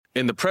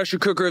In the pressure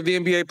cooker of the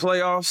NBA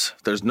playoffs,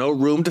 there's no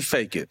room to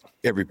fake it.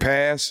 Every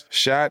pass,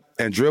 shot,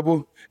 and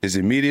dribble is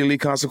immediately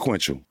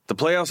consequential. The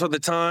playoffs are the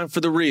time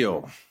for the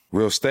real.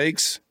 Real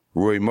stakes,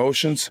 real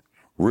emotions,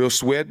 real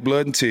sweat,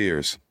 blood, and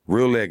tears,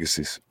 real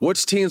legacies.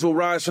 Which teams will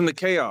rise from the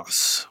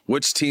chaos?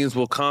 Which teams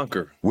will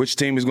conquer? Which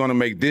team is going to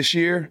make this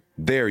year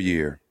their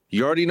year?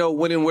 You already know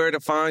when and where to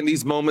find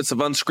these moments of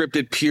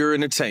unscripted, pure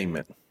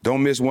entertainment.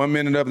 Don't miss 1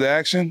 minute of the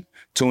action.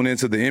 Tune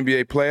into the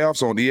NBA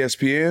playoffs on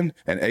ESPN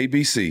and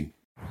ABC.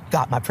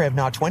 Got my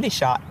Prevnar 20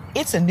 shot.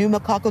 It's a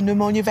pneumococcal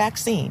pneumonia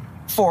vaccine.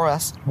 For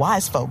us,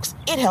 wise folks,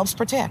 it helps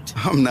protect.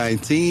 I'm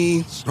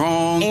 19,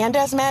 strong. And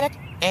asthmatic,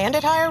 and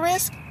at higher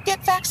risk.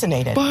 Get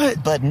vaccinated.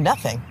 But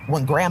nothing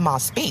when grandma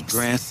speaks.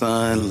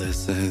 Grandson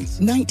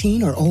listens.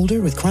 19 or older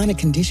with chronic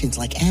conditions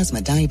like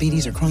asthma,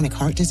 diabetes, or chronic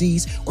heart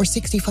disease, or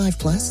 65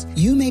 plus,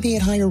 you may be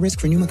at higher risk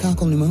for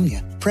pneumococcal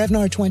pneumonia.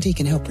 Prevnar 20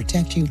 can help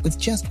protect you with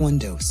just 1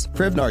 dose.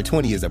 Prevnar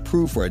 20 is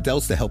approved for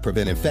adults to help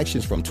prevent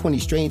infections from 20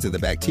 strains of the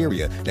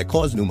bacteria that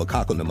cause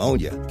pneumococcal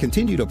pneumonia.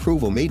 Continued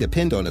approval may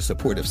depend on a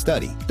supportive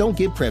study. Don't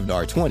get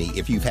Prevnar 20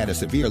 if you've had a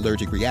severe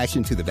allergic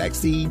reaction to the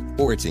vaccine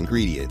or its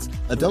ingredients.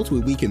 Adults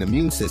with weakened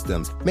immune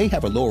systems may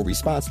have a lower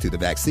response to the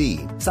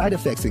vaccine. Side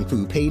effects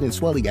include pain and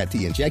swelling at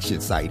the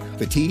injection site,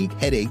 fatigue,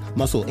 headache,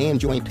 muscle, and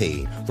joint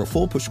pain. For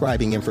full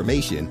prescribing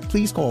information,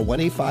 please call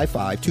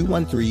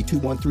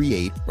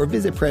 1-855-213-2138 or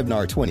visit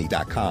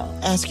Prevnar20.com.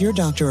 Ask your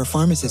doctor or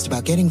pharmacist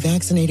about getting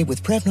vaccinated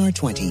with Prevnar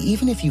 20,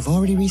 even if you've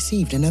already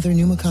received another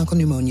pneumococcal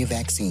pneumonia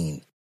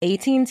vaccine.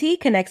 AT&T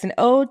connects an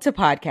ode to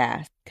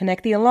podcast.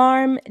 Connect the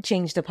alarm,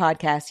 change the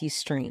podcast you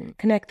stream.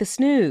 Connect the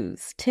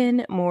snooze,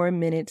 10 more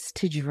minutes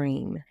to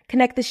dream.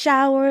 Connect the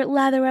shower,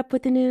 lather up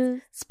with the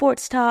news,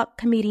 sports talk,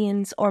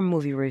 comedians, or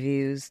movie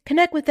reviews.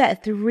 Connect with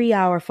that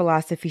 3-hour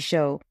philosophy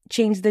show.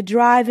 Change the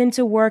drive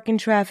into work and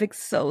traffic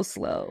so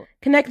slow.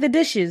 Connect the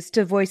dishes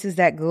to voices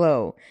that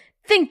glow.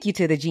 Thank you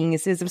to the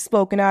geniuses of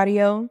spoken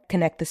audio.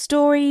 Connect the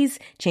stories,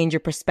 change your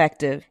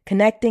perspective.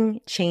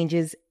 Connecting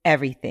changes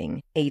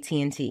everything.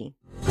 AT&T.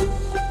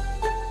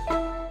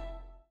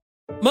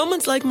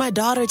 Moments like my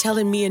daughter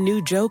telling me a new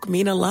joke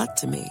mean a lot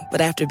to me. But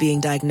after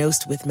being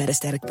diagnosed with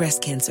metastatic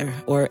breast cancer,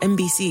 or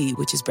MBC,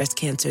 which is breast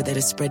cancer that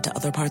is spread to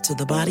other parts of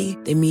the body,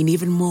 they mean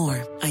even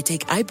more. I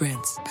take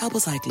Ibrance,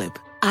 palbociclib.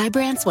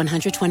 Ibrance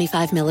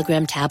 125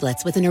 milligram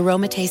tablets with an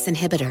aromatase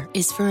inhibitor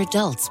is for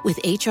adults with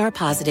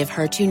HR-positive,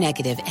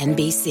 HER2-negative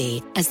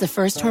MBC as the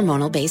first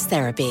hormonal-based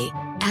therapy.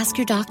 Ask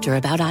your doctor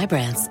about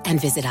Ibrance and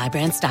visit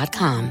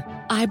Ibrance.com.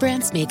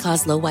 Ibrance may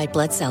cause low white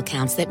blood cell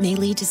counts that may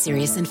lead to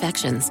serious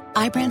infections.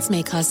 Ibrance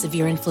may cause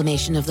severe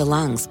inflammation of the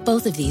lungs.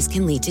 Both of these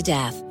can lead to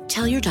death.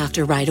 Tell your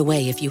doctor right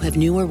away if you have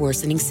new or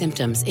worsening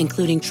symptoms,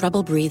 including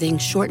trouble breathing,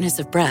 shortness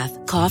of breath,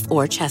 cough,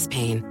 or chest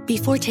pain.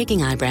 Before taking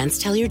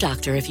Ibrance, tell your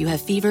doctor if you have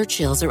fever,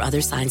 chills, or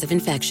other signs of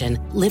infection,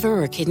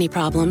 liver or kidney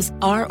problems,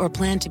 are or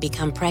plan to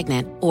become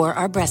pregnant, or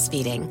are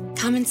breastfeeding.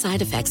 Common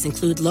side effects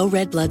include low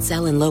red blood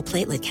cell and low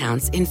platelet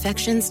counts,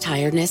 infections,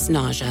 tiredness,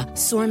 nausea,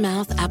 sore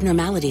mouth,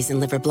 abnormalities in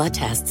liver blood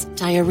tests,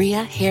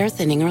 diarrhea, hair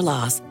thinning or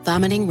loss,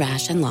 vomiting,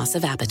 rash, and loss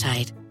of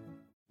appetite.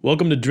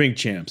 Welcome to Drink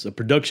Champs, a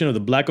production of The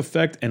Black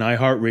Effect and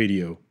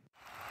iHeartRadio.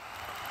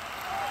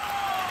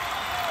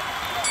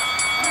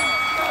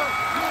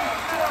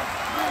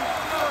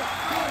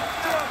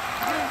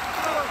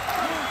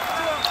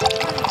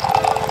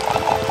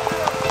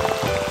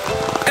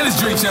 And it's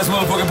Drink Champs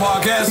motherfucking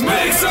podcast.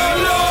 Make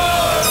some noise!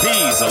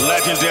 He's a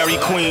legendary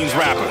Queens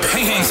rapper.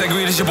 Hey,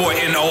 Segreed, it's your boy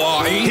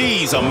N.O.R.E.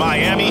 He's a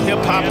Miami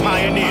hip-hop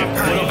pioneer.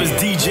 What up, is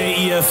DJ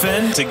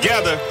EFN.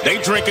 Together,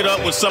 they drink it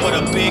up with some of the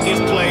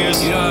biggest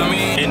players, you know what I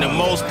mean, in the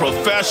most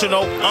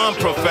professional,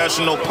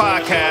 unprofessional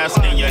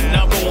podcast, and your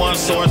number one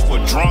source for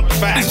drunk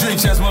facts. It's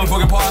Drink Champs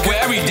motherfucking podcast, where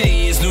every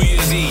day is New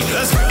Year's Eve.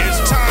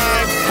 It's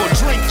time for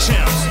Drink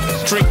Champs.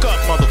 Drink up,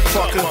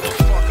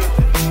 motherfucker.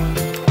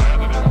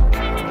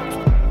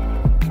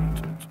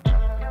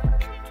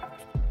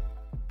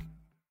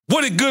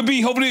 What it good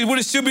be? Hopefully, what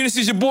it should be. This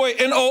is your boy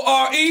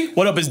N.O.R.E.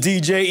 What up, it's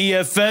DJ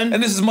EFN.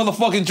 And this is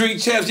motherfucking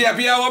Drink Champs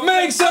Yappy Hour.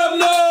 Make some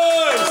noise!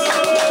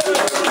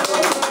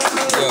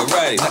 Yeah,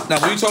 right. Now,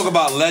 when you talk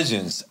about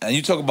legends and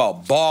you talk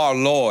about bar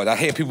lord, I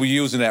hear people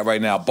using that right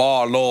now.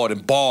 Bar lord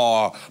and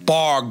bar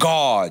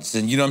guards,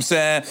 and you know what I'm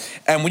saying?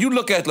 And when you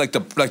look at like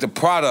the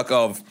product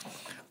of,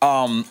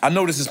 I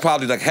know this is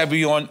probably like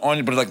heavy on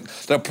it, but like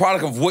the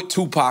product of what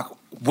Tupac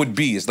would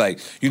be is like,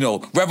 you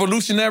know,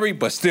 revolutionary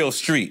but still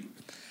street.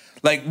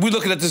 Like, we're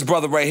looking at this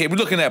brother right here. We're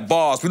looking at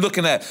bars. We're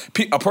looking at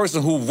a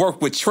person who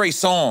worked with Trey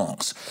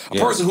Songz, a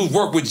person who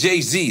worked with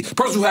Jay-Z, a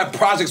person who had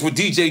projects with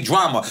DJ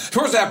Drama, a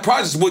person who had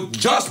projects with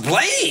Just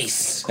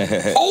Blaze.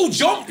 Oh,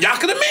 jump, y'all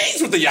could have made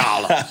with the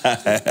y'all.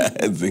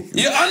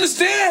 You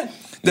understand?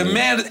 The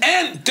man,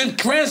 and then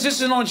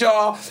transition on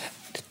y'all.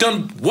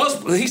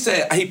 He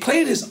said he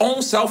played his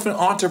own self in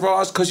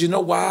Entourage because you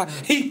know why?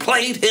 He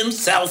played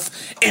himself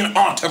in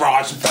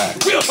Entourage.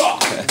 Real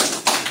talk.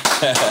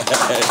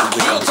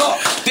 Real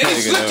talk. Then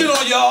he slipped it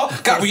on y'all,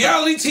 got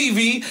reality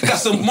TV, got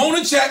some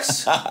Mona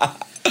checks,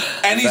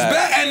 and he's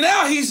back, and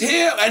now he's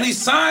here, and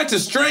he's signed to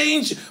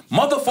Strange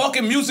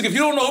motherfucking music. If you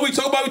don't know who we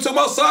talk about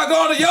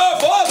Saigon and y'all.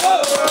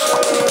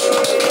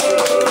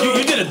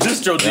 You did a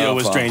distro deal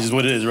with Strange, is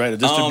what it is, right? A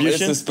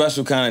distribution? It's a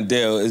special kind of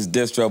deal. It's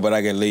distro, but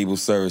I get label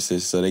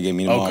services, so they give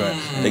me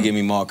they give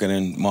me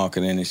marketing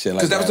and shit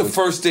like that. Because that was the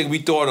first thing we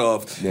thought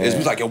of. Is we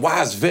was like, yo,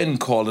 why is Vin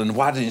calling?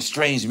 Why didn't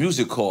Strange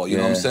Music call? You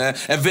know what I'm saying?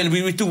 And Vin,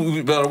 we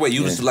by the way,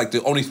 you was like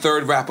the only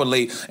third rapper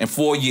late in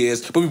 4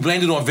 years, but we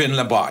blamed it on Vin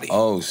Lombardi.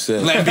 Oh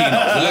shit.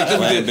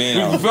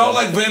 Lambino. We felt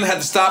like Vin had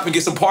to stop and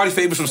get some party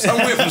favors from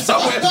somewhere.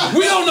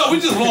 We don't know. We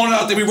just blowing it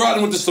out there. We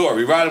riding with the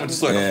story.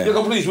 Yeah.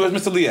 Yo, please, where's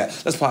Mr. Lee at?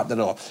 Let's pop that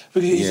off.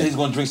 He said he's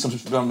gonna drink some.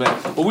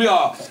 But we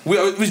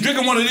was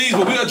drinking one of these,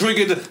 but we are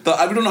drinking the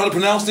we don't know how to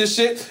pronounce this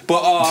shit,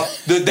 but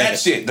that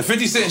shit, the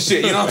 50 Cent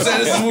shit. You know what I'm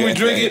saying? This is what we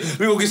drinking.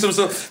 We gonna get some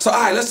stuff. So all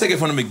right, let's take it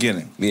from the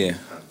beginning. Yeah.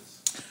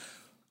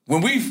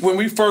 When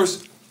you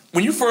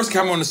first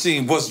came on the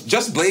scene, was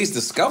Just Blaze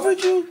discovered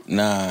you?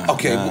 Nah.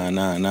 Okay.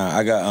 Nah.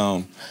 I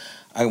got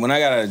when I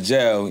got out of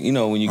jail, you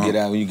know, when you get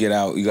out, you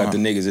got the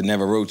niggas that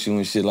never wrote you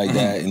and shit like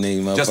that, and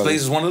they Just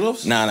Blaze is one of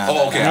those? Nah.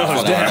 Oh, okay. I'm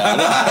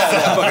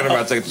fucking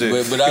about to take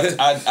it. But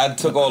I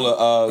took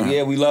all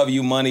the we love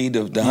you money,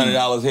 the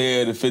 $100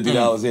 here, the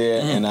 $50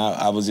 here, and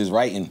I was just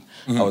writing.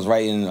 I was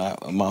writing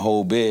my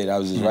whole bid. I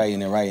was just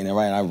writing.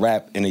 I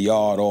rap in the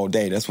yard all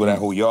day. That's where that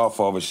whole yard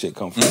father shit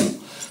come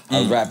from. I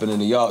was rapping in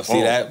the yard.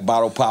 See that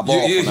bottle pop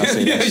off when I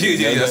say that shit.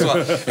 Yeah. That's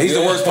why he's the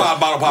worst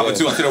bottle popper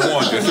too. I should have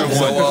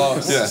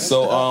warned you.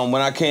 So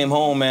when I came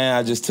home, man,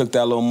 I just took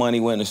that little money,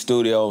 went in the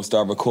studio,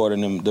 started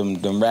recording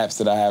them raps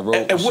that I had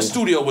wrote. And what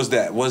studio was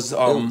that? Was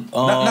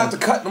not the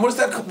cut? What is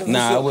that?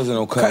 Nah, it wasn't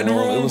no cutting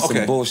room. It was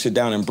some bullshit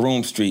down in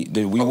Broome Street.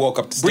 We walk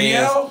up the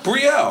stairs.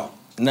 Brielle.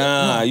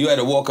 Nah, you had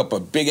to walk up a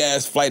big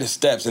ass flight of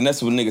steps, and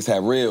that's when niggas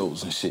had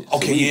reels and shit.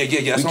 Okay,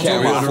 yeah. That's what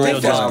I'm talking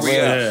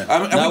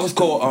about. That was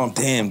called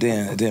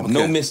damn.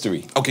 No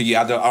Mystery. Okay,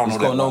 yeah, I don't know that. It's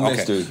called No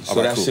Mystery.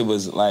 So that shit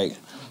was like,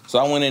 so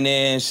I went in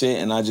there and shit,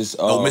 and I just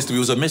No Mystery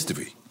was a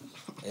mystery.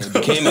 It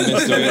became a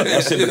mystery.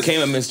 That shit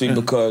became a mystery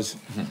because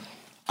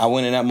I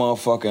went in that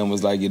motherfucker and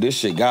was like, yeah, this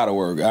shit gotta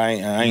work. I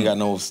ain't got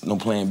no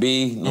plan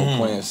B, no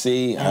plan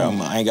C.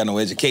 I ain't got no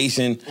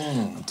education.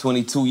 I'm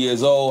 22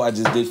 years old. I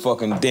just did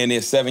fucking damn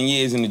near 7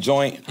 years in the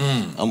joint.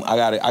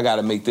 I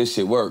gotta make this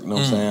shit work. You know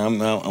what I'm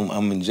saying?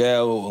 I'm in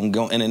jail. I'm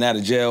going in and out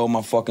of jail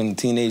my fucking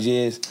teenage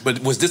years. But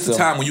was this the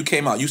time when you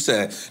came out? You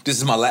said this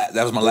is my last.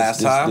 That was my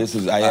last time. This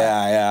is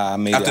I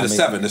made after it. The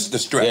 7, the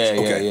stretch.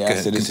 Yeah. I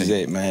said this is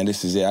it, man.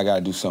 This is it. I gotta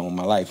do something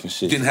with my life and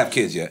shit. Didn't have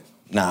kids yet.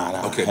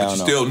 Nah. Okay, but you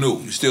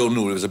still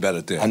knew it was a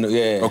better thing. I know,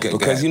 yeah. Okay,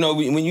 because you know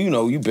when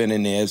you've been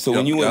in there. So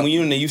when you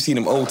in there, you see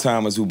them old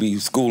timers who be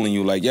schooling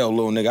you like, yo,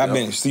 little nigga, I've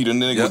been see the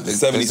nigga with the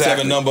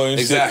 77 number and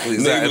shit. Exactly.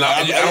 And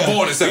I'm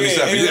born in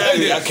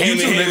 77. I came in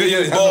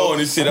here born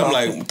and shit. I'm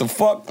like, what the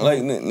fuck?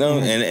 Like, no.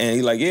 And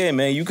he like, yeah,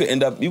 man, you could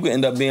end up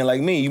being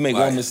like me. You make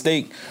one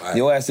mistake,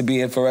 your ass to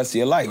be in for the rest of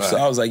your life. So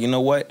I was like, you know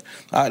what?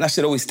 That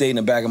shit always stayed in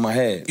the back of my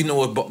head. You know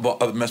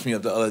what messed me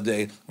up the other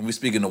day when we were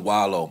speaking to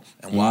Wallow,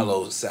 and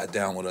Wallow sat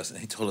down with us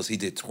and he told us he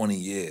did 20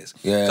 years.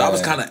 Yeah. So I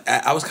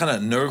was kind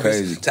of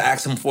nervous to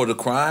ask him for the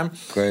crime.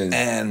 Crazy.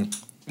 And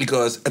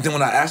then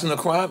when I asked him the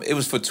crime, it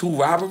was for 2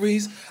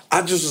 robberies.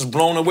 I just was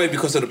blown away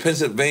because of the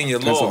Pennsylvania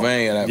law.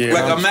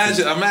 Like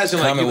imagine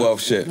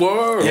Commonwealth shit.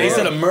 Word. Yeah, he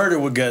said a murder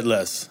would get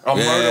less. A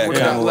murder would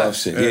get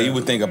less. Shit. Yeah, you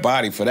would think a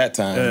body for that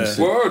time.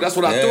 Word. That's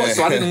what I thought.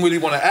 So I didn't really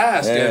want to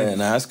ask.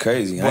 That's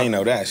crazy. I ain't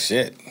know that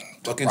shit.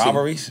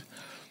 Robberies.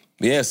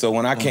 Yeah. So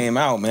when I came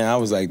out, man, I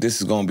was like,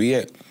 this is gonna be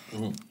it.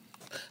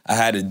 I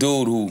had a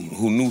dude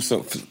who knew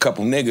a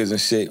couple niggas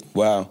and shit,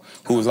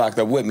 who was locked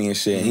up with me and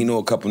shit. And he knew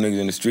a couple niggas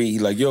in the street. He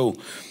like, yo,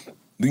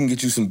 we can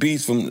get you some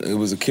beats from, it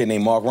was a kid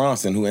named Mark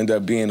Ronson who ended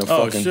up being a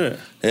fucking... Oh, shit.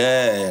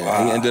 Yeah.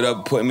 Wow. He ended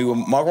up putting me with...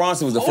 Mark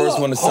Ronson was the first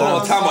one to sign.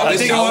 Hold on, time out. I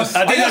think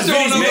that's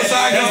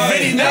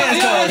Vinny's man.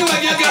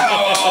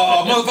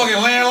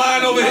 Motherfucking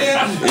landline over here.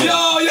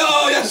 Yo,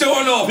 y'all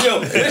showing off. Yo,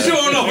 they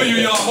showing off for you,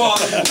 y'all.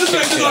 Just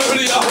make this over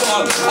to y'all.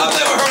 I've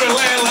never heard a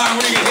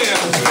landline ringing here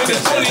in the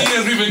 20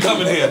 years we've been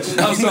coming here.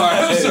 I'm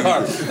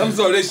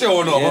sorry. They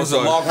showing off. I'm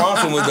sorry. Mark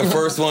Ronson was the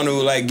first one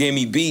who like gave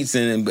me beats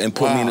and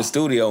put me in the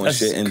studio and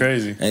shit. That's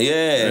crazy.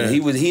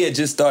 And he had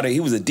just started. He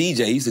was a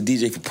DJ. He used to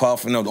DJ for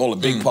Puff and all the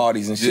big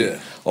parties and shit.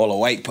 All the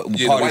white parties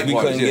we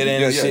couldn't get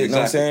in and shit. You know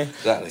what I'm saying?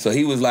 Exactly. So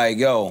he was like,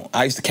 yo,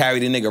 I used to carry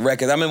the nigga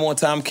records. I remember one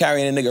time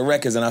carrying the nigga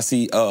records and I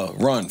see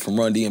Run from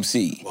Run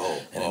DMC.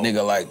 And the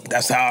nigga like,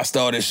 that's how I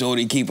started,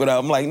 shorty, keep it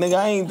up. I'm like, nigga,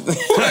 I ain't... I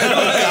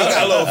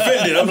got a little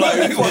offended. I'm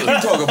like, what you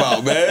talking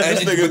about, man?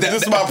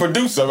 This is my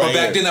producer right But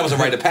back then that was a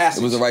right to pass.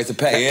 It was a right to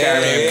pass.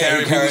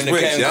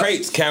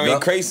 Carrying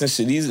crates and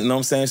shit. You know what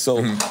I'm saying? So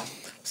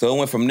it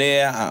went from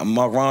there.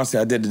 Mark Ronson,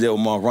 I did the deal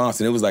with Mark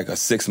Ronson. It was like a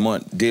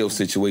 6-month deal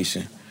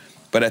situation.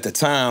 But at the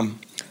time,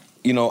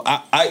 you know,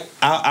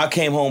 I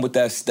came home with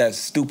that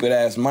stupid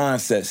ass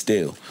mindset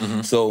still.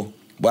 So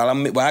while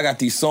I got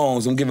these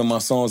songs, I'm giving my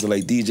songs to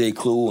like DJ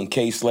Clue and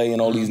K Slay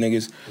and all these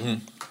niggas.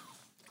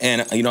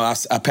 And, you know, I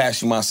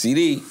passed you my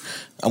CD.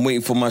 I'm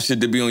waiting for my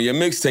shit to be on your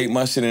mixtape.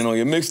 My shit ain't on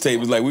your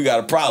mixtape. It's like, we got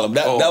a problem.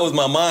 That was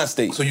my mind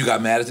state. So you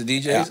got mad at the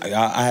DJs?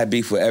 I had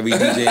beef with every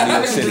DJ in New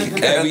York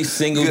City. Every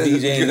single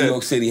DJ in New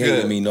York City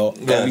hated me, no.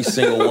 Every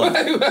single one.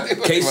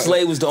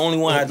 K-Slay was the only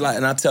one I'd like,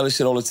 and I tell this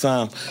shit all the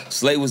time.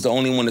 Slay was the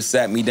only one that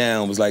sat me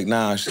down, was like,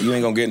 nah, you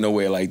ain't gonna get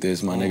nowhere like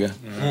this, my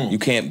nigga. You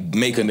can't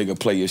make a nigga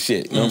play your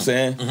shit. You know what I'm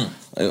saying?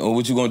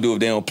 What you gonna do if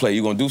they don't play?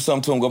 You gonna do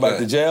something to them, go back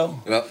to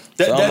jail? Yep.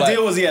 That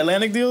deal was the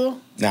Atlantic deal, though?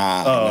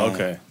 Nah. Oh,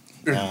 okay.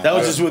 That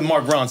was just with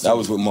Mark Ronson. That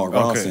was with Mark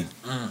Ronson.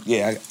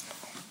 Yeah,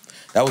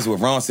 that was with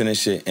Ronson and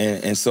shit.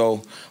 And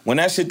so when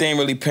that shit didn't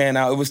really pan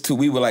out,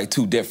 we were like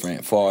too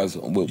different as far as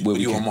what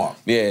you and Mark.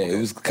 Yeah, it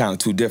was kind of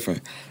too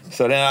different.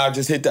 So then I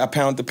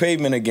pounded the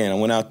pavement again. I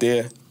went out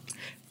there.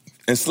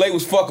 And Slay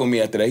was fucking with me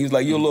after that. He was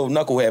like, you a little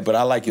knucklehead, but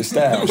I like your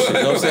style. Shit. You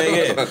know what I'm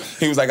saying? Yeah.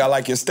 He was like, I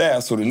like your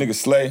style. So the nigga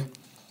Slay,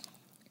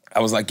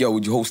 I was like, yo,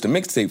 would you host a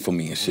mixtape for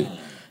me and shit?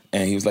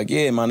 And he was like,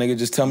 yeah, my nigga,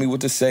 just tell me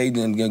what to say.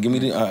 Then give me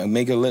the,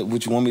 make it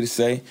what you want me to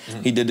say.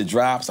 He did the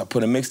drops. I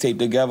put a mixtape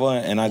together,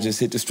 and I just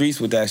hit the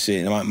streets with that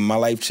shit. And my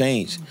life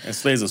changed. And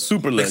Slay's a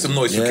super legend. Make some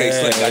noise for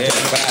K-Slay.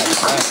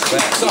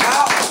 So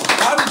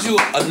how did you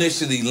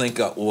initially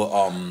link up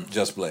with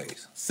Just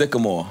Blaze?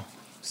 Sycamore.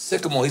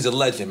 Sycamore, he's a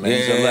legend, man. Yeah,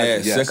 he's a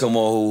legend. Yes.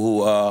 Sycamore,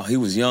 who he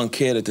was a young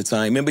kid at the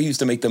time. Remember, he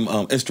used to make them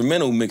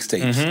instrumental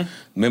mixtapes.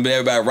 Remember,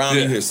 everybody around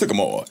me here,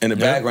 Sycamore. In the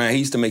background, he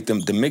used to make them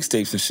the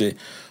mixtapes and shit.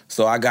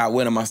 So I got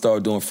with him, I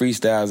started doing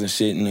freestyles and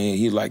shit, and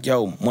he was like,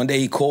 yo, one day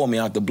he called me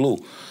out the blue,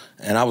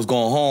 and I was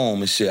going home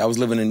and shit. I was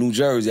living in New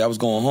Jersey. I was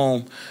going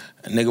home,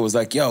 and nigga was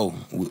like, yo,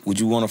 would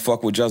you want to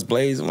fuck with Just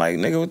Blaze? I'm like,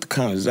 nigga, what the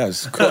kind of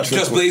that's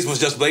Just Blaze was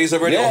Just Blaze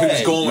already? Yeah. Or he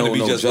was going to be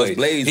Just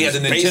Blaze? He had the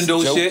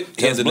Nintendo shit?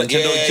 He had the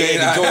Nintendo chain?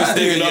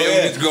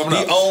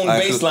 He owned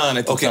Baseline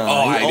at the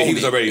time. He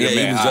was already the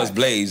man. He was Just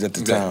Blaze at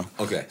the time.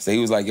 Okay. So he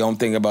was like, yo, I'm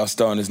thinking about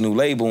starting this new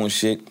label and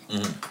shit.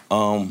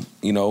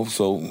 You know,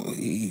 so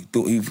he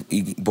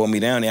brought me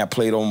down there. I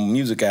played on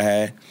music I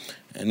had.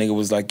 And nigga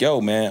was like, yo,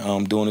 man,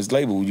 I'm doing this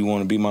label. Would you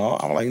want to be my...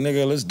 I'm like,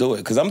 nigga, let's do it.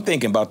 Because I'm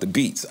thinking about the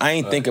beats. I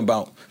ain't thinking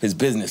about his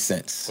business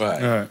sense.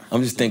 Right.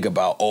 I'm just thinking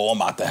about, I'm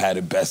about to have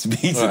the best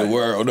beats in the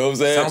world. You know what I'm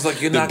saying? Sounds like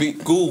you're not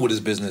cool with his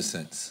business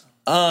sense.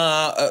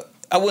 I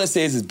wouldn't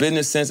say it's his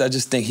business sense. I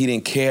just think he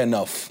didn't care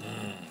enough.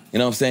 You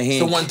know what I'm saying?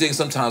 So one thing,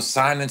 sometimes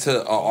signing to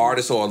an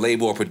artist or a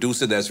label or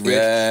producer that's rich,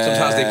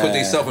 sometimes they put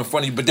themselves in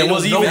front of you, but they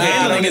don't know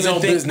handling his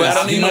own business.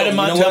 I don't even to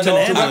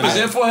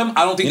represent for him.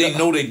 I don't think they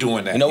know they're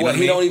doing that. You know what?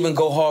 He don't even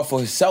go hard for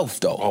himself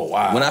though. Oh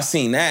wow! When I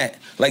seen that,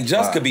 like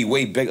Just could be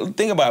way bigger.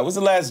 Think about it. What's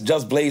the last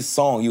Just Blaze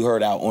song you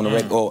heard out on the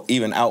record, or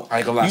even out? I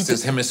ain't gonna lie.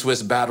 Since him and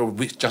Swiss battle,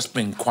 we've just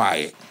been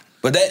quiet.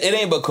 But that it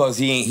ain't because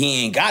he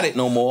ain't got it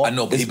no more. I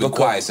know, but he's been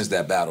quiet since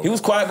that battle. He was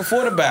quiet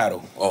before the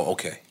battle. Oh,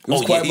 okay. He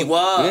was quiet. He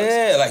was.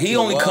 Yeah, like he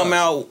only come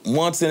out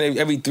once in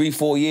every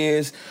 3-4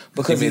 years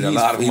because he made a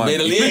lot of money.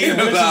 He made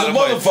a lot of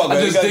money. I'm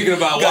just thinking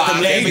about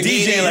why.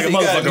 He's DJing like a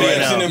motherfucker right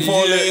now. That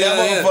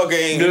motherfucker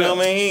ain't, you know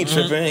what I mean? He ain't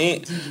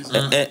tripping.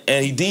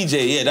 And he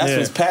DJ, that's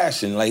his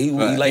passion. Like he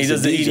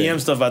does the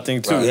EDM stuff, I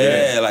think, too.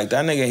 Yeah, like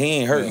that nigga, he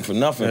ain't hurting for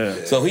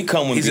nothing. So he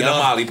come when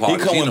Beyonce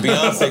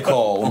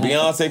call. When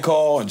Beyonce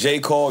call and Jay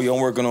call, yo, I'm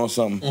working on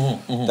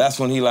something. That's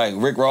when he like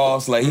Rick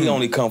Ross, like he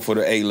only come for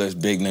the A-list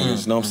big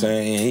niggas, you know what I'm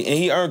saying? And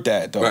he earned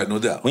that, though. Right, no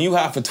doubt. When you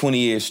hot for 20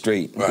 years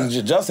straight,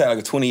 he just had like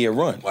a 20-year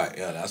run. Right,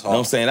 yeah, that's hard. You know what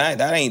I'm saying?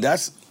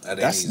 That's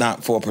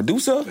not for a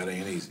producer. That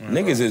ain't easy.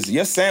 Niggas is,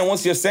 your sound,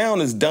 once your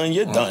sound is done,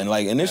 you're done.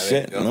 Like, in this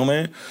shit, you know what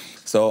I mean?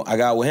 So I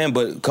got with him,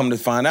 but come to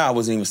find out, I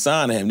wasn't even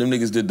signed to him. Them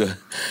niggas did the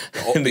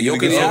What they did,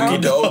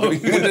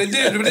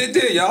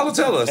 y'all will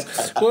tell us.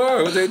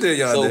 What they did,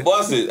 y'all did. So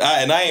bust it.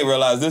 And I ain't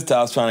realized this time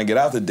I was trying to get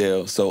out the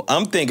deal. So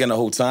I'm thinking the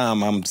whole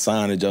time I'm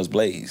signed to Just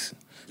Blaze.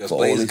 Just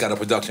Blaze got a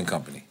production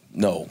company.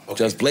 No. Okay.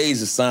 Just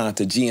Blaze is signed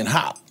to G and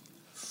Hop.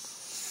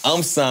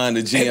 I'm signed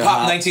to G and Hip Hop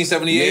Hop.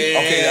 1978? Yeah.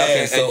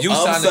 Okay. So and you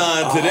I'm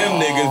signed to them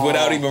niggas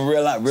without even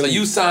realizing. So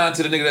you signed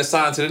to the nigga that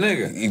signed to the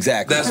nigga.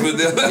 Exactly. That's what it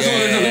is.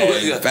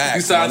 Fact.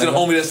 You signed to the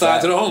homie that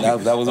signed to the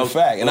homie. That was a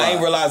fact. And I ain't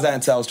realized that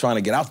until I was trying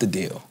to get out the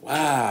deal.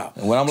 Wow.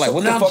 And when I'm like,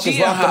 what the fuck is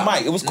Rock the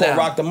Mic? It was called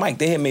Rock the Mic.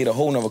 They had made a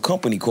whole nother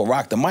company called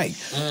Rock the Mic.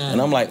 And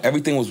I'm like,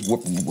 everything was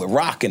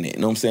rocking it.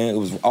 You know what I'm saying? It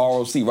was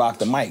ROC, Rock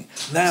the Mic.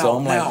 So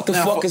I'm like, what the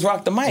fuck is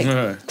Rock the Mic?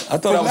 I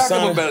thought I was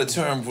signed. For lack of a better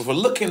term, for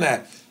looking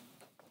at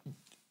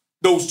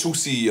those two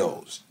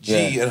CEOs,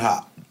 G and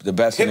Hop. The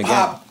best in the game.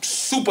 Hip-hop,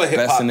 super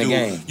hip-hop best in the dude.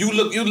 game.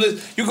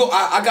 You go,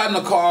 I got in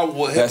a car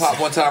with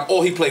hip-hop one time,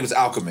 all he played was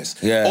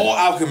Alchemist. Yeah. All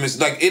Alchemist.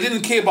 Like, it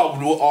didn't care about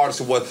what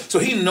artist it was. So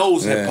he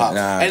knows hip-hop.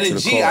 And then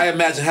G, I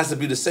imagine, has to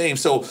be the same.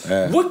 So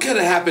what could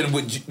have happened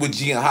with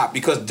G and Hop?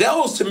 Because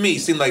Dells, to me,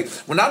 seemed like,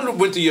 when I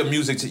went through your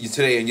music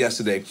today and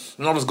yesterday,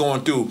 when I was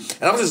going through,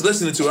 and I was just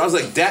listening to it, I was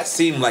like, that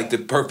seemed like the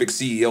perfect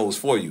CEOs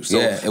for you. So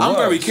I'm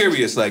very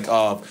curious, like...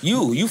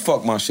 You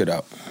fucked my shit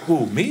up.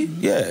 Who, me?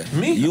 Yeah.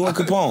 Me? You and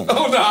Capone.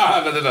 Oh, no.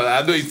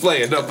 I know he's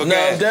playing. No,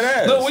 dead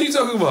ass. No, what are you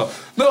talking about?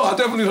 No, I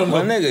definitely don't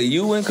know. My nigga,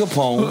 you and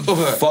Capone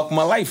fucked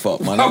my life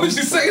up, my nigga. How would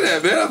you say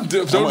that, man?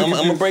 I'm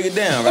gonna break it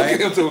down, right?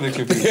 Okay, I'm totally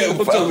confused.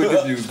 I'm totally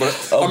confused,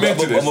 but I'm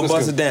into this. I'm gonna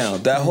bust it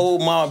down. That whole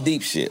Mobb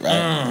Deep shit,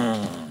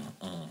 right?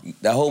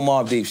 That whole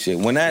Mobb Deep shit.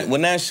 When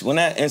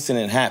that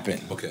incident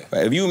happened, okay.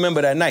 Right, if you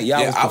remember that night,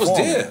 y'all was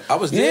performing. I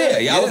was there.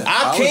 Yeah,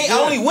 I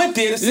only went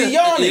there to see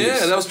y'all niggas.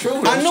 Yeah, that was true.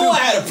 I knew I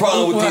had a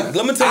problem with it.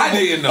 Let me tell you. I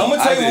didn't know. I'm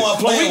gonna tell you what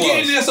my plan was. We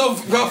getting there so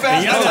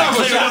fast.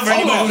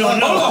 Hold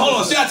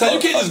on. Shots out. You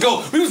can't just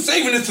go. We were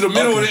saving this to the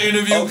middle of the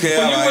interview. Okay,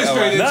 when you went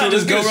straight into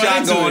this good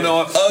shot going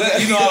on.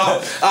 You know,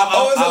 it's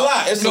a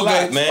lot. It's a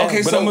lot, man.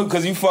 Okay, so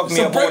because you fucked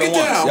me up more than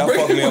once. Y'all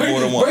fucked me up more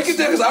than once. Break it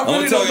down, because I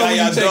really don't know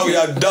how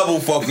y'all double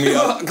fucked me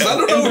up. Because I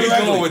don't know where you're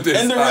going with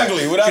this.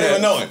 Indirectly, without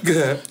even knowing.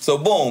 So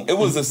boom, it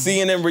was a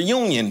CNN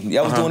reunion.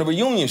 Y'all was doing a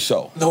reunion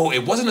show. No,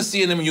 it wasn't a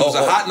CNN reunion. It was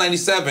a Hot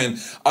 97.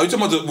 Are you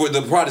talking about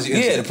the Prodigy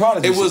incident? Yeah, the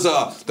Prodigy. It was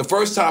the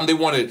first time they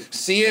wanted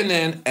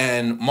CNN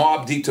and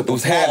Mobb Deep to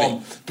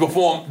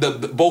perform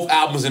both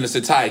albums in its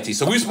entirety.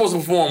 So we were supposed to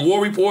perform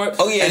War Report.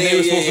 Oh yeah, and they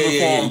were supposed to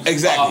perform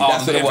exactly.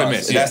 That's what it was.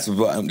 Infamous. That's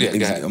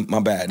my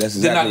bad. That's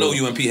exactly. Did not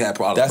know UMP had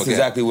problems. That's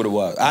exactly what it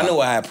was. I know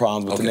I had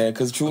problems with the name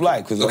because True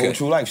Life, because the whole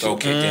True Life shit.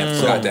 Okay, damn,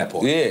 forgot that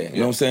part. Yeah, you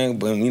know what I'm saying.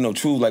 But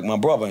True like my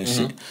brother and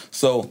shit.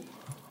 So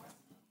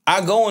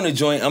I go in the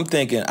joint. I'm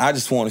thinking I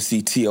just want to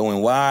see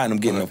T.O.N.Y. and I'm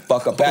getting the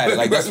fuck up at it.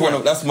 Like that's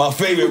my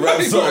favorite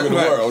rap song in the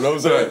world. You know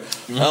what I'm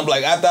saying? I'm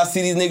like, after I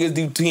see these niggas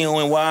do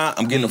T.O.N.Y.,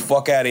 I'm getting the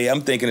fuck out of here.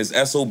 I'm thinking it's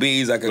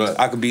SOBs.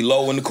 I could be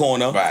low in the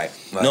corner. Right.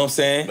 You know what I'm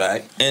saying?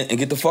 Right. And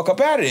get the fuck up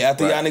out of there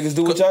after y'all niggas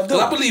do what y'all do.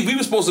 I believe we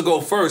were supposed to go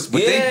first,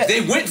 but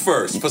they went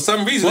first for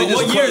some reason.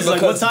 What years?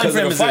 Like what time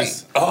frame is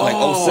this?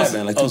 Like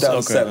 07, like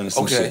 2007 or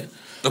some shit.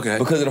 Okay.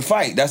 Because of the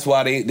fight. That's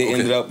why they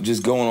ended up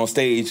just going on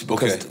stage.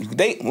 Because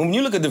when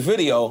you look at the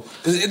video...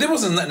 Because there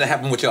wasn't nothing that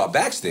happened with y'all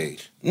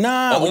backstage.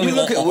 Nah, when you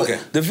look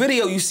at the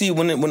video, you see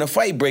when the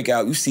fight break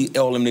out, you see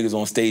all them niggas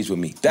on stage with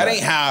me. That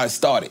ain't how it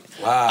started.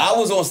 Wow. I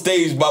was on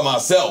stage by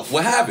myself.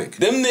 What happened?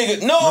 Them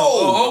niggas...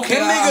 No! Them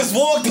niggas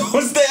walked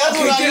on stage. That's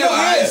what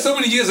I know. So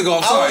many years ago,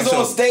 I'm sorry. I was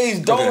on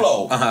stage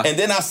dolo. And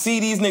then I see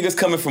these niggas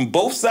coming from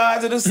both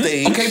sides of the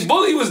stage. Okay,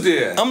 Bully was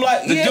there. I'm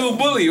like, the dude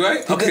Bully,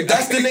 right? Okay,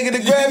 that's the nigga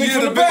that grabbed me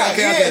from the back.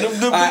 Yeah, the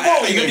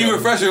Bully. You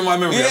refreshing my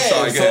memory.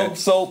 I'm sorry.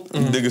 So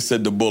nigga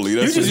said the Bully.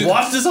 You just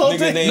watched this whole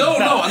thing? No.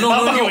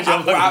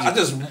 I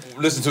just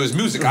listened to his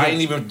music. I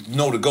didn't even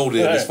know to go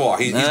there this far.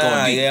 He's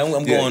going deep. Yeah,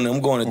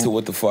 I'm going into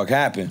what the fuck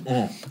happened.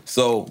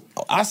 So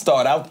I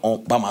start out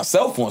by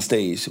myself on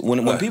stage.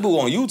 When people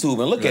go on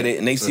YouTube and look at it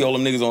and they see all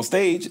them niggas on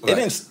stage,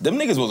 them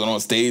niggas wasn't on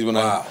stage when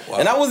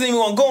and I wasn't even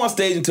gonna go on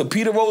stage until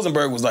Peter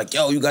Rosenberg was like,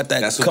 "Yo, you got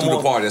that? Come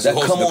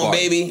on,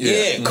 baby,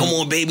 yeah, come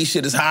on, baby,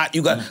 shit is hot."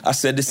 You got. I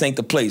said, "This ain't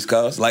the place,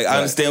 cuz." Like, I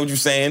understand what you're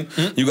saying.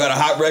 You got a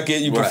hot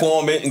record, you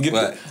perform it and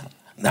get.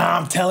 Nah,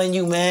 I'm telling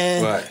you,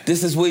 man.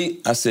 This is what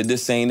I said.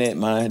 This ain't it,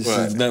 man. This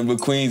is nothing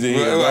but Queens in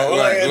here, bro.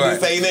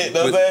 This ain't it.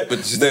 Know what I'm saying? But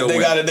still, they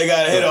got a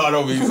hit hard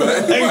over you. You know what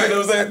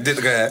I'm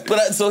saying?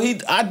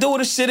 But I do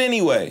the shit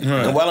anyway.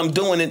 And while I'm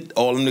doing it,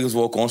 all them niggas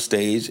walk on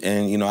stage,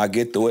 and I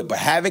get through it. But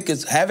Havoc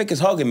is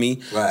hugging me,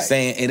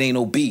 saying it ain't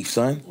no beef,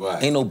 son.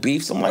 Ain't no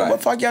beef. So I'm like, what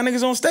the fuck y'all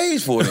niggas on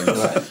stage for then?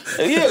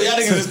 Yeah, y'all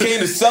niggas just came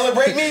to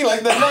celebrate me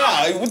like that.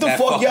 Nah, what the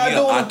fuck y'all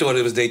doing? I thought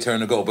it was their turn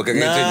to go. But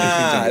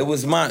nah, it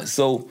was mine.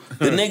 So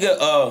the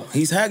nigga.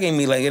 He's hugging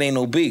me like it ain't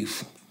no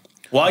beef.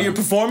 While you're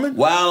performing?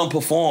 While I'm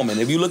performing.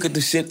 If you look at the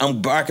shit,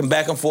 I'm barking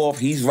back and forth.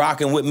 He's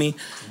rocking with me.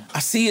 I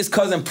see his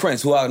cousin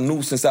Prince, who I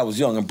knew since I was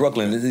young in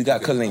Brooklyn. He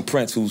got a cousin named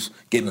Prince who's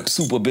getting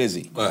super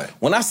busy.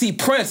 When I see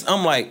Prince,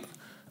 I'm like,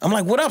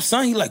 what up,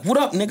 son? He like, what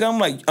up, nigga? I'm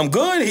like, I'm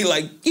good. He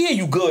like, yeah,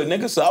 you good,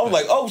 nigga. So I was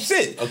like, oh,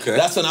 shit. Okay.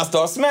 That's when I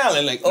start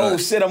smiling. Like, oh,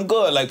 shit, I'm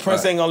good. Like,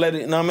 Prince ain't gonna let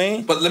it, you know what I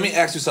mean? But let me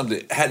ask you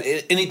something. Had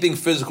anything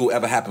physical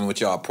ever happened with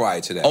y'all prior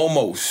to that?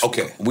 Almost.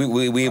 Okay.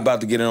 We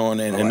about to get it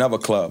on in another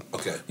club.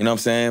 Okay. You know what I'm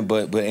saying?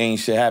 But ain't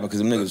shit happened because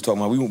them niggas was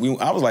talking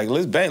about, I was like,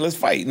 let's bang, let's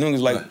fight. Niggas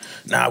was like,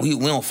 nah, we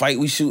don't fight,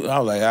 we shoot. I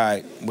was like, all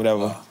right,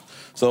 whatever.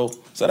 So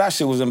that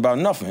shit wasn't about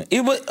nothing.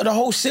 The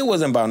whole shit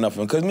wasn't about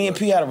nothing because me and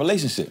P had a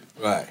relationship.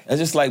 Right. It's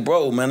just like,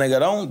 bro, man, nigga,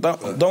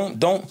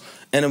 don't.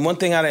 And then one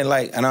thing I didn't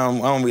like, and I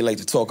don't really like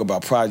to talk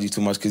about Prodigy too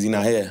much because he's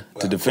not here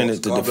to defend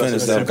himself.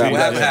 What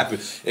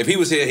happened? If he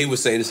was here, he would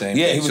say the same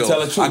thing. Yeah, he would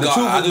tell the truth.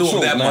 I knew him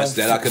that much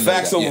that I could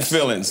Facts over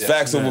feelings.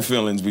 Facts over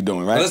feelings we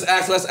doing, right? Let's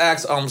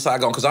ask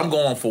Saigon, because I'm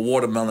going for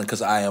watermelon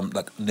because I am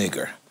like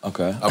nigger.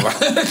 Okay. All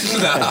right.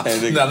 Nah,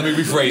 let me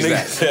rephrase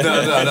that. No,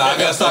 I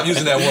gotta stop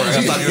using that word.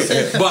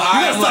 But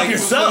I am like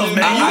yourself,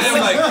 man.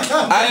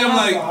 I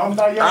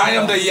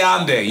am the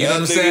Yande. You know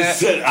what I'm saying?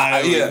 saying?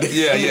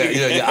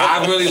 Yeah.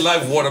 I really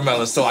like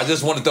watermelon, so I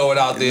just want to throw it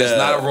out there. It's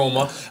not a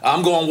rumor.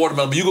 I'm going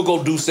watermelon, but you could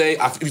go Douce.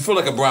 You feel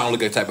like a brown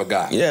liquor type of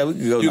guy. Yeah, we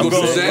can go. You go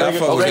Douce?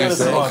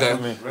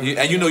 Okay.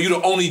 And you know, you're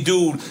the only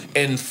dude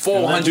in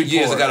 400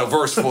 years that got a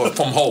verse from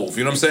Hove.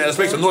 You know what I'm saying? Let's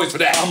make some noise for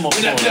that.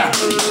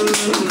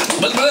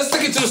 But let's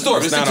stick it to the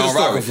story.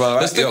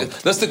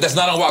 Let's stick. That's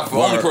not on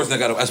Rockefeller. Only person that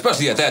got a,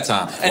 especially at that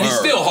time. And he's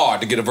still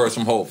hard to get a verse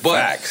from Hove. But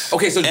Facts.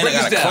 okay, so and break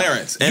this down.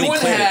 Clearance. You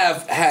wouldn't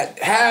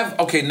have.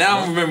 Okay, now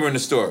I'm remembering the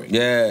story.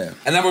 Yeah.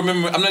 And I'm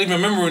not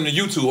even remembering the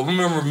YouTube. I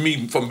remember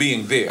me from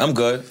being there. I'm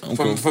good.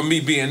 From me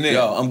being there.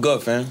 Yo, I'm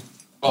good, fam.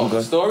 Oh,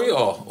 the story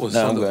or was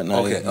I'm good.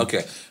 No,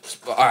 okay.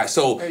 All right.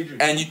 So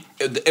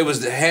it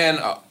was the hand.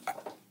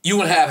 You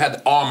and Have had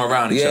the arm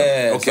around each other.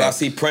 Yeah. Okay. So I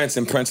see Prince,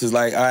 and Prince is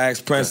like, I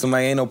asked Prince, I'm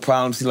like, ain't no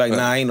problems. He's like,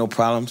 nah, ain't no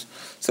problems.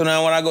 So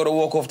now when I go to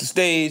walk off the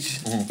stage,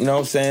 you know what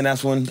I'm saying?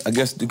 That's when I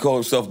guess he called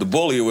himself the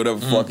bully or whatever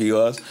the fuck he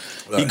was.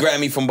 He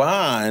grabbed me from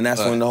behind, and that's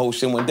when the whole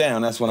shit went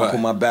down. That's when I put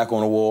my back on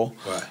the wall,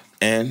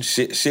 and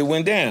shit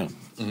went down.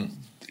 You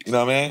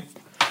know what I mean?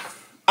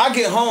 I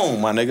get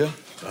home, my nigga.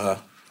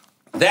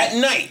 That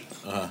night,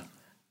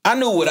 I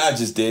knew what I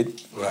just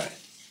did. Right.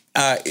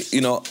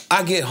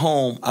 I get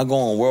home, I go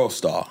on World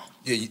Star.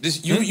 Yeah,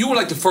 you were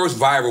like the first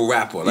viral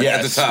rapper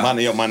at the time.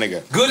 My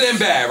nigga. Good and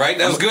bad, right?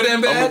 That was good and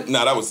bad?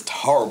 Nah, that was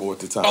horrible at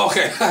the time.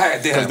 Okay, all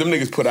right, damn. Because them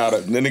niggas put out a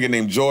nigga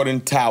named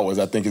Jordan Towers,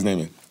 I think his name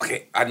is.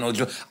 Okay, I know.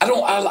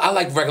 I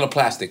like regular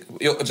plastic.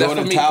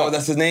 Jordan Towers,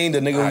 that's his name.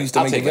 The nigga who used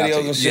to make the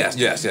videos and shit.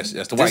 Yes.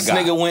 The white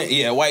guy. This nigga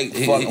went,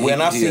 white.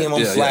 When I see him,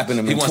 I'm slapping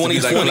him. In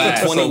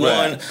 2020,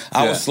 21,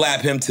 I would slap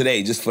him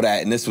today just for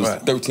that. And this was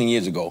 13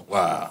 years ago.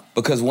 Wow.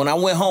 Because when I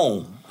went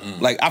home,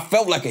 I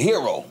felt like a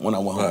hero when I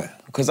went home.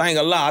 Because I ain't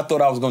gonna lie, I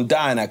thought I was gonna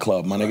die in that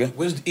club, my nigga.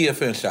 Where's the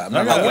EFN shot?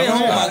 I went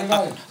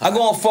home, I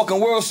go on fucking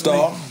World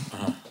Star,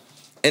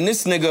 and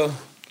this nigga,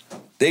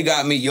 they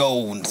got me,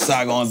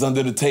 Saigon's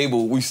under the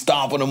table. We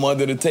stomping them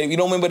under the table. You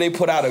don't remember they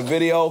put out a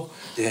video?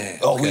 Yeah.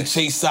 We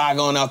chased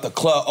Saigon out the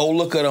club. Oh,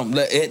 look at them.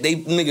 They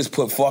niggas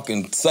put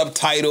fucking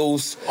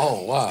subtitles.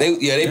 Oh, wow.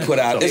 They put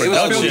out. It was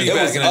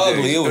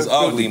ugly. It was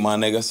ugly, my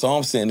nigga. So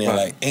I'm sitting there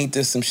like, ain't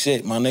this some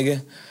shit, my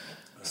nigga?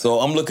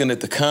 So I'm looking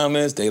at the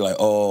comments. They like,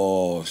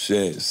 oh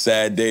shit,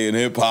 sad day in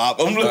hip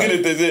hop. I'm looking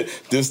at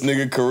this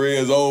nigga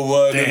career's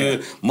over.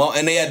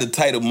 And they had the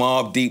title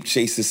Mobb Deep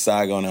chases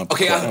Saigon out.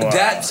 Okay,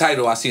 that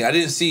title I seen. I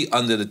didn't see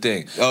under the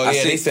thing.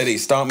 They said they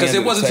stomped me. Because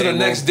it wasn't until the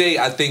next day.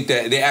 I think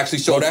that they actually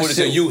showed footage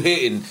of you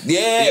hitting.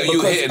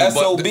 You hitting. But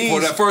for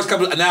that first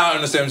couple, now I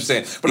understand what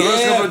you're saying. But the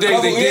first couple of days,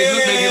 they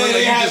did make it look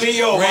like you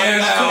just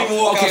ran out.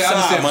 Okay, I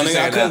understand what you're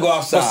saying. I couldn't go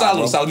outside.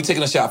 But salute, we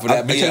taking a shot for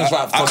that. I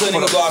couldn't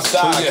even go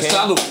outside.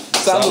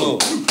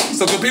 Salute.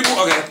 So good people,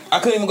 okay. I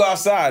couldn't even go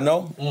outside,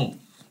 no.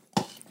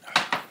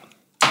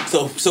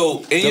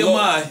 So in your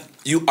mind,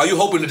 are you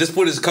hoping that this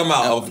footage come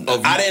out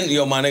of I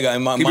didn't, my nigga,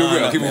 in my keep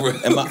mind. Keep it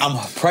real. I'm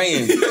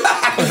praying.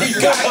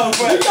 I'm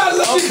praying.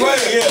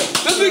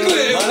 Let's be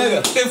clear. My nigga.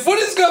 If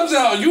footage comes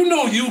out, you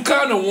know you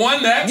kind of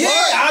won that. Yeah,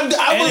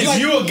 I was like,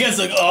 you against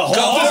a whole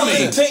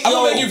army. I'm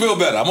gonna make you feel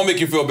better. I'm gonna make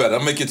you feel better.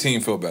 I'm gonna make your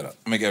team feel better. I'm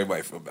gonna make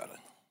everybody feel better.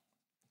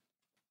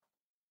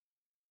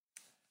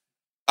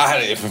 I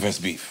had an infamous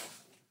beef.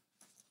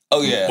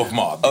 Oh yeah. With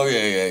Mobb. Oh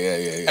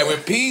yeah. And when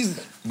P's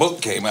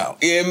book came out,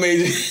 it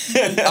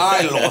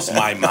I lost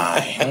my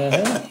mind.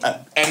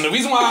 And the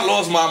reason why I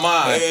lost my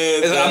mind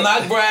is I'm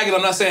not bragging.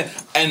 I'm not saying.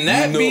 And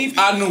that beef,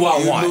 I knew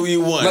I won. You knew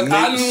you won. Like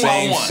I knew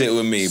I won. Shit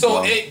with me.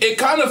 So bro. it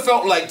kind of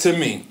felt like to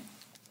me,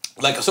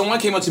 like someone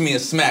came up to me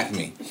and smacked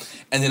me.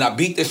 And then I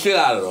beat the shit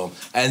out of them.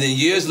 And then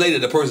years later,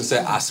 the person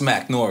said, I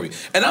smacked Nori.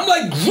 And I'm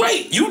like,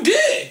 great, you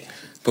did.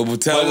 But we'll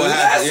tell what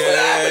happened. What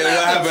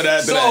happened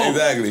after that?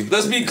 Exactly.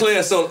 Let's be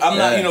clear. So I'm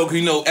not,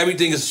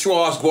 everything is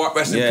Schwartz, Guap,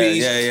 rest in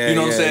peace. You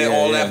know what I'm saying?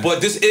 All that.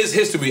 But this is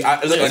history.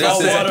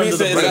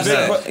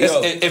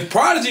 If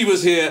Prodigy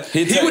was here,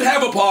 he would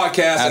have a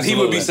podcast and he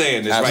would be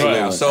saying this right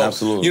now. So,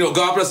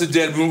 God bless the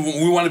dead.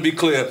 We want to be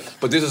clear,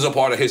 but this is a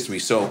part of history.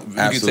 So we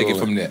can take it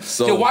from there.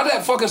 So why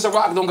that fucking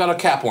Ciroc don't got a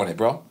cap on it,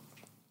 bro?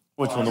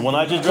 Which one? The one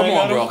I just drank? Come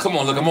on, bro. Come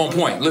on. Look, I'm on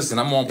point. Listen,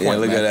 I'm on point. Yeah,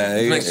 look at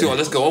that. Make sure.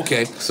 Let's go.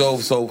 Okay.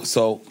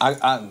 So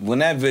I when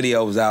that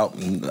video was out,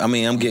 I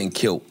mean, I'm getting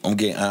killed.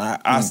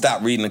 I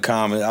stopped reading the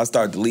comments. I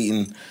started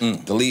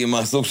deleting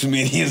my social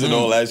medias and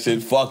all that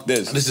shit. Fuck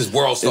this. This is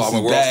World Star.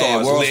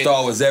 World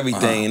Star was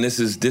everything, and this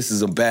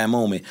is a bad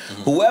moment.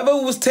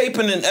 Whoever was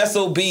taping in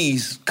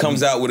SOBs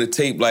comes out with a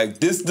tape like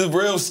this is the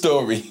real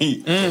story,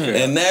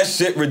 and that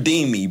shit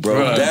redeemed me, bro.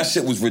 Right. That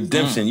shit was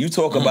redemption. You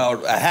talk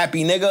about a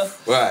happy nigga.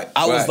 Right.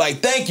 I was like,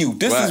 thank you.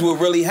 This is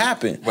what really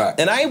happened. Right.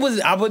 And I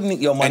wouldn't, my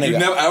and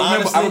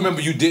nigga. I remember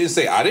you didn't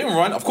say, I didn't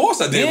run. Of course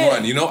I didn't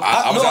run. You know,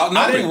 I was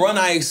outnumbered. I didn't run,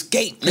 I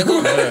escaped, nigga.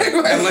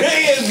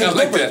 I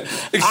like that.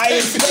 I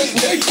escaped,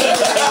 nigga.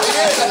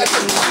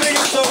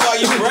 Niggas talking about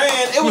you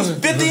ran. It was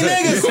 50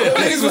 niggas.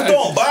 Niggas was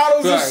throwing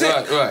bottles and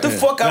shit. The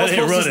fuck I was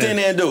supposed to stand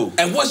there and do?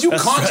 And was you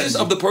conscious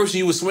of the person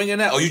you were swinging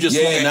at? Or you just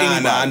swinging at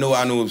anybody?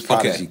 I knew it was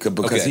Prodigy.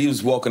 Because he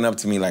was walking up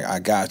to me like, I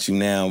got you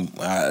now.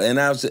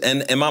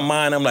 And in my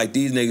mind, I'm like,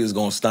 these niggas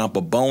gonna stomp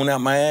a bone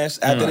out my ass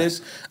after this.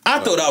 I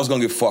thought I was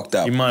gonna get fucked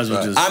up. You might as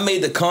well just... I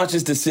made the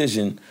conscious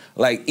decision,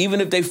 like,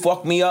 even if they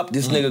fuck me up,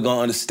 this nigga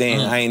gonna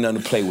understand I ain't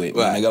nothing to play with.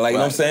 Nigga, like, you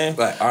know what I'm saying?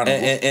 Right.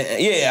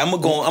 And yeah, I'm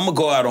gonna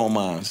go out on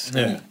mines.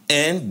 Yeah.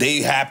 And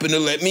they happen to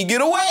let me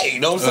get away. You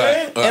know what I'm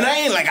saying? And I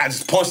ain't like I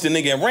just punched the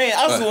nigga and ran.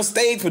 I was on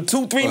stage for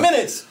 2-3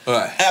 minutes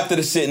after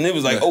the shit, and it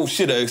was like, oh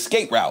shit, an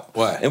escape route.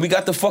 And we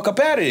got the fuck up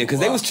out of there because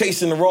they was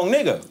chasing the wrong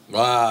nigga.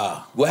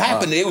 Wow. What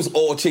happened? They was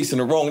all chasing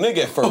the wrong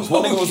nigga at first.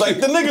 One nigga was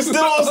like, the nigga's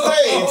still on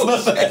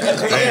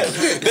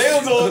stage. They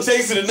was all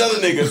chasing another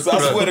nigga. So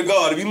I swear to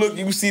God, if you look,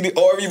 you see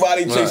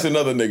everybody chasing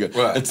another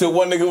nigga. Until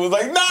one nigga was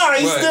like, nah,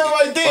 he's still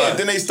right there.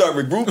 Then they start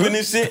regrouping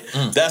and shit.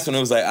 That's when it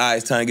was like, all right,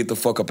 it's time to get the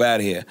fuck up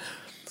out of here.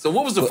 So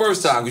what was the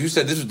first time? Because you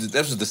said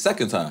this was the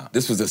second time.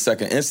 This was the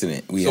second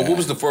incident we had. So what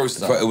was the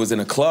first time? It was in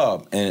a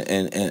club,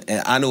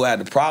 and I knew I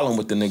had a problem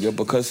with the nigga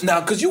because...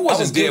 Now, because you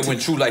wasn't there when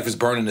True Life was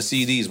burning the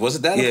CDs. Was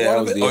it that? Yeah, I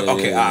was there.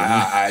 Okay, all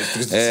right. It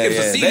was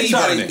the CD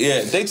burning.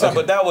 They tried,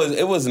 but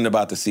it wasn't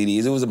about the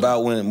CDs. It was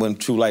about when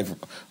True Life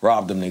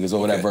robbed them niggas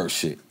over that verse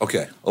shit.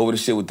 Okay. Over the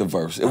shit with the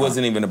verse. It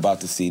wasn't even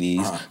about the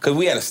CDs. Because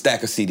we had a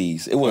stack of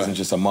CDs. It wasn't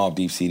just a Mobb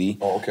Deep CD.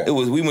 Oh, okay. It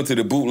was, we went to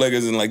the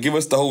bootleggers and like, give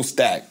us the whole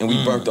stack. And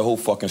we burnt the whole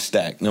fucking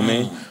stack. You know what I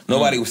mean?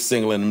 Nobody was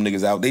singling them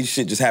niggas out. They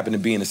shit just happened to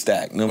be in the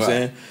stack. You know what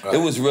I'm saying? It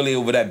was really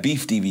over that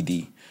Beef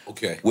DVD.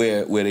 Okay.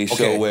 Where they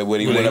show where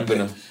they went up in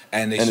the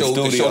and they in showed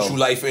the studio. True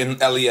Life in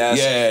LES.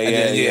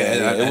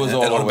 Yeah. It was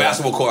all on over the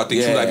basketball court. I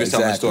think True Life is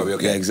telling the story.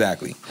 Okay. Yeah,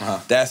 exactly.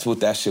 That's what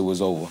that shit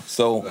was over.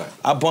 So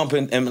I bump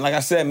in, and like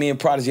I said, me and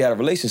Prodigy had a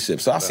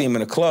relationship. So I see him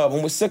in a club.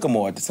 I'm with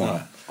Sycamore at the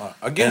time.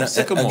 Against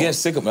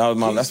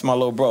Sycamore. That's my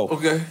little bro.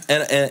 Okay.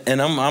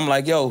 And I'm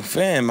like, yo,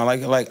 fam,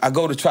 I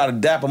go to try to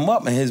dap him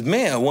up, and his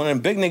man, one of them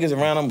big niggas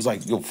around him was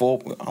like, yo,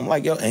 I'm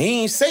like, yo, and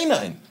he ain't say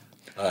nothing.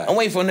 I'm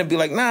waiting for him to be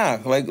like, nah,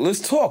 like, let's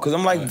talk. Cause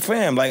I'm like,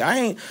 fam,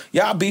 like,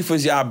 y'all beef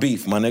is y'all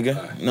beef, my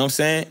nigga. You know what I'm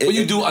saying? But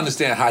you do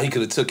understand how he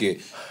could have took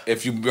it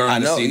if you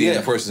burned the CD and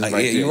the person's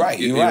right there. You're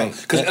right.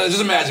 Because just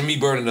imagine me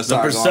burning the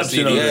Sargon perception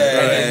CD. of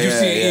it. You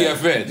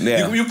see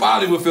EFN. You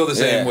probably would feel the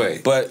same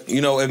way. But,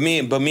 you know, me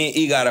and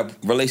E got a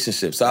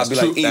relationship. So I'll be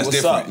like, E,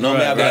 what's up? You know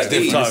what I mean? I'll be like,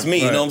 E, it's me.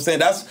 You know what I'm saying?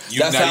 That's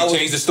how you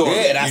changed the story.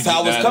 Yeah, that's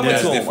how I was coming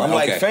to him. I'm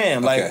like,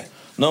 fam, like...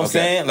 You know what I'm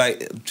saying?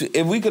 Like,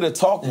 if we could have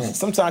talked,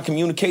 sometimes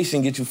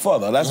communication gets you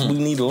further. That's we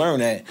need to learn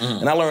that.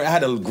 And I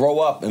had to grow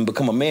up and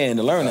become a man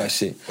to learn that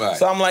shit.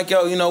 So I'm like,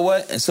 yo, you know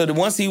what? And so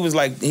once he was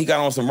like, he got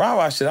on some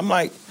rah-rah shit, I'm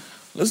like,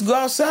 let's go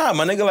outside,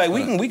 my nigga. Like,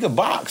 we could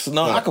box.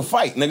 No, I could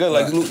fight, nigga.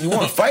 Like, you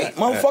want to fight,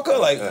 motherfucker?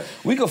 Like,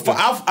 we could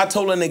fight. I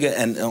told a nigga,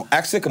 and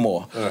ask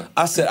Sycamore,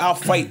 I said, I'll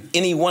fight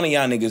any one of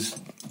y'all niggas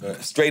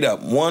straight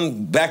up.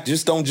 One back,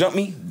 just don't jump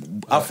me.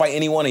 I'll fight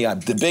any one of y'all.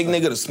 The big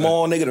nigga, the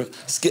small nigga,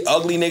 the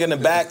ugly nigga in the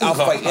back, I'll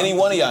fight any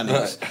one of y'all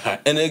niggas.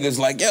 And niggas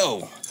like,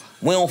 yo,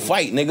 we don't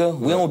fight, nigga.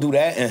 We don't do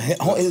that. And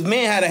his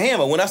man had a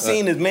hammer. When I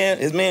seen his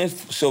man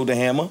showed the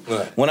hammer.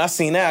 When I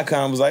seen that, I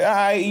kind of was like, all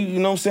right, you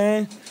know what I'm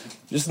saying?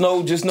 Just know,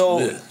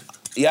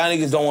 y'all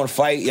niggas don't want to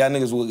fight. Y'all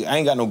niggas, I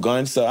ain't got no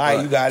guns, so all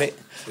right, you got it.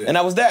 And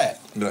that was that.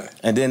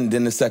 And then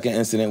the second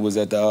incident was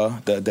at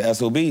the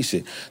SOB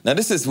shit. Now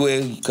this is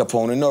where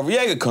Capone and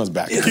Noriega comes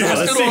back. I still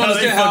don't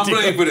understand how I'm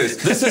playing for this.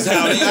 This is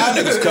how y'all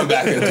niggas come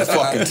back into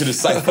fucking to the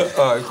cypher.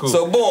 All right, cool.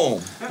 So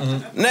boom.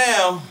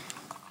 Now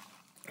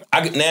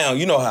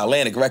you know how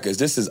Atlantic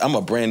Records. I'm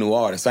a brand new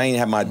artist. I ain't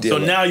have my deal.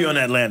 So now you're on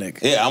Atlantic.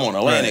 Yeah, I'm on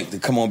Atlantic.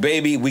 Right. Come on,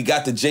 baby. We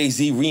got the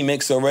Jay-Z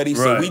remix already.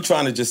 So we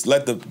trying to just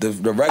let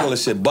the regular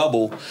shit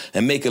bubble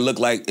and make it look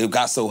like it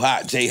got so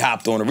hot. Jay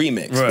hopped on the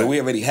remix. But we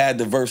already had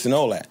the verse and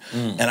all that.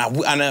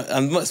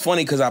 And it's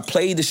funny because I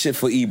played the shit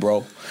for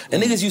Ebro.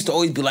 And niggas used to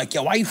always be like,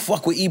 yo, why you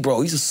fuck with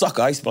Ebro? He's a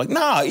sucker. I used to be like,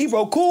 nah,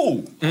 Ebro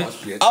cool.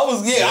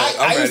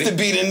 I used to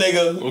be the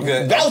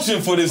nigga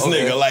vouching for this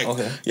nigga. Like,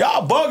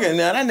 y'all bugging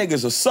now. That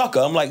nigga's a sucker.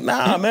 I'm like,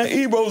 nah, man,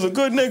 Ebro's a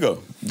good nigga.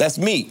 That's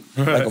me.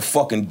 Like a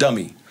fucking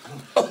dummy.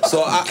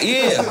 So,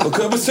 because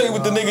I'm say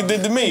what the nigga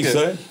did to me,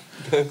 son.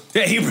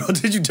 Yeah, Ebro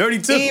did you dirty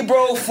too.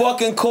 Ebro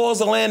fucking calls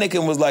Atlantic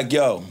and was like,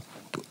 yo,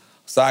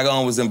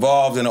 Saigon was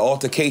involved in an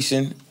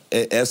altercation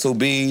at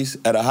SOBs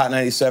at a Hot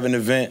 97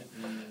 event.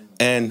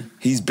 And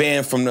he's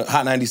banned from the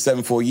Hot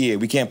 97 for a year.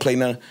 We can't play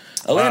none.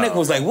 Atlantic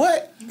was like,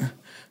 what?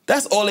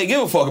 That's all they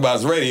give a fuck about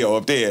is radio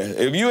up there.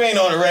 If you ain't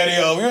on the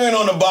radio, if you ain't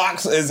on the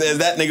box, as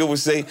that nigga would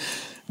say,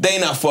 they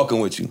not fucking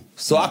with you.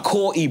 So I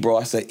call Ebro.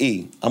 I said,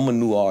 I'm a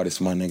new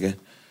artist, my nigga.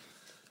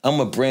 I'm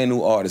a brand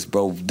new artist,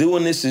 bro.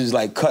 Doing this is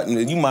like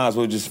cutting. You might as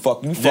well just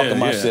fucking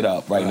my shit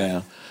up right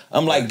now.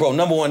 I'm like, bro,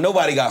 number one,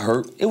 nobody got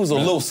hurt. It was a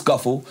little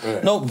scuffle.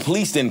 No, the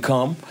police didn't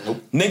come.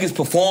 Niggas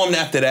performed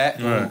after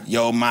that.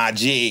 Yo, my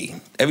G.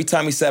 Every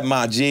time he said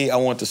my G, I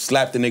want to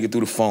slap the nigga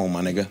through the phone,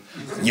 my nigga.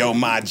 Yo,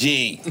 my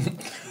G.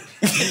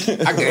 I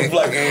can't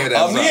hear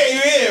that. Yeah,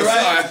 you hear it,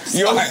 right?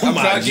 Sorry. I'm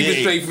trying to keep a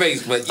straight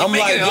face, but you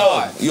make it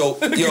hard. Yo.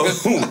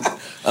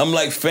 I'm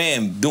like,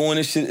 fam, doing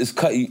this shit is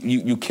cut.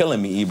 You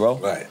killing me, bro.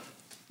 Right.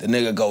 The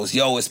nigga goes,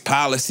 yo, it's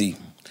policy.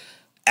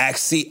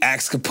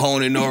 Axe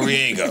Capone and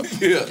Noriega.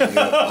 Yeah.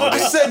 I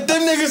said,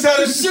 them niggas had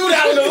a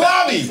shootout in the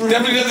lobby.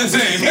 Definitely not the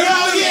same.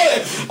 Hell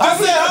yeah. I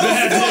said, how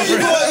the fuck you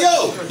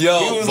doing? Yo.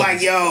 He was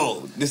like,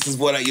 yo, this is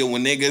what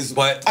when niggas.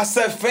 But I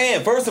said,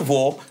 fam, first of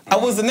all, I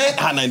wasn't at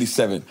Hot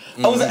 97.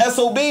 I was at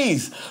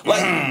SOBs.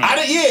 Like, I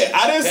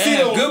didn't see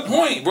them. Good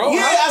point, bro.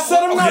 Yeah, I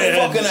said I'm not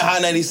fucking at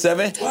Hot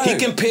 97. Right. He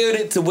compared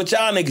it to what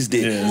y'all niggas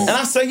did. And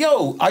I said,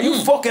 yo, are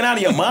you fucking out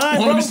of your mind,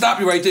 bro? Let me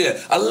stop you right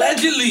there.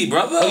 Allegedly,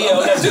 brother. Oh, yeah,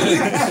 allegedly.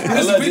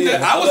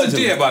 I wasn't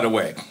there, by the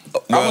way.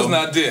 I was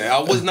not there.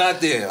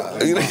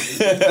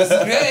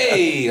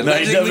 Hey,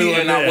 allegedly,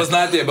 and I was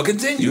not there. But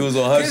continue. You was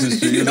on Hudson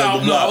Street. No,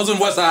 I was on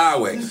West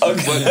Highway. Okay.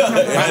 But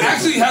I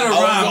actually had a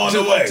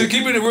rhyme. To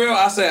keep it real,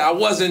 I said I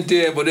wasn't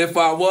there, but if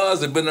I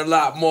was, it'd been a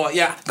lot more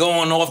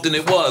going off than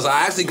it was.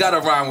 I actually got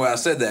a rhyme where I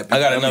said that. I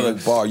got another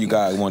bar you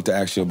guys want to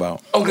ask you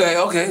about. Okay.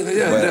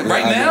 Yeah.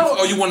 Right now,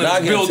 or you want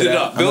to build it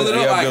up? Build it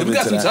up? All right, we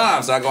got some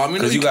time, so I go. I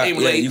mean, you came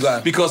late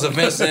because of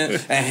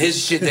Vincent and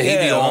his shit that he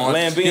be on.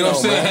 Lambino, you know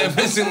what I'm saying?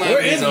 Vincent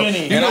Lambino.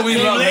 You know we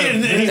love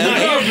him. He's not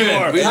here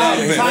anymore. We love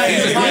him. He's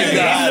a great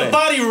guy. He's in the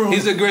body room.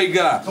 He's a great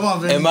guy. Come on,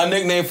 Vinny. And my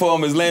nickname for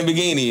him is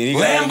Lamborghini.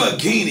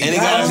 Lamborghini. And he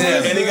got his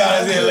hair late. And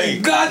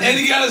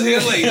he got his hair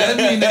late. That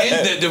means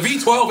the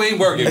V12 ain't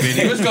working,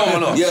 Vinny. What's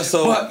going on? Yeah,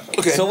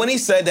 so when he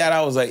said that,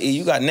 I was like,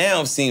 you got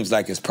now seems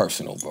like it's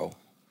personal, bro.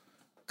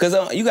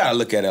 Because you got to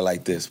look at it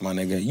like this, my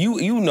nigga.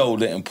 You know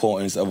the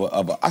importance of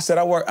a I said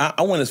I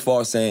went as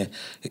far as saying,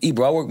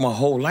 bro, I worked my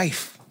whole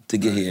life to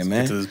get here,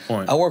 man. To this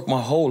point. I worked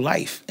my whole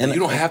life. And you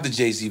don't have the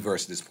Jay-Z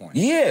verse at this point.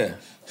 Yeah.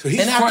 So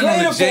he's fronting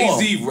on the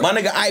Jay-Z. My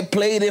nigga, I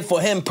played it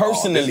for him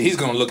personally. He's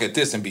going to look at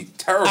this and be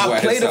terrible I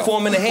at played it for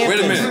him in the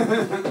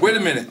Hamptons. Wait a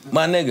minute.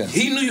 My nigga.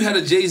 He knew you had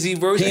a Jay-Z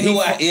version. He knew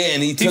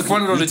and he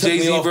fronted on the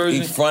Jay-Z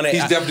version. He's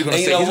definitely going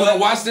to say, he's going to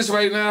watch this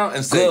right now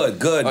and say,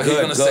 good. He's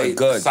going to say,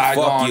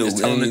 Saigon is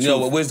telling the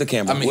truth. Where's the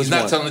camera? I mean, he's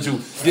not telling the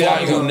truth.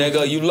 Fuck you,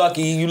 nigga. You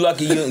lucky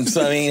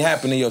something ain't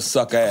happening to your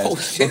suck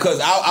ass. Because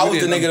I was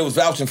the nigga that was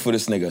vouching for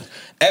this nigga.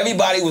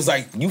 Everybody was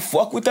like, you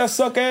fuck with that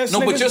suck ass nigga?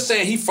 No, but you're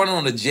saying he fronted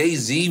on the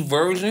Jay-Z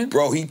version?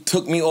 Bro, he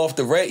took me off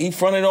the red. He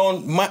fronted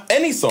on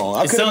any song.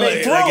 I could have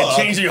made Thriller. Like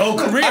it changed your whole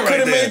career. I could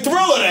have made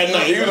Thriller that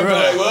night. You would have been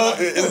like,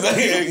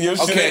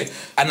 well, okay.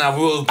 And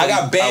I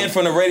got banned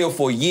from the radio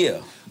for a year.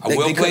 I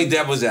will play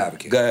devil's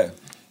advocate. Go ahead.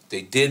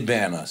 They did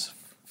ban us.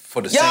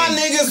 For the y'all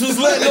niggas was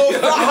letting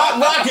those hot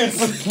rockets.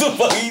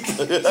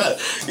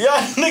 Y'all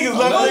niggas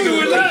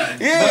let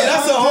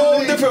that's a whole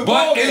different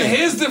ball. But in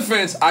his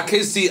defense, I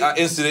can see an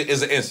incident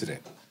is an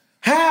incident.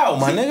 How,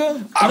 my nigga?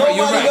 Nobody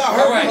got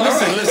hurt. All right,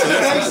 listen.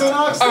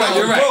 All right,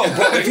 you're right.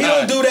 Bro, if he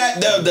don't do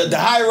that, the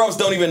higher ups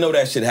don't even know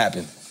that shit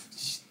happened.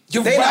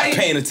 They're not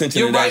paying attention to that shit.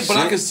 You're right, but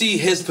I can see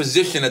his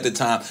position at the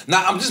time.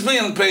 Now, I'm just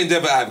playing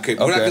devil advocate.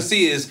 What I can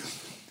see is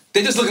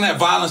they're just looking at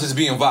violence as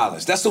being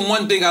violence. That's the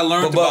one thing I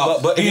learned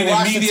about being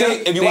in media.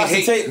 If you watch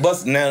the tape,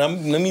 now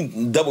let me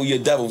double your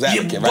devil's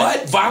advocate, right?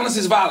 But violence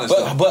is violence.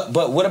 But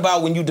what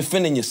about when you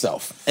defending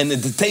yourself and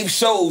the tape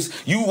shows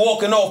you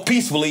walking off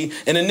peacefully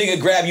and a nigga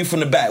grab you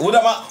from the back? What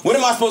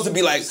am I supposed to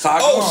be like?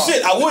 Oh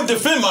shit, I would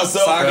defend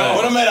myself,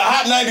 but I'm at a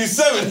Hot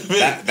 97.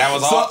 That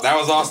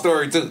was our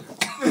story too.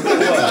 I'm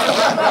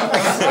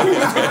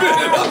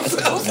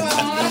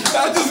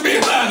just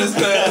being honest,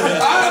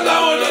 man. I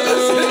know that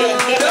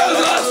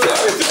was our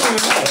story too.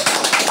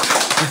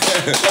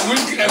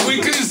 And we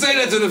couldn't say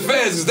that to the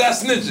feds because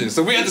that's snitching.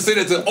 So we had to say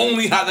that to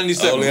only Hot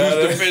 97. We was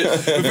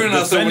defending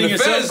ourselves. When the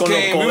feds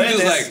came, we were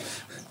just like,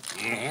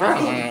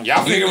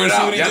 y'all figure it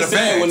out. Y'all the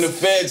feds. When the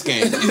feds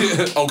came.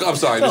 Oh, I'm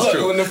sorry. That's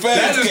true. When the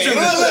feds came.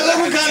 Look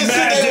what kind of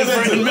shit they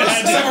was into.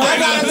 I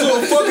got into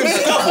a fucking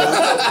scuffle.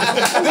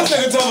 This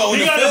nigga talking about when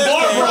the feds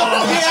came.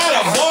 He had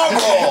a bar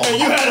brawl. And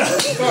you had a...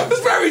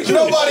 That's very true.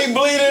 Nobody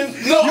bleeding.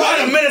 You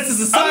had a menace to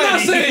society. I'm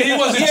not saying he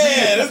wasn't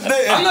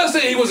treated. I'm not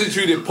saying he wasn't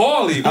treated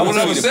poorly. But what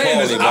I'm saying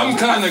is I'm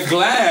kind of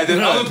glad that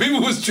other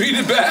people was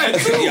treated bad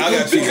too.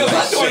 Because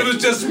I thought it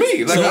was just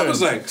me. Like I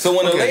was like. So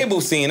when the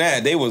label seen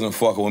that, they wasn't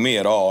fucking with me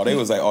at all. They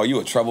was like, oh, you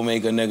a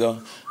troublemaker,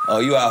 nigga. Oh,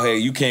 you out here,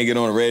 you can't get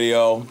on the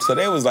radio. So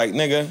they was like,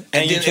 nigga.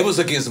 And then it was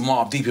against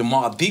Mobb Deep, and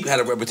Mobb Deep had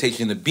a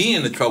reputation of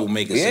being the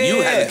troublemaker. So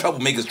you had the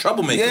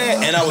troublemaker.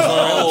 Yeah, and I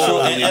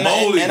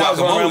was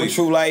around with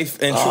True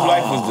Life, and True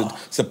Life was the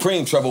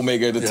supreme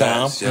troublemaker at the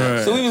time. Yes.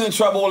 So we was in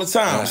trouble all the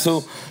time. Yes.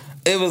 So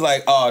it was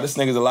like, oh, this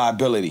nigga's a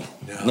liability.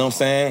 Yeah. You know what I'm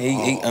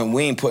saying? And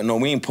we ain't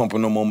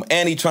pumping no more.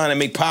 And he trying to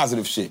make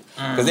positive shit.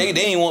 Because they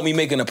ain't want me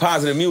making the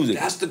positive music.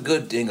 That's the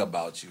good thing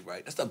about you,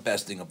 right? That's the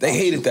best thing about you. They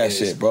hated that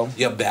shit, bro.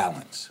 Your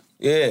balance.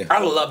 Yeah. I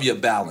love your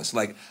balance.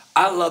 Like,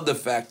 I love the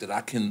fact that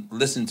I can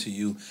listen to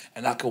you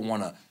and I can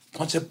want to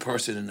punch a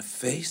person in the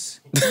face.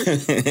 And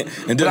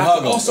then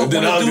hug him. And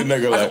then hug the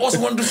nigga. I also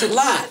want to do shit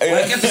live.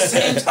 Like, at the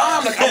same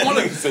time. Like, I want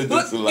to... You know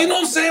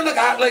what I'm saying?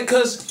 Like,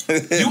 because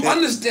you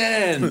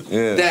understand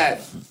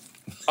that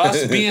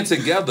us being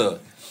together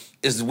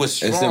is what's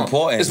strong. It's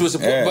important. It's what's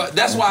important. But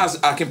that's why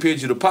I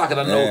compared you to Pac.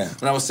 And I know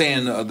when I was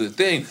saying the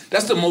thing,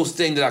 that's the most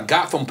thing that I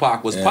got from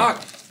Pac was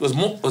Pac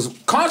was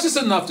conscious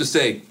enough to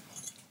say,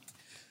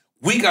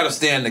 we got to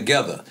stand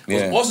together.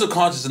 Yeah. But also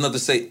conscious enough to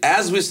say,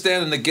 as we're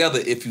standing together,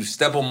 if you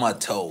step on my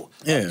toe,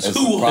 it's too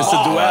a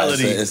hard.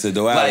 duality. It's a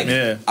duality.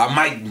 Like, I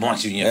might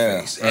punch you in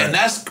your face. And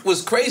that's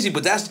what's crazy,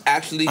 but that's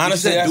actually,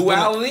 honestly, you said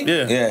duality?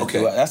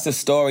 Okay. That's the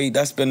story.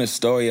 That's been the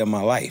story of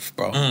my life,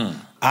 bro.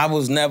 I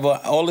was never,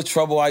 all the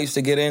trouble I used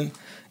to get in,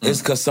 it's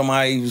because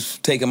somebody was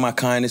taking my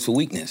kindness for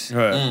weakness.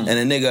 Right. And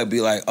the nigga would be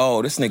like,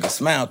 oh, this nigga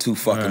smile too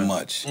fucking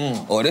much.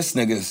 Or this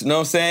nigga, you know what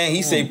I'm saying?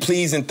 He say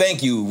please and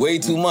thank you way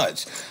too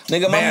much.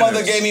 Nigga, my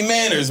mother gave me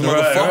manners,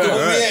 motherfucker.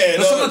 Right.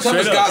 Yeah, Some of the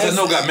toughest guys I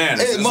know got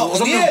manners. Some of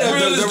the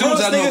realest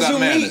dudes I know got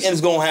manners.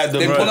 Is gonna have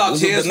They pull out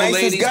chairs for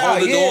ladies,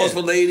 hold the doors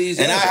for ladies.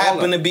 And I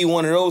happen to be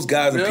one of those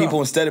guys, and people,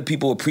 instead of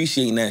people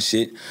appreciating that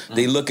shit,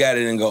 they look at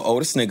it and go, oh,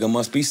 this nigga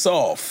must be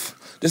soft.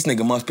 This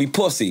nigga must be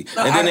pussy.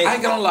 No, and then I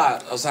ain't gonna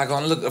lie. I was like,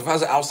 gonna look. If I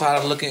was an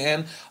outsider looking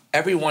in,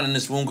 everyone in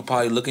this room could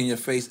probably look in your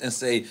face and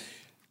say,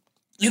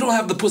 "You don't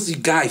have the pussy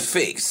guy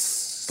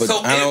face." But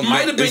so it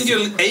might have been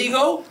your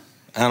ego.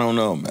 I don't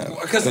know, man.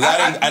 Because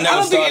I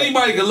don't think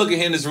anybody can look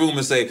in this room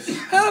and say,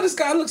 "Oh, this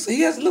guy looks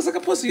like a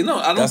pussy." No,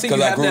 I don't That's think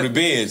because you I grew have the that.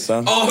 beard,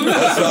 son. Oh no,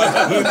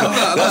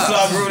 That's why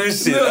I grew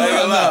this shit. I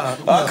ain't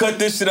gonna lie. I cut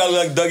this shit out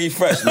like Dougie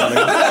Fresh, man.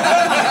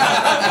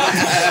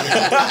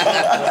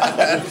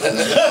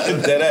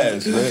 Dead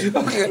ass, man.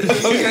 Okay.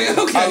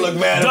 I look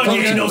mad.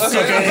 Dougie ain't no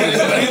sucker.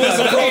 He looks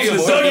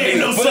approachable. Dougie ain't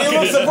no sucker.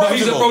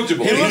 He's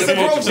approachable. He looks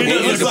approachable. He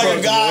looks like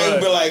a guy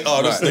who'd be like,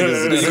 oh, this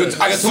nigga's...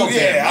 I can talk to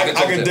him.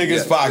 I can dig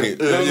his pocket.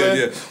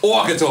 Yeah. Or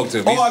I can talk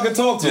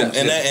to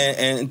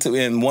him.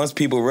 And once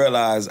people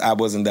realized I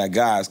wasn't that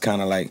guy, it's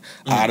kind of like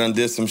I done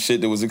did some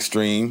shit that was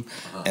extreme,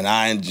 and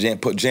I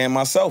jammed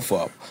myself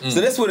up. So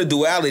that's where the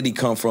duality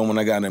come from when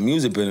I got in the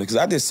music business, because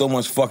I did so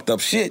much fucked up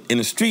shit in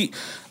the street.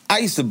 I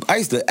used to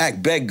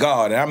beg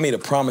God, and I made a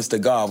promise to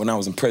God when I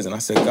was in prison. I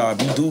said,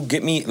 God, if you do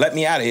let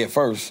me out of here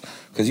first.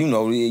 Because, you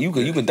know, you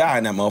could die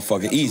in that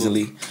motherfucker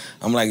easily.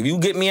 I'm like, if you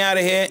get me out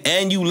of here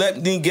and you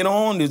let me get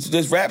on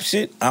this rap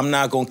shit, I'm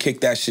not going to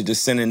kick that shit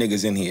just sending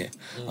niggas in here.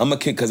 I'm going to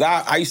kick, because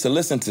I used to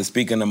listen to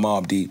Speaking to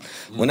Mobb Deep.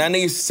 When I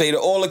used to say to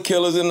all the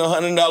killers in the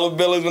 $100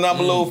 bills when I'm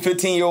a little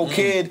 15-year-old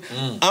kid,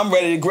 I'm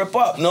ready to grip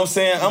up. You know what I'm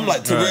saying? I'm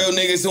like, to real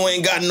niggas who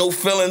ain't got no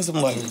feelings,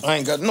 I'm like, I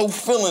ain't got no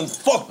feelings.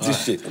 Fuck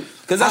this shit.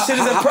 Because that shit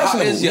is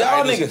impressionable.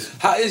 Y'all niggas.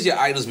 How is your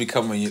idols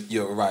becoming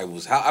your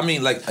rivals?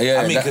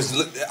 Because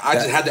I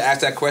just had to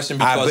ask that question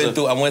because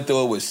I went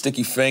through it with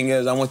Sticky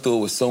Fingers. I went through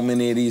it with so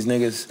many of these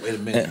niggas. Wait a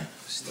minute.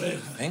 Sticky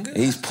Fingers?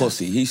 He's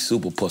pussy. He's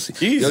super pussy.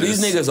 Jesus. Yo,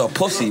 these niggas are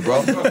pussy,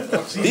 bro.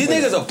 These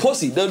niggas are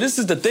pussy. Yo, this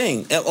is the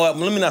thing. Let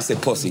me not say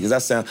pussy,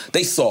 because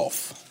they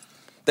soft.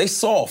 They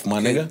soft,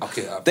 my nigga.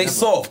 Okay, they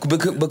soft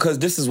because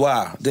this is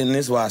why. Then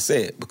this is why I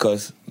say it.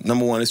 Because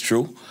number one, it's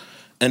true,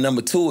 and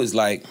number two is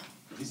like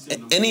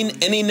any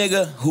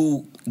nigga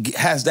who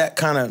has that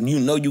kind of,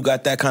 you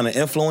got that kind of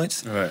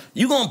influence, right,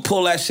 you gonna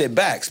pull that shit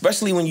back,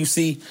 especially when you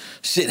see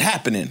shit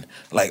happening.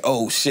 Like,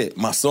 oh shit,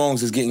 my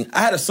songs is getting, I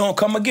had a song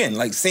Come Again,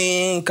 like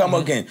Sing Come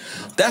Again.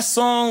 That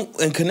song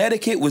in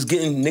Connecticut was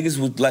getting, niggas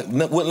wouldn't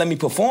let me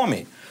perform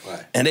it.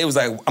 Right. And they was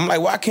like, I'm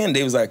like, why can't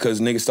they? Was like, because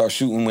niggas start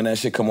shooting when that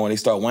shit come on, they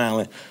start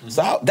wilding.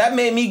 So that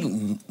made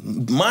me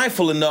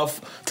mindful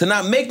enough to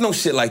not make no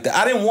shit like that.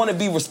 I didn't want to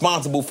be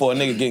responsible for a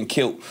nigga getting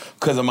killed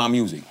because of my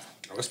music.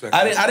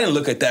 I didn't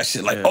look at that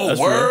shit like, oh,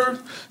 word?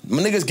 Real.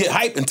 My niggas get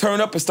hyped and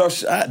turn up and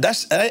start I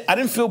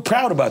didn't feel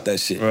proud about that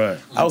shit. Right.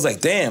 I was like,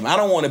 damn, I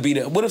don't want to be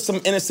there. What if some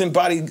innocent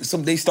body,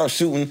 they start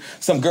shooting,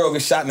 some girl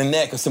gets shot in the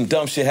neck or some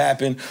dumb shit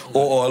happen,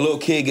 or a little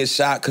kid gets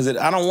shot, because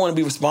I don't want to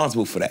be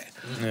responsible for that.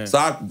 Yeah.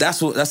 So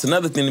that's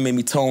another thing that made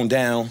me tone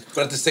down.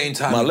 But at the same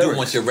time, you do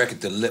want your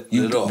record to lift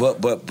it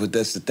off. But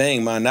that's the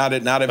thing, man. Not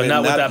with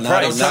that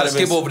price. Not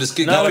skip over the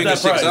Sticky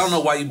Fingers shit. I don't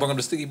know why you brought up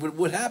the Sticky, but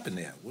what happened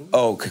there?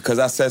 Oh, because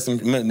I said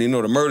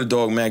the Murder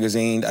Dog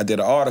magazine, I did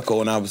an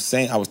article, and I was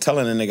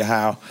telling a nigga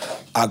how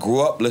I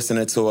grew up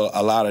listening to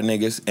a lot of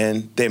niggas,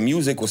 and their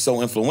music was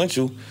so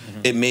influential,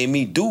 it made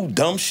me do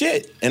dumb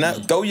shit. And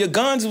Throw Your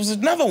Guns was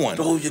another one.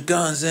 Throw your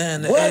guns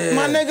in the air.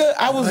 My nigga?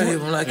 I was...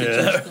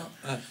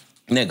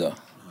 Nigga,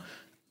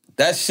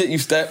 that shit you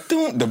step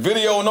through, the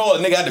video and all,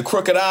 the nigga had the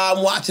crooked eye.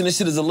 I'm watching this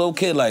shit as a little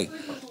kid, like,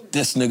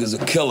 this nigga's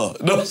a killer.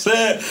 You know what I'm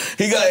saying?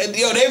 They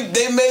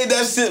made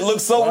that shit look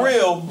so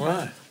real.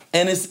 Right.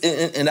 And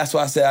that's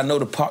why I say I know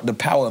the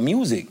power of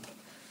music.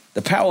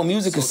 The power of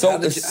music is so... How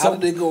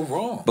did they go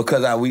wrong?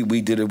 Because we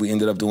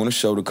ended up doing a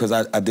show, because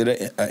I did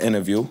an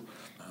interview,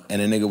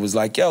 and the nigga was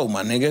like, yo,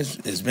 my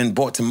nigga, it's been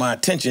brought to my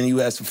attention, you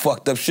had some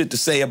fucked up shit to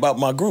say about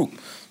my group.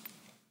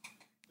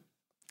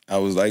 I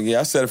was like,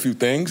 yeah, I said a few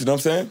things, you know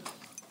what I'm saying?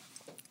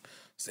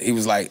 So he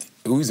was like,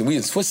 we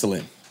in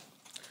Switzerland.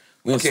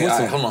 We in Switzerland.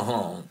 Right, hold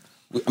on.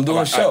 I'm doing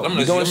a show.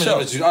 We're doing a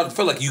show. I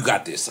feel like you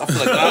got this. I feel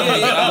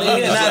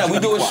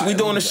like we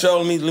doing a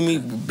show. Let me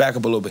back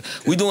up a little bit.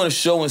 We doing a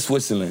show in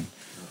Switzerland,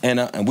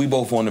 and we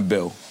both on the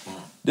bill.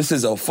 This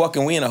is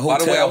we in a hotel.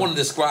 By the way, I want to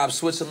describe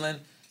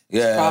Switzerland.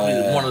 It's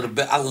probably one of the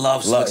best. I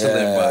love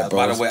Switzerland, bro,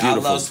 by the way. I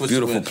love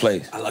Switzerland. Beautiful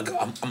place. I'm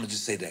going to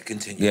just say that.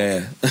 Continue.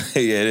 Yeah.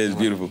 Yeah, it is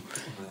beautiful.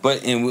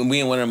 But we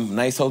in one of them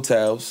nice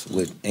hotels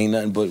with ain't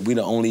nothing but we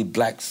the only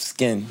black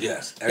skin.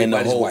 Yes, in the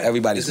everybody's whole. white.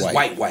 Everybody's This is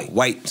white. white.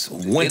 White,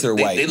 winter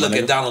white. They look my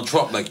at nigga. Donald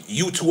Trump like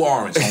you too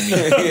orange, homie.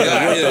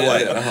 winter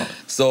white. Uh-huh.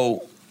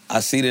 So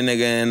I see the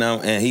nigga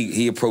and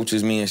he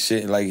approaches me and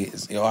shit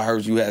like, yo, I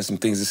heard you had some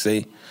things to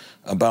say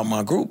about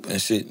my group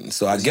and shit. And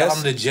so I Was guess y'all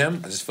in the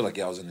gym? I just feel like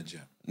y'all was in the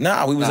gym.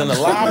 Nah, we was in the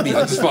lobby.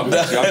 I just fucking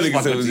with you. I just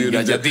fucking with you.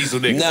 Y'all diesel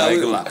niggas. Nah, I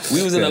ain't gonna lie.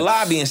 we was in the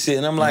lobby and shit,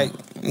 and I'm like,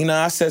 you know,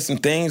 I said some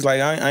things like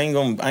I ain't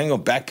gonna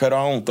backpedal.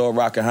 I don't throw a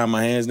rock behind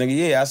my hands, nigga.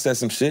 Yeah, I said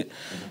some shit.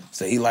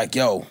 So he like,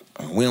 yo,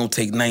 we don't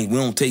take,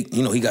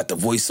 you know, he got the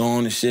voice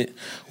on and shit.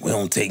 We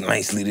don't take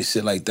nicely to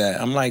shit like that.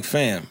 I'm like,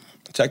 fam,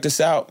 check this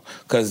out,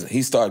 cause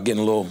he started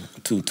getting a little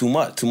too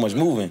much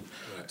moving.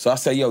 So I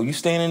said, yo, you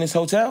staying in this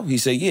hotel? He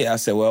said, yeah. I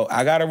said, well,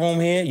 I got a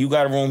room here. You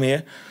got a room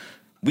here.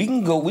 We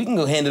can go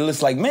handle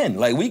this like men.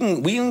 Like we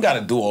ain't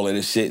gotta do all of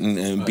this shit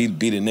and be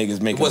the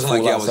niggas making. It wasn't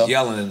like y'all was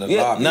yelling in the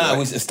lobby. Nah, right?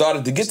 we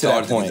started to get to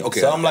that point.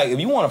 Okay, so I'm like, if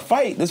you want to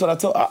fight, this is what I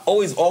told. I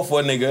always offer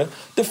a nigga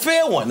the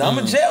fair one. Now, I'm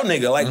a jail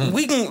nigga. Like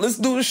let's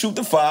do the shoot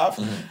the 5,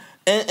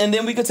 and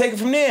then we can take it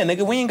from there,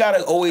 nigga. We ain't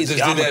gotta always. I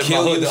just did that in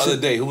my hood the other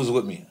day. Who was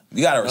with me?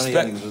 You gotta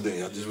respect.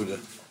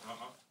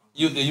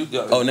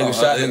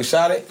 Nigga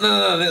shot it. No.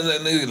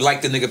 Nigga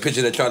like the nigga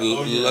picture that tried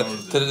to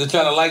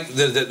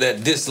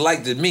that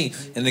disliked me,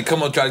 and then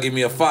come up try to give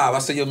me a 5. I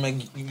said, yo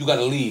man, you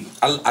gotta leave.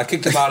 I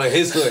kicked him out of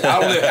his hood.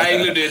 I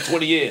ain't lived there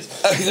 20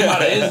 years. I kicked him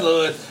out of his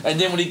hood, and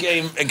then when he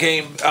came, I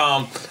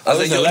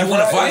said, yo, you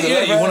want to fight?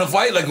 Yeah, you want to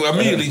fight? Like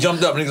immediately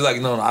jumped up, and he's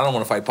like, no, I don't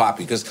want to fight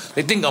Poppy because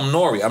they think I'm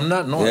Nori. I'm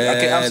not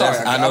Nori. I'm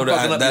sorry. I know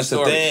that. That's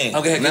the thing.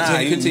 Okay,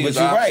 continue. But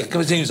you're right.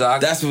 Continue.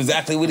 That's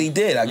exactly what he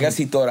did. I guess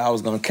he thought I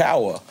was gonna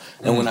cower,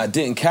 and when I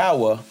didn't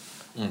cower,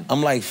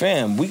 I'm like,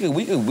 fam, we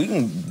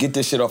can get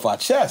this shit off our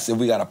chest if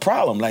we got a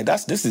problem. Like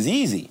this is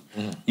easy.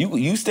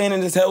 You staying in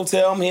this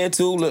hotel, I'm here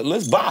too.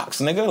 Let's box,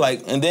 nigga.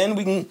 Like, and then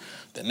we can.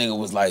 That nigga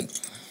was like,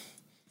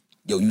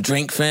 yo, you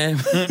drink, fam?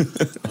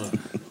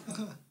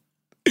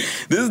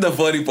 This is the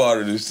funny part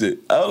of this shit.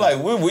 I was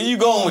like, where you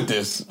going with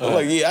this? I'm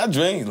like, yeah, I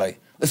drink.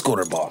 Like, let's go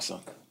to the bar, son.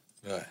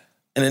 Right.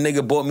 And the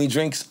nigga bought me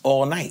drinks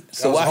all night.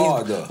 So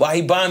while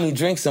he buying me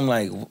drinks, I'm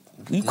like,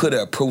 you could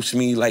have approached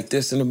me like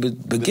this in the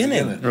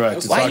beginning.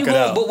 Right, Why you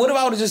going? But what if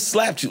I would have just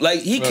slapped you?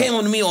 Like, he came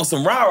on to me on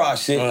some rah-rah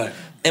shit. Right.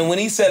 And when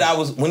he seen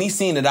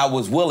that I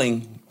was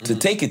willing to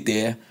take it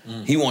there,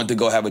 he wanted to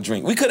go have a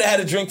drink. We could have had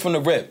a drink from the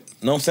rip.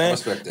 You know what I'm saying? I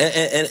respect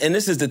that. And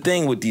this is the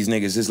thing with these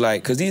niggas. It's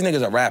like, because these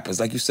niggas are rappers.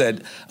 Like you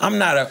said,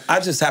 I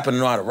just happen to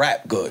know how to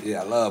rap good.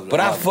 Yeah, I love it. But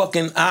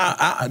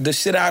the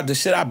shit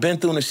I've been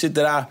through and the shit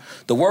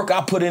the work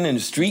I put in the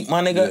street,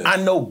 my nigga, I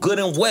know good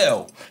and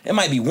well. It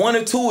might be one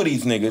or two of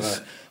these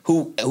niggas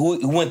who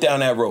went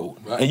down that road.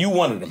 Right. And you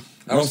one of them.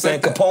 You know what I'm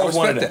saying? Capone's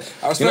one of them.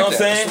 You know what I'm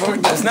saying?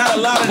 It's not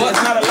a lot of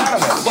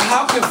us. But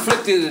how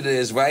conflicted it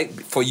is, right,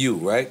 for you,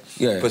 right?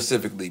 Yeah.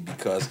 Specifically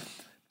because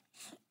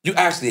you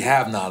actually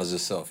have knowledge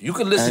of self. You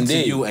can listen to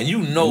you and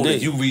you know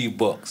that you read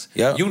books.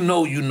 Yep. You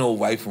know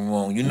right from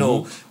wrong. You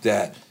know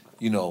that,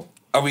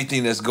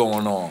 everything that's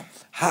going on.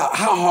 How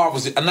hard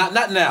was it? Not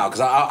now, because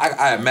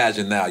I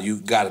imagine now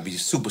you got to be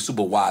super,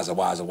 super wiser.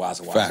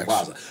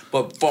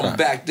 But from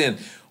back then,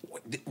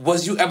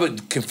 was you ever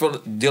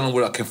dealing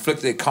with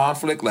a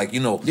conflict? Like,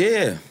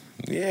 Yeah.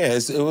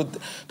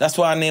 That's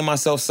why I named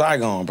myself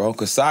Saigon, bro,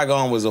 because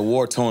Saigon was a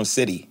war-torn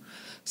city.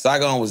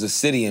 Saigon was a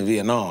city in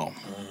Vietnam.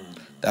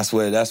 That's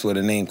where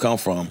the name come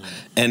from.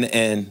 And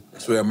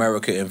that's where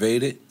America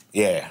invaded?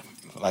 Yeah.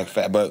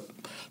 But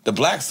the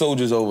black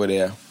soldiers over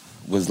there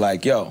was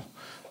like, yo,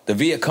 the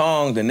Viet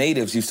Cong, the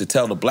natives used to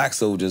tell the black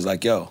soldiers,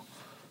 like, yo,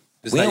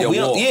 this ain't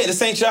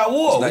y'all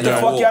war. What the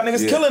fuck y'all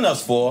niggas killing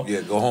us for?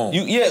 Yeah, go home.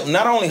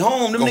 Not only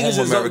home, them niggas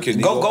is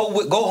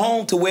go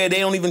home to where they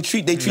don't even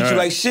treat you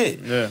like shit.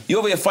 Yeah. You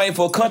over here fighting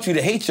for a country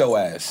to hate your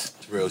ass.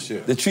 It's real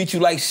shit. To treat you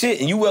like shit,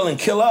 and you willing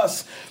to kill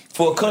us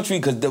for a country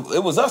because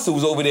it was us who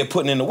was over there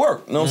putting in the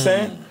work. You know what I'm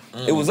saying?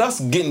 It was us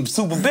getting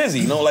super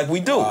busy, like we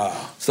do.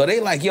 Wow. So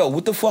they like, yo,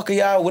 what the fuck are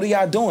y'all? What are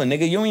y'all doing,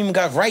 nigga? You don't even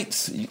got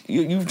rights.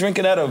 You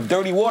drinking out of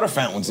dirty water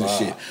fountains and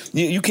shit.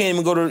 You can't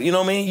even go to, you know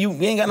what I mean? You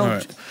ain't got no.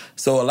 Right.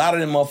 So a lot of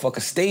them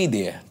motherfuckers stayed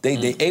there.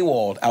 They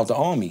AWOL'd out the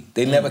army.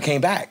 They never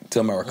came back to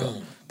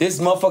America. This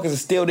motherfuckers are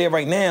still there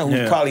right now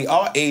who's probably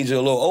our age or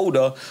a little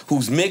older,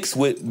 who's mixed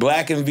with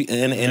black and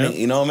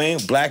you know what I mean?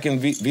 Black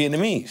and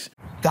Vietnamese.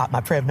 Got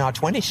my Prevnar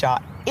 20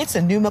 shot. It's a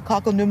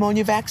pneumococcal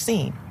pneumonia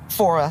vaccine.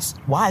 For us,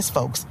 wise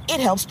folks, it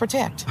helps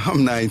protect.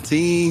 I'm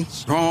 19,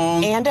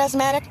 strong. And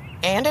asthmatic,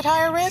 and at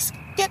higher risk.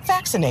 Get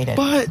vaccinated.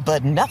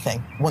 But nothing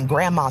when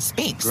grandma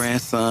speaks.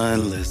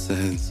 Grandson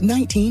listens.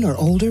 19 or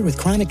older with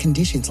chronic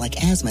conditions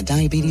like asthma,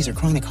 diabetes, or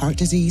chronic heart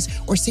disease,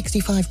 or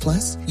 65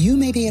 plus, you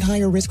may be at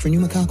higher risk for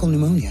pneumococcal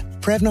pneumonia.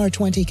 Prevnar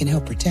 20 can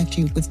help protect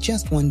you with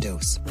just one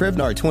dose.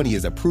 Prevnar 20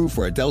 is approved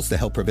for adults to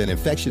help prevent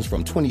infections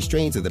from 20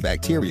 strains of the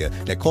bacteria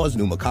that cause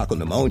pneumococcal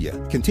pneumonia.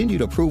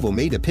 Continued approval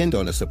may depend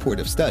on a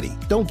supportive study.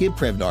 Don't give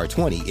Prevnar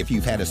 20 if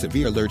you've had a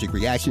severe allergic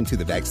reaction to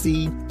the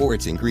vaccine or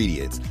its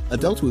ingredients.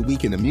 Adults with weak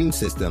weaken immune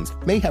systems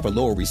may have a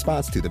lower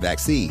response to the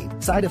vaccine.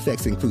 Side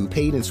effects include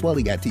pain and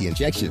swelling at the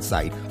injection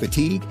site,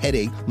 fatigue,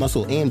 headache,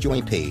 muscle, and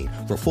joint pain.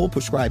 For full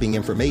prescribing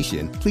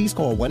information, please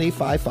call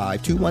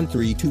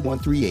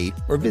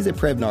 1-855-213-2138 or visit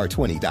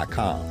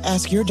Prevnar20.com.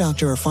 Ask your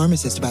doctor or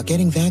pharmacist about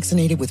getting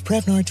vaccinated with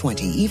Prevnar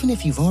 20, even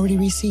if you've already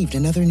received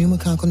another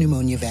pneumococcal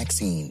pneumonia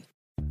vaccine.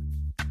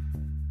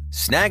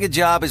 Snag a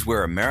Job is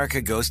where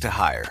America goes to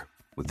hire,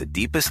 with the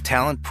deepest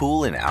talent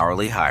pool in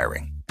hourly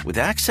hiring. With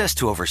access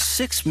to over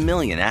 6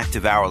 million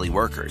active hourly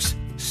workers,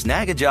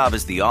 Snag a Job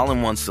is the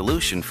all-in-one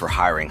solution for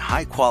hiring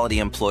high-quality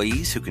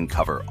employees who can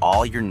cover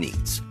all your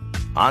needs.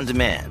 On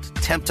demand,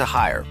 temp to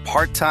hire,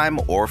 part-time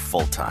or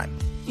full-time.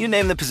 You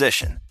name the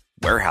position.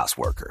 Warehouse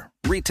worker,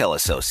 retail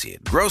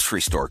associate,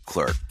 grocery store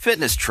clerk,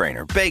 fitness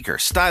trainer, baker,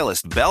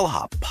 stylist,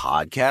 bellhop,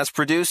 podcast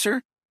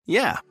producer.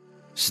 Yeah,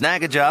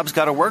 Snag a Job's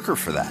got a worker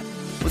for that.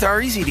 With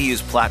our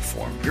easy-to-use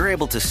platform, you're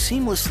able to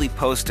seamlessly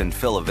post and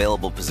fill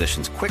available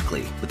positions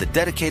quickly with a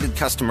dedicated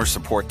customer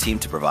support team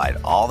to provide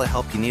all the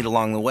help you need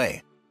along the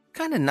way.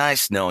 Kind of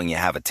nice knowing you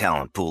have a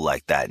talent pool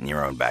like that in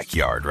your own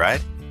backyard,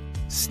 right?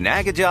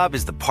 Snag-a-Job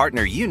is the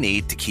partner you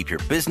need to keep your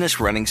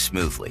business running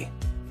smoothly.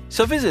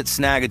 So visit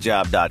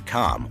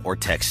snagajob.com or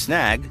text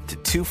SNAG to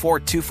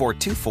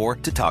 242424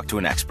 to talk to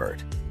an expert.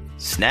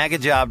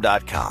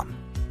 Snagajob.com,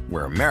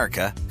 where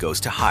America goes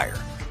to hire.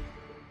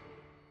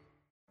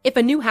 If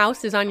a new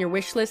house is on your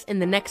wish list in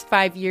the next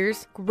 5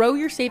 years, grow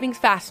your savings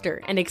faster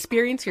and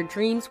experience your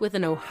dreams with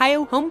an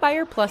Ohio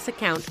Homebuyer Plus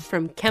account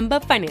from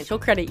Kemba Financial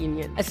Credit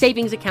Union. A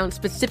savings account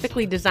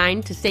specifically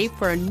designed to save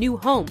for a new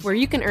home where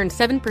you can earn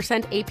 7%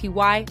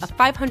 APY, a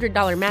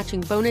 $500 matching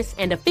bonus,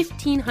 and a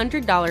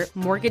 $1,500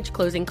 mortgage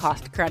closing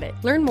cost credit.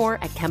 Learn more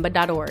at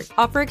Kemba.org.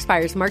 Offer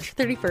expires March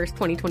 31st,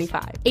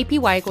 2025.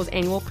 APY equals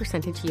annual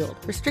percentage yield.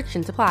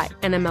 Restrictions apply.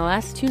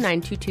 NMLS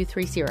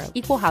 292230.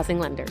 Equal housing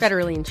lender.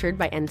 Federally insured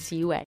by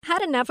NCUA.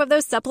 Had enough of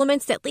those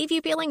supplements that leave you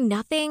feeling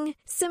nothing?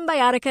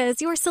 Symbiotica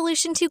is your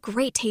solution to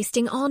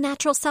great-tasting,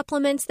 all-natural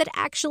supplements that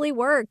actually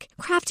work.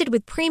 Crafted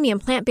with premium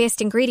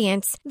plant-based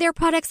ingredients, their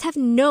products have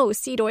no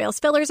seed oils,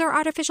 fillers, or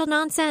artificial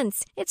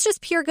nonsense. It's just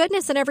pure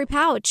goodness in every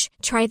pouch.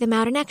 Try them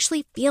out and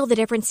actually feel the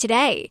difference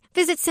today.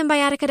 Visit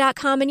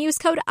Symbiotica.com and use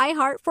code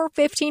IHEART for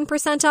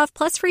 15% off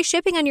plus free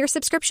shipping on your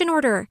subscription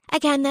order.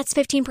 Again, that's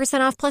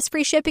 15% off plus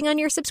free shipping on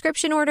your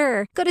subscription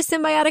order. Go to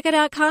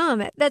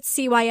Symbiotica.com. That's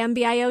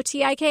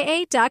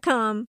CYMBIOTIKA.com.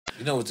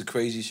 You know what's the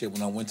crazy shit?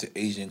 When I went to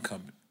Asian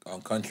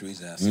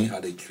countries and I see how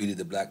they treated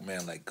the black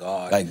man like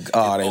God. Like,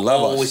 they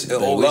love us. It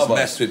always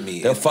messed with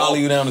me. They'll follow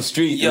you down the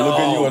street and look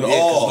at you in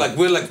awe. Like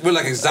we're like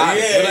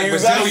exotic. We're like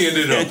Brazilian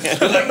to them.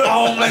 We're like,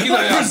 oh, like you know,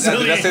 I say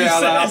that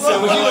out loud.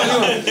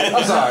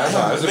 I'm sorry.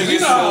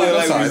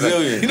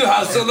 You know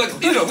how so like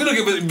we look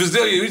at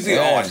Brazilian, we say,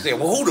 oh,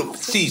 well, who the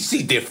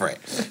see different?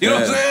 You know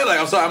what I'm saying? Like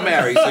I'm sorry, I'm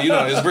married, so you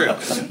know it's real.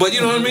 But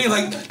you know what I mean?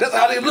 Like that's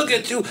how they look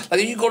at you.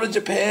 Like if you go to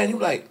Japan, you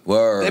like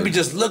they be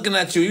just looking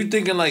at you. You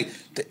thinking like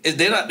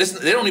they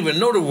don't even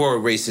know the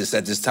word racist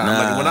at this time.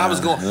 Like when I was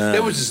going,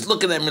 they were just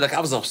looking at me like I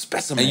was a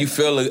specimen. And you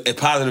feel a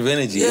positive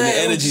energy. Yeah, and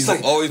the energy's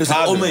like always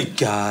positive. Oh my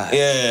God.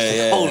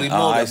 Yeah. Holy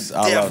moly. I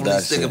love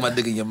that sticking shit. my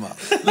dick in your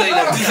mouth. Like,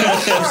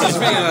 just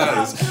being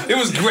honest. It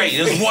was great.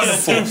 It was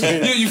wonderful.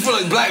 You feel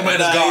like black man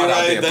is God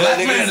out there. Black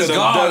man is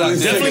God out there.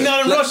 Definitely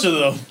not in Russia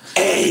though.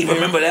 Hey,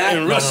 remember that?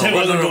 In Russia, it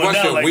wasn't going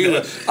down like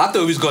that. I thought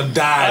we was gonna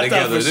die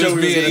together. For sure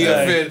me and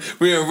Ethan,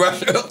 we in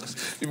Russia.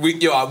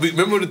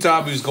 Remember the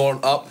time we was going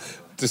up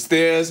the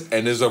stairs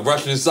and there's a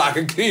Russian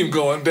soccer team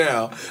going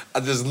down. I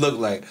just looked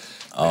like,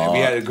 man, we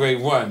had a great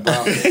run,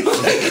 bro. We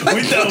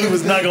thought we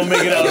was not gonna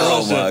make it out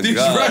of Russia. My These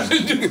God.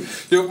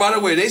 Russians, by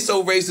the way, they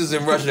so racist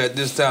in Russia at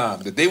this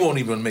time that they won't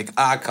even make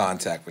eye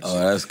contact with you. Oh,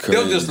 that's crazy.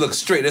 They'll just look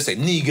straight. They'll say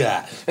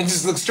nigga and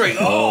just look straight.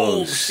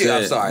 Oh shit!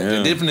 I'm sorry. Yeah.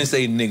 They definitely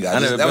say nigga. I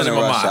never been to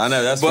Russia.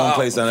 That's one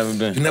place I never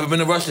been. You never been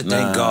to Russia?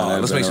 Thank God.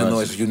 Let's make some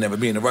noise for you never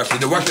being to Russia.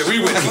 The Russia we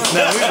went to.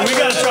 Nah, we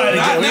gotta try it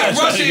again. Not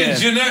Russia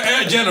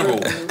in general,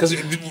 because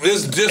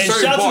there's just And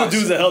certain shout to the parts.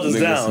 dudes that held us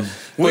down.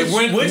 Which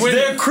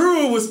their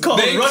crew was called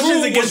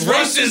Russians Against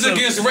Racism.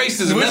 Against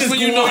racism. That's when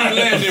you know you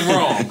landed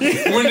wrong.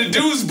 When the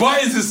dude's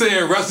bias is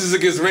saying Russians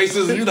against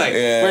racism, you like,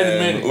 wait a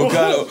minute.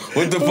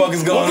 What the fuck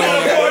is going on?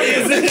 What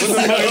the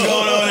fuck is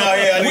going on out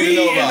here? I need to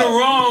know We in about. the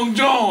wrong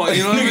joint.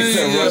 You know what I mean?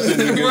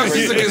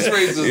 Russians against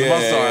racism. Yeah,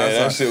 I'm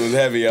sorry. that shit was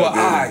heavy out But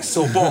there. alright,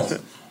 so boom.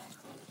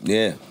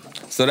 Yeah.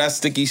 So that's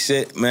sticky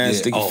shit, man. Yeah.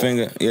 Sticky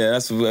finger. Yeah,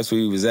 that's where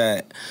he was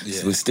at. Yeah.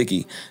 It was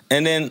sticky.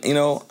 And then,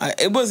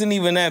 it wasn't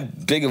even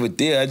that big of a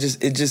deal.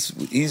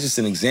 He's just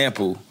an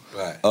example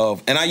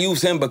of, and I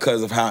use him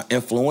because of how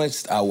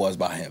influenced I was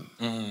by him.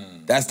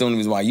 That's the only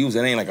reason why I use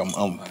it. It ain't like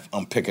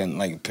I'm picking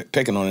on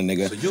a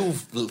nigga. So you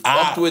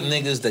fucked with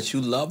niggas that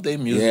you love their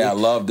music. Yeah, I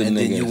love the niggas. And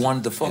then you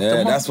wanted to fuck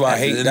them up. That's why I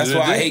hate. That's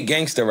why I hate hate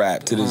gangster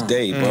rap to this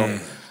day, bro.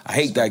 I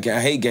hate that.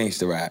 I hate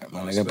gangster rap,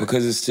 my nigga,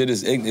 because this shit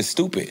is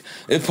stupid.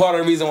 It's part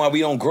of the reason why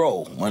we don't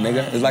grow, my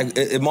nigga. It's like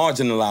it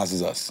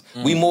marginalizes us.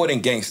 We more than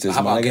gangsters,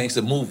 How my about nigga.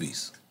 gangster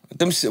movies?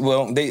 Them shit.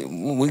 Well,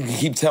 we can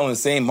keep telling the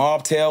same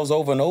mob tales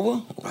over and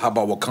over. How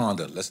about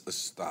Wakanda? Let's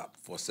stop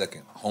for a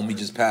second. Homie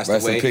just passed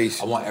Rest away. in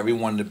peace. I want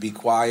everyone to be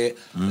quiet.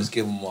 Let's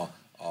give him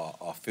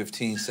a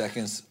 15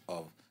 seconds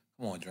of.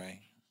 Come on, Drain.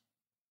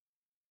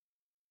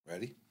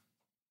 Ready?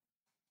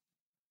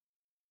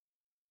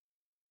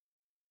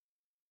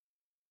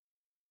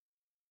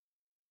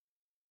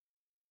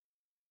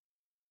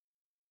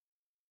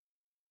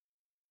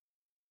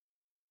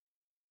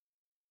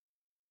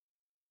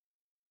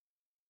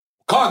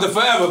 Wakanda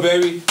forever,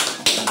 baby.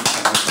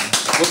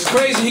 What's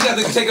crazy, he got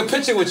to take a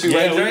picture with you,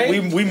 right,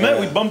 Dre? We met,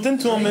 we bumped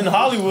into him in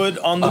Hollywood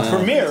on the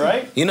premiere,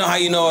 right? You know how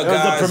you know a It was the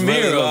guy's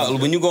premiere really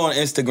of- when you go on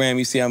Instagram,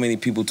 you see how many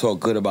people talk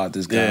good about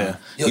this guy.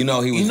 Yeah. You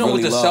know he was You know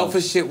really what the loved.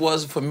 selfish shit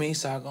was for me,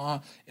 Saigon?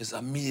 Is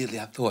immediately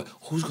I thought,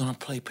 who's gonna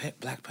play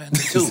Black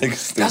Panther 2?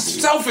 That's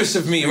selfish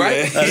of me,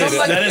 right? Yeah,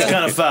 that is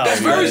kind of foul.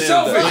 That's very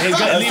selfish.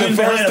 Leaving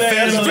behind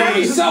a It's very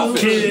family,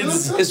 selfish.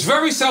 kids. It's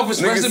very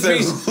selfish. Rest in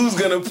peace. Who's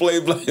gonna play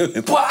Black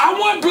Panther? But I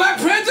want Black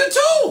Panther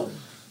 2.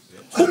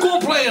 Who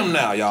gonna play him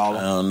now, y'all?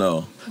 I don't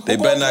know. They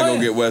better not go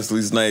get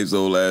Wesley Snipes'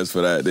 old ass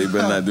for that. They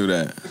better not do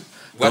that.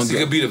 Wesley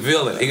could be the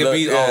villain. He could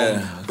be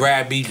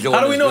Brad B. Jordan. How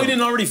do we know he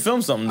didn't already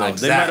film something though?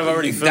 Exactly. They might have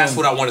already filmed. That's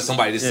what I wanted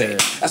somebody to say. Yeah.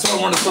 That's what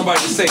I wanted somebody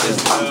to say.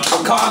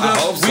 Wakanda,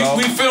 hope so.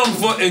 we filmed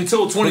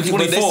until 2024.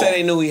 But they said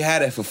they knew he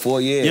had it for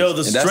 4 years. Yo, the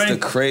and that's the strength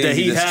crazy, that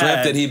he the strength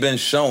had. that he been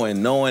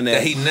showing, knowing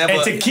that he never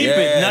And to keep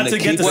it, not to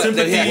get the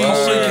sympathy.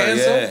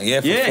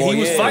 Yeah, he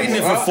was fighting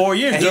it for 4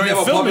 years And he during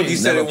never filming. publicly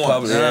said it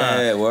once.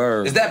 Yeah,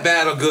 word. Is that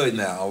bad or good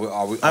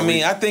now? I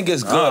mean, I think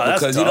it's good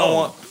that's because you don't dope.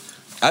 want.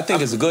 I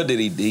think it's good that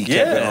he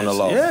kept it on the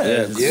low. Yeah, You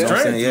know what I'm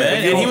strength, saying? man. You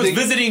And he don't was think-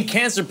 visiting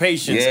cancer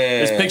patients.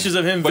 Yeah. There's pictures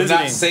of him But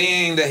visiting. not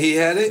saying that he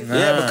had it?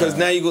 Yeah, because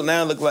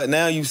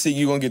now you see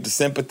you gonna get the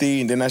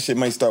sympathy, and then that shit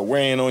might start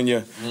weighing on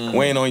your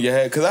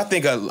head. Because I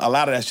think a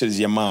lot of that shit is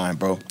your mind,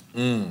 bro.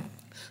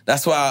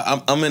 That's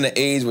why I'm in the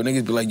age where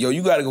niggas be like, yo,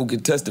 you gotta go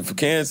get tested for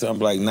cancer. I'm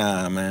like,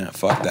 nah, man,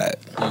 fuck that.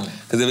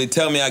 Because if they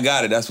tell me I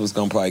got it, that's what's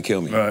gonna probably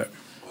kill me. Right.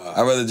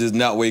 I'd rather just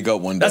not wake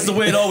up one day. That's the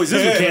way it always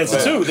is with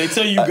cancer too. They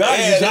tell you got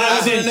it.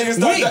 that's You when got niggas it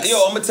start in weeks.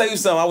 Yo, I'm gonna tell you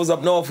something. I was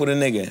up north with a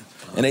nigga,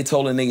 and they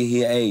told a nigga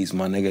he had AIDS,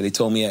 my nigga. They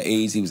told me he had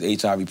AIDS, he was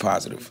HIV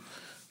positive.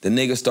 The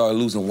nigga started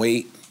losing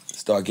weight,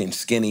 started getting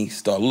skinny,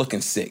 started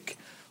looking sick.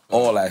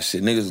 All that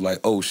shit. Niggas was like,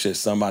 oh shit,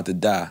 something about to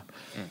die.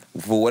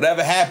 For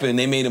whatever happened,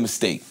 they made a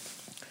mistake.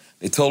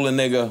 They told a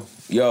nigga,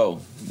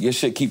 yo, your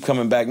shit keep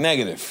coming back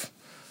negative.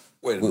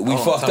 Wait, We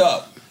fucked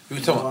up. You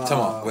talking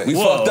about, wait. We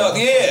fucked up,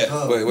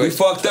 yeah. Wait. We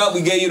fucked up.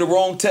 We gave you the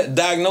wrong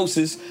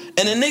diagnosis, and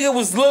the nigga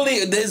was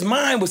literally his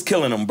mind was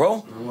killing him,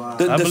 bro.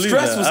 The believe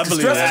stress that. was I the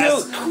believe stress that.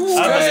 killed.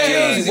 Stress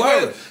kills.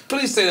 Word.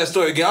 Please say that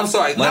story again. I'm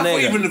sorry. My Not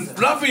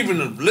nigga. for even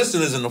the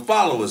listeners and the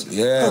followers.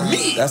 Yeah, For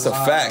me. that's a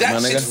fact, That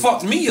my shit nigga.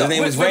 fucked me up. His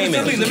name was Wait,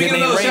 Raymond. Let me Kid get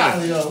named another shot.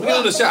 Raymond. Let me get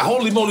another shot.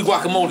 Holy moly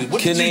guacamole.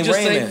 What Kid did you named just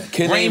Raymond. say?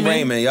 Kid named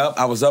Raymond. Yup.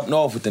 I was up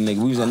north with the nigga.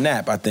 We was in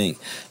Nap, I think.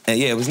 And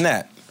yeah, it was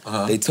Nap.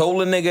 They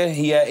told the nigga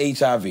he had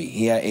HIV.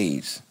 He had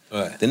AIDS.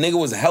 Right. The nigga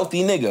was a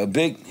healthy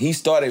nigga. He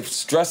started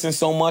stressing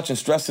so much and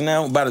stressing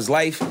out about his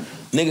life.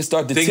 Nigga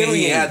started Thinking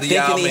he deteriorating. had the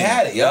Thinking he Yao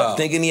had Man. it. Yup. Yeah.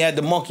 Thinking he had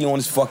the monkey on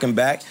his fucking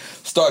back.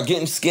 Start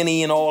getting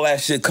skinny and all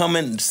that shit.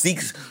 Coming,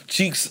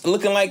 cheeks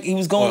looking like he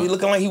was going,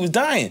 looking like he was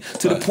dying.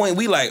 To the point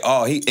we like,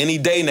 oh, he any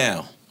day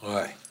now.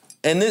 Right.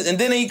 And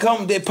then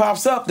it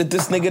pops up that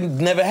this nigga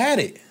never had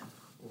it.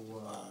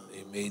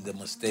 They made the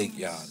mistake,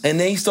 y'all. And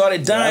then he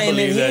started dying in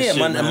believe that here.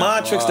 shit, man.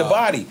 Mind tricks the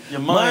body. Your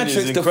mind is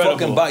tricks the incredible.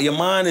 fucking body. Your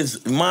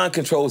mind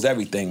controls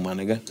everything, my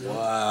nigga.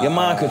 Wow. Your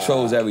mind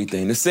controls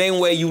everything. The same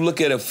way you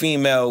look at a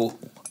female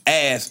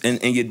ass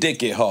and your dick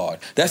get hard.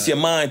 That's your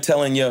mind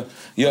telling your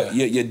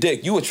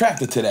dick. You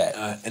attracted to that.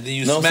 And then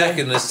you Know what I'm smack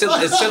it, and it's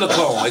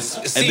silicone. It's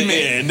And cement.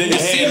 then- and then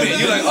It's your hand-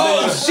 cement. You're like,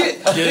 oh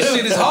shit, this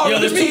shit is harder Yo,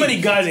 there's than me. too many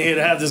guys in here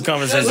to have this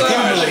conversation. That's Keep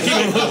all it right. moving, keep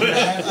it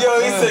moving.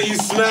 Yo, he said you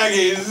smack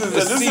it.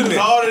 This is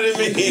harder than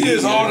me. It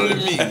is harder than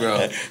me,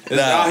 bro.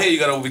 Out here, you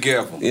gotta be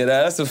careful. Yeah,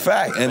 that's a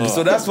fact. And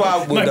so that's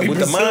why Might be with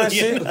the mind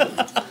Brazilian.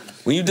 shit,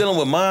 when you dealing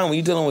with mind, when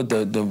you dealing with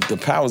the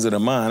powers of the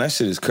mind, that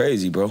shit is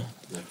crazy, bro.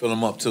 Fill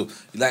them up too.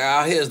 Like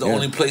out here is the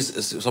only place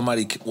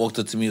somebody walked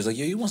up to me and was like,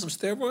 "Yo, you want some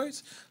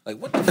steroids?" Like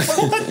what the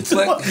fuck? It's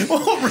like, you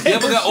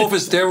ever got offered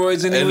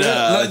steroids anywhere?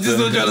 Like, this is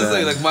what I'm trying to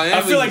say. Like Miami.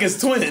 I feel like it's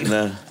twin.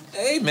 Nah.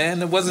 Hey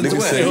man, it wasn't Nigga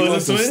twin. said he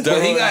wants some But he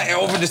steroids.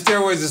 got offered the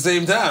steroids at the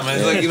same time. Man.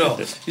 It's like,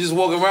 you just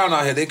walking around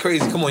out here. They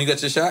crazy. Come on, you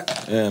got your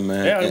shot? Yeah,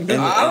 man.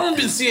 Yeah, I don't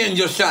been seeing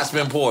your shots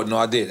been poured. No,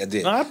 I did.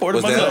 No, I poured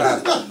it Was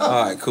that- myself.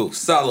 All right, cool.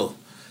 Salud.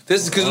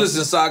 This is because,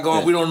 listen,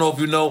 Saigon, we don't know if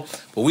you know,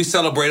 but we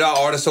celebrate our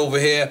artists over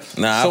here.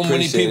 Nah, so I many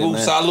appreciate people. it,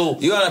 man.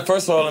 Salud. You gotta,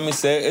 first of all, let me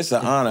say it's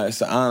an honor.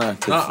 It's an honor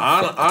to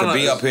honor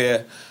be is- up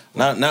here.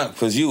 Not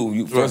because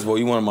you first of all,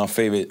 you one of my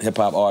favorite hip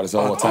hop artists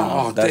all the time.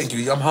 Oh, thank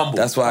you. I'm humble.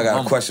 That's why I got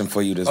I'm a question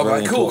for you. That's All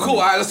really right, cool, important. cool.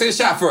 All right, let's take a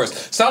shot first.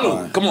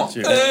 Salud. Come on.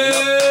 And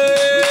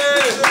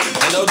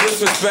no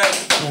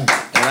disrespect,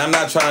 and I'm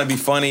not trying to be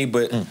funny,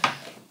 but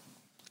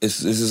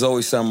this is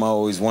always something I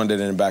always wondered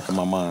in the back of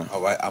my mind.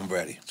 All right, I'm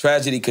ready.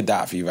 Tragedy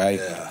Gaddafi, right?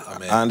 Yeah,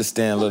 I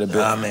understand a little bit.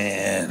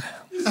 Man.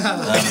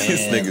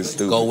 This nigga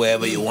stupid. Go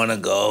wherever you want to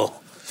go.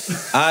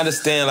 I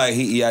understand, like,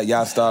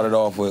 y'all started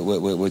off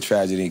with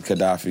tragedy,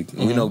 Gaddafi.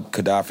 Mm-hmm. We know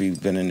Gaddafi's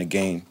been in the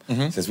game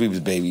since we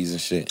was babies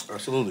and shit.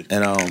 Absolutely.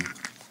 And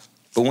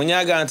but when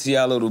y'all got into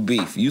y'all little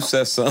beef, you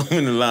said something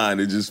in the line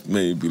that just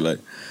made me like,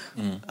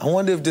 I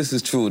wonder if this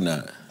is true or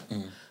not.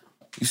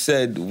 You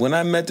said, when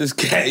I met this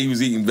cat, he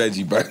was eating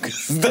veggie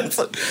burgers.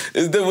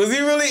 Was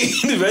he really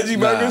eating the veggie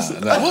burgers?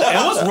 And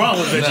what's wrong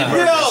with veggie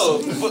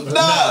burgers? But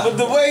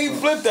the way he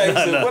flipped that, he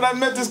said, when I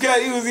met this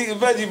cat, he was eating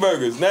veggie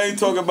burgers. Now he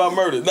talking about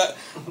murder. That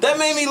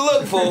made me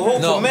look for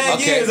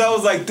years. I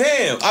was like,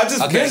 damn, I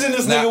just visioned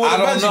this nigga with a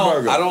veggie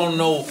burger. I don't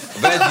know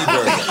veggie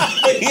burger.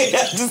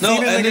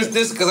 No, and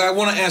this because I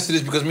want to answer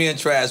this because me and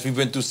Trash, we've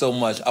been through so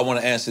much. I want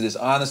to answer this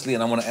honestly,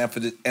 and I want to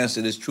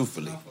answer this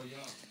truthfully.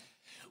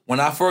 When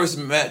I first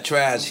met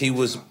Trash, he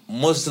was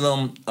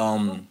Muslim,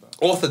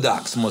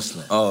 Orthodox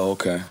Muslim. Oh,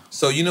 okay.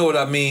 So you know what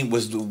I mean?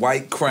 Was the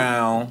white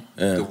crown,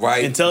 the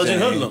right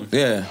intelligent thing. hoodlum.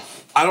 Yeah.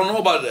 I don't know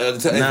about it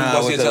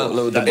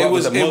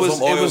was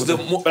the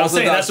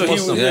Orthodox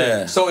Muslim.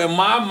 Yeah. So in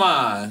my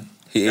mind,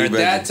 at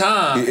that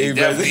time, he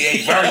definitely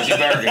ate veggie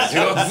burgers. You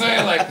know what I'm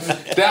saying? Like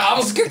that. I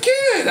was a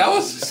kid. I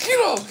was,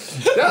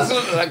 that's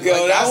what, like,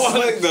 yo, that's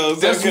slick though.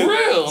 That's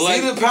real.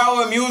 See the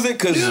power of music?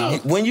 Because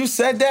when you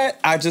said that,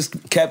 I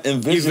just kept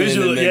envisioning the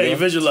nigga. You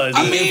visualized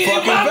it. I mean,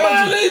 in my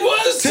mind, it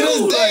was to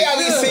this day, I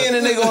be seeing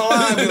a nigga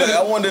online be like,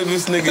 I wonder if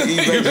this nigga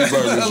eat veggie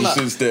burgers and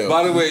shit still.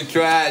 By the way,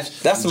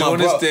 Trash, that's my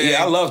bro.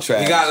 Yeah, I love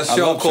Trash. He got a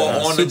show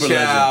called On the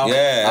Child.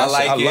 Yeah, I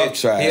like it. I love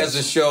Trash. He has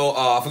a show,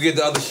 I forget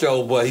the other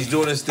show, but he's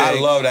doing his thing. I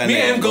love that.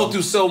 Me and him go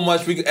through so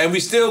much, and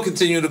we still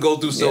continue to go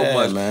through so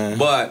much. Man.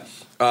 But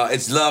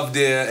it's love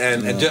there,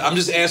 and I'm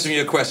just answering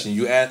your question.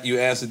 You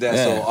answered that,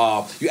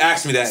 so you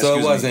asked me that. So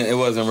it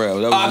wasn't real.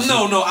 No.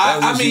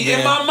 I mean,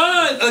 in my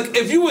mind, like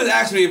if you would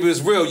ask me if it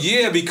was real,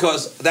 yeah,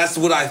 because that's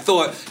what I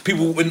thought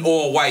people in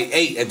all white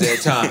ate at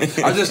that time.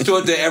 I just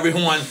thought that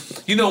everyone,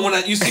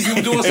 when you see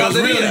people doing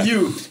Santeria,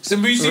 you see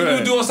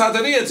people doing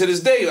Santeria to this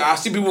day. I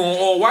see people in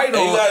all white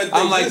on.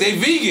 I'm like, they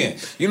vegan.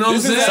 You know what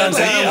I'm saying?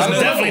 I'm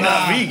definitely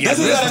not vegan. This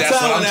is at a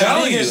time when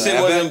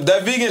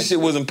that vegan shit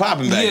wasn't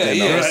popping back then.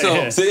 Yeah.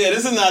 So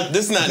this is not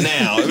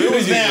now. If it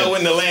was now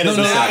when the land is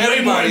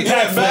everybody ate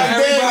veggie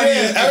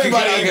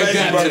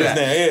burgers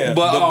then.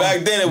 But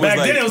back then it was back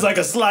then it was like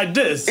a slide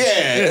disc.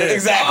 Yeah,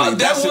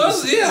 exactly. I was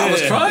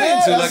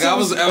trying to. Like I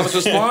was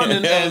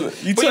responding. And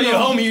you tell your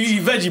homie you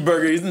eat veggie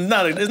burger, it's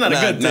not a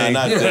good thing.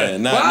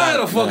 But I had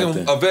a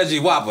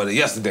veggie Whopper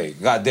yesterday.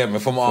 God damn it,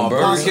 from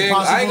Burger King.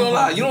 I ain't gonna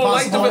lie. You don't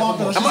like the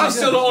Am I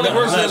still the only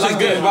person that likes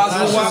the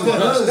Impossible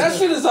Whopper? That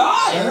shit is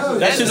alright.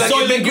 That shit's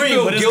so make you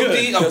feel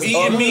guilty of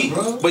eating meat,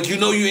 but you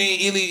know you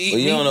ain't really eating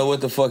meat. You don't know what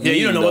the fuck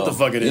you don't know what the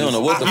fuck it is. You don't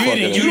know what the fuck it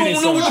is. You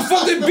don't know what the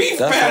fuck that beef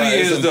patty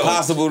is, though. It's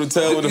impossible to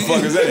tell what the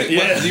fuck is in it.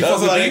 Yeah.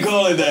 That's why they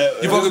call it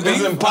that. You fucking beef?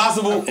 It's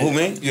impossible. Who,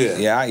 me?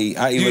 Yeah, I eat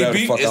whatever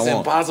the fuck I want. It's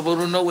impossible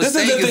to know what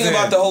steak is in. This is the thing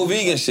about the whole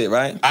vegan shit,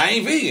 right? I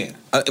ain't vegan.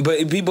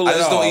 But people that I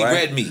just are, don't eat right?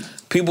 red meat.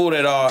 People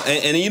that are,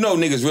 and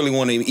niggas really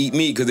want to eat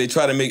meat because they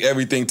try to make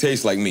everything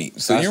taste like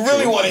meat. So you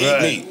really want to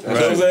eat meat. You know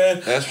what I'm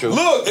saying? That's true.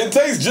 Look, it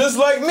tastes just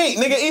like meat.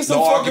 Nigga, eat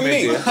some fucking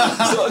meat. Yo, uno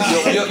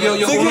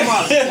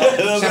más.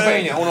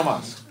 Champagne, uno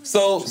más.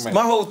 So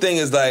my whole thing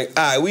is like,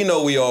 all right, we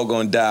know we all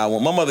gonna die. Well,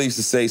 my mother used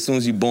to say, as soon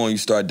as you're born, you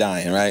start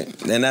dying, right?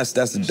 And that's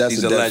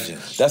She's a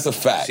legend. That's a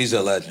fact. She's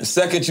a legend. The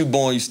second you're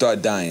born, you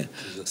start dying.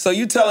 So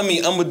you telling me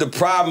I'm gonna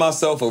deprive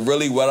myself of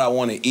really what I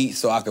want to eat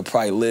so I could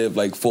probably live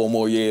like 4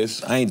 more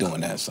years? I ain't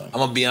doing that, son.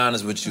 I'm gonna be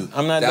honest with you.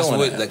 I'm not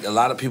doing that. Like a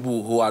lot of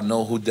people who I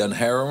know who done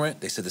heroin,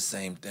 they said the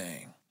same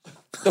thing.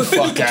 The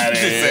fuck out of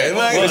here.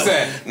 Why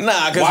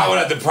would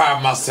I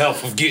deprive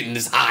myself of getting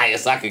as high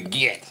as I could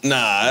get?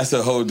 Nah, that's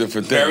a whole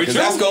different thing. Very true.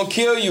 That's gonna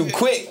kill you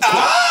quick.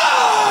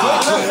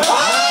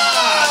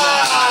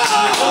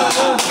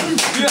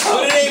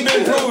 But it ain't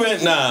been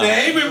proven. Nah. It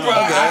ain't been proven.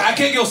 Okay. I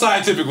can't go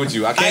scientific with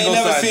you. I ain't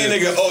never seen a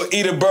nigga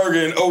eat a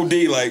burger and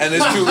OD like. And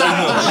it's true.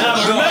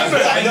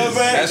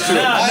 That's true.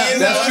 I ain't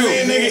never seen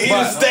a nigga eat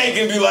a steak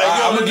and be like,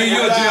 I'm gonna give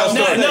you a jail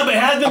story. No, but it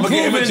has been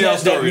proven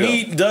that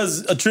meat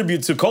does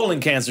attribute to colon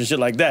cancer and shit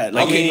like that.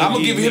 Like, okay, I'm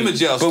gonna give him a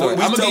jail story.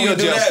 I'm gonna give you a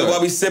jail story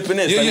while we sipping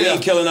this. Like, we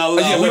ain't killing our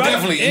lives. Yeah, we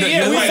definitely.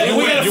 You win.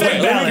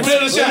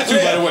 Let me shot you,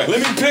 by the way. Let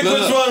me pick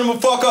which one I'm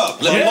gonna fuck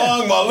up. My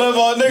lung, my liver,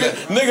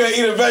 nigga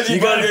eat a veggie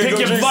burger. Pick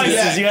your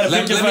vices. You gotta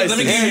pick your vices. Let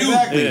me give you.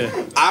 Exactly.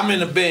 I'm in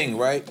the Bing,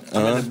 right?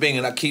 I'm in the Bing,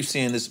 and I keep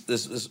seeing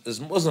this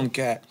Muslim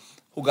cat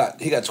who got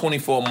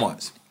 24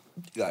 months.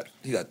 He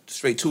got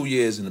straight 2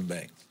 years in the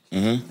Bing,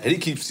 and he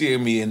keeps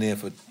seeing me in there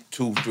for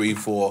 2, 3,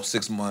 4,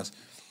 6 months,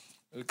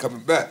 and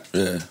coming back.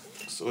 Yeah.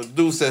 So a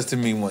dude says to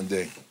me one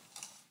day,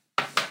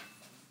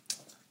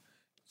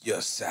 "You're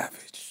a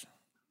savage."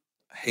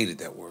 I hated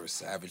that word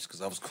savage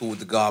because I was cool with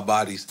the God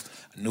bodies.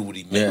 I knew what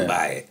he meant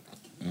by it.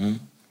 And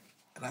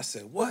I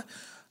said, "What?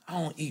 I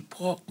don't eat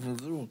pork."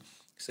 He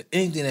said,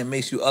 "Anything that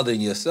makes you other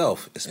than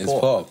yourself is pork." It's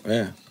pork,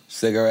 yeah.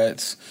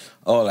 Cigarettes,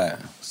 all that.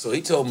 So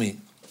he told me,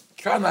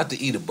 try not to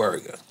eat a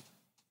burger.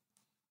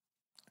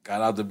 I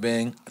got out the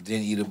Bing. I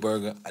didn't eat a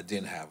burger. I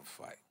didn't have a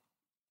fight.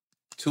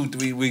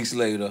 2-3 weeks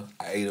later,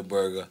 I ate a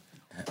burger.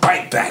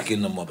 Right back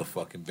in the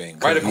motherfucking bang.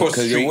 Right across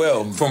the street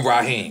from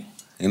Raheem.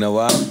 You know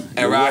why?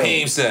 And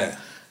Raheem said,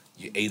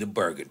 "You ate a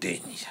burger,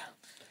 didn't you?"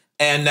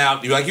 And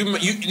now, like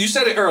you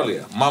said it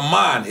earlier, my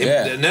mind.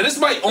 Now this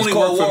might only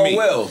work for me,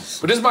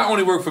 but this might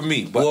only work for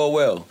me.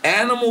 But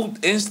animal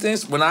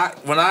instincts, when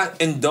I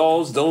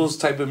indulge those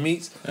type of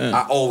meats,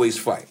 I always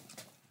fight.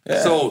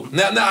 Yeah. So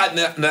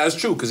now it's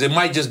true because it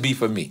might just be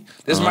for me.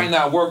 This might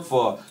not work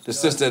for the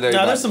sister that.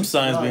 Now there's some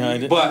science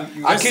behind it. But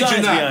I kid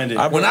you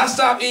not. When I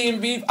stop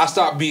eating beef, I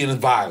stop being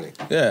violent.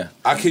 Yeah,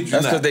 I kid you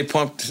not. That's not. because they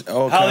pumped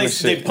all kind of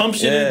shit. They pump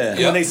shit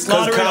in, when they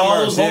slaughter it,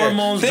 all those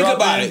hormones. Think drop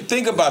about in. it.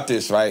 Think about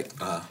this, right?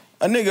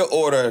 A nigga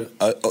order.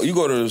 You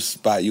go to the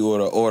spot. You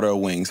order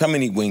wings. How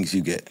many wings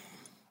you get?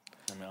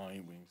 I mean, I don't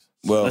eat wings.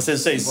 Well, let's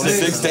just say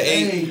 6 to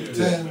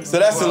 8. So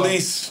that's at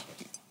least.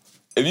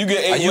 If you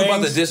get 8 wings, are you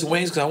about to diss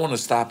wings? Because I want to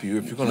stop you.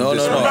 If you're gonna no.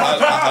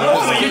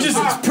 You're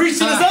just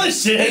preaching this other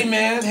shit. Hey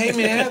man.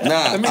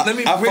 Nah, let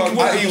me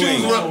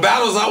choose what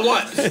battles I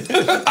want.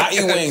 I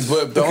eat wings,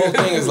 but the whole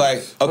thing is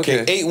like,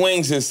 okay, 8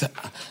 wings is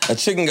a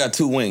chicken got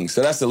 2 wings,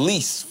 so that's at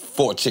least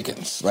 4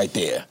 chickens right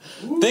there.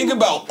 Think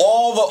about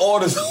all the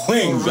orders of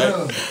wings, right?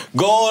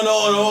 Going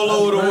on all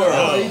over the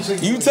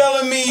world. You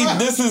telling me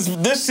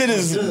this shit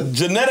is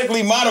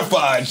genetically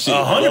modified shit?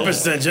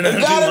 100%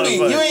 genetically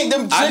modified. You ain't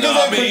them chickens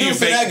ain't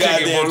producing that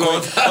goddamn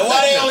quick. And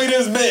why they only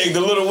this big? The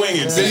little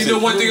wingers. So you know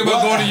one thing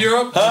about going to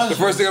Europe? The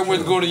first thing I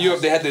went to go to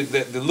Europe, they had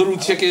the little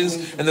chickens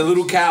and the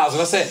little cows,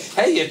 and I said,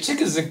 "Hey, your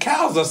chickens and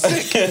cows are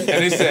sick." And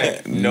they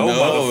said, "No,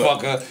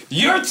 motherfucker,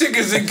 your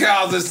chickens and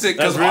cows are sick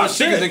because our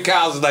chickens and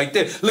cows is like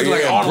this." Look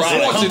like Arnold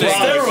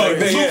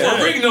Schwarzenegger, Super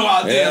Rigno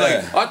out there.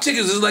 Like our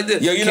chickens is like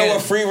this. Yo, you know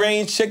what free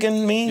range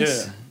chicken means?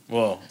 Yeah.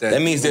 Well,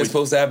 that means they're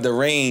supposed to have the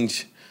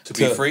range to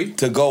be free,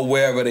 to go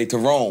wherever to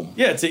roam.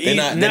 Yeah, to eat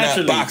naturally, they're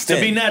not boxed to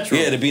in. be natural.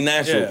 Yeah, to be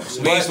natural.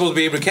 Yeah. We ain't supposed to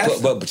be able to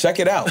catch. But check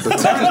it out.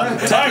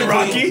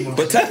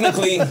 But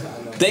technically,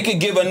 they could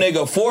give a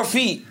nigga 4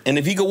 feet, and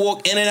if he could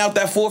walk in and out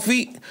that 4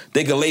 feet,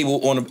 they could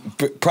label on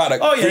the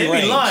product. Oh yeah,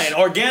 they be lying.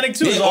 Organic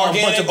too is all a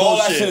bunch of bullshit. All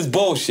that shit is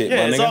bullshit. Yeah,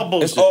 my it's nigga. all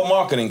bullshit. It's all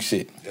marketing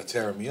shit. They're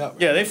tearing me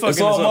up. Yeah, they fucking. It's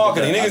all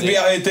marketing. Niggas Niggas be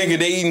out here thinking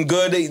they eating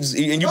good. If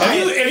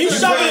you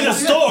shopping in a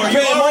store, you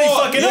already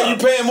fucking up. You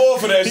paying more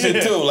for that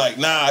shit too. Like,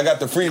 nah, I got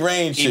the free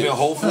range shit. Even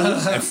Whole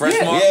Foods and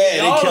Fresh Market.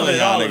 Yeah, they killing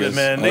y'all niggas,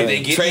 man.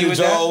 They get Trader you with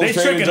that. Joe's, They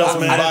tricking us,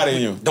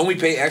 man. Don't we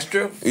pay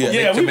extra?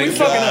 Yeah, we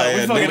fucking up.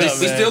 We fucking up.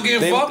 We still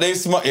getting fucked. They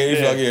smart.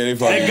 Yeah, they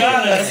fucking. They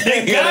got us.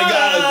 They got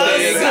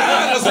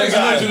us. They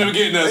got us. They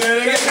getting us.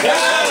 They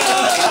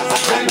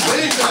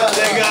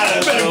got us.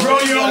 You better grow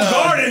your own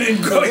garden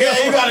and grow your own.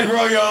 You gotta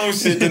grow your own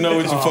shit to know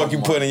what you fuck you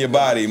put in your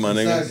body, my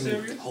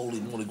nigga. Holy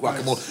moly,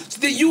 guacamole. So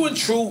did you and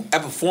True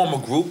ever form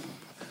a group?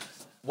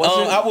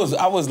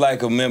 I was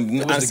like a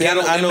member.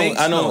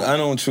 I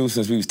know True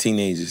since we was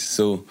teenagers,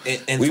 so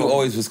we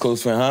always was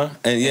close friends, huh?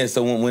 And yeah,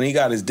 so when he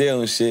got his deal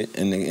and shit,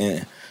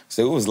 and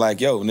so it was like,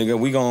 yo,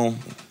 nigga,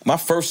 my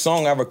first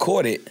song I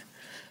recorded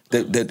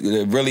that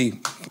really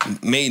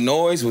made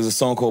noise was a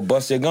song called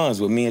 "Bust Your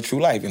Guns" with me and True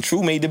Life, and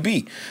True made the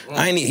beat.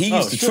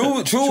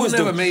 True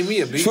never made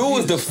me a beat. True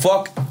was the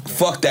fuck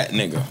that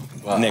nigga.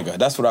 Wow. Nigga,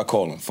 that's what I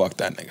call him. Fuck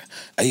that nigga.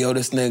 Hey yo,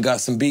 this nigga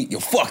got some beat. Yo,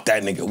 fuck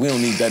that nigga. We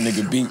don't need that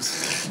nigga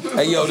beats.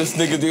 Hey yo, this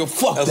nigga, yo,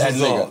 fuck that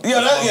nigga.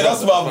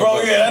 That's my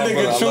bro. Yeah, that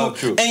nigga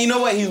True. And you know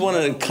what? He's one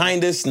of the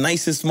kindest,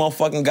 nicest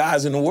motherfucking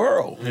guys in the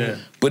world. Yeah.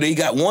 But he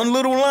got one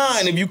little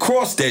line. If you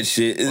cross that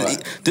shit,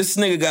 this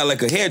nigga got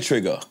like a hair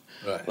trigger.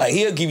 Right. Like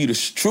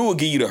True will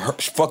give you the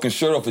fucking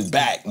shirt off his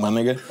back, my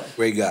nigga.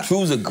 Great guy.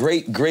 True's a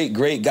great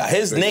guy.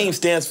 His name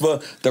stands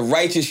for the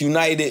Righteous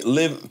United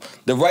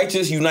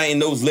uniting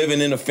those living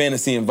in a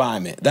fantasy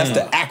environment. That's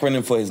the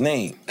acronym for his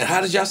name. And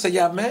how did y'all say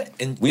y'all met?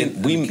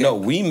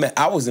 We met.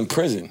 I was in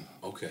prison.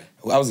 Okay.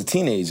 I was a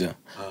teenager.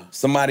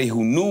 Somebody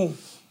who knew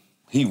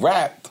he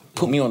rapped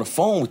put me on the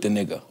phone with the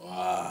nigga.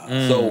 Wow.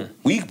 So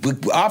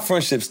our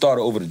friendship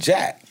started over the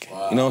Jack.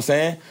 Wow. You know what I'm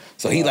saying?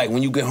 So he like,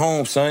 when you get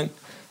home, son.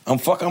 I'm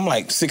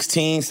like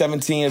 16,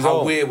 17 years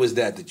old. How weird was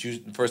that you,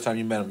 the first time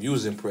you met him, you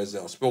was in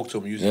prison, or spoke to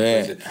him, you was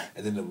in prison,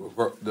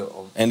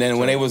 and then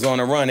when they was on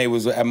the run, they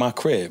was at my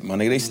crib. My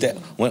nigga,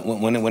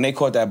 when they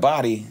caught that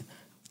body,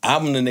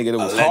 I'm the nigga that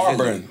was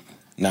harboring.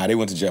 Nah, they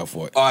went to jail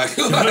for it. All right.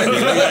 I'm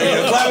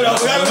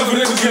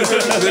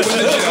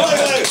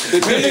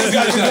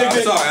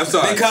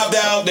sorry. They copped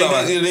out,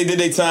 they did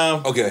their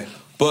time. Okay.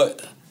 But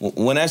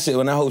when that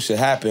whole shit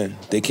happened,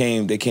 they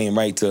came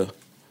right to.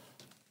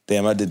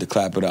 Damn, I did the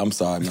clap it up. I'm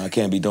sorry, man. I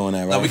can't be doing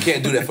that, right? No, we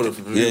can't do that for the.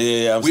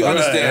 Yeah. We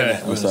understand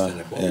that. I'm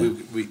sorry.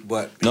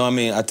 But no, I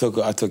mean, I took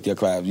your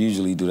clap. You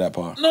usually do that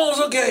part. No,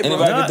 it's okay, bro.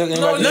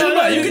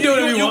 No, you can do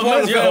it if you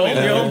want. You're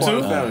home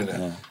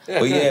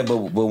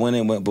too.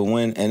 But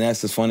when and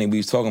that's just funny. We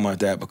was talking about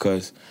that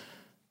because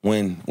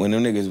when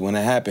them niggas, when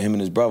that happened, him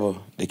and his brother,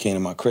 they came to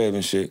my crib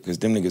and shit because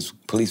them niggas,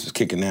 police was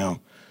kicking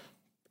down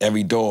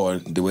every door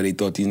the way they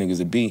thought these niggas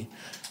would be.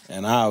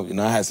 And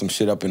I had some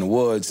shit up in the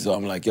woods, so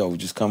I'm like, yo,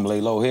 just come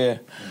lay low here.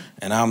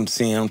 And I'm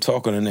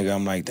talking to the nigga.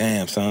 I'm like,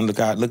 damn, son, look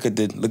at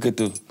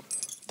the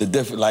the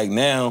different, like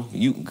now,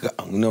 you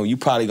know, you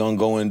probably gonna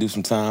go in and do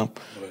some time,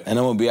 and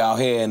I'm gonna be out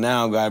here, and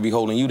now I gotta be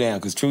holding you down,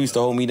 because True used to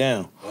hold me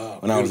down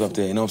when I was up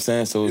there, you know what I'm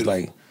saying? So it was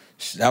like,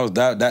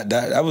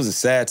 that was a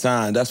sad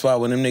time. That's why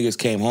when them niggas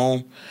came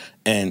home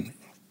and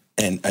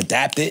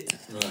adapted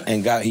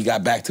and he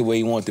got back to where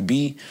he wanted to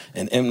be,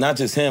 and not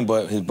just him,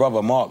 but his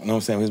brother Mark, you know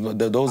what I'm saying?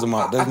 Those are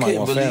my family.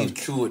 I can't believe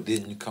True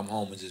didn't come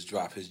home and just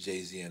drop his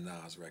Jay-Z and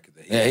Nas record.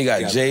 He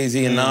got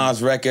Jay-Z and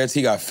Nas records.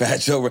 He got Fat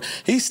Joe.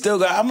 He still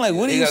got, I'm like,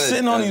 what are you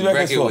sitting on these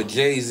records for? With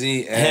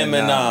Jay-Z and him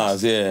and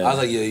Nas, yeah. I was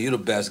like, yeah, you the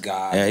best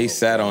guy. Yeah, he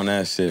sat on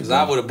that shit. Because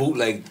I would have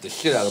bootlegged the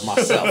shit out of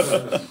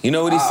myself. You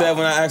know what he said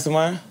when I asked him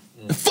why?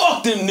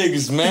 Fuck them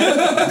niggas, man.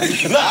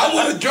 I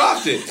would have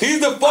dropped it.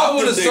 He's the fuck. I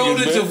would have sold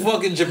it to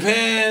fucking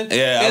Japan,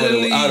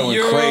 Italy,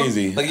 Europe.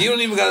 Crazy. Like, you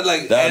don't even got to,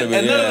 like, and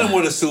none of them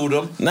would have sued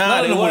him.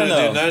 Nah, they wouldn't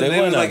have. They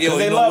wouldn't have. Because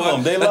they love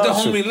him. They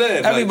love True. Let the homie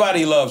live.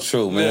 Everybody loves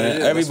True,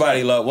 man. Yeah,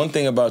 everybody love. One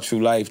thing about True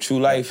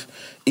Life,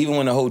 even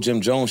when the whole Jim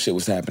Jones shit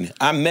was happening,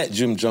 I met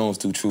Jim Jones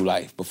through True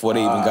Life before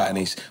they even got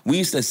any. We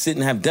used to sit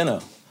and have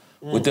dinner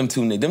with them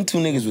two niggas. Them two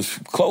niggas was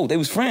close. They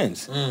was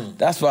friends.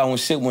 That's why when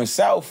shit went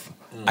south,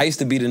 I used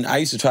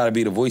to try to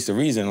be the voice of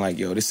reason, like,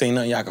 yo, this ain't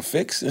nothing y'all can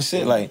fix and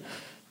shit. Like,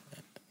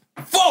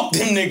 fuck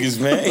them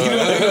niggas, man. You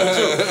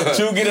know,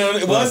 True get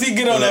on. Once he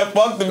get on that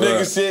fuck them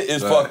niggas shit,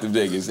 it's fuck them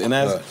niggas,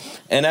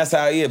 and that's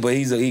how he is. But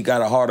he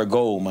got a heart of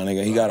gold, my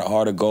nigga. He got a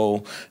heart of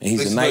gold, and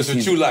he's a nice.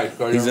 He's True Life.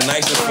 He's the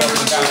nicest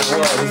fucking guy in the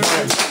world.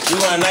 He's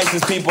one of the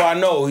nicest people I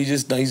know. He's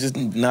just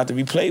not to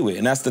be played with,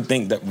 and that's the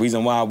thing. The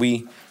reason why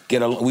we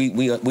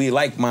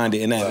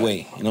like-minded in that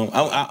way. You know,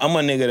 I'm a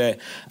nigga that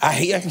I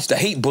used to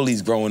hate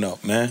bullies growing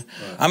up, man.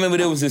 I remember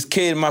there was this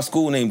kid in my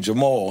school named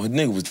Jamal. His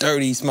nigga was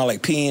dirty, he smelled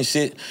like pee and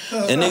shit.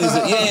 And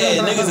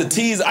niggas a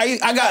tease.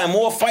 I got in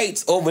more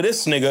fights over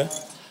this nigga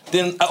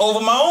than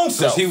over my own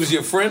self. Because he was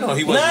your friend or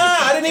he wasn't? Nah,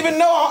 I didn't even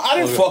know. I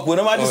didn't fuck with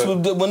him. I just,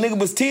 when nigga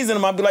was teasing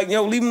him, I'd be like,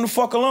 yo, leave him the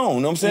fuck alone.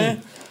 You know what I'm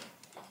saying?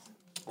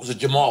 So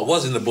Jamal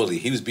wasn't the bully.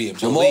 He was being bullied.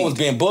 Jamal was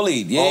being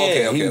bullied.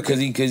 Yeah,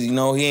 because you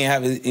know he ain't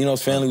have his, you know,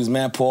 his family was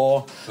mad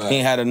poor. Right. He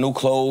ain't had a new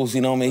clothes. You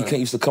know what I mean? He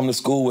used to come to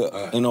school with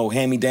you know,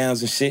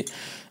 hand-me-downs and shit.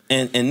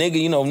 And nigga,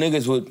 you know,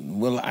 niggas would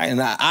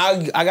and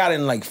I got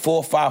in like 4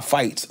 or 5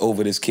 fights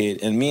over this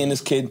kid, and me and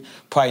this kid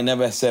probably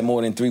never said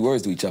more than 3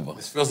 words to each other.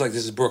 This feels like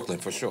this is Brooklyn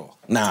for sure.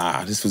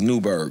 Nah, this was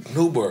Newburgh.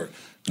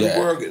 Yeah.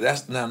 Newburgh.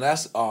 That's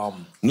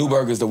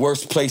Newburgh is the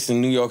worst place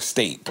in New York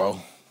State, bro.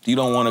 You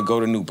don't want to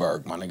go to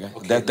Newburgh, my nigga.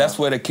 Okay, that's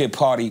where the kid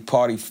Party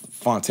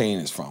Fontaine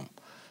is from.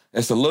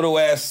 It's a little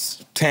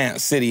ass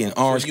city in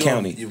Orange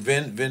County. You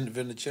Vincennes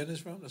is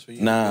from? That's where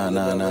you Nah.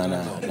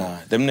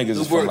 Them niggas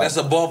is from that's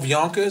above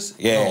Yonkers?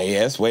 Yeah,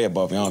 it's way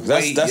above Yonkers.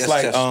 That's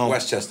like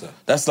Westchester.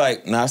 That's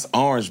like that's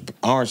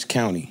Orange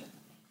County.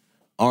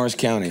 Orange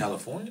County.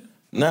 California?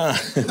 Nah.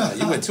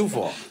 You went too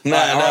far. I'm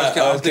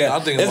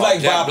thinking it's about like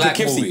Jack by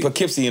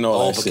Poughkeepsie and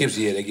all that shit.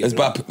 Poughkeepsie, yeah, they get it's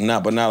but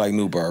not like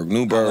Newburgh.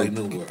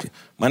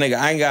 My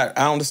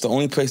nigga, this the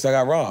only place I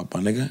got robbed,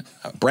 my nigga.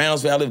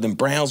 Brownsville, I lived in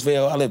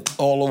Brownsville. I lived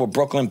all over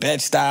Brooklyn,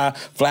 Bed-Stuy,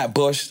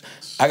 Flatbush.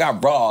 I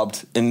got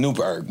robbed in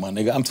Newburgh, my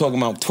nigga. I'm talking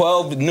about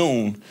 12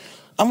 noon.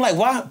 I'm like,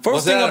 why?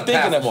 First thing I'm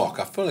thinking of. Mark?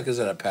 I feel like it's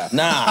at a path.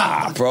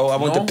 Nah, bro. I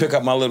went to pick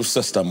up my little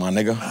sister, my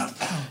nigga.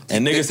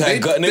 And niggas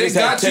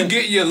had you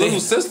get your little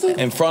sister?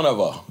 In front of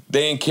her.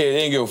 They ain't care. They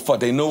ain't give a fuck.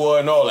 They knew her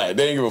and all that.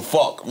 They ain't give a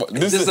fuck.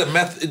 This is a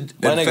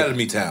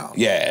methamphetamine town.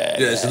 Yeah.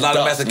 It's a lot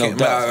of methamphetamine.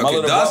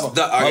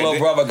 My little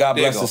brother, God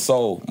bless his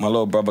soul. My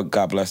little brother,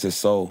 God bless his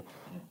soul,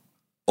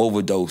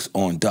 overdosed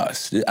on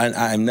dust.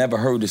 I never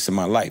heard this in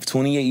my life.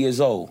 28 years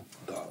old.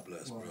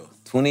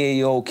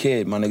 28-year-old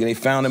kid, my nigga. They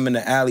found him in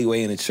the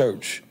alleyway in the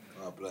church.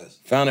 God bless.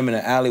 Found him in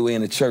the alleyway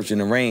in the church in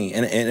the rain.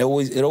 And it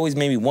always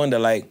made me wonder,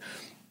 like,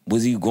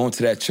 was he going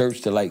to that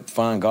church to, like,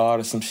 find God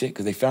or some shit?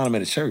 Because they found him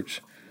at a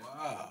church.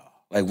 Wow.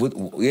 Like,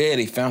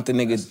 they found the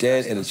nigga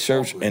dead at a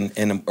church.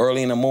 And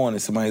early in the morning,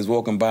 somebody was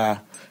walking by. It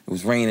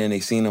was raining. They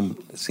seen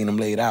him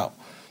laid out.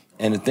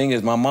 And the thing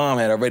is, my mom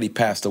had already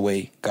passed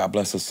away. God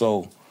bless her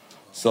soul.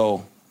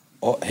 So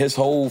his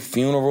whole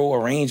funeral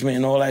arrangement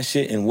and all that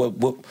shit and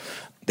what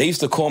they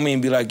used to call me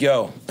and be like,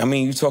 yo, I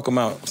mean, you talking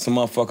about some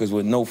motherfuckers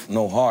with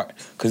no heart,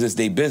 because it's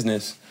their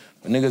business.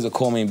 But niggas would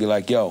call me and be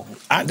like, yo,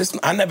 I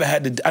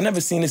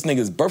never seen this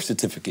nigga's birth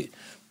certificate,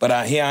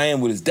 but here I am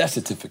with his death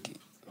certificate,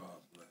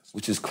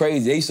 which is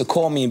crazy. They used to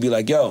call me and be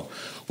like, yo,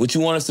 what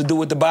you want us to do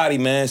with the body,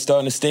 man?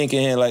 Starting to stink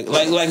in here. Like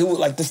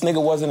this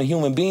nigga wasn't a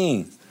human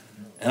being.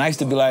 And I used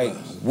to be like,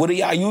 what do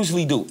y'all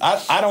usually do?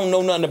 I don't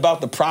know nothing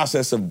about the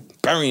process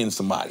of burying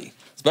somebody.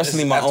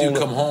 Especially my after own. You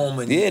come home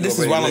and this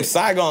is while I'm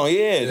Saigon.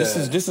 Yeah,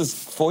 this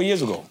is 4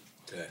 years ago.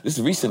 Yeah. This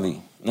is recently. You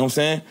know what I'm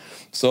saying?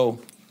 So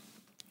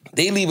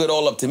they leave it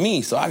all up to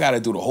me. So I got to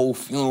do the whole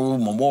funeral,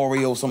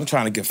 memorial. So I'm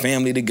trying to get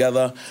family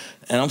together,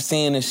 and I'm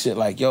seeing this shit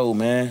like, yo,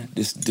 man,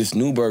 this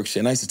Newburgh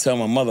shit. And I used to tell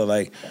my mother,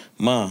 like,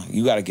 Ma,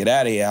 you got to get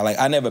out of here. Like,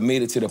 I never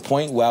made it to the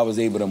point where I was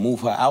able to move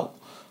her out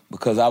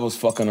because I was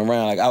fucking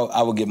around. Like,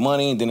 I would get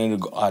money, and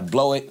then I'd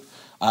blow it.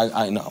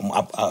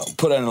 I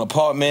put her in an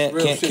apartment,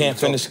 can't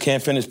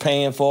finish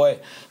paying for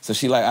it. So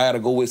she like, I gotta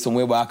go with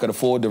somewhere where I could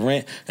afford the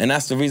rent. And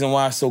that's the reason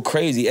why it's so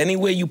crazy.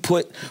 Anywhere you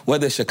put,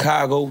 whether it's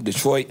Chicago,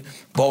 Detroit,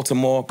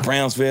 Baltimore,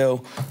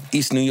 Brownsville,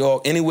 East New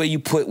York, anywhere you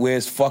put where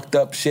it's fucked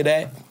up shit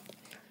at,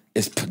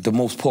 it's the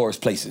most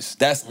poorest places.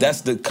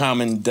 That's the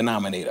common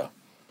denominator.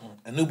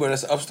 And Newburgh,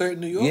 that's upstate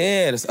New York?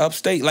 Yeah, that's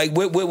upstate. Like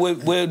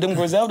where them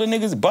Griselda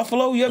niggas,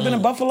 Buffalo, you ever been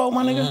in Buffalo,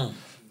 my nigga?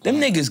 Them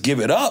niggas give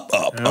it up.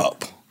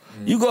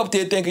 You go up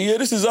there thinking, yeah,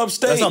 this is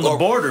upstate. That's on the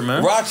border,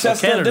 man.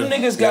 Rochester, them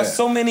niggas got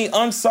so many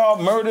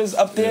unsolved murders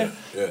up there,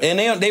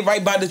 and they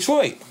right by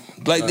Detroit.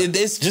 Like,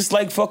 it's just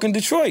like fucking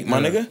Detroit,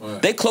 my nigga.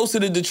 Right. They closer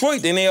to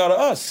Detroit than they are to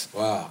us.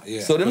 Wow,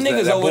 yeah. So them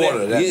niggas over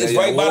there, it's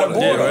right by the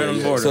border. Right on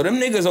the border. So them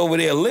niggas over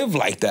there live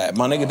like that,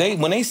 my nigga.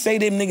 When they say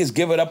them niggas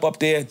give it up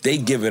there, they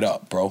give it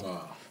up, bro.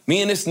 Wow.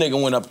 Me and this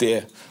nigga went up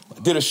there,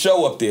 did a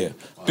show up there.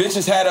 Wow.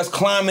 Bitches had us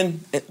climbing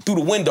through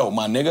the window,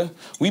 my nigga.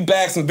 We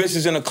bagged some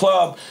bitches in the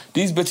club.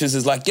 These bitches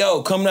is like,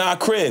 yo, come to our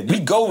crib. We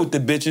go with the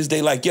bitches.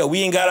 They like, yo, we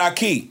ain't got our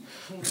key.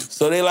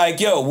 So they like,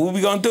 yo, what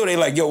we gonna do? They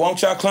like, yo, why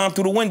don't y'all climb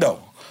through the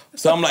window?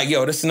 So I'm like,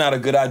 yo, this is not a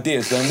good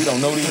idea, son. We don't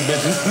know these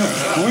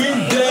bitches. We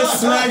dead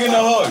snagging the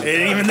hood.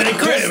 It ain't even their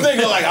crib. This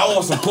nigga like, I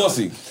want some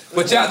pussy.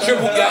 But y'all was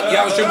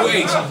Triple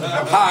H,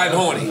 high and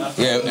horny.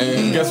 Yeah,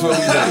 and guess what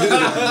we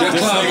did?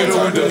 This nigga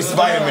turned into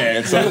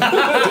Spider-Man. So this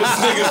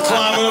nigga's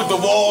climbing up the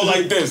wall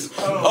like this.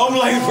 I'm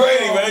like,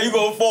 Brady, man, you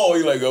gonna fall.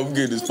 He like, I'm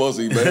getting this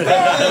pussy, man.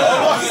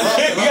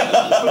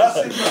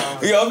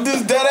 Yo, I'm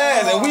just dead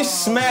ass. And we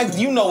smacked,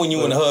 you know when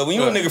you in the hood. When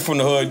you a nigga from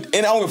the hood,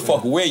 and I don't give a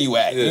fuck where you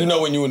at. You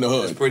know when you in the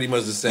hood. It's pretty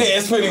much the same. Yeah,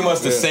 it's pretty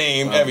much the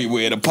same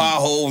everywhere. The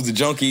potholes, the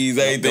junkies,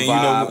 everything. The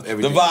vibe, you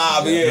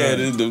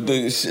know, the vibe,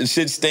 the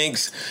shit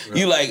stinks.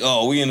 You like,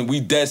 oh, we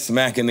dead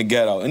smack in the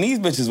ghetto. And these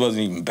bitches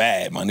wasn't even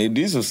bad, man.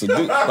 These was some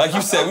like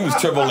you said, we was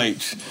Triple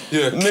H.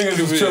 Yeah. Niggas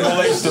was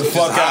Triple H the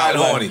fuck out.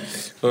 Horny.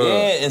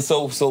 Yeah, and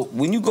so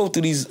when you go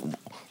through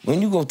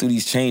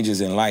these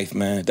changes in life,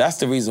 man, that's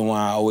the reason why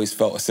I always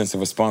felt a sense of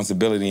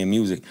responsibility in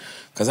music.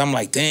 Cause I'm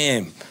like,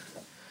 damn,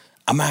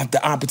 I'm gonna have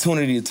the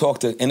opportunity to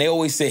talk to, and they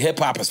always say hip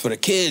hop is for the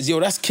kids. Yo,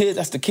 that's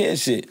the kid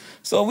shit.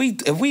 So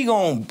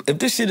if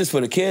this shit is for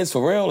the kids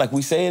for real, like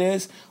we say it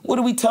is, what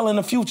are we telling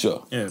the future?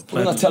 Yeah,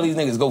 we're gonna tell these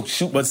niggas go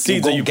shoot, what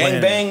seeds go are you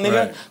gang bang,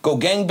 nigga, right. go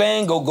gang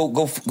bang,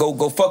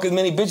 go fuck as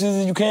many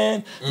bitches as you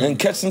can, and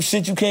catch some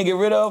shit you can't get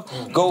rid of.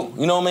 Go,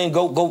 you know what I mean?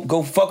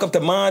 Go fuck up the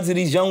minds of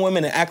these young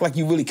women and act like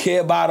you really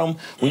care about them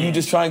when you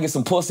just try and get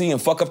some pussy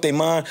and fuck up their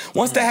mind.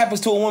 Once that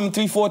happens to a woman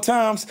 3-4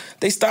 times,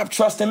 they stop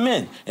trusting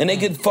men and they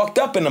get fucked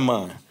up in the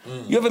mind.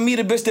 You ever meet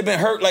a bitch that been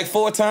hurt like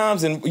 4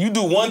 times and you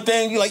do one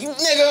thing, you like,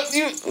 nigga,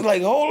 you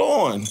like,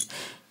 hold on.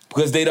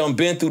 Because they done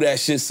been through that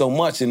shit so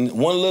much, and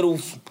one little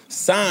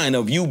sign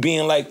of you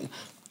being like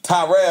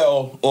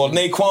Tyrell or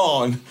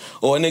Naquan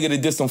or a nigga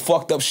that did some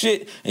fucked up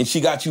shit and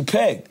she got you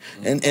pegged.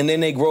 And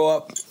then they grow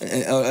up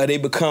and they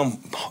become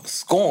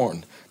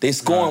scorned. They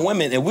scorn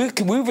women, and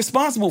we're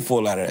responsible for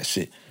a lot of that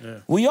shit. Yeah.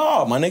 We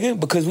are, my nigga,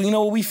 because we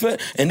know what we feel.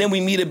 And then we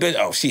meet a bitch,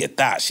 oh, she a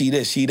thought, she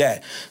this, she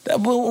that.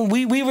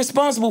 We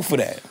responsible for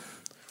that.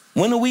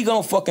 When are we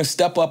gonna fucking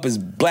step up as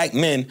black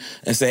men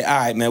and say, all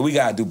right, man, we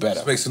gotta do better?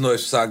 Let's make some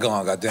noise for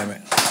Saigon,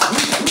 goddammit.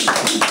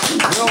 You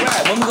know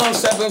right. When we gonna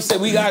step up and say,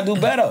 we gotta do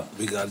better?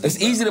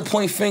 It's easy to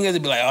point fingers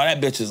and be like, oh,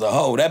 that bitch is a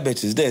hoe, that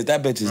bitch is this,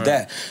 that bitch is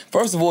that.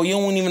 First of all, you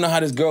don't even know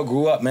how this girl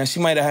grew up, man. She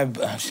might not have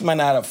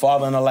had a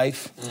father in her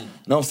life. You know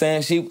what I'm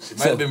saying? She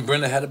might have been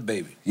Brenda had a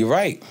baby. You're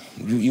right.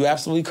 You're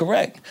absolutely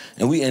correct.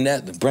 And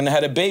that Brenda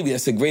had a baby.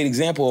 That's a great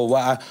example of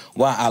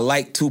why I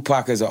like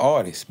Tupac as an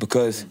artist,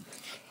 because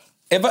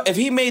if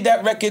he made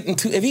that record,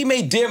 if he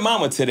made Dear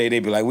Mama today, they'd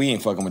be like, we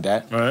ain't fucking with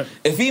that. Right.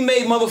 If he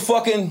made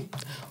motherfucking,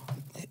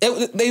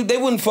 they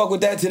wouldn't fuck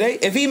with that today.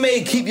 If he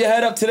made Keep Your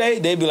Head Up today,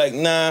 they'd be like,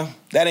 nah,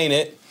 that ain't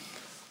it.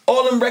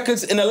 All them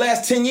records in the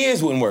last 10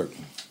 years wouldn't work.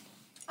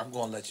 I'm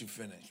gonna let you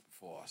finish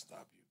before I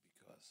stop you,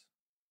 because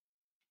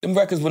them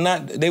records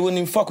they wouldn't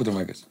even fuck with them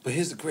records. But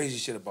here's the crazy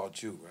shit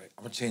about you, right?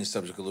 I'm gonna change the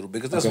subject a little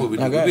bit, because that's what we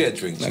do. We had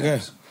drink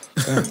champs.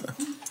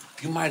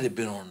 You might have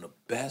been on the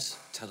best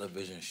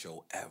television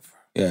show ever.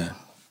 Yeah.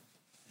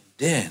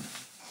 Then,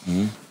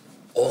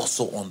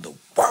 also on the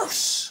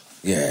worst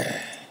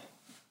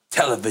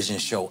television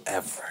show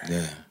ever.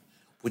 Yeah.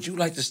 Would you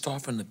like to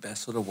start from the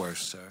best or the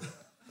worst, sir?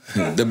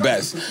 The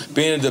best.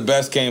 Being the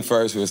best came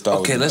first, we'll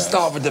start with the best. Okay, let's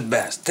start with the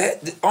best.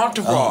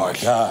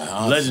 Entourage. Oh, my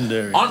God.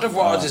 Legendary.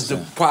 Entourage is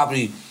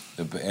probably...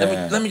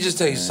 Let me just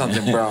tell you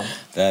something, bro.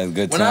 That's a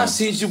good time. When I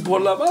seen you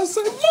pull up, I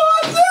said, We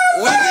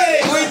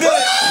did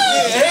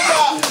it.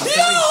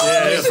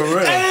 Yeah, for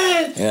real.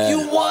 And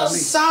you was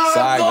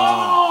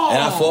Saigon.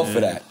 And I fought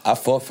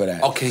for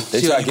that. Okay,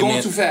 you're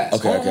going too fast.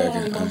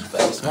 Okay. Going too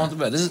fast.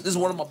 This is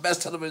one of my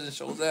best television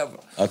shows ever.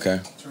 Okay.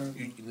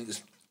 You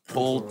niggas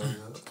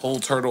pull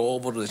turtle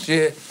over the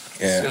shit.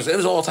 Yeah. It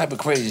was all type of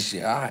crazy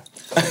shit. All right.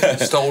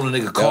 Stole a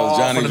nigga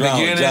car from the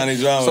beginning. Johnny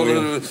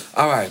Drama.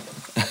 All right.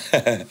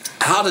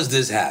 How does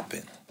this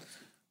happen?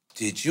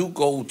 Did you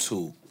go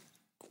to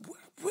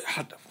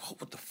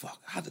what the fuck?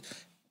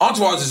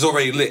 Entourage is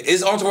already lit.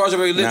 Is Entourage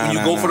already lit when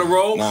you go for the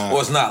role,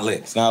 or it's not lit?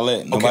 It's not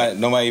lit.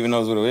 Nobody even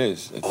knows what it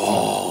is.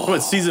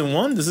 What, season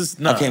 1? This is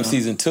I came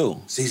season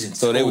 2.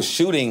 So they were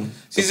shooting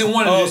season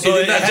 1. It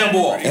did not jump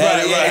off. It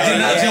did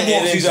not jump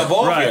off. Jump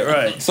off.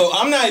 Right. So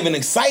I'm not even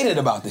excited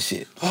about the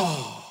shit.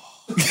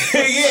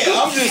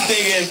 Yeah, I'm just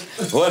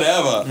thinking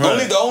whatever.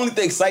 Right. The only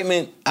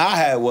excitement I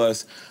had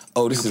was,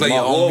 this is play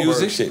Mark your own Wahlberg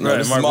music? shit. No, Right,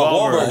 this Mark is Mark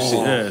Wahlberg Wahlberg shit.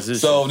 Yeah, it's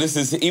his so this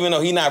is, even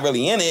though he's not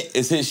really in it,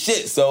 it's his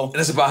shit. So And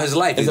it's about his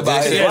life. it's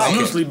about his Yeah, life. it's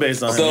loosely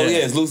based on So him. yeah,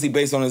 it's loosely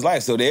based on his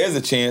life. So there is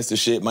a chance the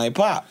shit might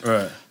pop.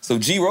 Right. So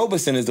G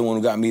Roberson is the one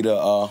who got me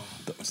the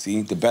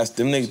best.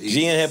 Them niggas,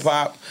 G in hip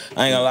hop.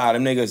 I ain't gonna lie,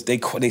 them niggas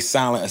they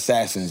silent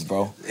assassins,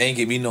 bro. They ain't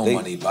give me no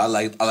money, but I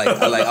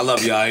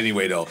love y'all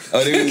anyway though.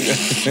 Oh, they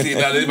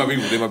they my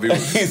people. They my people.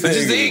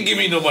 They ain't give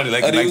me no money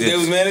like that. They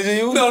was managing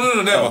you?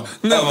 No, never.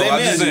 They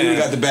I'm just saying. you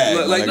got the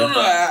bag. Like no.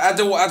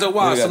 After a while, You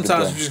got the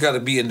sometimes bag. you just got to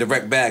be in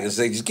direct bag and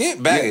say, just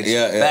get baggage.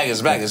 Yeah.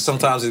 Baggage.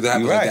 Sometimes it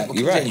happens like that. But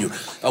continue.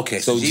 Okay.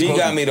 So G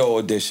got me the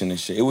audition and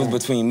shit. It was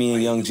between me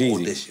and Young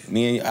Jeezy.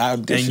 Me and I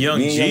auditioned. And Young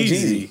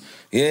Jeezy.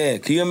 Yeah,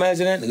 can you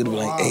imagine that? They're gonna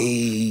be like,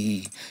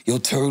 "Hey, yo,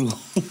 Turtle."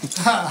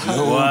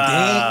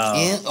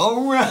 Wow.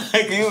 All right.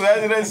 Can you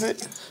imagine that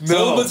shit? So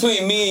it was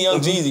between me and Young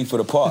Jeezy for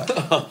the part. You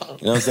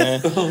know what I'm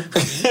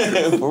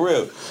saying? For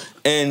real.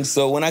 And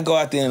so when I go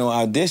out there and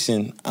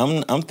audition,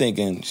 I'm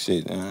thinking,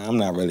 shit, I'm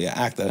not really an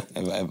actor.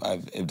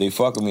 If they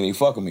fuck with me, they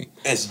fuck with me.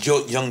 It's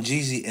Young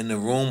Jeezy in the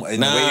room. In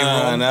the waiting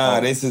room. Nah.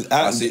 This is.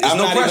 I'm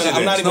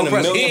not even a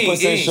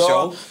million%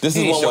 sure. This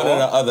is one of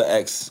the other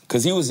ex,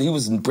 because he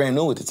was brand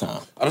new at the time.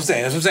 That's what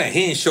I'm saying.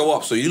 He didn't show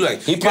up, so you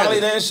like. He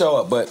probably didn't show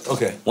up, but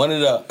okay. One of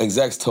the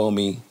execs told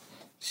me,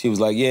 she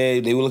was like, yeah,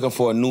 they were looking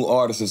for a new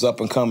artist that's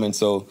up and coming,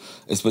 so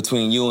it's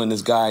between you and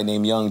this guy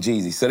named Young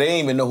Jeezy. So they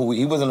didn't even know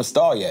he wasn't a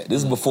star yet.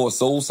 This is before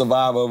Soul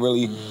Survivor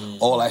really,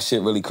 all that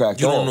shit really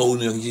cracked off. You don't know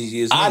who Young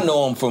Jeezy is? I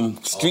know him from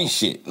street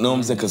shit, you know what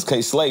I'm saying? Because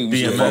K Slade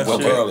used to fuck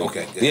with early.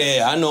 Okay,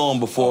 yeah, I know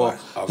him before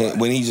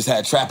when he just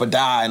had Trap or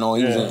Die and all.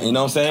 He was, you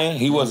know what I'm saying?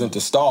 He wasn't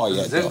the star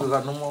yet, though.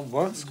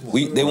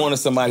 They wanted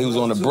somebody who was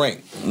on the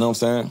brink, you know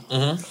what I'm saying?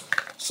 Mm-hmm.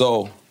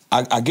 So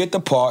I get the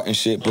part and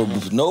shit,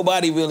 but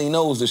nobody really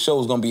knows the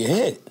show's gonna be a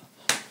hit.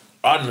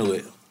 I knew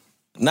it.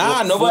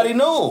 Nobody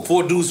knew.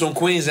 4 dudes from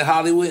Queens and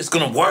Hollywood. It's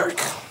gonna work.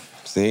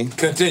 See?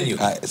 Continue.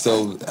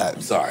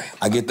 Sorry.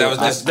 I get the,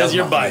 that's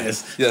your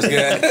bias. Yes,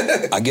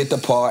 yeah. I get the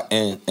part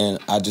and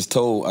I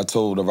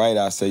told the writer,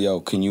 I said, yo,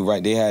 can you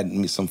write? They had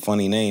me some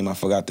funny name. I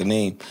forgot the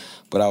name.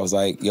 But I was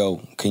like, yo,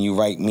 can you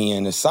write me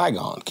in as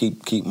Saigon?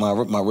 Keep my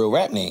real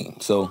rap name.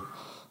 So,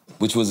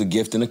 which was a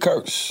gift and a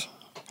curse.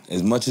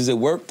 As much as it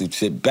worked, the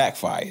shit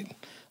backfired.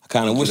 I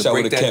kind of wish I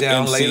would have kept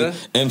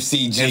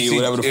MCG,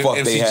 whatever the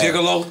fuck they had.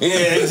 Gigolo?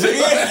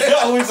 Yeah,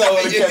 I wish I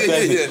would have kept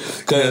that shit.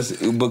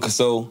 Because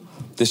so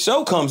the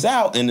show comes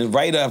out and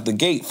right off the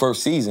gate,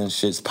 first season,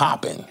 shit's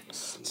popping.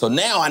 So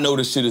now I know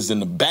this shit is in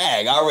the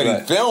bag. I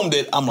already filmed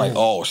it. I'm like,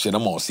 oh shit,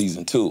 I'm on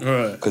season 2.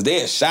 Because they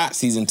had shot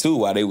season 2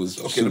 while they was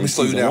okay, let me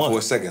slow you down for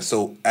a second.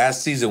 So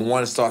as season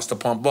 1 starts to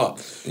pump up,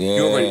 I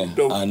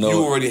know.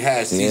 You already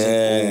had season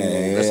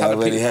 4.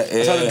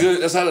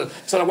 That's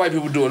how the white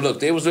people do it. Look,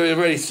 they was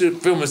already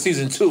filming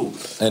season 2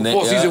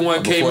 before season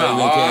 1 came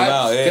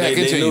out.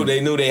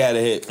 They knew they had a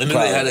hit. They knew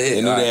they had a hit.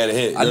 They knew they had a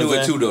hit. I knew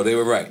it too, though. They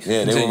were right.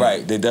 Yeah, they were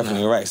right. They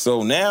definitely were right.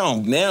 So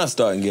now it's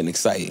starting getting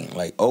exciting.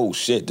 Like, oh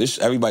shit,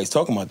 everybody's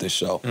talking about this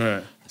show.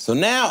 Right. So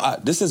now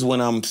this is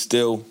when I'm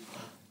still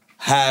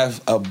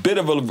have a bit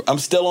of I'm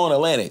still on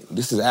Atlantic.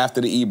 This is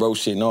after the Ebro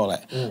shit and all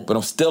that. But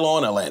I'm still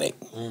on Atlantic.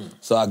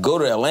 So I go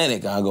to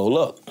Atlantic and I go,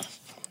 look,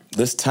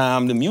 let's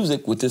time the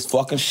music with this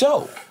fucking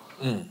show.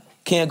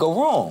 Can't go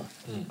wrong.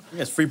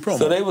 Yeah, it's free promo.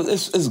 So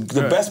it's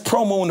the best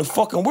promo in the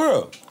fucking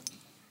world.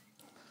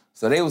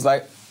 So they was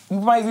like,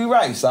 you might be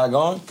right,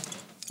 Saigon.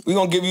 We're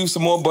gonna give you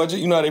some more budget.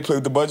 You know how they play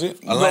with the budget.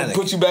 We're gonna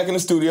put you back in the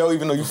studio,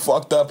 even though you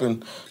fucked up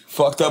with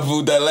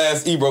that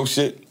last Ebro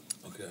shit.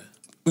 Okay.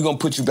 We're gonna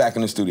put you back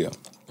in the studio.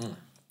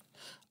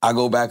 I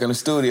go back in the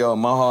studio,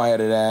 and my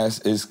hard-headed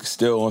ass is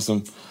still on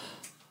some,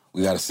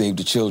 we gotta save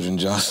the children,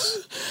 Josh.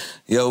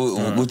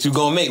 Yo, what you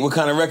gonna make? What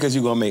kind of records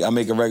you gonna make? I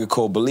make a record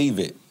called Believe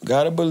It.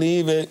 Gotta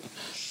believe it.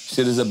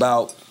 Shit is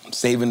about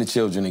saving the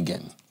children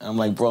again. I'm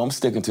like, bro, I'm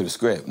sticking to the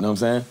script. You know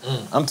what I'm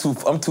saying?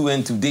 I'm too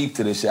in too deep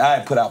to this shit. I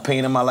had put out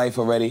Pain in My Life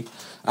already.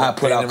 I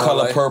put out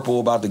Color Purple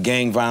about the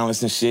gang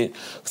violence and shit.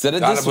 So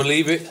Gotta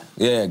Believe It?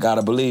 Yeah,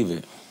 Gotta Believe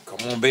It.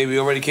 Come On Baby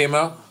already came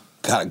out?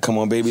 Come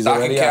On Baby's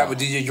already out. Stocking Cap with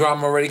DJ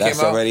Drama already came out?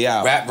 That's already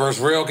out. Rap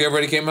vs. Real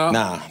already came out?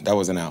 Nah, that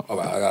wasn't out. All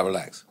right, I gotta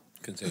relax.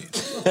 Continue.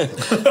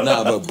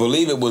 Nah, but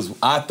Believe It was,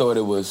 I thought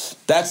it was,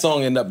 that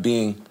song ended up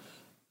being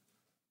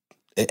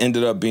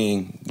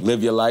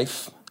Live Your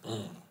Life.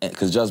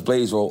 Because Just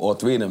Blaze wrote all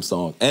 3 of them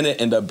songs. And it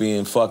ended up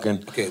being fucking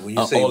when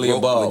you say all the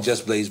above. when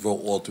Just Blaze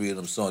wrote all 3 of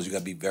them songs, you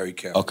gotta be very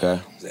careful. Okay.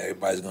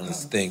 Everybody's gonna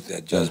think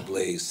that Just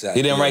Blaze sat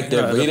He didn't write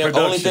their,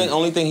 the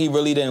only thing he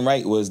really didn't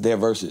write was their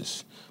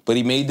verses. but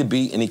he made the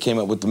beat and he came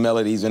up with the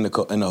melodies and the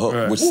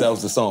hook, which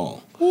sells the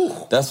song.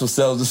 That's what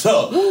sells the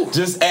song.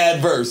 Just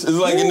add verse. It's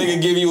like a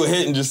nigga give you a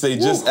hit and just say,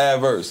 just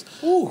add verse.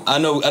 I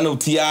know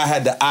T.I.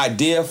 had the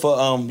idea for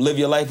Live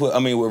Your Life with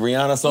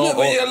Rihanna song.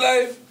 Live Your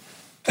Life.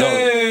 No.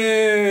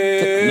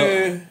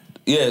 Hey.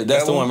 Yeah,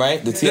 that's the one,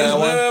 right? The T.I.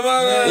 one?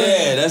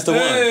 Yeah, that's the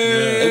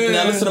one.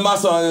 Now listen to my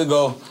song, it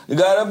go, you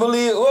gotta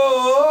believe,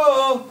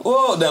 whoa,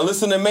 whoa. Now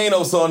listen to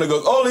Mano song, it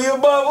goes, only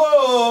above,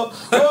 whoa,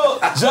 whoa.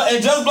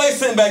 And Just Blaze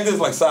sitting back this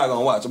like,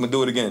 Saigon, watch, I'm gonna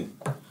do it again.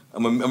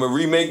 I'm gonna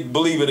remake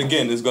Believe It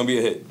again, it's gonna be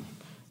a hit.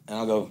 And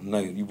I'll go, no,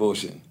 you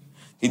bullshitting.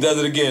 He does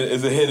it again,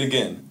 it's a hit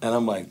again. And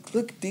I'm like,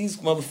 look at these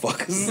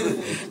motherfuckers.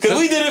 Because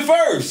we did it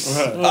first.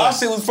 Our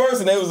shit was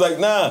first, and they was like,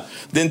 nah.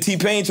 Then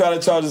T-Pain tried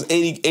to charge us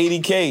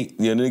 $80K.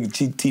 You know,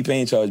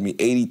 T-Pain charged me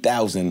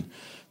 $80,000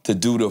 to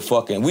do the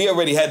fucking... We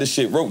already had the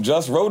shit wrote.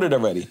 Just wrote it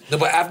already. No,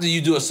 but after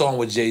you do a song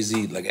with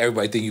Jay-Z, like,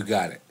 everybody think you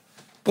got it.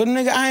 But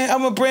nigga,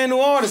 I'm a brand new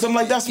artist. I'm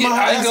like, that's my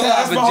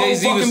whole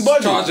Jay-Z fucking was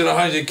budget. charging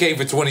 $100K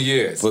for 20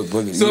 years. But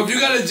so if you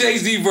got a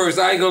Jay-Z verse,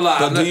 I ain't gonna lie.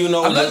 But do you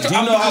know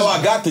how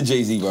I got the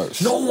Jay-Z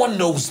verse? No one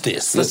knows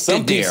this. Let's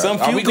some get there.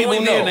 Some Are few we people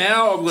going know. there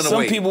now or are we gonna some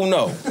wait? people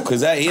know.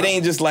 Because it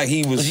ain't just like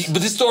he was...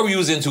 But this story you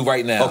was into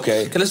right now.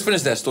 Okay. Let's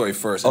finish that story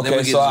first. And then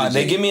Okay, we get so to the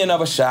they Jay. give me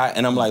another shot,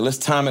 and I'm like, let's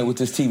time it with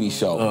this TV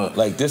show.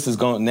 Like, this is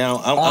going... Now,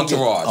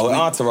 Entourage.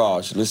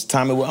 Entourage. Let's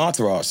time it with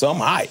Entourage. So I'm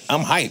hype.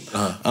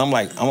 I'm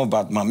like,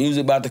 my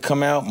music about to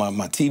come out,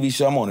 my TV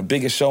show. I'm on the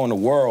biggest show in the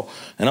world,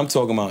 and I'm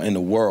talking about in the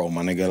world,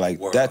 my nigga. Like,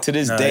 that to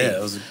this day. Yeah,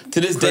 it was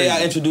Day,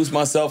 I introduced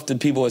myself to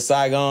people at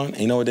Saigon, and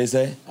you know what they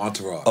say?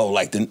 Entourage. Oh,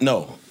 like the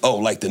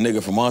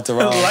nigga from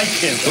Entourage. Like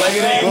him. Like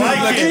it ain't.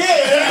 Like him.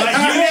 Yeah. Like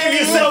you named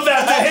yourself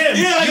after him.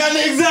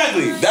 Yeah,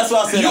 exactly. That's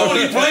why I said You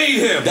only played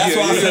him. That's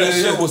why I said that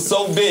shit was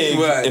so big,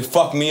 it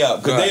fucked me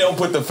up. Because they don't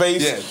put the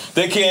face. Yeah.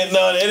 They can't,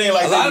 no, it ain't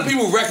like a lot of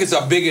people's records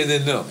are bigger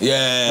than them.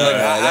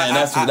 Yeah, and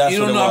that's you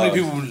don't what know how it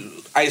many was. people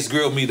Ice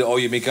grilled me to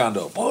Oye Mi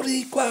Kondo.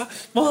 Boricua,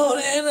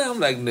 Morena. I'm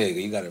like,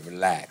 nigga, you gotta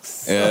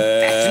relax. Yeah.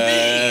 That's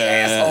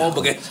me, asshole.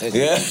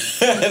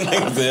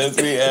 That's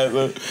me,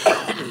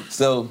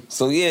 asshole.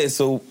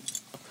 So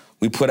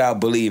we put out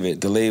Believe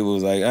It. The label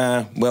was like,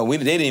 they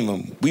didn't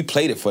even, we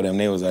played it for them.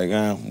 They was like,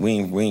 we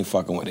ain't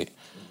fucking with it.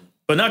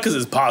 But not because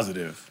it's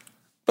positive.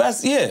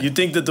 But You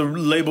think that the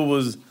label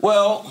was...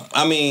 Well,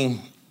 I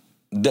mean,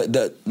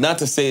 not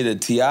to say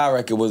that T.I.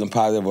 record wasn't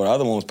positive or the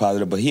other one was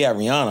positive, but he had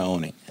Rihanna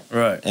on it.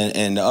 Right.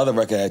 And the other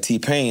record had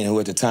T-Pain, who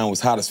at the time was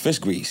hot as fish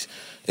grease.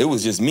 It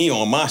was just me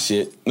on my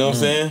shit. You know what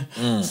I'm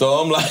saying? So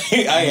I'm like,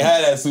 I ain't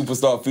had that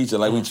superstar feature.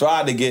 Like, we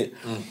tried to get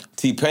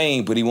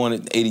T-Pain, but he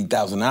wanted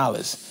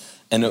 $80,000.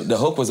 And the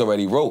hook was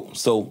already wrote.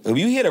 So if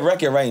you hear the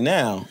record right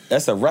now,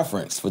 that's a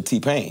reference for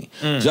T-Pain.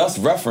 Just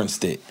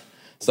referenced it.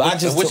 So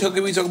which hook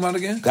are we talking about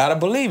again? Gotta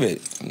Believe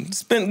It.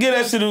 Get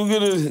that shit.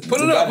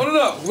 Put it up.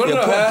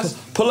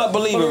 Pull up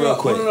Believe It real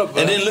quick.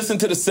 And then listen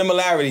to the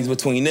similarities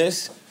between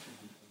this,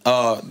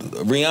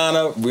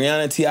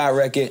 Rihanna T.I.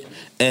 record,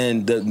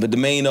 and the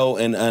Mano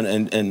and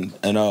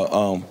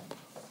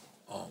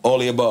All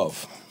the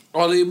Above.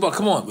 All the Above.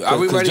 Come on. Are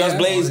we ready? Just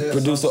Blaze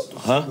producer.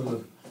 Huh?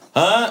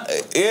 Yeah,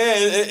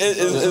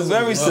 it's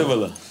very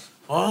similar.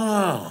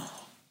 Wow.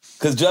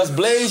 Because Just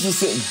Blaze was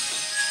sitting.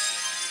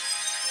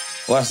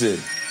 Watch this.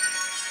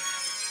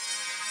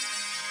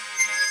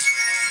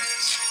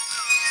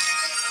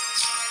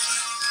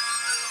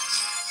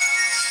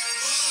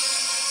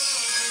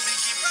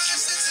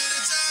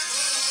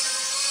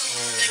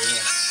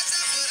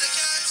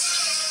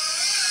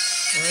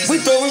 We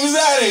thought we was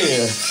out of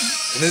here.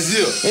 And it's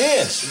you.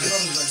 Yeah.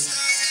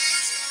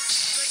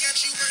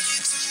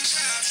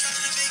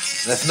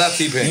 That's not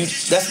T-Pain.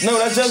 That's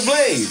Just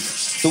Blaze.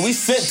 So we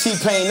sent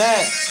T-Pain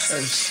that.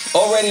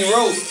 Already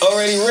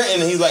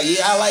written. He's like,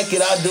 yeah, I like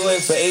it. I'll do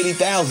it for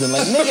 $80,000.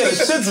 Like, nigga, the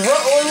shit's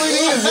rough. All we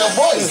need is your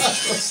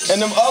voice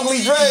and them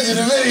ugly dreads in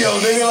the video,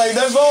 nigga. Like,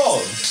 that's all.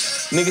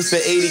 Nigga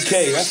said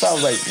 $80K. That's why I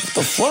was like, what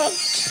the fuck?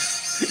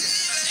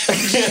 I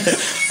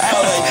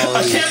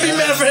can't be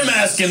mad for him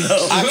asking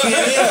though. I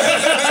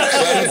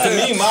can't. To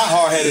me, my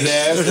hard-headed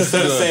ass,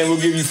 instead of saying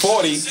we'll give you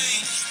 40,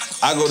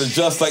 I go to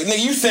Just like,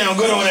 nigga, you sound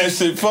good on that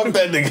shit. Fuck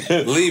that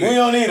nigga. Leave it. We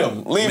don't need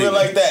him. Leave it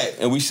like that.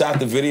 And we shot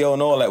the video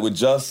and all that with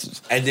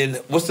Just. And then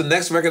what's the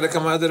next record that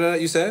come after that?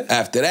 You said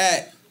after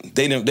that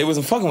they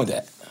wasn't fucking with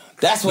that.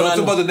 That's what I'm I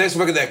talking about. The next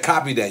record that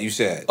copied that. You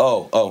said.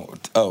 Oh.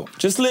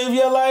 Just live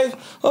your life.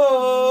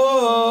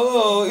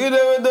 Oh, you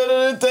never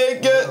done it.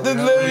 Take it. Just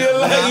live your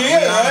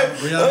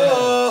life. Right?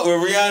 Oh,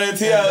 with Rihanna and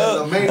T.I.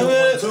 The main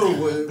one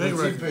too with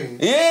T-Pain.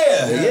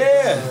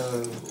 Yeah.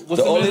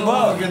 The Only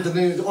Above.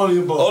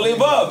 Only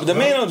Above. The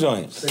Mano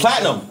joint.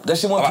 Platinum. That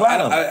shit went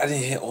platinum. I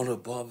didn't hear All the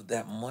Above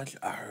that much.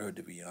 I heard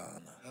the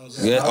Rihanna.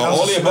 Yeah,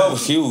 Only Above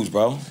was huge,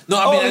 bro. No,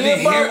 I mean, I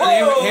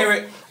didn't hear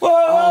it. Whoa.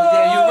 Oh,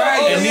 yeah, you're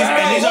right. And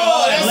these are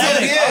all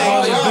Atlantic.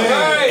 Oh, you're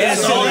right.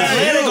 It's all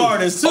Atlantic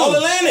artists too. All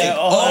Atlantic.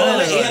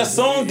 He had a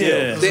song deal.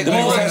 Yeah. They kept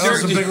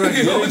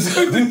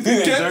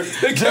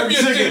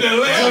your shit in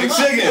Atlantic.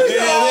 Yeah,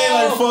 they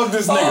like, fuck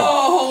this nigga.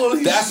 Oh,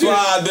 holy That's shit.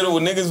 why I did it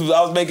with niggas.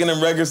 I was making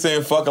them records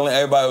saying fuck Atlanta.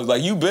 Everybody was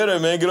like, you bitter,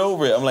 man, get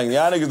over it. I'm like,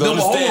 y'all niggas don't No,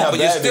 but hold understand on, how but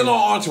bad you're still it is.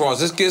 on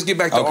Entourage. Let's get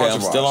back to Okay, Entourage.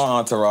 I'm still on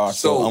Entourage,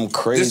 so I'm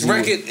crazy. This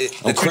record,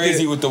 I'm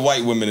crazy with the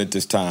white women at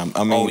this time.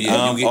 I mean, oh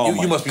yeah,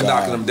 you must be God.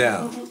 knocking them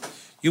down.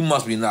 You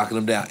must be knocking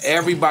them down.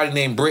 Everybody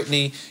named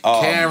Brittany,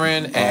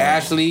 Karen, and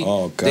Ashley,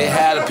 they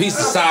had a piece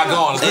of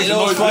Saigon. Let's make the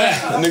noise for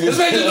that. Let's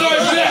make the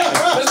noise for that.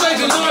 Let's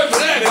make the noise for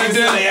that. Right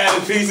there. They had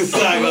a piece of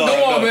Saigon.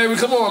 Come on, baby.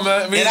 Come on,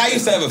 man. And I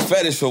used to have a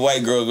fetish for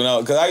white girls when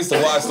because I used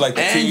to watch like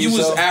the and TV you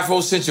was show.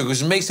 Afrocentric,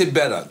 which makes it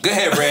better. Go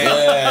ahead, Red.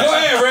 Yeah. Go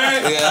ahead,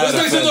 Red. Yeah, Let's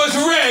make some noise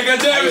for Red.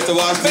 Goddamn I used to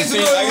watch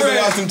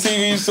some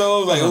TV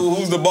shows like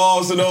who's the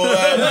boss and all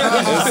that.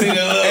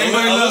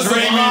 Everybody loves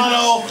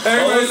Raymond.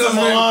 Everybody loves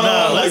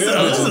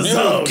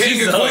Raymond.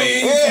 King of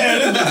Queens.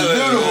 Yeah, this is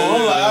beautiful.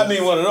 I'm like, I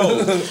need one of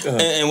those.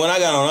 And when I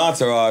got on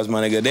Entourage,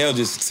 my nigga, they'll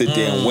just sit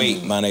there and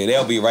wait, my nigga.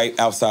 They'll be right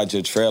outside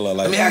your trailer.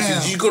 Like, Let me ask you,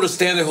 did you go to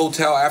Standard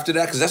Hotel after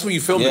that? Because that's where you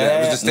filmed it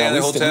at. It was the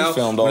Standard Hotel. We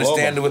filmed all when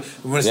the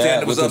over.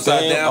 Standard was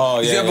upside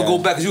down. Did you ever go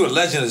back? Because you were a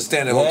legend at the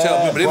Standard Hotel.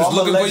 Remember, they was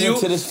looking for you?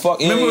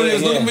 Remember when they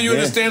was looking for you in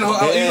the Standard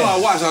Hotel? You know, I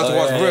watched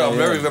Entourage for real. I'm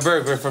very,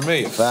 very, very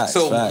familiar.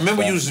 So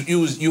remember,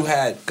 you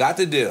had got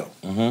the deal.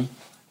 And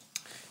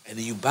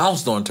then you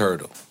bounced on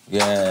Turtle.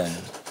 Yeah.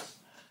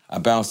 I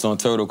bounced on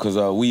Turtle because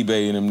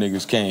Weebay and them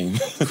niggas came. Oh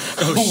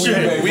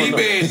shit.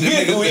 Weebay.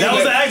 That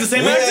was the actor,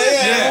 same actor?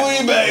 Yeah.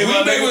 Weebay.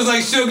 Weebay was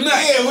like Suge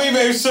Knight. Yeah,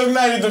 Weebay Suge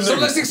Knight. So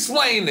let's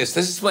explain this.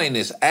 As it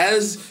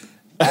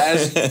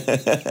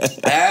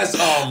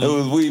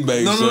was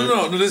Weebay.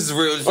 No, this is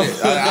real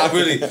shit. I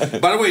really.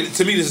 By the way,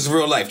 to me, this is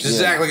real life.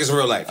 Just act like it's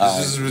real life.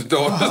 This is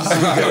go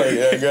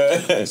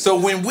ahead. So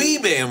when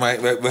Weebay,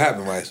 right, what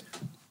happened, right?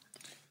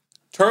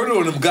 Turtle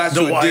and them got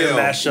you a deal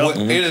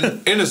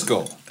with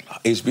Interscope.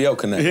 HBO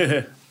Connect.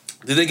 Yeah.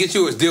 Did they get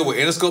you a deal with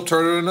Interscope,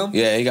 Turtle and them?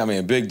 Yeah, he got me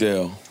a big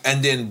deal.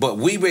 And then, but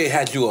Weebay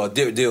had you a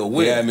deal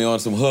with. He had me on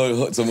some hood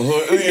the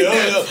hood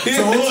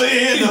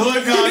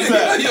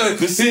contract.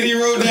 The city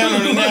wrote down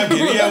on the napkin.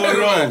 He had one of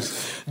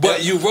those.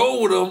 But you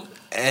rolled with him,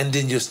 and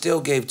then you still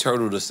gave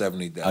Turtle the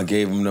 $70. I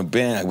gave him the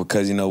band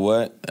because you know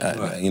what?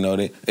 You know,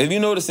 if you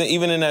notice,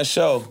 even in that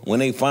show, when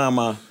they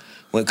find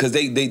because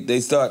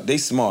they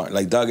smart.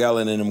 Like Doug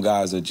Allen and them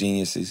guys are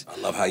geniuses. I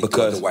love how you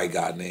put the white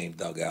guy named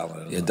Doug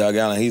Allen. Yeah, Doug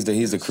Allen. He's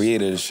the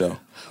creator of the show.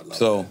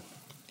 So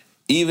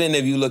even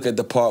if you look at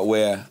the part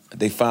where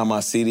they find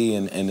my CD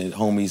and the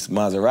homies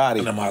Maserati.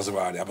 And the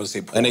Maserati. I'm gonna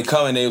say. And they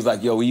come and they was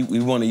like, yo, we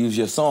want to use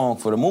your song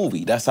for the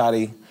movie. That's how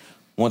they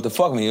want to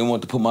fuck me. They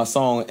want to put my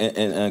song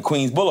in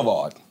Queens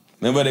Boulevard.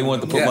 Remember they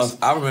wanted to put my...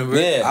 I remember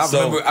it. Yeah,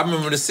 I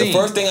remember the scene. The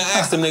first thing I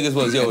asked them niggas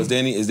was, yo, is there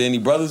any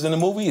brothers in the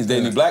movie? Is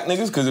there any black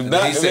niggas? Because if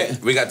not... He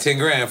said, we got 10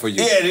 grand for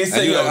you. Yeah, they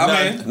said, yo,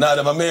 like,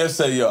 my man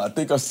said, yo, I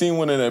think I seen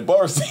one in that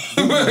bar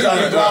scene. Right. He's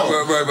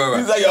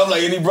like, yo, I'm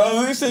like, any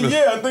brothers? He said,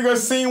 yeah, I think I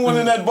seen one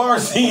in that bar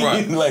scene.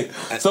 Right. Like,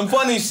 some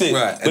funny shit.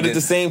 Right. But at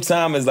the same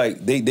time, it's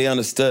like, they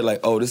understood,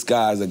 like, oh, this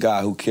guy is a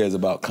guy who cares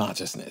about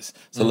consciousness.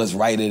 So let's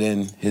write it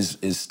in his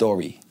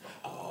story.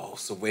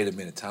 So wait a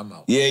minute, time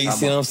out. Yeah, you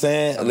see what I'm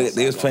saying?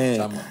 They was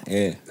playing.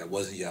 Yeah. That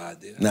wasn't your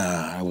idea.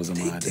 Nah, that wasn't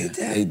my idea.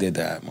 They did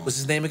that, man. What's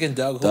his name again?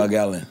 Doug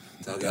Allen.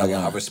 Doug Allen.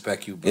 I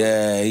respect you, bro.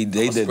 Yeah, they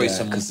did that.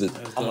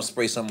 I'm gonna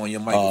spray something on your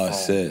microphone.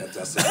 Oh shit.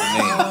 That's your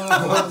name.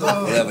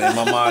 Yeah, in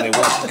my mind it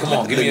works. Come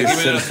on, give me a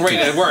spray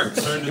that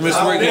works. Give me a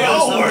spray that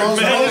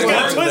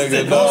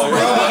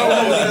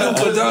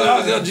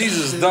works.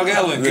 Jesus, Doug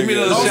Allen. Give me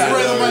another shot.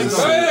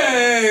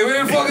 Hey,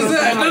 where the fuck is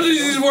that? None of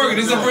these working.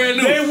 These are brand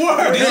new. They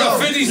work. These are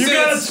 50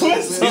 cents.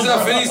 These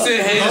are 50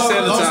 cent hand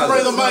sanitizer. Don't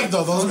spray the mic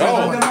though.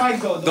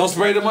 Don't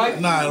spray the mic?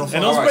 Nah, I don't.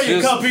 And don't spray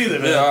your cup either,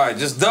 man. Yeah, all right.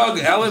 Just Doug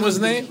Allen was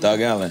his name?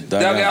 Doug Allen.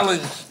 Doug Allen.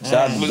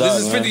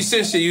 This is 50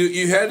 Cent shit.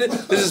 You heard it?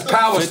 This is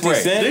Power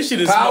Spray. This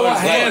shit is Power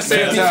hand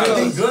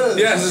sanitizer.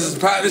 Yes,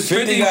 this is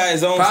 50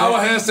 guys on Power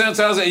hand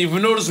sanitizer. And you've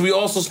noticed we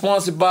also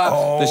sponsored by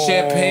the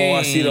Champagne.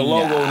 I see the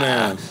logo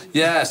now.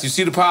 Yes, you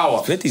see the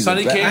power. 50's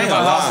Sonny came to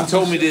my house and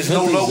told me there's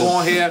no logo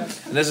on here,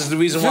 and this is the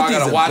reason why I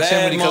gotta watch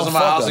him when he comes to my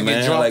house and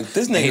get drunk. Like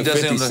this nigga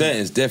 50 Cent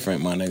is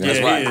different, my nigga. Yeah,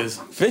 That's right. he is.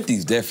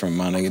 50's different,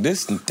 my nigga.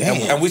 This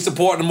damn. And we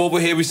support them over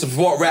here. We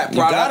support rap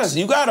products.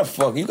 You gotta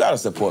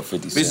support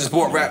 50 Cent. We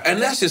support rap, and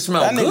that shit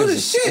smell good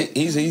as shit.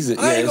 He's I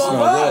ain't gonna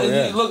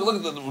lie.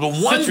 Look, the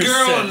one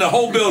girl in the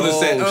whole building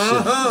said,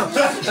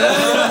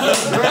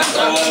 That's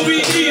all we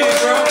need,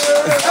 bro.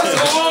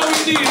 That's all we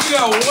need. You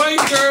got one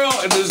girl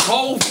and this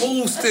whole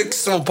full sticks,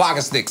 some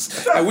pocket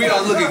sticks, and we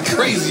are looking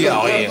crazy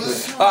out here.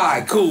 All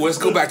right, cool. Let's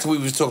go back to what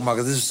we was talking about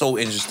because this is so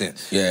interesting.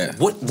 Yeah.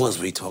 What was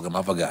we talking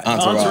about? I forgot.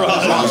 Entourage.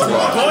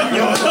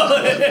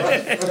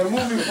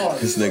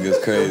 This nigga's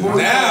crazy.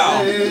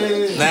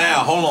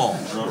 Now, hold on.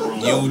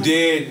 You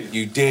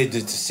did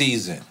the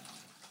season.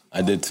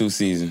 I did 2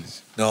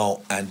 seasons.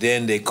 No, and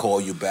then they call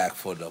you back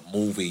for the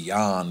movie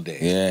Yonde.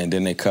 Yeah, and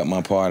then they cut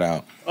my part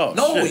out. Oh,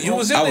 no, shit. You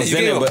was in there. You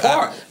gave a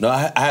part.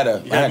 I had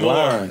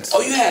lines.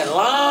 Oh, you had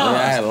lines.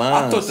 Yeah, I had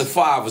lines. I thought the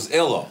 5 was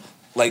iller.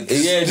 Like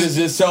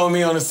just showing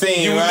me on the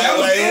scene, you right? Like,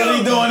 what are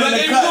you doing in the cut?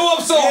 They blew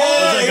up so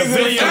hard. Like a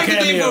video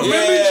cameo.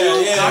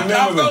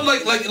 I felt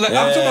like I'm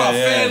talking about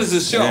fan of the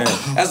show.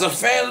 As a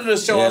fan of the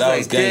show, I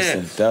was like,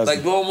 damn.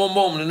 Like, one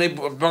moment, and they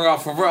brought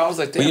out Pharrell. I was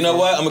like, damn. But you know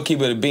what? I'm going to keep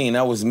it a bean.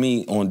 That was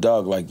me on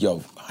Doug. Like,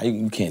 yo,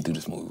 you can't do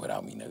this movie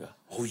without me, nigga.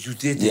 Oh, you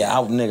did that? Yeah,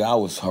 I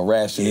was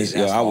harassing this.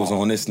 Yo, I was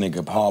on this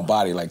nigga hard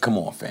body. Like, come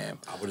on, fam.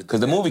 Because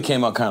the movie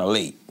came out kind of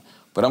late.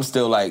 But I'm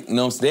still like, you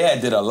know, they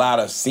did a lot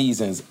of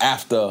seasons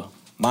after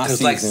my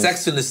season. Because like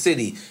Sex and the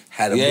City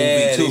had a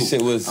movie too.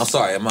 Shit was... I'm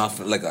sorry, am I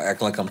like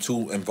acting like I'm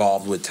too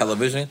involved with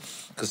television?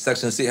 Because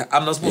Sex and the City,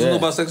 I'm not supposed to know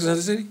about Sex and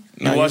the City?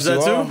 You watched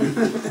that too?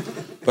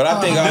 But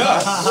I think I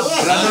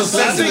know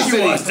Sex and the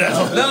City.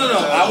 No.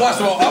 I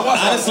watched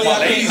honestly, my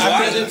ladies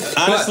watch it.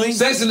 Honestly,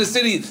 Sex and the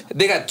City,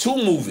 they got 2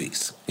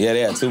 movies. Yeah,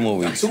 they had 2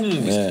 movies. 2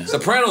 movies. Yeah.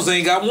 Sopranos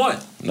ain't got 1.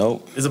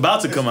 Nope. It's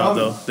about to come out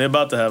though. They're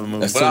about to have a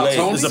movie. Without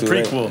Tony? It's a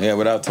prequel. Yeah,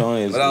 without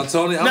Tony. Without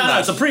Tony? No,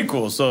 it's a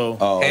prequel. So.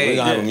 Oh, we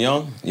gonna have him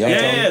young?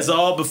 Yeah, it's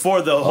all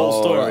before the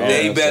whole story.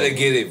 They better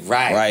get it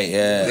right. Right,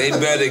 yeah. They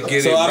better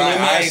get it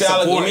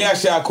right. Let me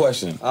ask y'all a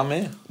question. I'm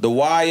in. The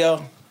Wire,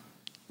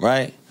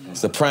 right?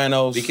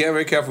 Sopranos. Be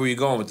very careful where you're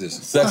going with this.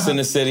 Sex in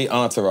the City,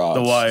 Entourage.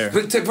 The Wire.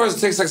 Take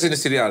Sex in the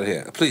City out of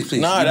here. Please.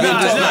 Nah,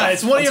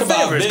 it's one of your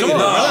favorites. Come on,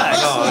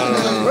 relax.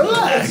 No.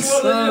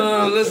 Relax.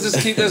 No. Let's just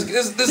keep this.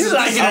 This is all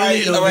right,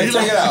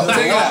 take it out.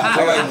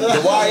 All right,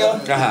 The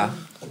Wire.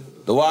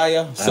 The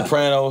Wire,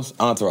 Sopranos,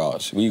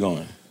 Entourage. Where you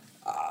going?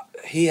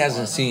 He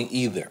hasn't seen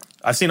either.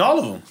 I've seen all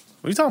of them.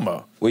 What are you talking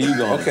about? Where you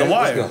going? Okay, The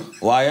Wire. let's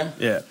go. Wire?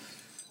 Yeah.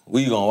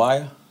 Where you going,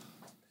 Wire?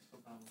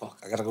 Fuck,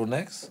 I gotta go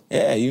next?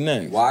 Yeah, you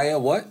next. Wire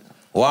what?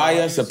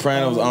 Wire,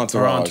 Sopranos,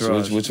 Entourage.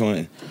 Which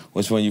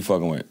one you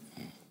fucking with?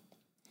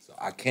 So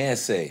I can't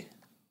say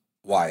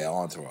Wire,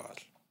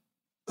 Entourage.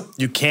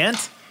 You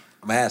can't?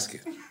 I'm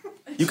asking.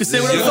 You can say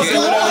whatever the fuck you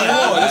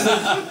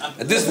want.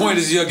 At this point,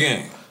 it's your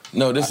game.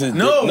 No, this is...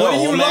 No, what do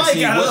you like?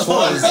 Which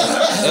one?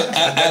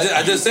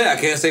 I just said I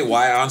can't say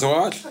Wire,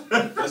 Entourage.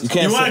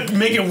 You want to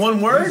make it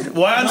one word?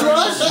 Why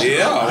Entourage?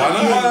 Yeah, why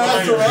not?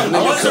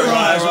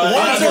 Entourage.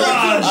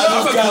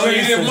 I'm a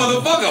creative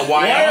motherfucker.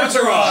 Why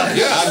Entourage?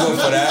 Yeah, I go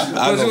for that.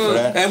 I go for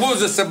that. And what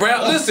was it?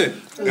 Sopranos?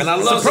 Listen, and I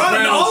love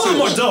Sopranos. All of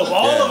them are dope.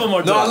 All of them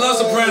are dope. No, I love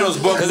Sopranos,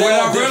 but what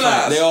I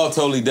realized, they're all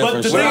totally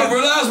different. What I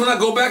realized when I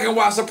go back and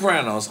watch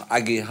Sopranos,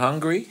 I get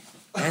hungry.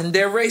 And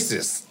they're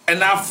racist.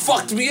 And that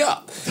fucked me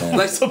up.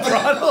 Like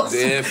Sopranos?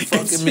 They're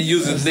fucking me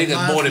using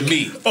niggas more than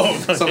me.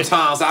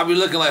 Sometimes I be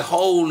looking like,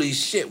 holy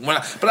shit.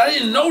 But I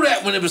didn't know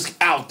that when it was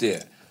out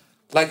there.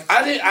 Like,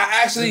 I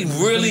actually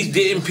really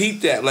didn't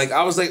peep that. Like,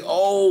 I was like,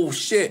 oh,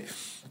 shit.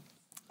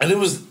 And it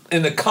was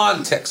in the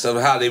context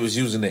of how they was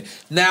using it.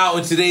 Now,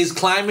 in today's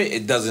climate,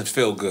 it doesn't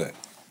feel good.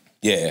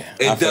 Yeah.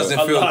 It doesn't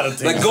feel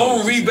like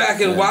going read back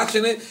and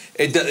watching it.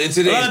 It does, in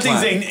today's a lot of things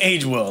climate, ain't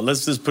age well.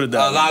 Let's just put it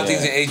that way. A lot of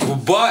things ain't age well,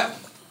 but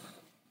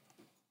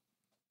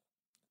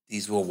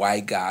these were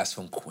white guys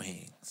from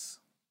Queens.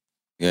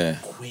 Yeah.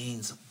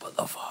 Queens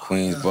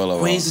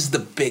Boulevard. Queens is the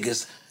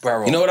biggest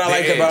borough. You know what I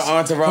like about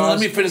Entourage? Let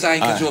me finish. I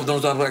ain't cut you off.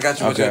 Don't. I got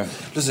you. Okay.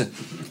 Listen,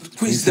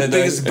 Queens is the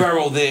biggest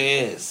borough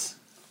there is.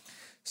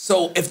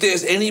 So if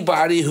there's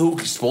anybody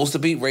who's supposed to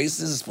be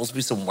racist, it's supposed to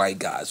be some white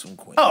guys from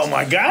Queens. Oh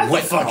my God!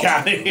 Get the fuck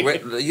out of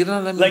here! You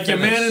don't let me like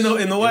finish. Your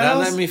man in the White House. You're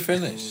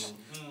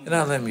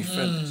not letting me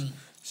finish.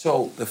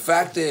 So the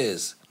fact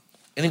is,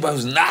 anybody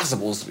who's not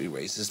supposed to be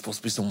racist is supposed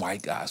to be some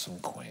white guys from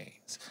Queens.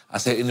 I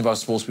said anybody who's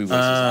supposed to be racist.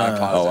 I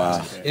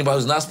apologize. Anybody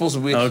who's not supposed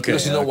to be racist,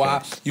 because you know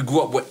why? You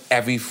grew up with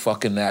every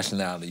fucking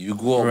nationality. You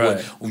grew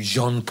up with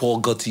Jean-Paul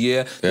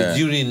Gaultier. Yeah.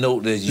 You didn't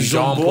know that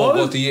Jean-Paul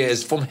Gaultier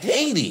is from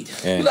Haiti.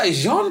 Yeah. You're like,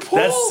 Jean-Paul?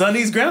 That's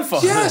Sonny's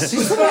grandfather. Yes,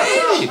 he's from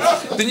Haiti.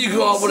 Then you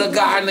grew up with a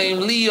guy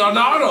named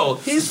Leonardo.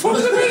 He's from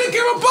the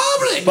Dominican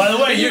Republic. By the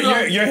way,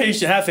 you're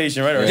Haitian, half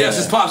Haitian, right? Yes,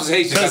 his pops is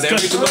Haitian. Sonny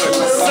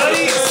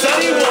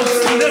will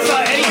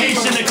identify any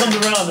Haitian that comes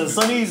around us.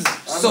 Sonny's...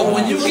 So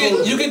when you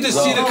get to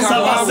see the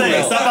camaraderie,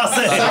 you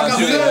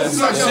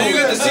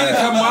get to see the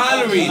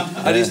camaraderie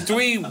of these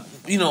three,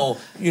 you know.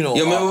 You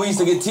remember we used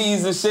to get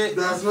teased and shit?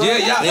 Yeah.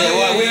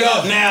 We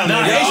up now.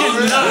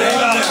 Haitian had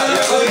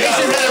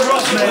it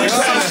rough, man.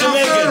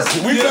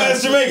 We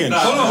fast Jamaican.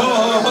 Hold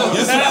on.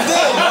 You see what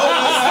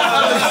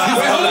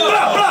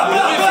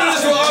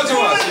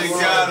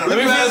Let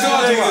me finish with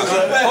Entourage.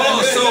 Hold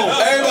on, so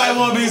everybody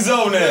want to be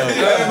Zoe now.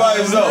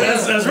 Everybody's Zoe.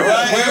 That's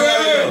right.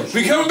 Wait.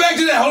 We coming back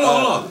to that. Hold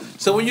on.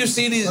 So when you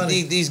see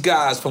these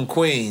guys from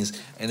Queens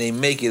and they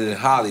make it in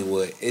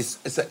Hollywood,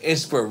 it's an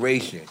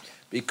inspiration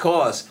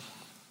because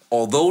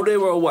although they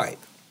were white,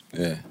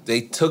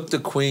 they took the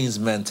Queens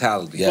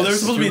mentality. Yes. Well, they're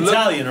supposed to be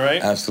Italian,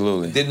 right?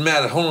 Absolutely. Didn't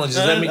matter. Hold on,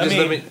 let me.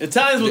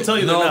 Italians will tell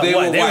you they're not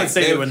white. They would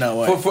say they were not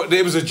white.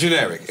 They was a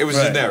generic. It was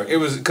generic. It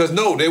was because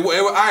they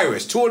were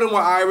Irish. 2 of them were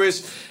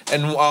Irish,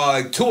 and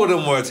 2 of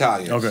them were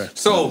Italian. Okay.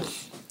 So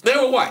they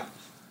were white.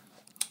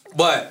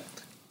 But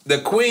the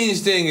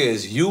Queens thing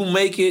is, you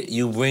make it,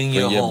 you bring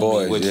your homie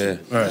boys with you.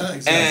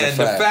 Right. And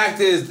the fact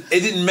is, it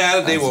didn't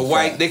matter. They were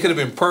white. They could have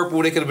been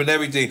purple. They could have been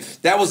everything.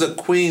 That was a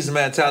Queens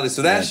mentality.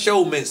 So that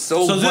show meant so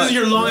much. So this is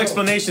your long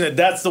explanation that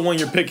that's the one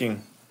you're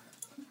picking.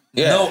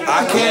 No,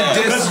 I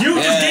can't Because you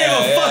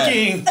just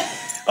gave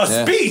a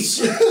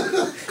speech.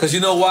 Because you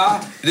know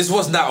why? This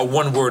was not a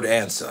one-word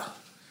answer.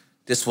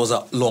 This was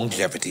a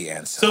longevity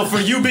answer. So for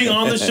you being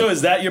on the show,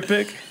 is that your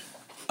pick?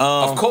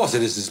 Of course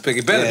it is his pick.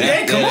 It better be.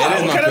 Yeah, come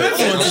on. What kind of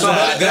influence is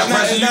that?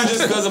 It's not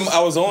just because I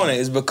was on it.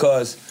 It's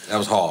because that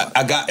was hard.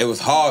 It was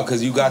hard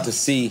because you got to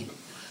see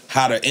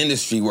how the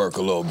industry work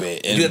a little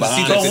bit. And So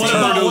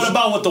what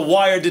about what The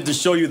Wire did to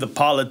show you the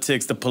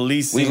politics, the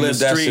policing, we the lived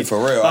that street? shit for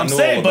real. I'm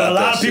saying, but a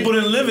lot of people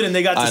didn't live it and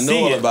they got to I see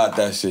know all it. about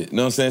that shit. You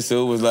know what I'm saying?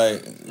 So it was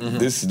like I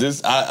Need some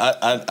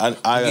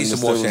more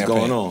understood what's champagne.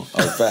 going on.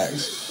 Oh,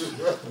 facts.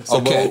 So,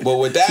 Okay. but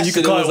with that So you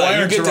shit, can it call was it like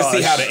wire you get to see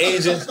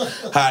entourage.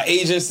 how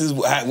agents is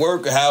how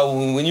work, how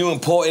when you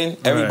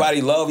important,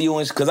 everybody love you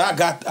and because I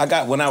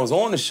got when I was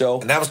on the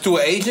show. And that was through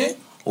an agent?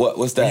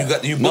 What's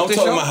that? You no, I'm booked the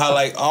talking show? about how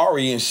like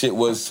Ari and shit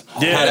was.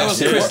 Yeah, how that was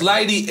shit Chris worked.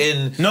 Lighty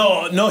and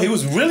No, he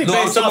was really I'm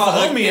based talking off of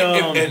about, homie.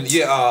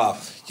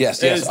 Yes.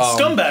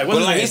 Scumbag, wasn't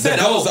But like it? he said,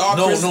 that was all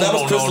Chris. That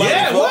was Chris.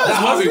 Yeah, it was. Not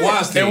Harvey wasn't it?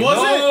 Weinstein. It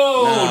wasn't.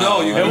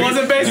 No, It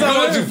wasn't based you're off.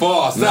 going too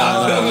far.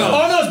 Stop. No.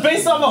 Oh no, it's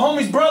based off a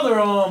homie's brother.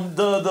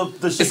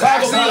 The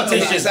Chicago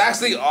politician. It's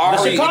actually Ari.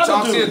 The He Chicago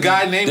talks to a dude.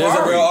 guy named There's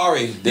Ari. a real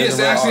Ari. Yes,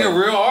 actually a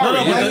real Ari.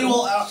 No, but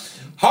Yeah.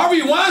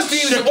 Harvey Weinstein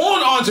is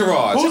on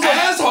Entourage. Who's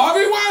As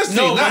Harvey Weinstein,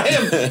 No, not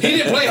him. He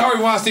didn't play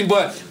Harvey Weinstein,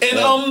 but in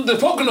the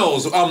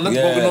Poconos, not the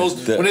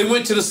Poconos, when they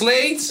went to the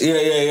Slades.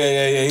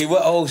 Yeah. He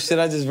was. Oh shit!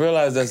 I just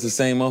realized that's the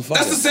same motherfucker.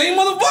 That's the same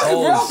motherfucker,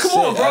 bro. Come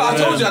on, bro. I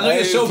told you, I know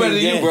your show better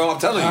than you, bro. I'm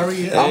telling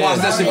you. I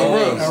watched that shit for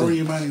real. Ari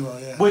Emanuel,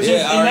 yeah. Which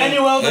is Ari.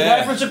 Emmanuel, the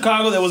guy from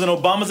Chicago that was in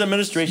Obama's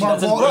administration.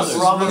 That's his brother.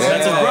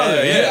 That's his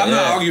brother. Yeah, I'm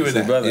not arguing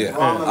that. brother. Yeah.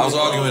 I was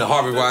arguing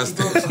Harvey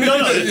Weinstein. No,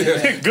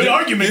 good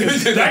argument.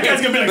 That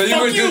guy's gonna be like,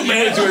 fuck you,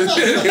 man. I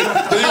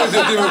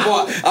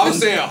was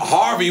saying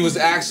Harvey was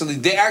they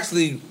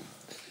actually,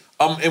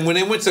 and when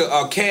they went to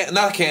when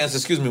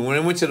they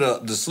went to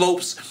the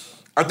slopes,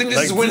 I think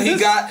this is when he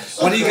got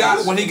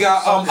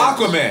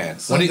Aquaman.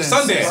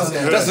 Sundance.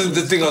 That's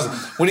the thing.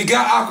 When he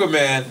got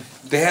Aquaman,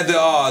 they had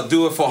to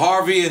do it for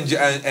Harvey and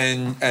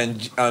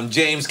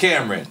James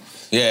Cameron.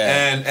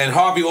 Yeah. And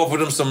Harvey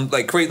offered him some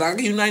like crazy. I'll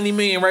give you $90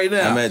 million right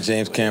now. I met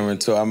James Cameron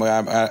too. I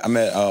met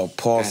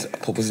Paul.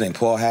 What's his name?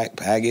 Paul Haggett.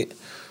 Haggett?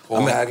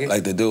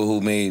 Like the dude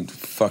who made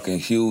fucking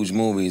huge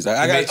movies.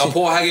 Like,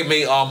 Paul Haggett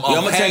made I'm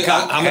gonna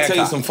tell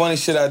you some funny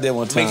shit I did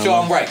one time. Make sure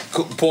I'm right.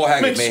 Paul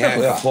Haggett made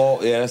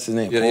Hancock. Yeah, that's his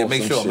name. Yeah, Paul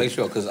make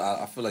sure, because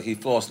I feel like he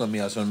flossed on me.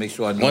 I just want to make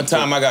sure I know. One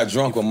time I got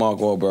drunk with Mark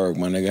Wahlberg,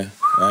 my nigga.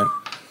 Right?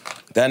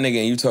 That nigga,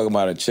 and you talking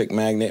about a chick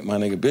magnet, my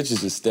nigga.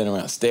 Bitches just standing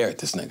around stare at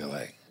this nigga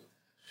like.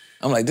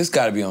 I'm like, this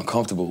gotta be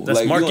uncomfortable. That's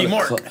like, Marky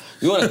Mark.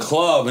 You in a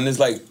club and there's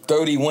like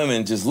 30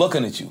 women just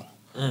looking at you.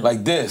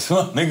 Like this,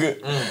 nigga.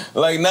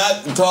 Like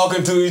not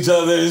talking to each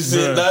other and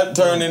shit, not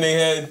turning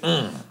their head.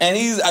 And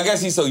I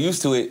guess he's so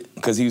used to it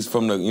because he's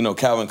from the,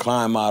 Calvin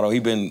Klein model. He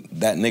been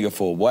that nigga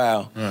for a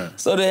while.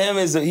 So to him,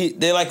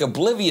 they're like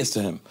oblivious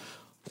to him.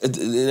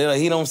 They're like,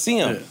 he don't see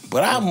him. Yeah.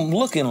 But I'm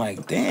looking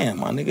like, damn,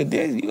 my nigga,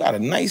 you got a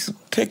nice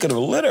pick of the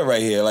litter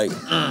right here. Like,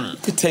 you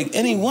could take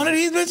any one of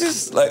these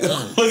bitches. Like,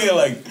 look at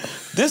like,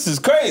 this is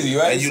crazy,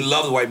 right? And you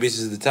loved white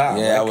bitches at the time.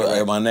 Yeah,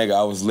 right? My nigga,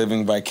 I was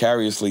living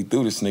vicariously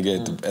through this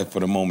nigga for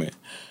the moment.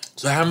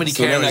 So how many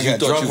Karens you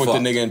thought you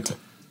fucked? The nigga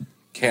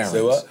Karens.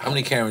 Say what? How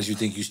many Karens you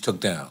think you took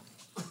down?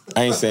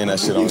 I ain't saying that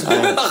shit on.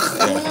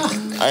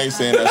 I ain't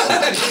saying that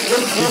shit.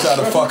 He trying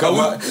to fuck up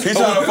my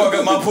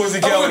pussy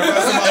count with the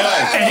rest of my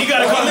life. And he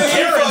gotta call the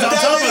Karens on top of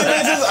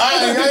that. I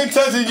ain't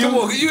touching you. Come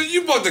on,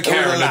 you bought the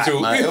Karen or two.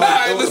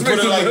 Let's put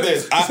it like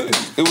this.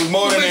 It was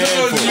more than a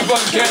handful. You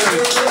bought the Karen.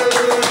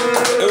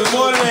 It was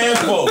more than a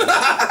handful.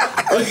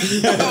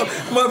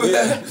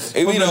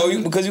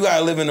 Because you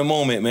gotta live in the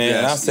moment, man.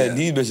 And I said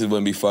these bitches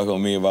wouldn't be fucking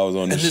with me if I was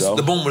on the show.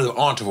 The moment of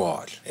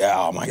Entourage. Yeah,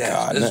 oh my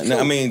God.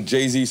 I mean,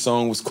 Jay-Z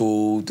song was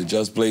cool. The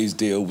Just Blaze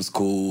deal was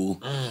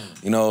cool.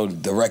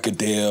 The record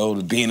deal,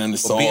 the being in the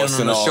sauce being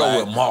and on all the show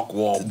that. with Mark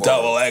Wahlberg. The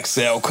double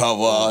XL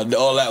cover,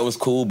 all that was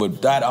cool.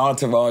 But that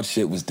Entourage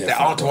shit was different.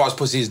 That Entourage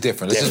pussy is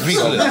different. Let's just be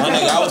clear.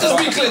 Let's just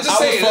be clear. Just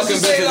say it. Let's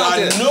just say it out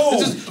there.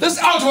 This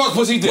Entourage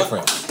pussy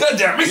different. God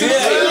damn it.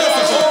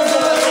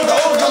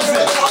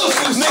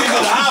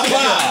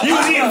 You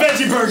was eating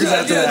veggie burgers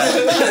after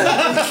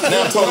that.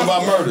 Now I'm talking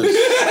about murders.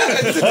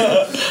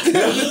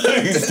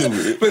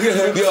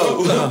 Stupid.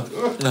 Yo,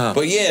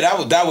 but yeah, that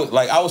was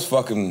like I was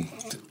fucking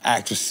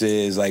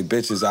actresses, like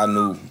bitches I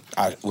knew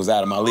I was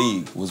out of my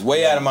league. Was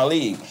way out of my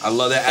league. I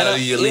love that out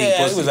of your league. Yeah,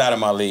 pussy. it was out of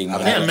my league.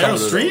 Man, Meryl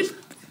Streep?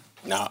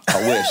 Nah,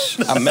 I wish.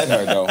 I met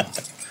her though.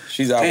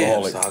 She's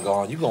alcoholic.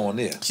 Damn, you going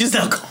there? She's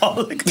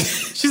alcoholic.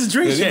 She's a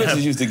drink champ.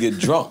 Bitches used to get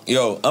drunk.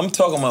 Yo, I'm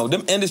talking about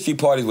them industry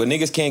parties where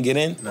niggas can't get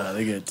in. Nah,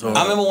 they get told.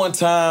 I remember one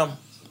time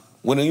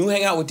when you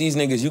hang out with these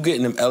niggas, you get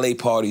in them LA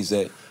parties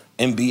and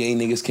NBA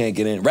niggas can't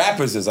get in.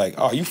 Rappers is like,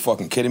 oh, you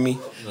fucking kidding me?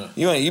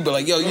 No. You be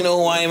like, yo, you know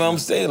who I am? I'm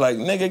staying like,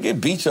 nigga,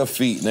 get beat your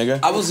feet, nigga.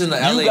 I was in the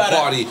LA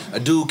party. A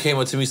dude came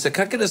up to me and said,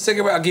 can I get a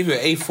cigarette? I'll give you an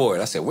A for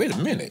it. I said, wait a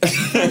minute.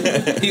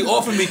 He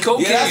offered me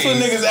cocaine. Yeah, that's when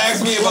niggas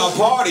asked me about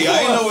party. I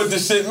didn't know what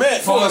this shit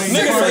meant. Niggas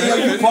say, yo,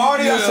 you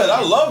party? I said,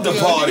 I love the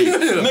party.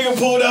 Nigga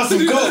pulled out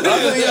some coke.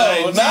 I said,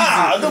 yo,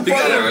 nah. You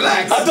gotta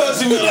relax. I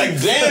thought you meant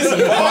like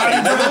dancing party.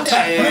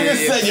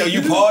 Niggas said, yo,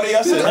 you party?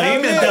 I said,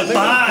 he meant the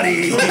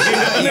body.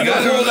 Nigga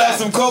pulled out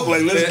some coke,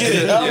 like, let's get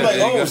it. I was like,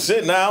 oh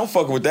shit, nah, I don't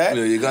fucking with that.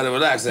 Yeah, you gotta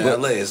relax in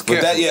LA. It's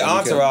but that, yeah,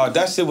 Entourage,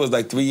 that shit was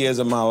like 3 years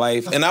of my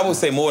life. And I would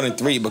say more than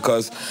 3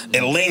 because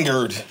it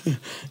lingered.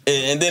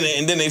 And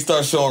then they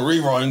started showing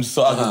reruns,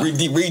 so I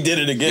redid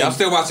it again. Yeah, I'm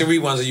still watching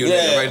reruns of you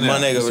nigga, right now. My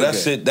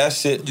nigga, that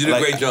shit. You did a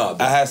great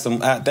job. I had some,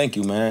 thank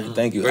you, man.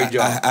 Thank you. Great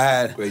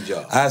job. Great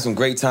job. I had some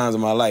great times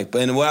in my life.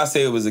 But what I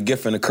say it was a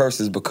gift and a curse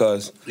is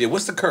because... Yeah,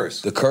 what's the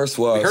curse? The curse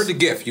was... We heard the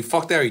gift. You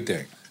fucked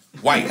everything.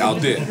 White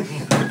out there.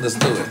 Let's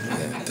do it.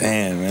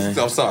 Damn, man.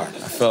 I'm sorry. I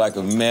feel like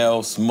a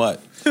male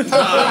smut.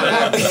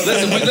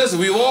 Listen,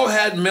 we all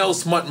had male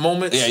smut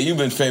moments. Yeah, you've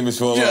been famous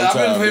for a long time. Yeah,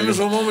 I've been famous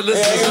for a moment.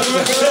 Listen.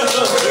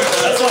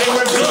 That's why you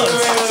wear guns.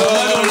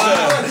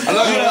 I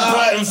love you.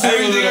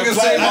 Everything I can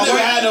say. I never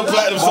had no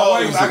platinum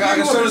songs. I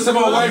can show this to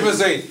my wife and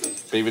say,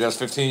 baby, that's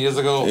 15 years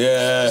ago.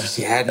 Yeah.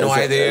 She had no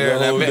idea.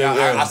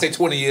 I say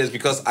 20 years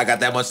because I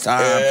got that much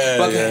time.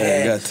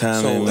 Yeah, got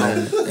time,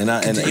 man.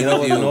 And you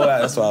know what?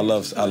 That's why I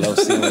love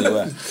seeing where you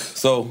at.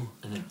 So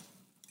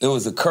it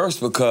was a curse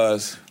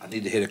because I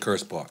need to hit a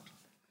curse part.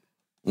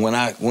 When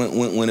it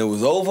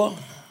was over,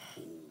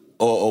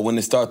 or when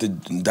it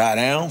started to die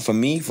down for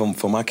me, from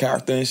my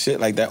character and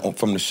shit like that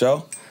from the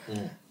show,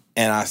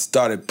 and I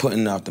started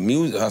putting out the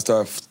music, I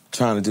started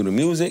trying to do the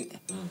music.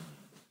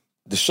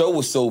 The show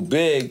was so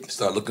big.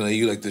 Start looking at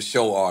you like the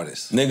show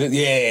artist. Nigga,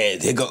 yeah.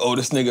 They go, oh,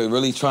 this nigga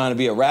really trying to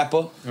be a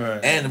rapper.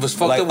 Right. And it was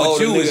fucked up with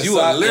you is you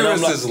a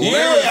lyricist.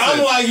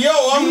 I'm like, yo,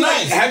 I'm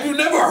nice. Have you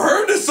never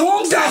heard the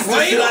songs that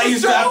played on the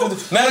show?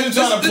 Now you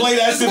trying to play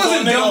that shit for a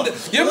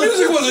nigga. Your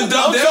music wasn't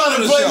dumb down on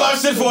the show. I'm trying to play my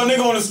shit for a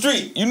nigga on the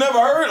street. You never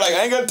heard? Like,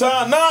 I ain't got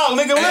time. Nah,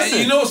 nigga, listen.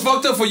 And you know what's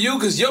fucked up for you?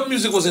 Because your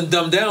music wasn't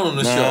dumbed down on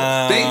the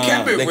show. They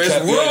kept it raw.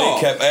 They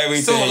kept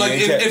everything. So,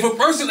 like, if a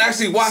person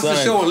actually watched the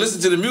show and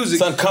listened to the music.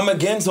 Son, Come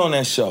Again's on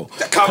that show.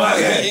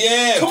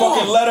 Yeah,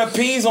 fucking Letter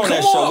P's on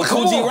that show with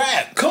Kool G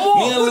Rap. Come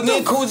on, me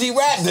and Kool G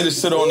Rap did a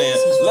shit on there.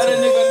 Let a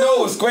nigga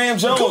know it's Graham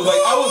Jones. Like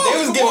they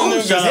was giving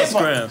niggas hip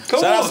hop.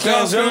 Shout out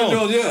Graham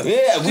Jones.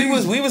 Yeah,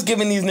 we was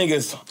giving these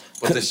niggas.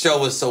 But the show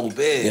was so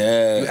big.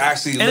 Yeah, you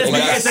actually and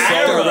it's an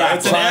era.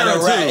 It's an era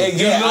too.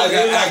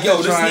 Yeah,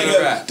 yo,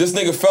 this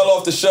nigga fell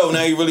off the show.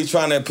 Now he really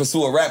trying to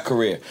pursue a rap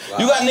career. Wow.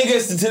 You got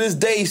niggas to this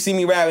day see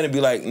me rapping and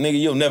be like, nigga,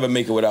 you'll never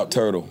make it without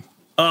Turtle.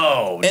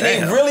 Oh, and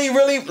they really,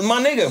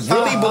 my nigga,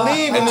 really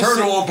believe in the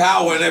Turtle on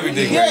Power and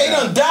everything. Yeah, he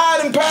done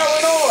died in Power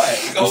and all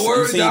that.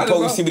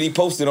 Oh, you see what he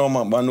posted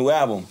on my new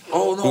album.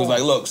 Oh, no. He was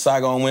like, look,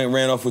 Saigon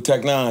ran off with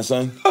Tech Nine,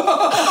 son.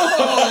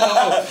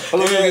 Yeah,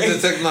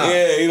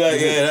 he like,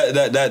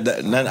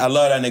 that I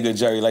love that nigga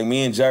Jerry. Like,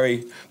 me and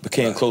Jerry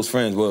became close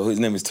friends. Well, his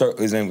name was Jerry.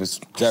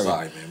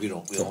 Sorry, man, we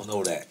don't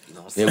know that.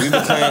 Yeah, we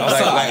became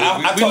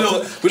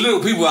we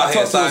little people out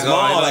here. His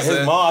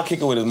mom, I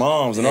kick it with his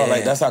moms and all.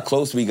 Like that's how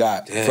close we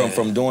got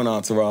from doing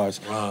Entourage.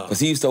 Because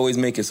he used to always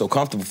make it so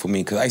comfortable for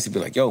me. Because I used to be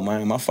like, yo, man,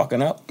 am I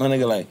fucking up? My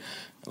nigga,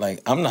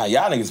 like I'm not.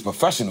 Y'all niggas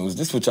professionals.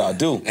 This what y'all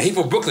do. And he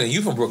from Brooklyn.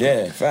 You from Brooklyn.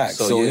 Yeah, facts.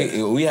 So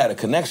we had a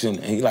connection,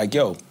 and he like,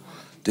 yo,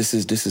 this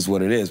is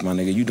what it is, my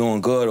nigga. You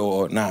doing good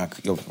or nah?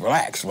 Yo,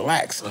 relax.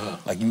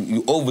 Like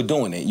you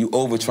overdoing it. You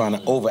trying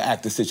to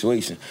overact the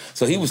situation.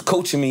 So he was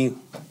coaching me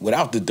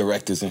without the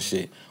directors and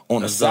shit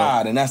on the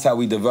side, and that's how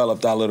we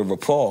developed our little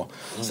rapport.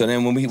 So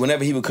then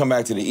whenever he would come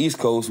back to the East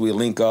Coast, we'd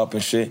link up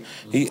and shit.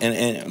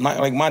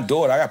 My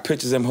daughter, I got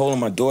pictures of him holding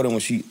my daughter when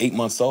she 8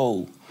 months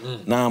old,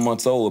 9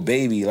 months old, a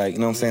baby. Like, you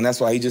know what I'm saying? That's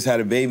why he just had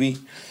a baby.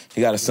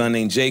 He got a son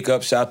named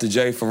Jacob. Shout out to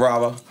Jerry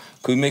Ferrara.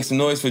 Could we make some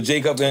noise for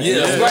Jacob? That's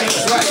right.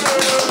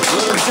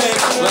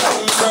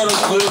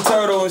 Little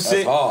turtle and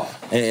shit.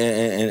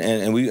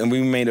 And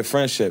we made a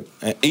friendship.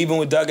 And even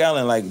with Doug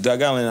Allen,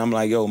 I'm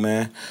like, yo,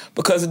 man,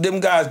 because them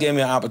guys gave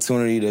me an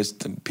opportunity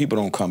that people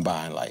don't come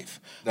by in life.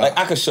 No. Like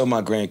I could show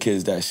my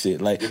grandkids that shit.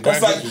 Like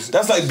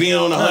that's like being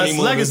on the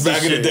honeymooners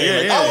back in the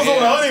day. I was on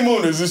the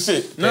honeymooners and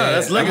shit. No,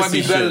 that's legacy. That might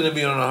be better than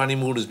being on the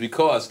honeymooners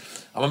because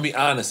I'm gonna be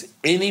honest.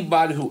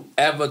 Anybody who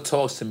ever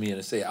talks to me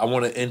and say I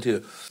want to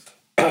enter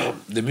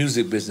the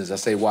music business, I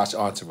say watch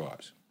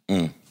Entourage.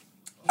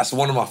 That's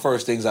one of my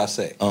first things I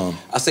say.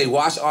 I say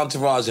watch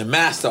Entourage and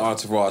master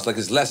Entourage like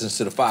it's lessons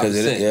to the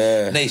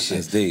 5% Nation.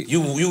 That's deep.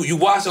 You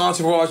watch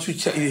Entourage, you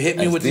hit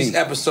me with these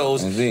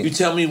episodes. You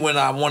tell me when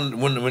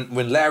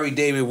Larry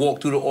David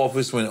walked through the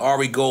office, when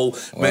Ari Gold,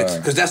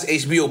 because that's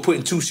HBO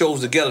putting 2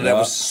 shows together that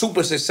was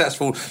super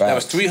successful. That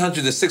was $300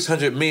 to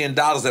 $600 million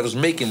that was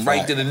making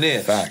right then and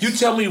there. You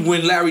tell me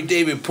when Larry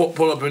David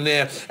pull up in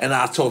there and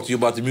I'll talk to you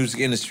about the music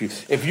industry.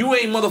 If you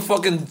ain't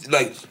motherfucking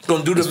like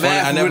gonna do the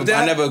math with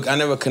that. I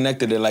never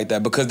connected it like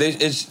that because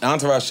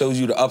Entourage shows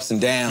you the ups and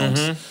downs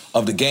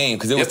of the game.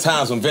 Because there was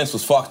times when Vince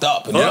was fucked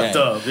up. In the game.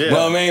 You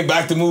know what I mean?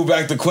 Back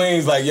to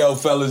Queens, like, yo,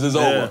 fellas, it's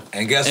over.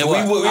 And guess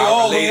what? We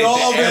all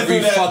been through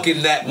that.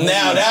 Fucking that moment.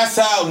 Now, that's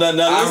how...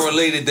 I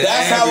related to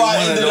that's how I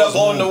ended up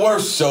on the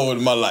worst show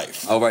in my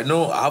life. All right,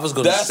 no, I was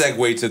going to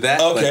segue to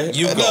that. Okay.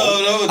 You go.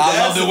 No,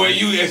 I love the way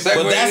you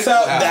segued. But that's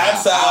how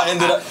I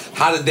ended up.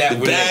 How did that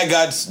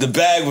The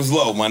bag was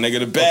low, my nigga.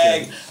 The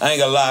bag, I ain't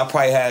gonna lie, I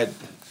probably had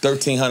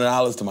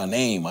 $1,300 to my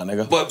name, my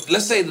nigga. But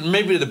let's say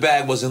maybe the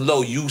bag wasn't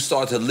low. You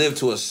start to live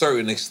to a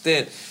certain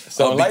extent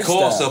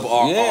because of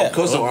our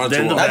entourage.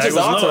 Not just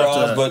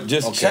entourage, but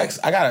just checks.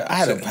 I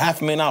had a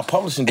 $500,000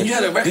 publishing deal. And you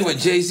had a record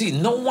with Jay-Z.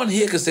 No one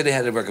here could say they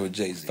had a record with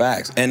Jay-Z.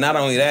 Facts. And not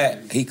only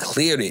that, he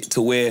cleared it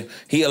to where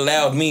he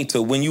allowed me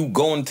to, when you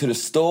go into the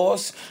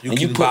stores, you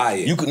can buy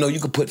it. You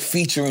could put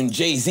featuring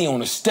Jay-Z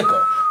on a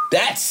sticker.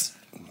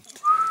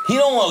 He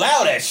don't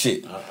allow that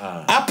shit.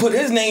 I put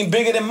his name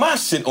bigger than my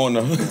shit on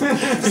them. Some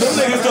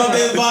niggas thought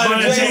they was buying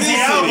the Jay-Z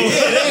album.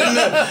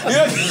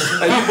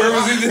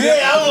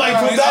 Yeah, I was like,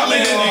 put that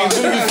nigga name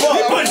big as fuck.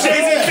 You put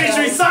Jay-Z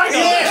featuring Saga.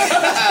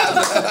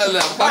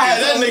 I had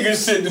that nigga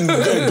shit in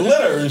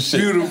glitter and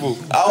shit. Beautiful.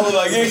 I was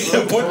like,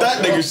 yeah, put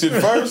that nigga shit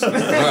first.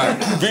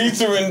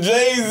 Featuring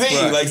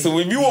Jay-Z. Like, so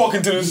when you walk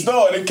into the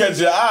store and they catch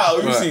your eye,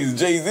 all you see is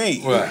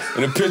Jay-Z.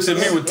 And a picture of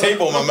me with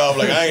tape on my mouth,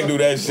 like, I ain't do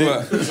that shit. You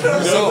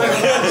know what I'm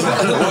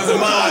saying? It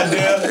wasn't my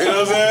idea, you know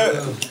what I'm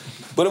saying?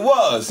 But it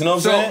was, you know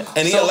what I'm saying?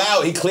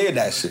 And he cleared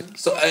that shit.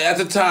 So at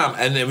the time,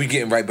 and then we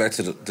getting right back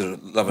to the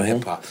love of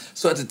hip hop.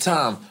 So at the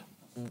time,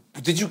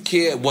 did you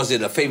care? Was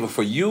it a favor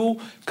for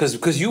you?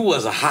 Because you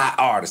was a hot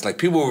artist. Like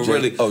people were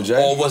really, or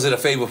was it a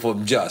favor for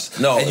Just?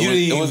 No, and you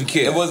didn't even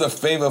care. It was a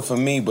favor for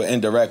me, but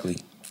indirectly.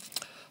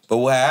 But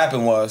what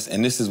happened was,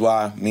 and this is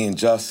why me and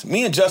Just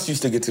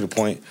used to get to the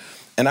point,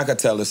 and I could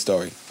tell this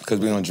story because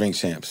we on Drink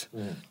Champs.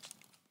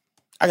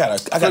 We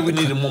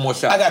needed one more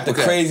shot. I got the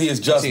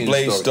craziest Just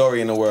Blaze story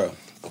in the world.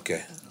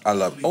 Okay, I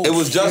love it. It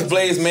was Just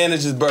Blaze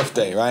manager's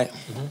birthday, right?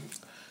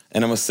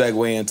 And I'm gonna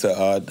segue into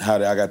how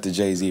I got the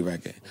Jay-Z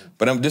record.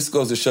 But this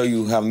goes to show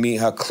you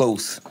how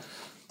close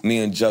me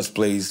and Just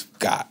Blaze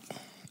got,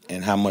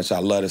 and how much I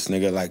love this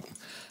nigga. Like,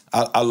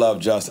 I love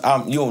Just.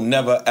 You'll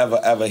never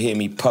ever hear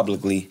me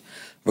publicly,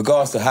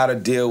 regardless of how the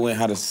deal went,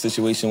 how the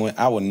situation went.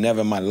 I would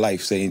never in my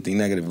life say anything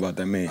negative about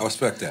that man. I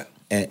respect that.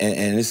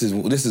 And this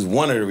is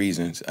one of the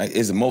reasons.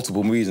 It's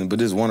multiple reasons, but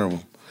this is one of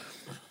them.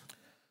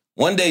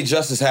 One day,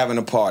 Just is having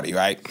a party,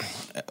 right?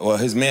 Well,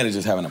 his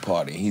manager's having a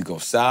party. He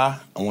goes, Si, I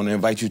want to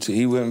invite you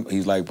to.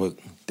 He's like, but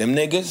them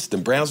niggas,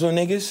 them Brownsville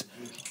niggas,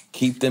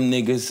 keep them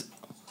niggas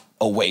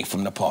away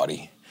from the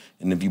party.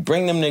 And if you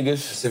bring them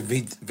niggas...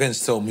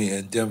 Vince told me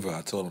in Denver,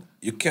 I told him,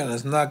 you can't,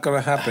 it's not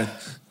going to happen.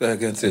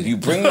 If you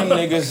bring them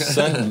niggas,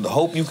 son,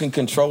 hope you can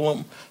control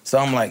them. So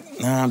I'm like,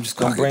 nah, I'm just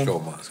going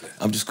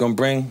to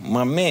bring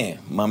my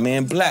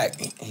man Black.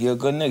 He a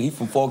good nigga. He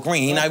from Fort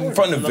Greene. He not even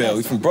from the Ville.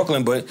 He from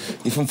Brooklyn, but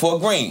he from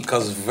Fort Greene.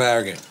 Because of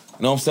arrogant.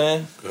 You know what I'm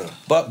saying? Good.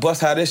 But bust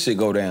how this shit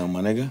go down,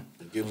 my nigga.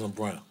 Give him some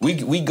brown.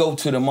 We go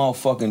to the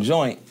motherfucking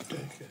joint. Okay,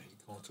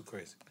 you're going too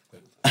crazy.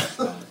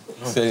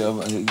 Say,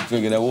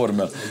 drinking that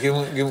watermelon. Give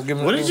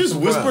him. What did you just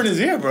whisper in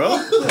his ear,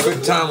 bro?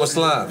 Quick time with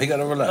Slime. He got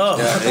to relax.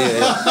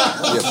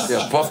 Oh.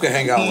 Yeah. Puff can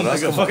hang out with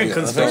us. Like a fucking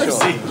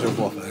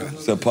conspiracy.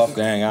 So Puff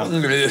can hang out.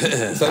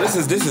 So this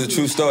is a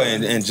true story,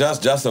 and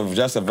just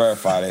to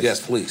verify this.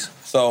 Yes, please.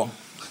 So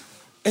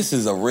this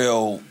is a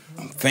real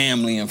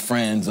family and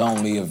friends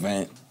only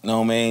event. You know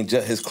what I mean?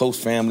 Just his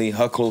close family,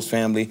 her close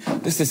family.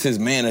 This is his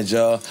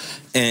manager,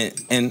 and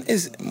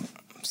it's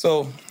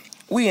so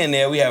we in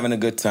there, we having a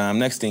good time.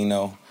 Next thing you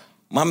know,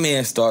 my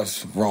man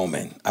starts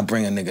roaming. I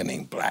bring a nigga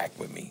named Black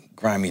with me,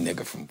 grimy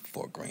nigga from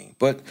Fort Greene.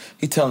 But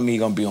he telling me he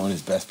gonna be on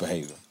his best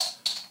behavior.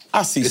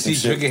 I see Is some he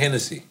shit. drinking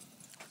Hennessy?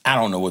 I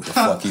don't know what the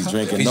fuck he's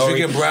drinking. He's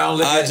drinking brown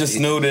liquor. I just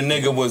knew the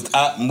nigga was...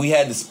 we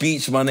had the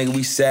speech, my nigga.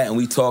 We sat and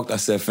we talked. I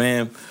said,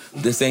 fam,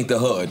 this ain't the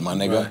hood, my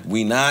nigga. Right.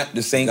 We not...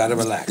 This ain't... Gotta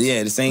relax.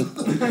 Yeah, this ain't...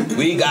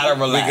 We gotta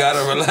relax. We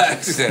gotta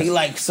relax. He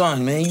like,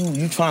 son, man,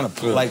 you trying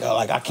to... Like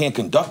I can't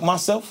conduct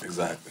myself?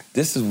 Exactly.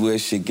 This is where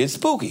shit gets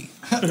spooky.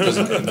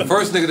 The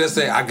first nigga that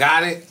say, I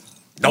got it,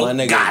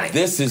 got it.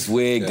 This is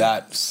where it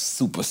got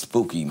super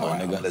spooky, my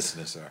nigga. I'm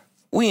listening, sir.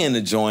 We in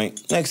the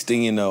joint. Next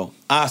thing you know,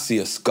 I see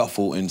a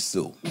scuffle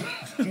ensue.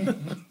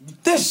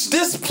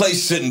 This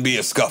place shouldn't be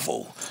a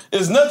scuffle.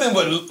 There's nothing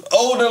but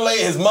older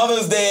lady. His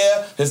mother's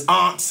there, his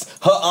aunts,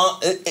 her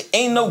aunt. It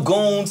ain't no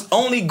goons.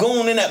 Only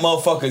goon in that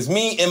motherfucker is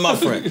me and my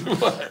friend.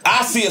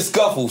 I see a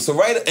scuffle,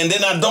 and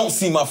then I don't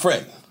see my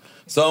friend.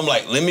 So I'm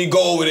like, let me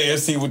go over there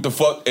and see what the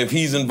fuck, if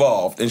he's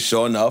involved. And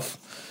sure enough,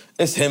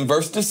 it's him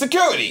versus the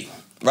security,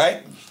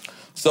 right?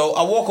 So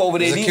I walk over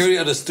there. The security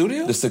of the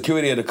studio? The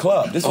security of the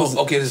club. This was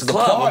this the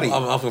club. party.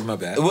 I'm my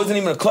bad. It wasn't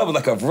even a club. It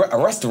was like a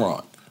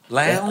restaurant.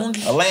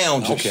 Lounge? A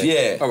lounge,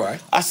 okay. Yeah. All right.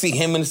 I see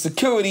him and the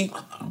security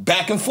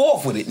back and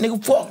forth with it.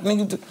 Nigga, fuck,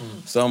 nigga.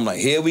 So I'm like,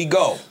 here we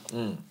go.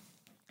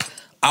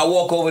 I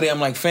walk over there. I'm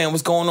like, fam,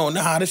 what's going on?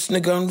 Nah, this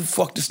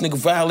nigga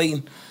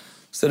violating.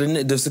 So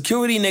the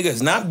security nigga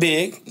is not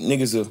big.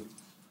 Niggas are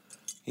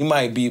He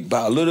might be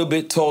about a little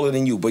bit taller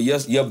than you, but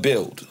your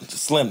build,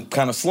 slim,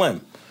 kind of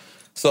slim.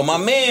 So my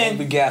man... Don't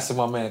be gassing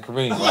my man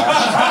Kareem.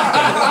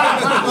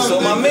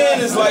 So my man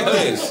is like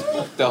this.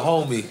 The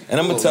homie. And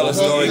I'm going to tell a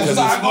story because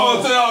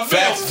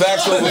it's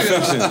facts over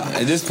fiction.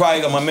 And this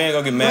probably, my man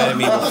going to get mad at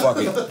me, but fuck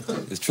it.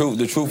 The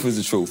truth is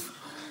the truth.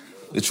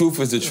 The truth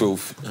is the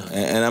truth.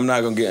 And I'm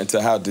not going to get into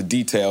the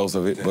details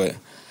of it, but...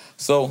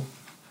 So...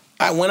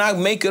 when I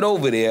make it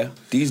over there,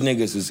 these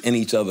niggas is in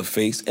each other's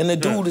face, and the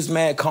dude is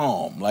mad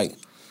calm. Like,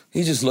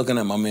 he's just looking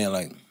at my man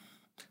like,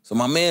 so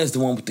my man's the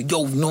one with the,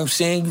 yo, you know what I'm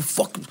saying? You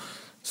fucking...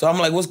 So I'm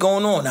like, what's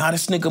going on? How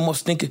this nigga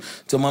must thinking?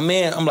 To my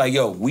man, I'm like,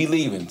 yo, we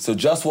leaving. So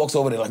Just walks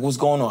over there like, what's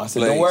going on? I said,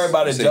 don't worry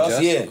about it,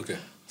 Just. Yeah. Okay.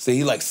 So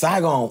he like,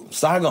 Saigon,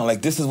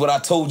 like, this is what I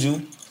told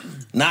you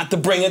not to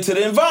bring it to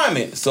the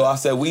environment. So I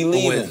said, we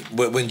leaving.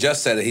 But when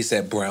Just said it, he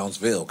said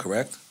Brownsville,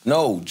 correct?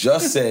 No,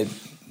 Just said,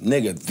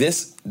 nigga,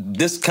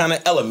 this kind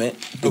of element,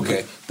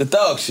 the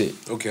thug shit.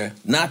 Okay.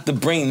 Not to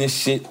bring this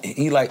shit.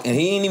 He like, and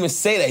he ain't even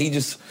say that.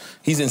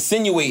 He's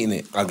insinuating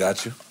it. I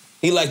got you.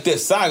 He like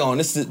this, Saigon.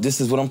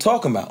 This is what I'm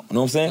talking about. You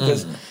know what I'm saying?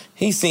 Because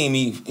he seen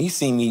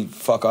me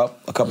fuck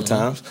up a couple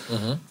times.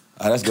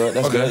 That's good.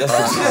 That's good. That's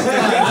good.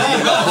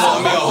 You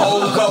got me a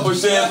whole cup of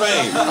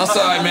champagne. I'm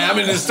sorry, man. I'm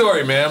in this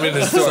story,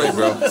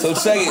 bro. So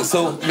check it.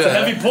 So it's a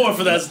heavy pour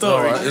for that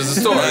story. Right. It's a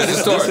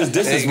story.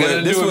 This is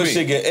where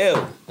shit get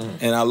ill.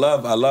 And I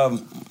love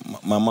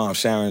my mom,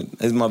 Sharon.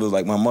 His mother's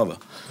like my mother.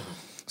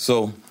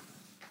 So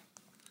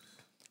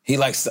he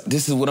like,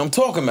 this is what I'm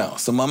talking about.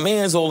 So my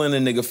man's all in the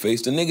nigga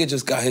face. The nigga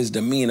just got his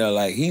demeanor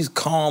like he's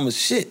calm as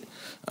shit.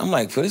 I'm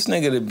like, for this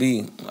nigga to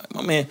be like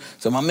my man.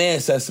 So my man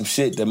said some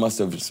shit that must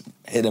have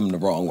hit him the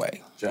wrong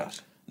way. Josh.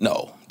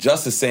 No,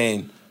 Just is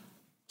saying,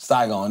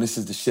 Saigon, this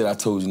is the shit I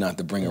told you not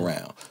to bring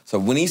around. So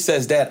when he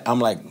says that, I'm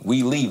like,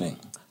 we leaving.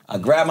 I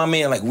grab my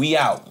man like, we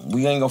out.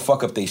 We ain't gonna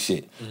fuck up they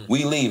shit.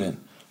 We leaving.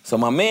 So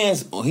my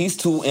man's, he's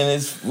too in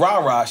his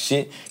rah-rah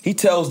shit. He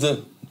tells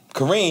the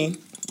Kareem,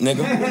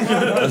 nigga,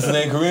 what's his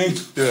name, Kareem?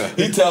 Yeah.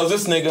 He tells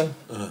this nigga,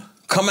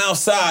 come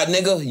outside,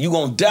 nigga, you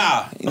gonna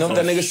die. You know what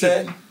that nigga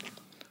said?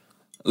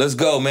 Let's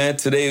go, man.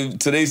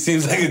 Today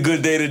seems like a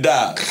good day to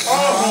die.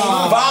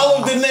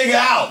 Followed the nigga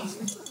out.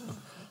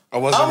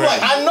 I'm ready.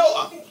 Like,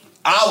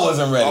 I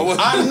wasn't ready.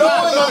 I know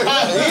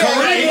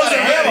Kareem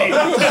wasn't ready.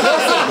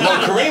 No,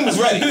 Kareem was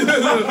ready.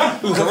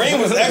 Kareem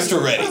was extra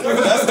ready.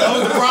 That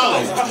was the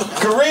problem.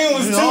 Kareem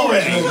was too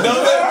ready. You know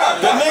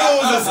what? The nigga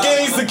was a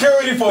skinny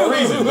security for a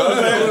reason. You know what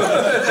I'm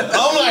saying?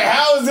 I'm like,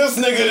 how is this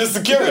nigga the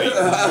security? The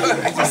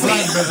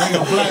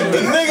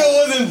nigga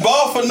wasn't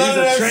bought for none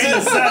of that shit.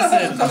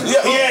 Assassin.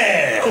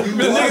 Yeah.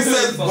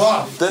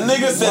 The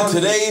nigga said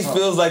today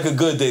feels like a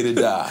good day to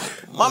die.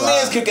 My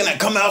man's kicking that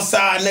come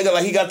outside nigga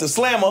like he got the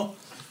slammer.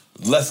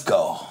 Let's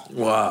go.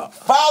 Wow.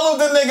 Follow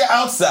the nigga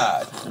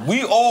outside.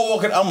 We all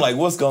walking. I'm like,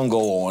 what's gonna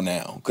go on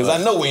now? Because I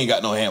know we ain't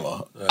got no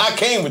hammer. I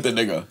came with the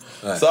nigga.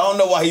 So I don't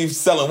know why he's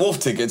selling wolf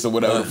tickets or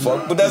whatever the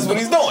fuck, but that's what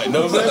he's doing. You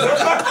know what I'm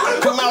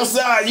saying? Come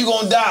outside, you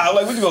gonna die. I'm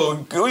like, we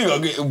gonna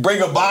break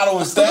a bottle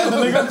and stab the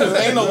nigga? Because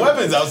there ain't no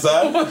weapons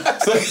outside.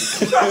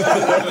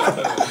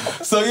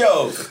 So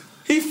yo,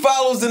 he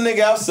follows the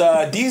nigga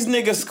outside. These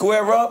niggas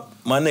square up.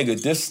 My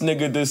nigga, this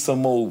nigga did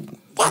some old...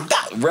 What the?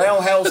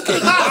 Roundhouse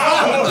kick.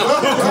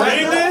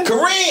 Kareem did?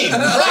 Kareem!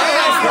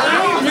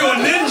 You a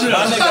ninja.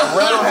 My nigga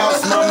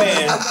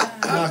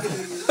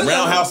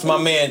roundhouse my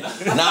man,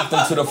 knocked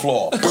him to the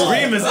floor.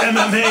 Kareem is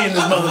MMA in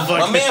this motherfucker.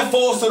 My man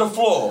falls to the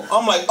floor.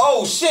 I'm like,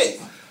 oh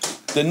shit.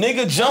 The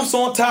nigga jumps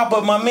on top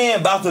of my man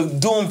about to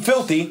do him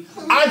filthy.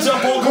 I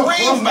jump on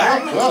Kareem's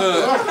back.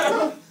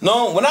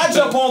 No, when I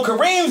jump on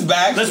Kareem's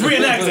back... Let's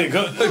reenact it.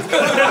 Yo, when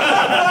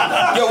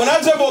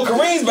I jump on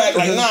Kareem's back,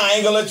 like, nah, I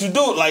ain't gonna let you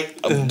do it.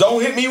 Like,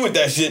 don't hit me with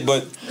that shit,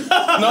 but... You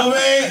know what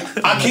I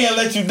mean? I can't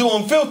let you do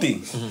him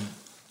filthy.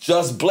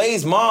 Just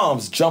Blaze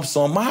Moms jumps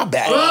on my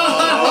back. Oh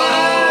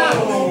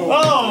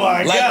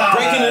my God. Like,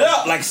 breaking it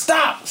up. Like,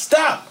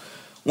 stop.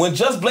 When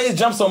Just Blaze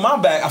jumps on my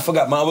back, I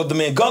forgot the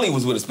man Gully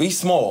was with us, but he's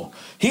small.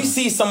 He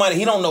sees somebody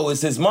he don't know is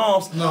his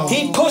mom's. No.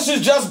 He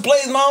pushes Just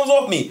Blaze Moms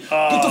off me.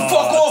 Get the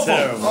fuck off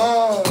him.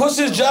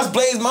 Pushes Just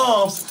Blaze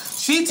Moms.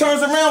 She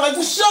turns around like,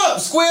 what's up?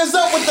 Squares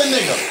up with the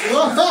nigga.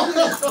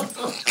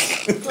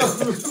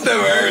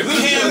 Never heard this.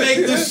 Can't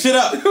make this shit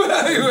up.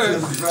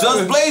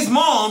 Just Blaze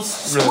Moms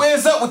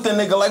squares up with the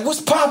nigga like,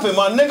 what's poppin',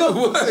 my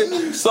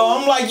nigga? So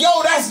I'm like,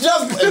 yo, that's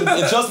Just... And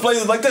Just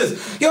Blaze is like this.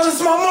 Yo, this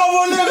is my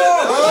mother, nigga.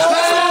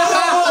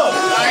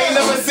 I ain't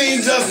never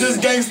seen Just this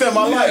gangster in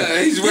my life.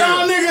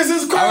 Y'all niggas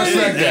is crazy. I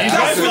respect that.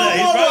 That's my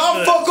mother.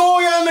 I'll fuck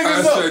all y'all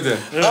niggas up.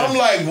 I'm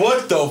like,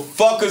 what the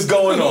fuck is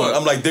going on?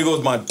 I'm like, there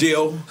goes my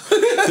deal.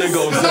 There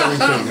goes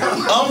everything.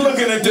 I'm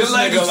looking at this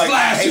nigga like,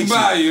 I hate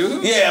by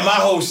you. Yeah, my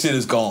whole shit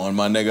is gone,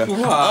 my nigga.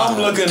 Wow. I'm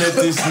looking at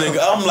this nigga.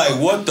 I'm like,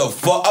 what the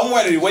fuck? I'm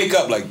ready to wake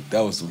up like,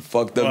 that was some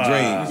fucked up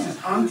dreams.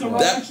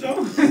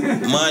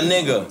 My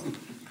nigga,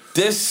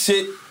 this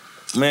shit,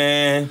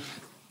 man.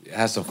 I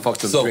had some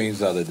fucked up dreams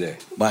the other day.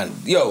 My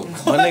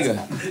nigga.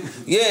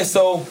 Yeah,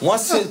 so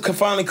once it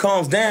finally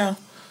calms down,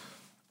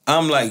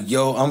 I'm like,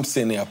 yo, I'm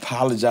sitting there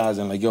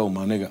apologizing, like, yo,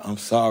 my nigga, I'm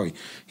sorry.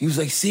 He was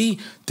like, see,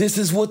 this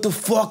is what the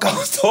fuck I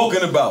was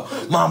talking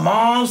about. My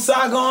mom's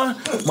Saigon,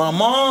 my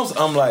mom's.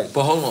 I'm like,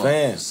 but hold on.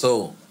 Man.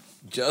 So,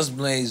 Just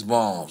Blaze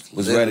Bombs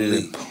was ready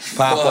to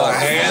pop off.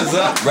 Hands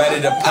up.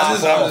 Ready to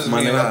pop off,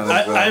 my nigga.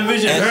 I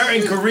envision her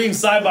and Kareem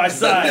side by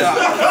side,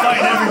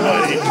 fighting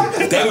everybody.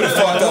 They would have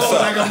fucked us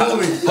up.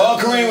 Her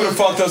and Kareem would have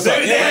fucked us up.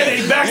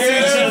 They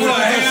backstage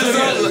hands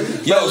up.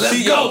 Yo,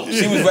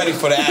 she was ready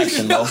for the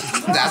action, though.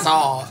 That's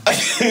all.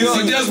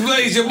 Yo, Just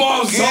Blaze, your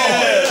mom's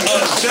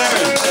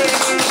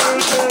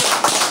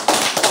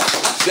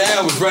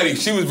Sharon was ready.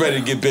 She was ready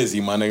to get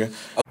busy, my nigga.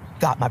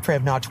 Got my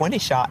Prevnar 20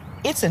 shot.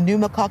 It's a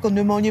pneumococcal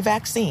pneumonia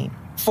vaccine.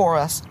 For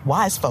us,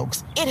 wise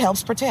folks, it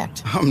helps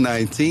protect. I'm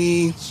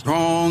 19,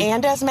 strong.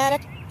 And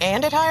asthmatic,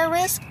 and at higher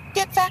risk?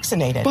 Get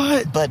vaccinated.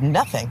 But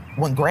nothing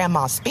when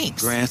grandma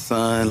speaks.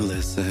 Grandson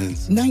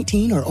listens.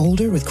 19 or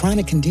older with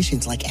chronic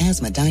conditions like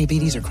asthma,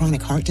 diabetes, or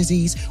chronic heart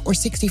disease, or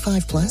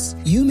 65 plus,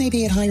 you may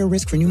be at higher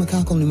risk for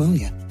pneumococcal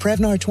pneumonia.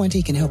 Prevnar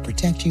 20 can help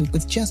protect you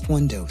with just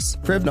one dose.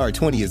 Prevnar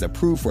 20 is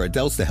approved for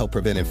adults to help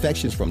prevent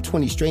infections from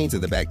 20 strains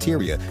of the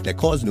bacteria that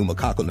cause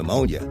pneumococcal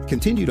pneumonia.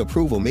 Continued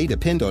approval may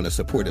depend on a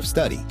supportive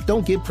study.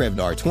 Don't give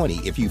Prevnar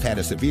 20 if you've had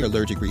a severe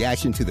allergic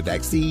reaction to the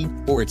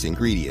vaccine or its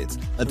ingredients.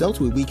 Adults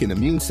with weakened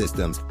immune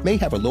systems may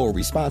have a lower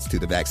response to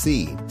the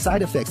vaccine.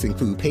 Side effects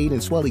include pain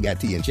and swelling at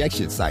the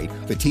injection site,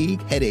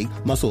 fatigue, headache,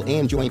 muscle,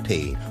 and joint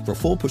pain. For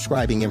full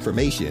prescribing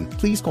information,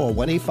 please call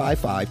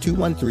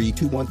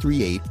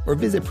 1-855-213-2138 or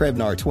visit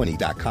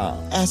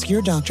Prevnar20.com. Ask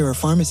your doctor or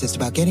pharmacist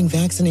about getting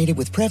vaccinated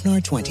with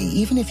Prevnar 20,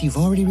 even if you've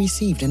already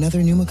received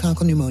another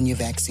pneumococcal pneumonia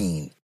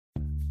vaccine.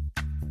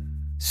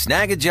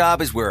 Snag a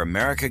Job is where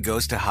America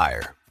goes to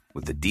hire,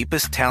 with the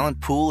deepest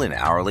talent pool in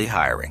hourly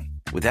hiring.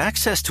 With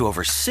access to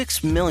over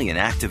 6 million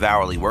active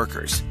hourly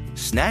workers,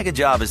 Snag a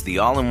Job is the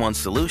all-in-one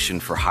solution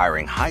for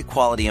hiring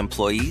high-quality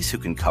employees who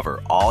can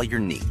cover all your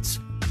needs.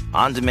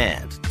 On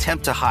demand,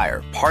 temp to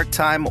hire,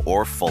 part-time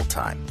or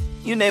full-time.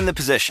 You name the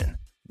position.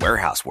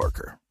 Warehouse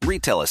worker,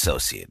 retail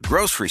associate,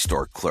 grocery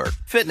store clerk,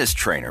 fitness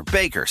trainer,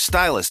 baker,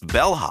 stylist,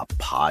 bellhop,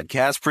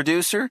 podcast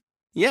producer.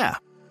 Yeah,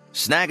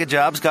 Snag a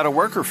Job's got a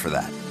worker for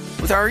that.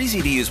 With our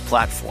easy-to-use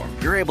platform,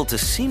 you're able to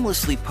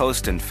seamlessly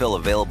post and fill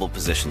available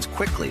positions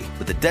quickly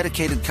with a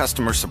dedicated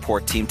customer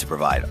support team to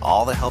provide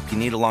all the help you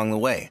need along the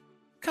way.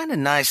 Kind of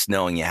nice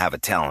knowing you have a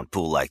talent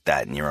pool like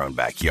that in your own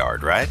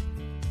backyard, right?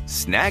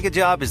 Snag a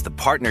Job is the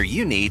partner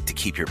you need to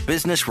keep your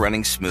business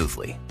running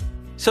smoothly.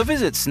 So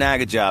visit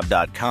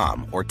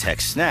snagajob.com or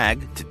text SNAG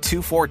to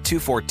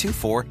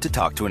 242424 to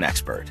talk to an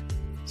expert.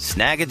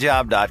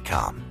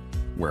 Snagajob.com,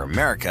 where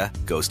America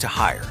goes to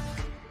hire.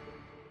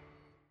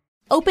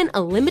 Open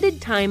a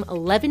limited-time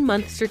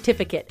 11-month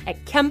certificate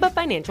at Kemba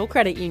Financial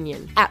Credit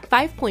Union. At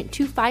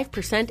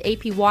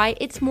 5.25% APY,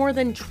 it's more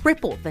than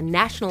triple the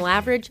national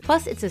average,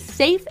 plus it's a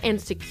safe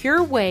and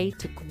secure way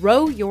to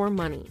grow your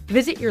money.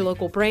 Visit your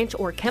local branch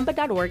or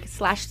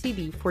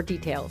kemba.org/cb for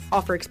details.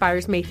 Offer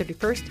expires May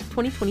 31st,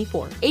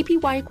 2024.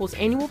 APY equals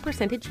annual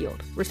percentage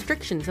yield.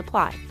 Restrictions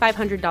apply.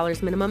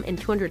 $500 minimum and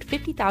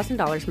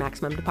 $250,000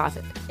 maximum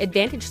deposit.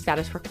 Advantage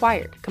status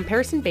required.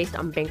 Comparison based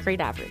on bank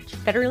rate average.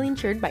 Federally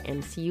insured by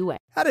NCUA.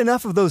 Had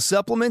enough of those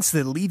supplements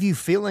that leave you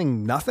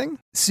feeling nothing?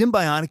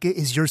 Symbiotica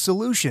is your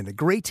solution to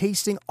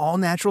great-tasting,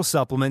 all-natural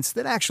supplements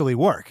that actually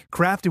work.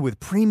 Crafted with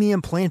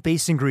premium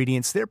plant-based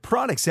ingredients, their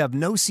products have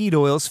no seed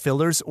oils,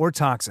 fillers, or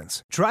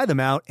toxins. Try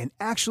them out and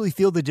actually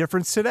feel the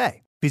difference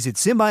today. Visit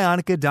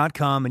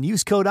Symbiotica.com and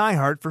use code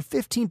IHEART for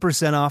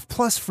 15% off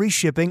plus free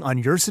shipping on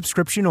your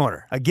subscription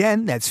order.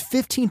 Again, that's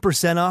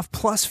 15% off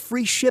plus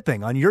free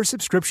shipping on your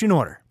subscription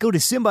order. Go to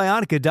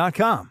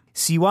Symbiotica.com.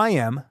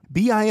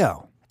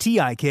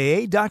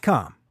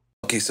 CYMBIOTIKA.com.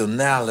 Okay, so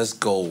now let's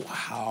go.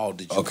 How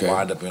did you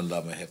wind up in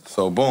Love and Hip Hop?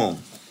 So, boom.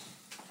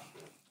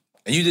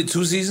 And you did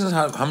 2 seasons?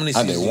 How many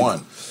seasons? I did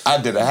 1. I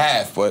did a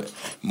half, but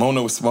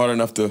Mona was smart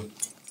enough to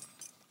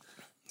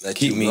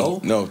keep me.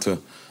 No,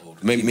 to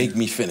make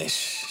me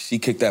finish. She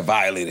kicked that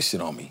Violator shit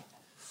on me.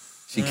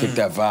 She kicked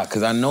that vibe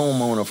because I know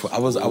Mona. I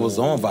was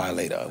on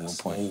Violator at one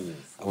point.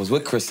 I was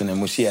with Kristen and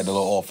when she had the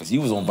little office.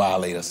 You was on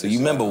Violator, so you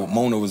remember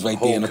Mona was right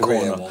there in the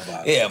corner.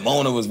 Yeah,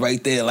 Mona was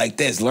right there like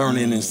this,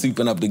 learning and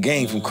sweeping up the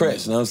game from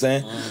Chris. You know what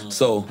I'm saying?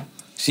 So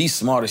she's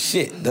smart as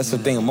shit. That's the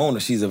thing of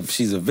Mona. She's a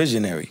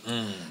visionary.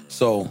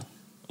 So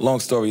long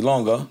story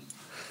longer,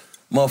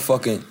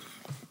 motherfucking,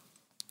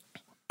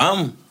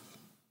 I'm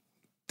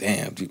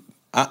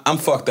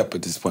fucked up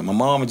at this point. My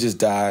mama just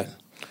died.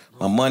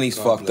 My money's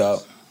fucked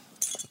up.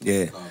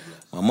 Yeah,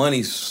 my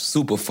money's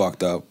super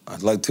fucked up.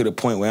 Like to the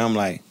point where I'm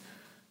like,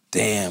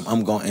 damn,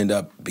 I'm gonna end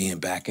up being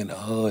back in the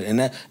hood. And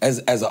that, as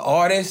an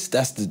artist,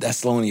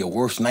 that's one of your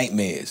worst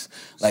nightmares.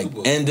 Like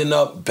ending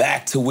up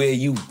back to where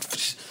you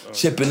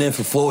chipping in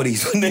for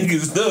 40s with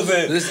niggas. You know what I'm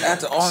saying? This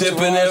after Entourage.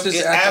 Chipping in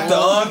after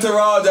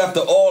Entourage,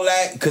 after all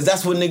that, because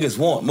that's what niggas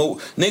want.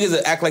 Niggas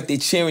that act like they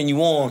cheering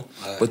you on,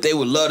 but they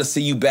would love to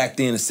see you back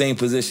there in the same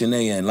position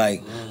they in.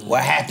 Like,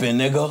 what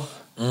happened, nigga?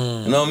 You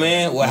know what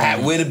I mean?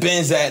 Where the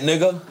Benz at,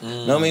 nigga? You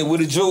know what I mean? Where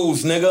the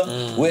jewels,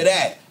 nigga? Where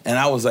that? And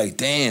I was like,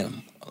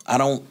 damn,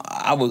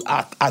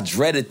 I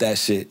dreaded that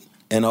shit.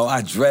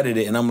 I dreaded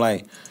it. And I'm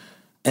like,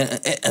 and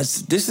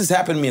this has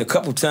happened to me a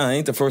couple times. It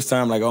ain't the first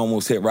time like I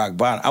almost hit rock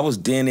bottom. I was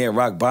damn near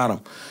rock bottom.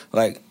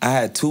 Like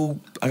I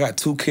got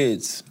 2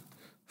 kids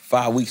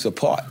 5 weeks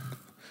apart.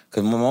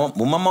 Cause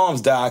when my mom's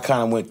died, I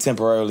kind of went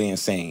temporarily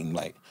insane.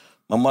 Like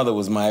my mother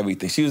was my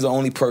everything. She was the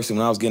only person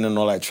when I was getting in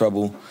all that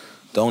trouble,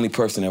 the only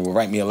person that would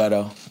write me a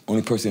letter,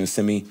 only person that would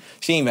send me.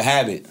 She didn't even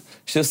have it.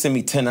 She'll send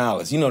me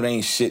 $10. You know, there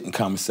ain't shit in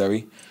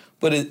commissary,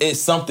 but it's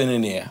something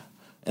in there.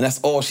 And that's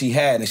all she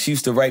had. And she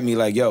used to write me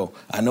like, yo,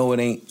 I know it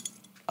ain't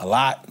a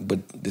lot, but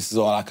this is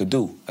all I could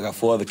do. I got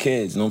 4 other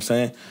kids, you know what I'm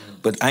saying?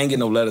 But I ain't get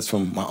no letters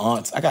from my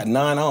aunts. I got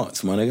 9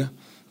 aunts, my nigga.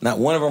 Not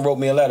one of them wrote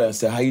me a letter and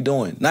said, how you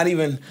doing? Not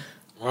even,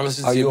 well,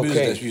 listen are to you your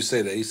music okay? that you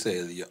say that. You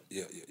say your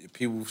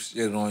people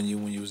shit on you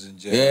when you was in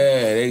jail.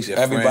 Yeah,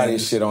 everybody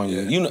shit on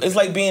you. You know, it's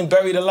like being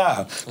buried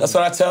alive. That's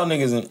what I tell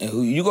niggas.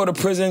 You go to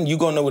prison, you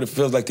gonna know what it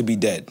feels like to be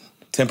dead.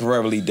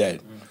 Temporarily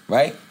dead,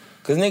 right?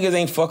 Cause niggas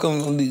ain't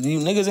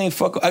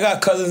fucking. I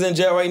got cousins in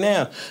jail right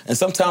now, and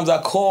sometimes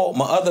I call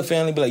my other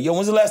family, be like, "Yo,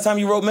 when's the last time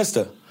you wrote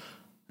Mister?"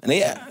 And they,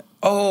 have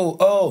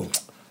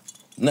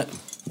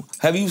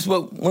you?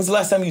 When's the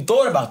last time you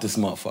thought about this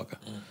motherfucker?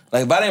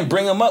 Like, if I didn't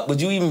bring him up, would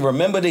you even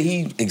remember that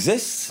he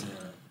exists?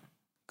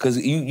 Cause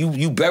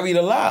you buried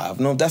alive.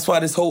 No, that's why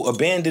this whole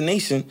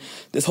abandonation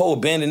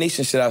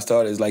shit I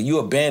started is like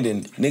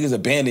niggas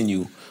abandon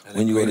you.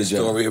 When you go to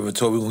jail. Story, we're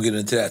gonna get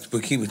into that,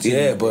 but keep it to you.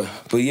 Yeah, but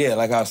yeah,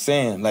 like I was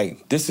saying,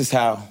 like this is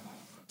how.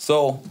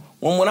 So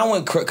when I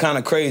went kind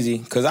of crazy,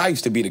 cause I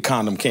used to be the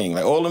condom king.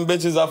 Like all them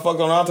bitches I fucked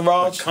on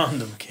Entourage,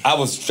 condom king. I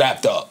was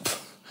strapped up.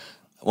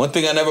 One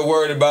thing I never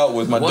worried about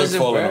was my dick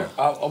falling off.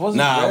 I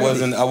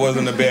wasn't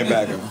a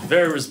barebacker.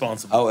 Very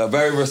responsible. I was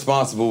very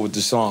responsible with the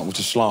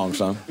schlong,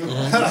 son.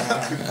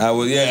 I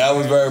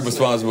was very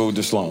responsible with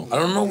the schlong. I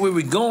don't know where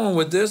we're going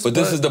with this, but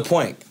this is the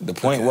point. The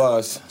point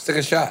was. Let's take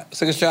a shot. Let's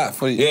take a shot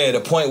for you. Yeah,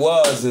 the point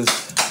was is.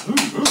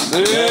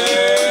 I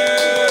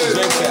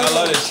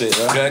love this shit,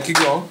 bro. Okay, keep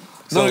going.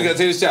 No, you gotta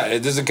take a shot.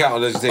 It doesn't count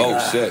unless you take it. Oh,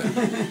 shit.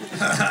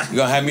 You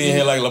gonna have me in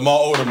here like Lamar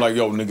Odom, like,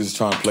 yo, niggas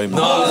trying to play me. You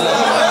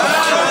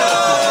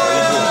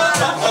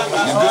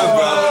good,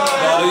 bro?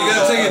 No, you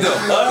gotta take it, though.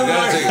 You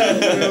gotta take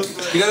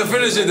it. You gotta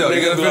finish it, though.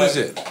 You gotta finish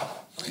it.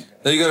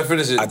 No, you gotta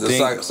finish it. You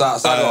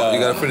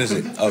gotta finish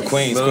it. Oh,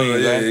 Queens,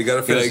 yeah, you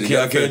gotta finish it.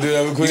 I can't do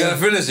that with Queens. You gotta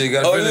finish it. You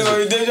gotta finish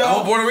it. Did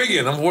y'all? I'm Puerto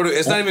Rican.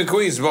 It's not even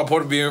Queens. It's about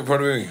Puerto Rican.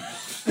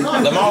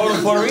 Lamar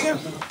Odom Puerto Rican?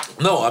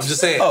 No, I'm just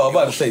saying. Oh, I'm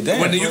about to say,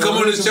 damn. When you come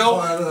on this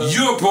show,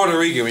 you're Puerto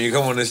Rican when you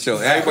come on this show.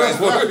 Everybody's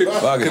Puerto Rican.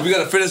 Because we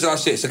gotta finish our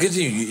shit. So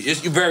continue.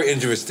 You're very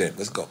interesting.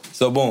 Let's go.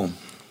 So boom.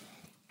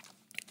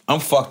 I'm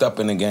fucked up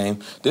in the game.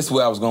 This is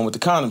where I was going with the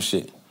condom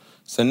shit.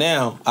 So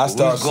now I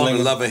start slinging. Going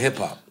to Love and Hip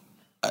Hop.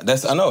 I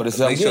know. This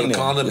is how I'm getting there.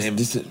 Condom and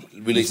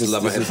release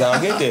Love and Hip Hop. This is how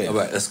I get there. All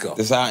right, let's go.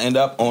 This is how I end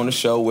up on the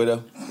show with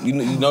her. You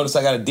notice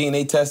I got a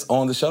DNA test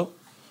on the show?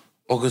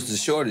 Oh, because the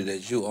shorty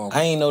that you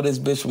I ain't know this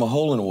bitch from a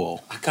hole in the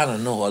wall. I kind of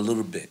know her a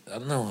little bit. I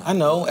know her. I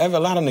know. A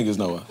lot of niggas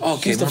know her.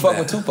 Okay, she used to fuck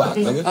with Tupac,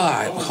 nigga. All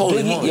right,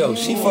 holy moly. Yo,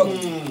 she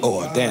fucked.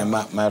 Oh, damn.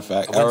 Matter of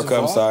fact, Erica,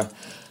 I'm sorry.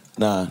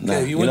 Nah.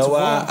 Yeah, you know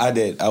why? I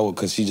did.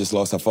 Because she just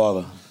lost her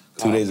father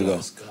 2 days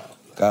ago.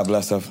 God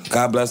bless her.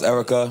 God bless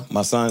Erica,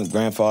 my son's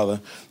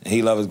grandfather. And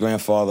he loved his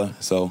grandfather.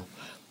 So,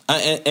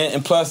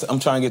 and plus, I'm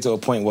trying to get to a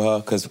point with her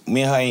because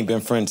me and her ain't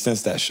been friends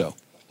since that show.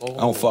 I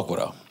don't fuck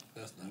with her.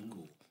 That's not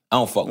cool. I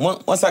don't fuck.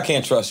 Once I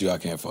can't trust you, I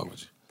can't fuck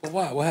with you. But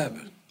why? What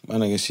happened? My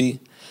nigga,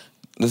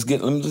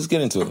 let me just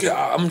get into it. Okay,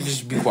 I'm gonna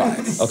just be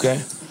quiet.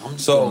 Okay? I'm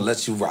just gonna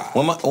let you ride.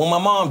 When my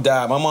mom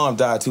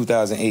died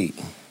 2008.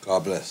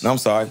 God bless. No, I'm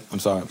sorry.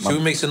 Should we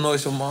make some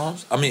noise for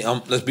moms? I mean,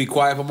 let's be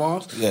quiet for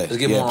moms. Yeah. Let's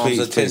give moms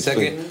a 10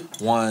 second.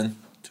 1,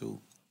 2,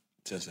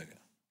 10 seconds.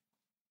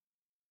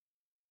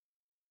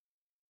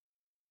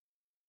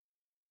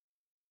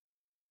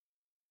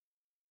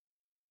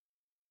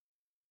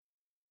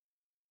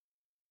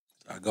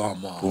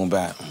 Saigon, Mom. Going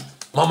back.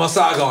 Mama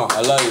Saigon.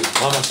 I love you.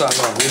 Mama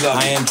Saigon. We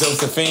love you. I am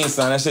Josephine,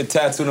 son. That shit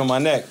tattooed on my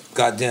neck.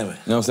 God damn it. You know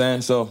what I'm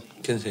saying? So.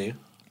 Continue.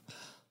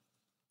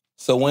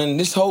 So when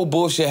this whole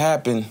bullshit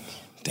happened,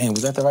 damn,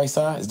 was that the right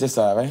side? It's this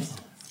side, right?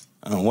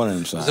 I don't want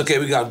them sides. It's okay,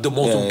 we got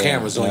multiple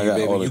cameras on you,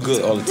 baby. You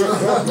good. We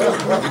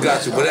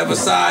got you. Whatever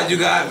side you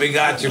got, we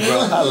got you,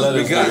 bro. I love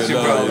we got you,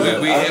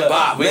 bro. We hip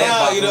hop. We hip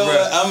hop. You know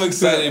what? I'm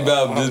excited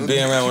about just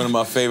being around one of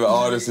my favorite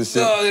artists and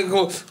shit. I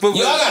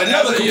got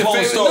another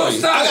Capone story.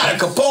 I got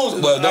a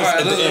Capone. Well, that's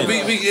at the end.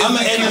 I'm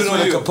gonna end this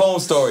with a Capone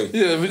story.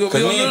 Yeah,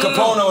 because me and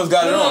Capone almost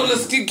got it on.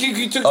 Let's keep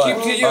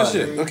your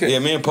shit. Okay. Yeah,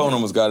 me and Capone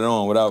almost got it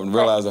on without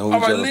realizing who each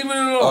other. All right, leave it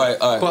alone.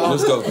 All right,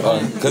 let's go.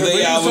 Because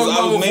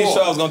I made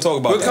sure I was gonna talk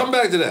about that. We'll come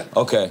back to that.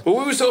 Okay. But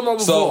we were talking about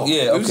before. So,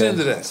 yeah, okay. We was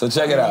into that. So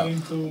check it out.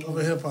 Love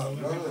and Hip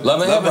Hop.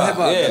 Love and Hip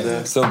Hop,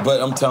 yeah. So, but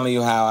I'm telling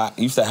you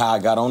you said how I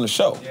got on the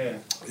show.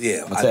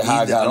 Yeah. I said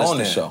how I got on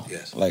the show.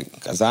 Yes. Like,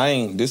 cause I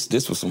ain't,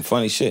 this was some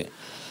funny shit.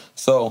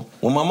 So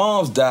when my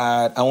mom's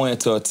died, I went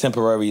into a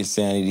temporary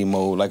insanity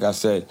mode. Like I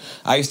said,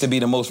 I used to be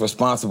the most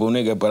responsible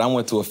nigga, but I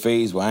went through a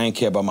phase where I didn't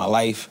care about my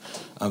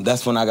life.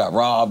 That's when I got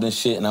robbed and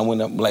shit, and I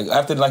went up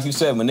after, like you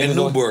said, when niggas in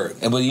Newburgh.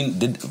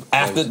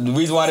 The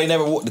reason why they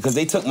never, because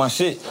they took my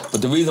shit,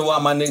 but the reason why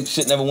my nigga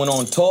shit never went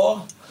on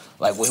tour,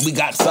 like when we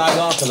got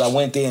Saigon, because I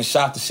went there and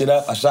shot the shit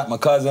up. I shot my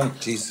cousin.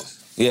 Jesus.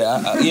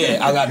 Yeah,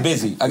 I got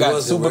busy. I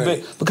got super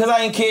big because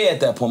I didn't care at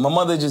that point. My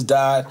mother just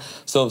died,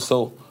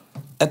 so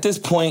at this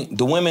point,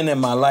 the women in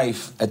my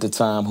life at the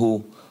time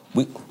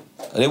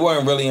they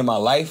weren't really in my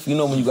life. You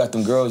know when you got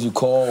them girls you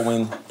call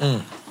when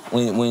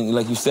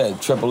like you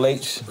said, Triple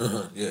H.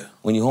 Yeah.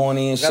 When you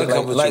horny and shit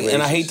like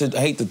and I hate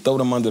to throw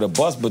them under the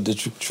bus, but the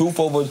truth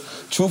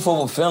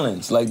over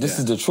feelings. Like this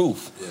is the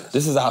truth. Yeah.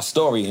 This is our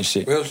story and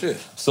shit. Real shit.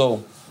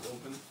 So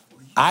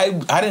I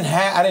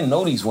didn't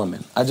know these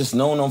women. I just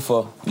known them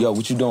for, yo,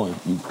 what you doing?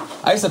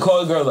 I used to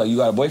call the girls like, you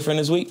got a boyfriend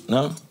this week?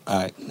 No?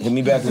 All right, hit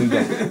me back when you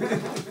go.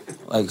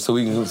 Like so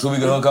we can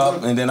hook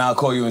up and then I'll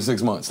call you in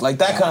 6 months. Like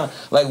that kind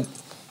of like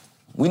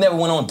we never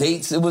went on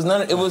dates. It was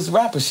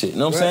rapper shit, you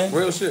know what I'm saying?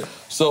 Real shit.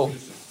 So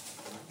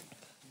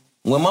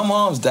when my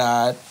mom's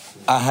died,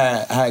 I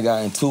had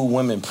gotten 2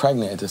 women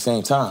pregnant at the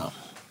same time.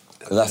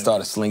 Cause I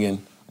started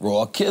slinging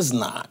raw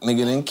Kiznok. Nigga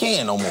didn't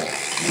care no more.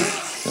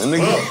 The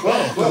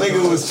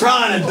nigga was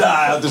trying to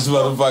die out this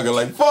motherfucker.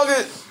 Like, fuck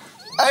it.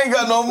 I ain't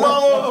got no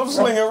mama. I'm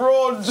slinging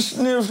raw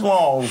sniff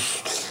smalls.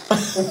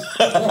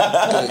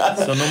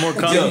 So no more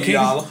Condom King?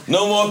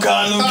 No more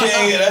Condom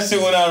King. Yeah, that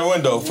shit went out the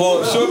window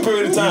for a short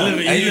period of time.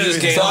 And you just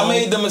came home?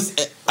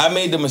 I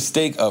made the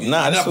mistake of I'm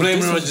not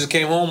blaming you when you just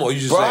came home or you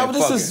just saying,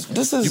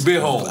 this is you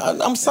been home.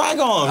 I'm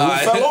Saigon. We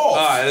fell off. All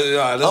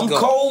right, let's I'm go.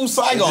 cold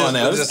Saigon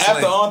now. This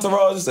after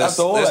Entourage, this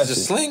after all that shit.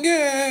 Just slinging.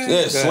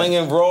 Yeah,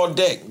 slinging raw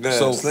dick. Yeah,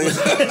 so slinging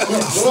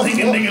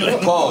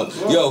nigga.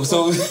 Pause. Yo,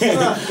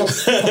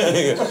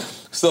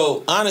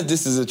 so honest,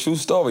 this is a true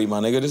story, my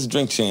nigga. This is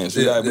Drink Champs.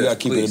 We gotta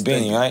keep it a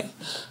bean, right?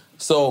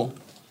 So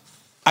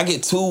I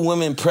get 2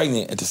 women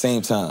pregnant at the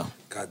same time.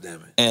 God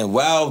damn it. And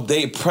while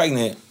they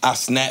pregnant, I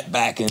snap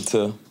back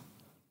into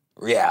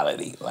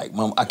reality. Like,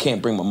 I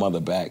can't bring my mother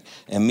back.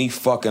 And me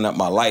fucking up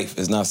my life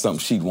is not something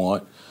she'd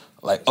want.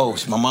 Like, oh,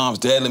 my mom's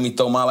dead, let me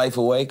throw my life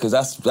away? Because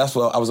that's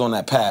what I was on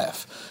that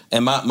path.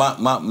 And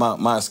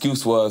my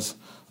excuse was,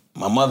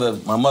 my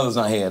mother's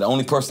not here. The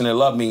only person that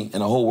loved me in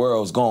the whole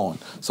world is gone.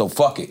 So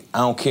fuck it.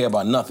 I don't care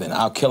about nothing.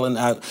 I'll kill it.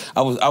 I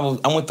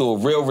went through a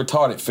real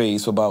retarded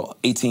phase for about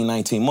 18,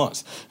 19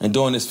 months. And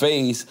during this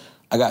phase,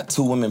 I got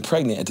 2 women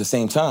pregnant at the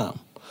same time.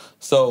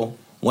 So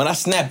when I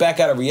snap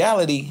back out of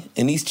reality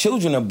and these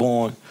children are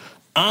born,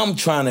 I'm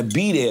trying to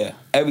be there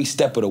every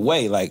step of the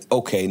way. Like,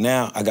 okay,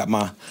 now I got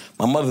my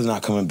mother's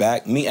not coming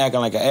back. Me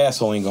acting like an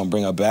asshole ain't gonna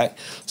bring her back.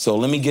 So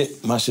let me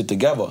get my shit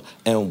together.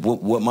 And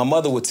what my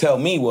mother would tell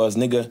me was,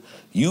 nigga,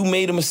 you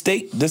made a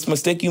mistake. This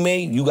mistake you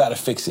made, you gotta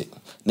fix it.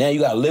 Now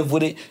you gotta live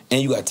with it,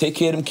 and you gotta take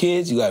care of them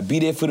kids. You gotta be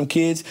there for them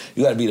kids.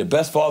 You gotta be the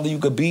best father you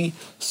could be.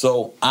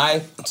 So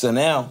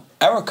now,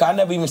 Erica, I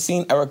never even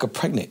seen Erica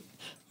pregnant.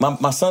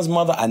 My son's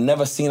mother, I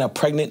never seen her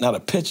pregnant, not a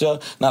picture,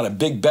 not a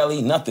big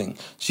belly, nothing.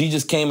 She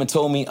just came and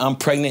told me, I'm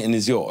pregnant and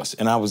it's yours.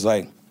 And I was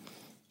like,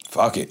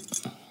 fuck it.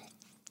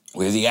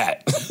 Where's he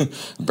at?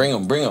 Bring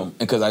him.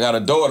 Because I got a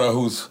daughter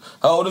who's,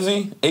 how old is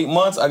he? 8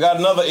 months? I got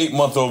another 8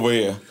 months over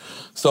here.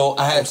 So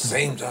I had...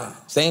 Same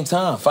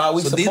time. 5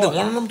 weeks apart. So neither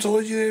one of them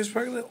told you they was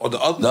pregnant? Or the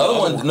other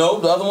one? No,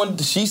 the other one,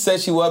 she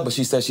said she was, but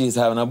she said she was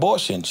having an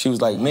abortion. She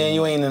was like, man,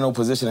 you ain't in no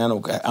position. I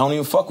don't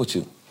even fuck with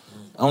you.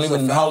 I don't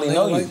even hardly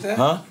know you. That?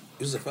 Huh?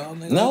 You was a foul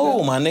nigga? No,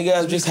 like my nigga,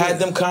 I just had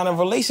them kind of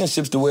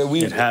relationships to where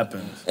we... It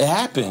happened. It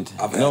happened. You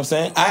know what I'm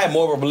saying? I had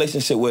more of a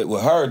relationship with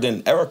her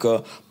than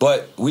Erica,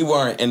 but we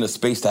weren't in the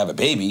space to have a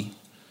baby.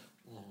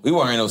 We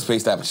weren't in no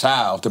space to have a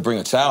child, to bring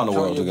a child in the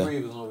world together.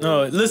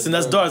 No, listen,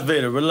 that's Darth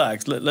Vader.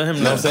 Relax. Let him know. You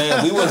know what I'm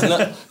saying? We was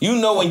not... You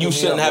know when you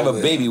shouldn't have a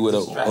baby with a...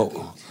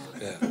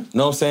 You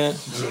know what I'm saying?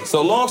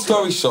 So long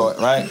story short,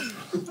 right?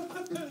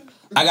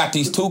 I got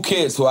these 2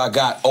 kids who I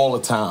got all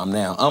the time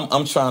now.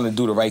 I'm trying to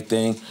do the right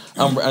thing.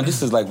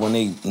 This is like when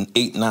they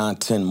 8, 9,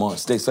 10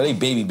 months. So they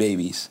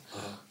babies.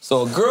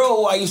 So a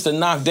girl who I used to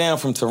knock down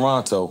from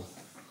Toronto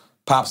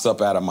pops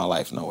up out of my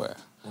life nowhere.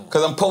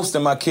 Because I'm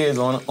posting my kids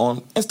on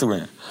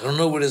Instagram. I don't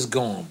know where this is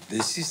going.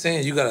 Is she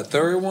saying you got a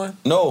third one?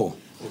 No.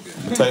 Okay.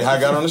 I'll tell you how I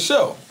got on the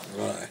show.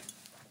 Right.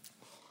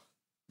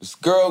 This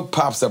girl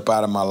pops up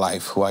out of my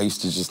life who I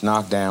used to just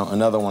knock down.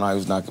 Another one I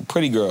was knocking.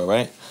 Pretty girl,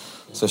 right?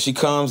 So she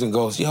comes and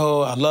goes,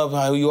 yo, I love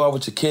how you are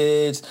with your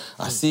kids.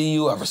 I see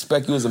you. I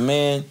respect you as a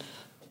man.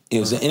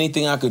 Is there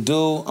anything I could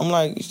do? I'm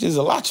like, there's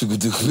a lot you could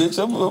do,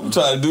 bitch. I'm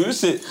trying to do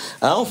this shit.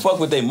 I don't fuck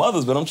with their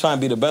mothers, but I'm trying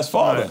to be the best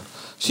father. Right.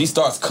 She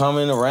starts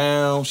coming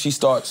around. She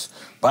starts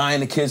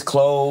buying the kids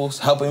clothes,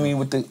 helping me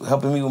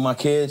with my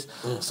kids.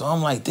 So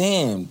I'm like,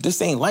 damn,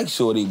 this ain't like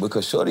Shorty,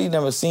 because Shorty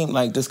never seemed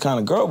like this kind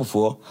of girl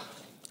before.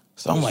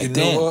 So I'm like,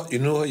 damn. You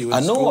knew her? I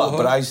knew her,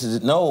 but I used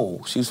to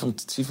know she's from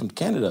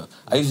Canada.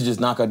 I used to just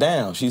knock her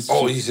down. You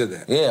said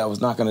that? Yeah, I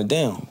was knocking her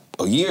down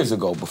years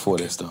ago before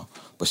this though.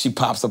 But she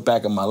pops up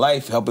back in my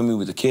life, helping me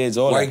with the kids.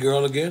 All White that.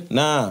 girl again?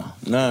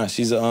 Nah.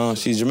 She's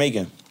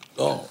Jamaican.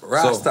 Oh,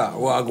 Rasta,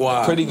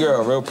 Wagwan. Pretty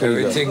girl, real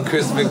pretty Everything girl.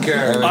 Crispin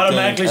Carey.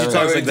 Automatically she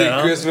talks like that,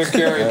 huh? Crispin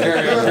Carey.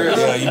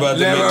 Yeah, you about to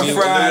Never make me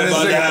fried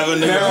about to have a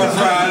nigga. Never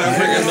fried a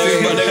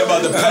Nigga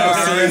about to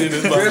pass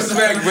in.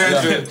 Respect,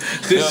 Benjamin.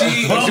 Did she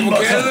eat? Was she from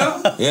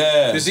Canada?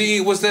 Yeah. Did she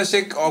eat? What's that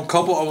shit? A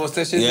couple? What's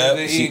that shit Yeah,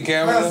 they eat in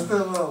Canada?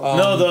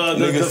 No,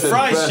 the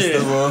fry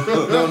shit.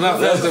 No, not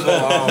festival.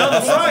 No,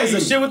 the fries.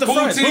 The shit with the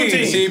fries. She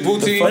ate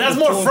poutine. But that's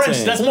more French.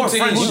 That's more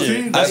French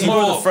shit. That's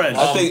more the French.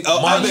 I think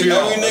every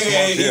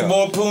nigga eat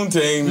more poutine. No.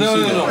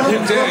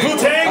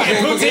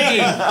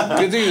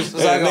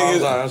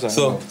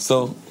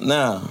 So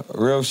now,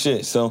 real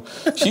shit. So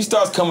she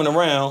starts coming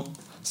around.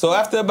 So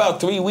after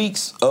about 3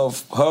 weeks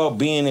of her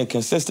being in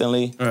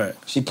consistently,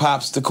 she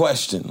pops the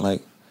question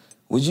like,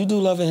 would you do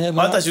Love and Hip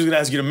Hop? I thought she was gonna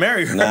ask you to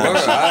marry her. Nah,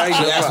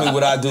 she asked me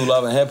would I do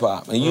Love and Hip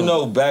Hop. And you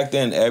know back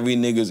then every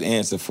nigga's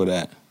answer for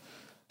that.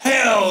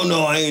 Hell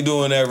no, I ain't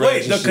doing that.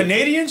 Wait, the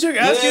Canadian chick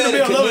asked you to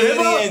be on Love and Hip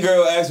Hop? The Canadian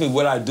girl asked me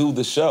would I do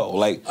the show.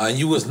 Like, and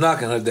you was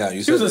knocking her down.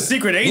 You she was a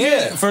secret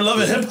agent for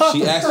Love and Hip Hop?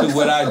 She asked me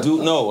what I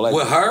do. No, like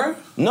with her?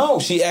 No,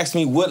 she asked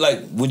me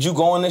would you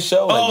go on this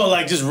show?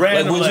 Like just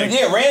randomly.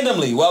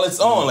 Randomly while it's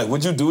on. Like,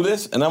 would you do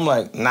this? And I'm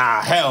like,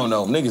 nah, hell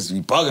no. Niggas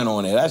be bugging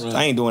on it.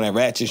 I ain't doing that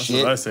ratchet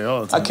shit. What I say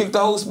all the time. I kicked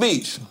the whole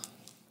speech.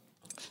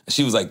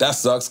 She was like, that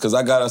sucks, because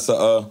I got us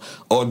a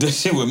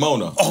audition with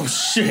Mona. Oh,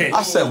 shit.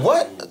 I said,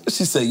 what?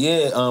 She said,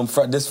 yeah,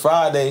 this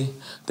Friday,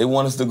 they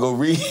want us to go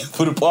read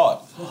for the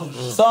part.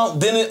 So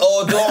then it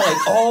all dawned like,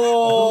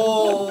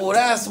 oh,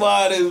 that's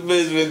why this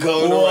bitch been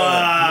coming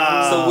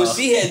around. So what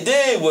she had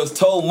did was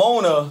told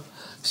Mona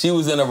she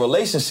was in a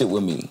relationship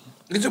with me.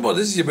 You talking about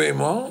this is your baby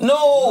mom?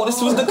 No,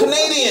 this was the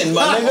Canadian,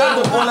 my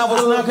nigga, the one I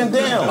was knocking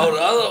down.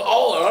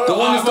 The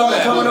one that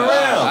started coming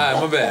around. All right,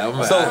 my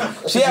bad.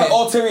 So she had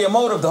ulterior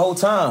motive the whole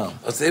time.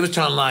 So they was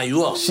trying to line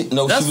you up. She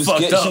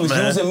was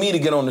using me to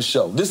get on the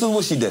show. This is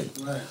what she did.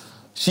 Right.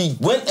 She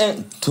went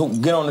in to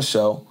get on the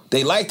show.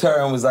 They liked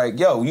her and was like,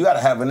 yo, you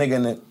gotta have a nigga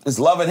in it. It's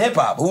Love and Hip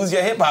Hop. Who's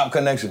your hip hop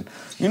connection?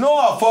 You know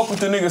I fuck with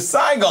the nigga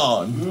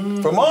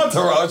Saigon from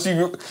Entourage.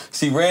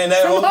 She ran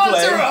that whole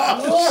play.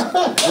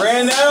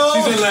 Ran that whole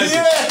She's a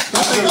legend.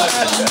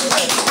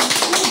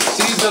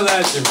 She's a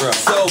legend, bro.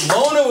 So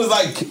Mona was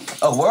like,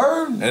 a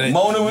word? And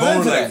Mona was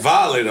into like that.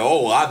 Violator.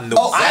 Oh, I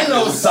know. I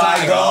know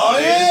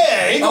Saigon.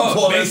 Yeah, he gonna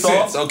pull this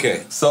off.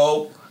 Okay.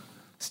 So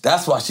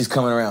that's why she's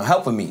coming around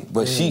helping me.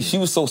 But she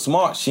was so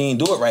smart, she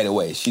didn't do it right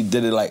away. She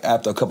did it like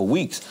after a couple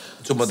weeks.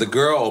 Talking about the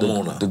girl or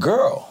Mona? The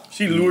girl.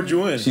 She lured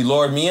you in. She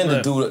lured me in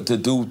to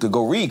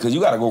go read, because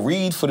you gotta go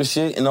read for the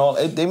shit and all.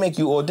 They make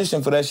you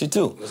audition for that shit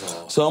too.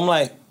 So I'm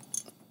like,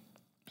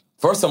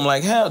 first I'm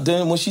like, hell.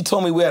 Then when she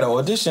told me we had an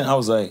audition, I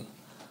was like,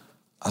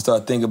 I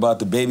started thinking about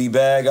the baby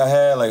bag I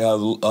had, like how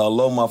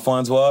low my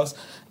funds was.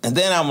 And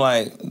then I'm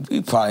like,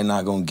 we probably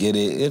not gonna get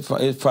it.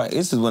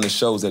 This is when it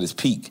shows at its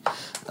peak.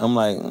 I'm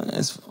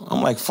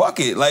like, fuck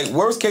it. Like,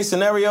 worst case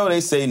scenario,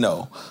 they say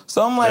no.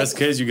 So I'm like, best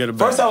case, you get a bag.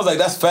 First I was like,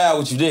 that's foul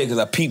what you did, because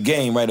I peeped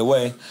game right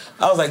away.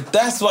 I was like,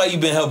 that's why you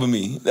been helping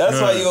me. That's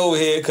why you over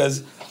here,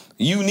 because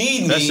you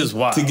need me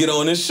to get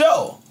on this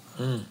show.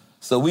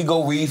 So we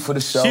go read for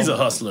the show. She's a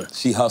hustler.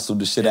 She hustled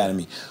the shit out of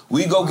me.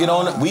 We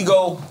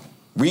go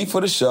read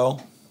for the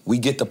show. We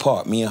get the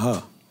part, me and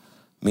her.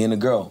 Me and the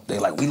girl. They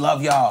like, we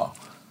love y'all.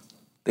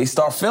 They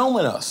start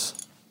filming us.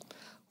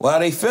 While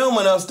they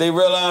filming us, they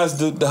realize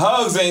the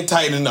hugs ain't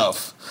tight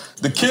enough.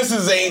 The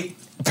kisses ain't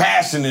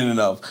passionate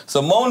enough.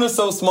 So Mona's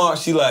so smart,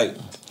 she like,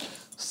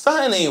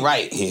 something ain't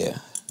right here.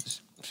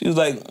 She was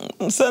like,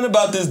 something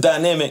about this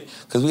dynamic,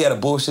 because we had a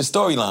bullshit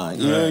storyline.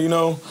 You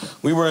know,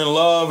 we were in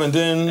love and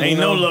then... Ain't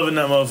no love in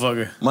that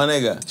motherfucker. My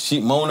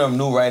nigga, Mona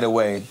knew right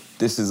away,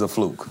 this is a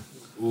fluke.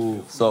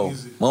 Ooh, so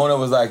Mona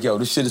was like, yo,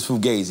 this shit is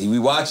fugazi. We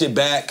watch it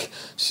back.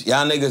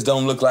 Y'all niggas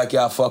don't look like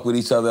y'all fuck with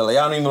each other. Like,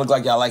 y'all don't even look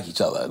like y'all like each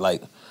other.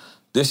 Like,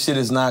 this shit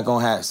is not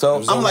gonna happen.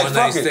 So I'm like,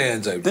 fuck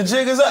it. The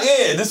jig is up.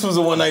 Yeah, this was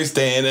a one-night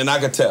stand, and I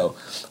could tell.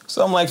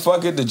 So I'm like,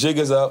 fuck it, the jig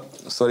is up.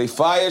 So they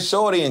fired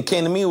Shorty and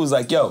came to me and was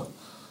like, yo,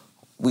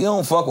 we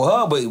don't fuck with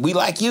her, but we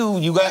like you.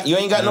 You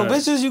ain't got no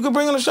bitches you could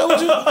bring on the show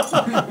with you?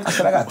 I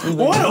said, I got 3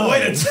 baby mamas. What a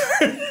way to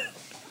turn.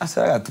 I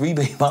said, I got 3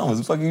 baby mamas. What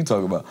the fuck are you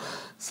talking about?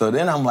 So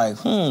then I'm like,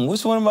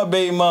 which one of my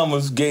baby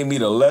mamas gave me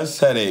the less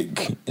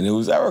headache? And it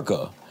was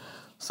Erica.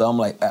 So I'm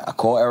like, I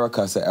called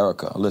Erica. I said,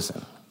 Erica,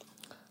 listen.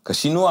 Because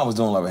she knew I was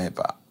doing Love and Hip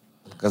Hop.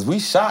 Because we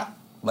shot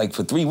like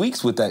for 3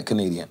 weeks with that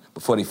Canadian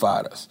before they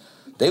fired us.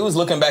 They was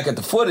looking back at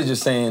the footage and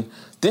saying,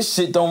 this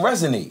shit don't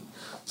resonate.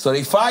 So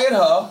they fired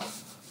her,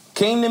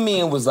 came to me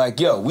and was like,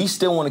 yo, we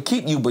still want to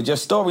keep you, but your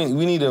story,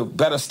 we need a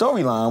better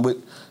storyline. But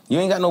you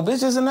ain't got no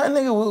bitches in that,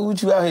 nigga?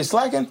 What you out here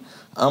slacking?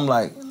 I'm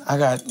like,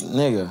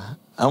 nigga,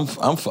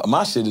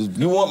 my shit is,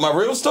 you want my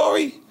real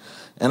story?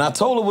 And I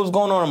told her what was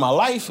going on in my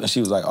life, and she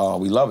was like, oh,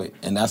 we love it.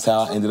 And that's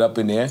how I ended up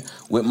in there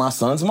with my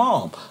son's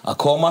mom. I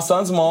called my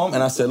son's mom,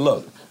 and I said,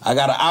 look, I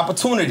got an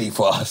opportunity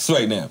for us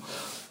right now.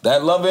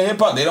 That Love and Hip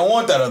Hop, they don't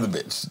want that other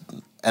bitch.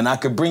 And I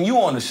could bring you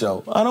on the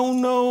show. I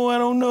don't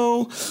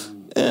know.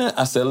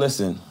 I said,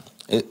 listen,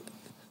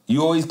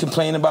 you always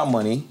complain about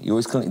money.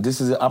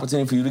 This is an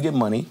opportunity for you to get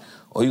money.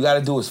 All you got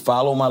to do is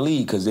follow my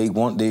lead because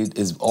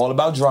it's all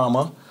about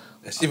drama.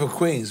 She from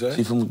Queens, right?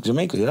 She from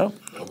Jamaica, yeah.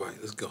 All right,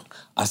 let's go.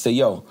 I said,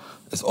 yo,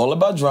 it's all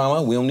about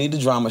drama. We don't need the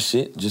drama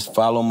shit. Just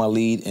follow my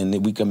lead and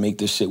then we can make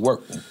this shit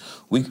work.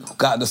 We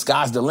got the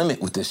sky's the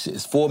limit with this shit.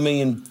 It's 4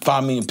 million,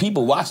 5 million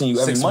people watching you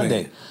every Monday.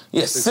 Million.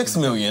 Yeah, 6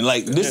 million.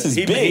 Like, this is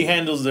big. He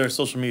handles their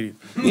social media.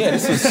 Yeah,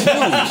 this is huge.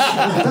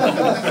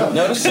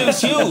 No, this shit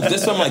is huge.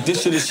 This I'm like,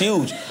 this shit is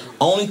huge.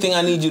 Only thing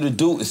I need you to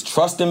do is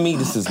trust in me.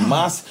 This is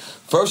my...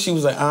 First, she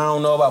was like, I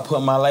don't know about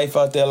putting my life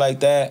out there like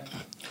that.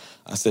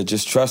 I said,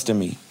 just trust in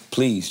me.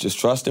 Please, just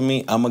trust in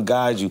me. I'm going to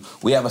guide you.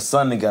 We have a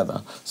son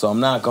together, so I'm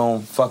not going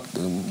to fuck...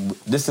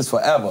 This is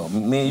forever.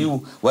 Me and you,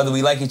 whether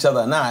we like each other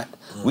or not,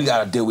 we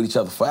got to deal with each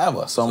other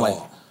forever. So I'm like,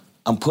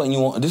 I'm putting you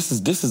on... This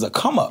is a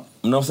come-up.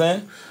 You know what I'm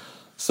saying?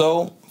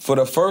 So for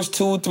the first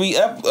 2 or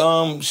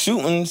 3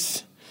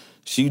 shootings,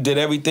 she did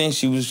everything.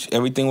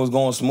 Everything was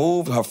going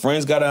smooth. Her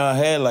friends got in her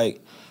head like,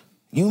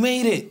 you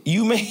made it.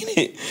 You made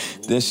it.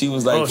 Then she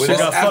was like...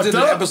 after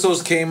the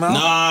episodes came out?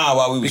 Nah,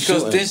 while we were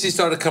shooting. Because then she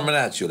started coming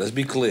at you. Let's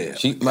be clear.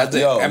 Y'all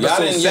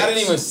didn't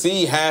even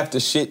see half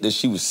the shit that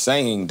she was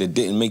saying that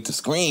didn't make the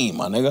screen,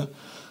 my nigga.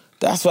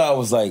 That's why I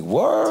was like,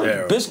 word?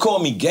 Terrible. Bitch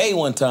called me gay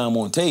one time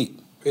on tape.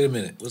 Wait a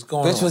minute. What's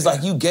going on? Bitch was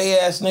like, you gay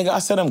ass nigga. I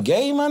said, I'm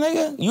gay, my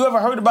nigga? You ever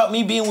heard about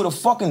me being with a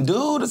fucking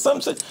dude or some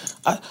shit?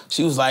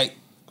 She was like,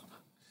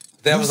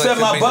 you said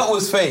my butt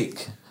was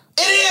fake.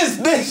 It is,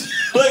 bitch.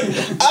 Like,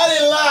 I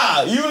didn't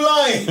lie. You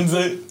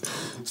lying.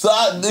 So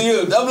I'm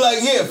like,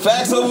 yeah,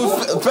 facts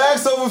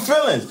over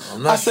feelings.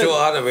 I'm not sure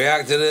how to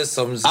react to this.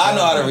 I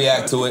know how to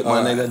react to it,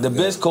 my nigga. The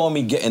bitch called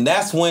me gay, and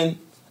that's when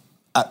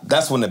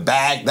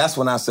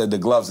I said the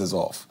gloves is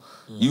off.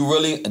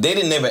 They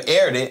didn't never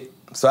aired it,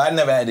 so I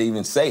never had to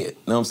even say it.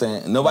 You know what I'm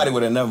saying? Nobody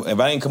would have never, if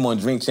I didn't come on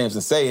Drink Champs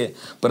and say it,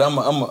 but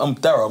I'm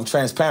thorough, I'm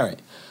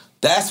transparent.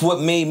 That's what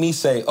made me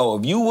say, oh,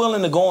 if you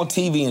willing to go on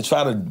TV and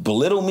try to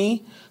belittle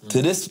me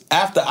to this,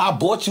 after I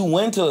brought you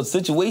into a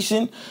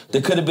situation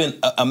that could have been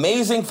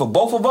amazing for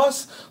both of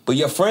us, but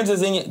your friends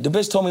is in the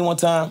bitch told me one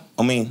time,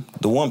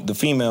 the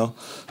female,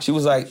 she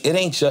was like, it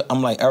ain't your,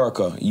 I'm like,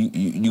 Erica,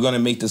 you're gonna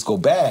make this go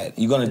bad.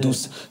 You're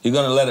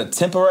gonna let a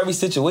temporary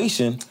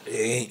situation.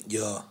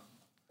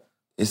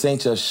 This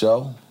ain't your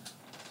show.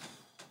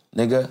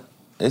 Nigga,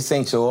 this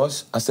ain't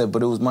yours. I said,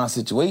 but it was my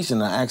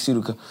situation. I asked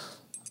you to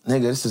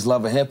nigga, this is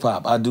Love and Hip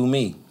Hop. I do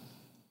me.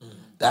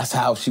 That's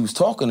how she was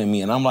talking to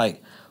me. And I'm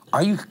like,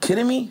 are you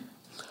kidding me?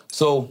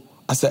 So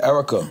I said,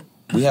 Erica,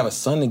 we have a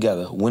son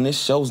together. When this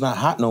show's not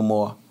hot no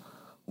more,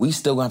 we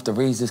still gonna have to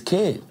raise this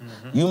kid.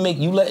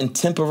 Mm-hmm. You letting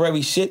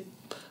temporary shit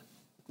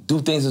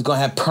do things that's gonna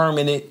have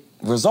permanent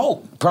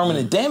result,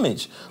 permanent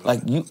damage.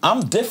 Like,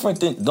 I'm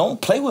different than,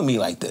 don't play with me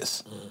like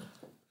this.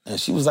 And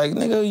she was like,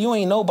 nigga, you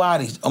ain't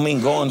nobody.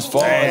 Going as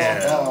far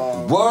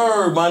as,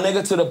 word, my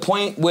nigga, to the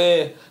point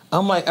where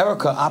I'm like,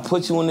 Erica, I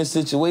put you in this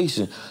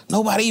situation.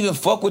 Nobody even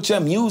fuck with your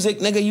music,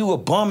 nigga. You a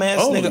bum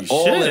ass nigga.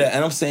 All of that.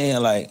 And I'm saying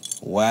like,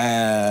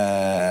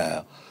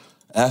 wow.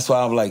 That's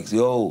why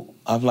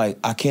I'm like,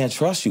 I can't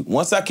trust you.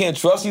 Once I can't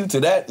trust you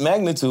to that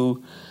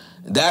magnitude,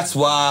 that's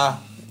why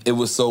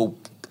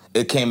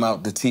it came out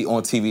on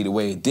TV the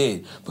way it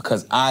did.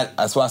 Because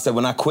that's why I said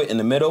when I quit in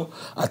the middle,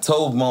 I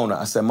told Mona,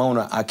 I said,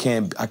 Mona, I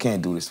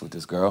can't do this with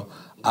this girl.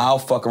 I'll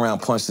fuck around,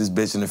 punch this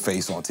bitch in the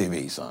face on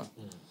TV, son.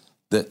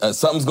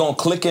 Something's gonna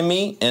click in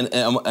me, and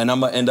I'm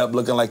gonna end up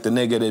looking like the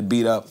nigga that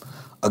beat up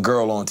a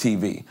girl on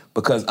TV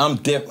because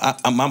I'm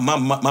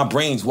my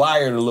brain's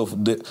wired a little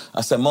bit.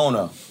 I said,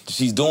 Mona,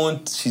 she's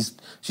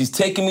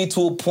taking me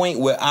to a point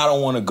where I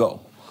don't want to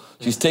go.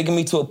 She's taking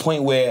me to a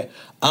point where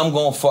I'm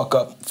gonna fuck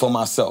up for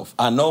myself.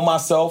 I know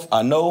myself.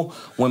 I know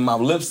when my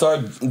lips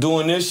start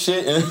doing this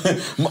shit, and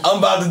I'm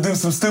about to do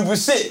some stupid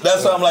shit.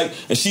 That's why I'm like,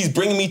 and she's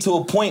bringing me to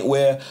a point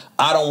where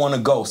I don't want to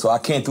go, so I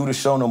can't do the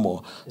show no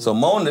more. So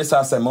Mona, this how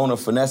I said Mona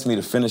finessed me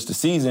to finish the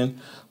season.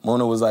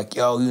 Mona was like,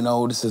 yo,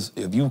 this is,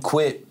 if you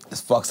quit,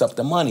 this fucks up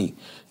the money.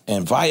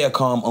 And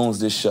Viacom owns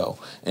this show.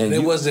 And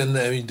it wasn't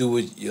anything to do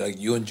with like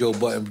you and Joe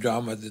Budden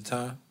drama at the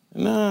time?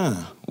 Nah.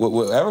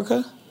 With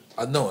Erica?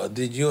 I know.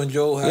 Did you and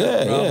Joe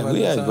have drama at we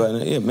the had time?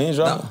 Budden. Yeah, me and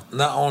drama.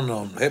 Not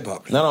on hip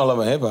hop. Not on Love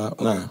and Hip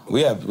Hop. Nah.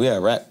 We had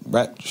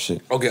rap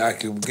shit. Okay, I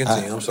can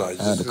continue. I'm sorry.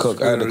 I had to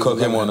cook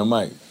him on the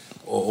mic.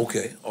 Oh,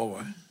 okay. All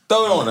right.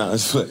 Throw it on now.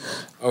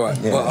 All right.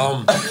 Yeah.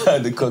 But, I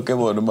had to cook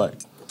him on the mic.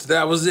 So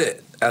that was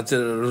it. After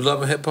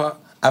Love and Hip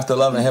Hop? After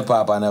Love and Hip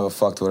Hop, I never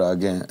fucked with her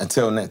again.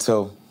 Until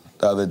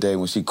the other day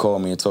when she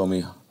called me and told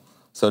me,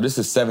 so this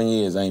is 7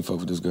 years I ain't fucked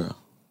with this girl.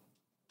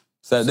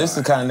 So this is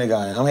the kind of nigga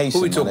I am. I'm Haitian.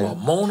 Who we talking about?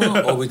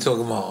 Mona or we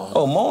talking about?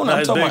 Oh, Mona.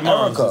 I'm talking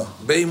about Erica.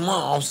 Baby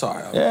Mom. I'm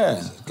sorry.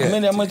 Yeah. I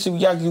mean, how much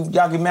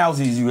Yagi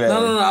Mousies you had?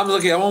 No. I'm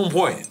looking. I'm on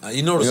point.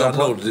 You notice I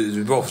know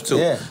the both too.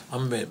 Yeah.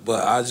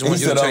 But I just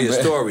want you to tell your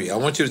story. I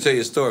want you to tell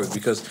your story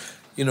because,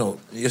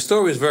 your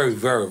story is very,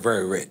 very,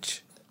 very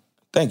rich.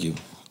 Thank you.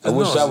 I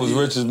wish I was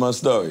rich as my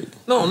story.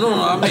 No.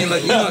 I mean,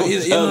 like, you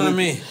know what I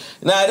mean?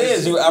 Nah, it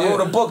is. I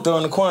wrote a book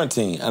during the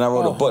quarantine, and I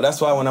wrote a book.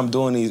 That's why when I'm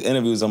doing these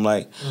interviews, I'm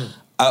like,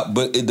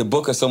 but the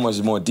book is so much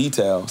more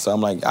detail. So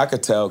I'm like, I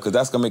could tell because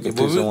that's gonna make it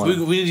picture one.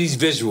 We need these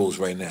visuals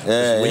right now.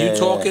 Yeah, when you're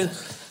talking,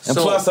 and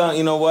plus,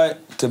 you know what?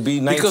 To be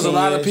 19 because a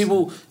lot of years-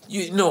 people,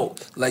 you know,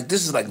 like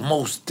this is like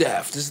Mos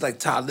Def, this is like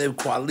Talib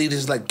Kweli, this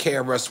is like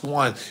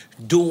KRS-One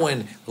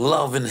doing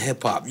love and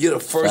hip hop. You're the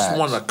first Facts.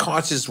 one, a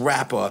conscious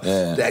rapper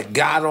that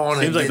got on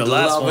Seems and like did the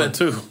last love one, and-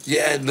 too.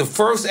 Yeah, the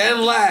first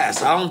and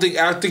last.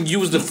 I think you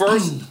was the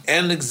first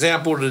and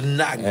example to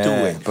not do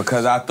it.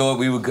 Because I thought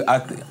we would,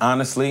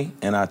 honestly,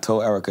 and I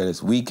told Erica this,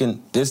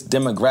 this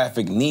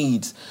demographic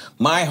needs,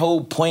 my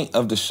whole point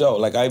of the show,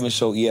 like I even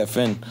showed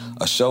EFN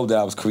a show that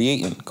I was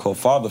creating called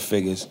Father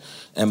Figures,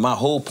 and my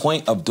whole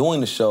point of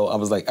doing the show, I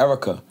was like,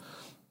 Erica,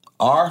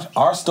 our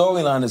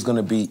storyline is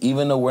gonna be,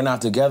 even though we're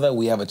not together,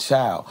 we have a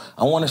child.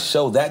 I wanna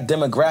show that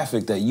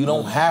demographic that you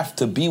don't have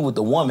to be with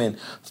the woman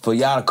for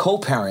y'all to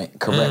co-parent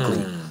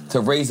correctly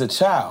to raise a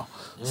child.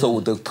 So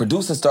the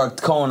producers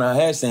start calling her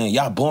head saying,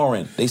 y'all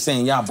boring. They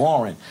saying, y'all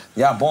boring.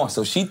 Y'all boring.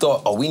 So she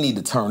thought, we need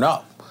to turn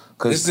up.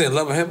 This is in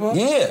Love and Hip Hop?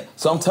 Yeah.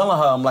 So I'm telling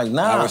her, I'm like,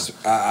 nah.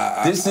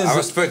 I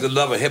respect the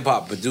Love and Hip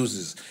Hop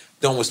producers.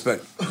 Don't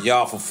respect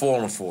y'all for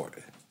falling for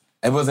it.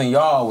 It wasn't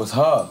y'all, it was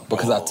her.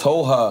 Because I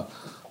told her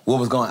what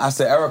was going on. I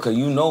said, Erica,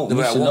 you know, you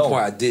At should one know.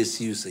 point I did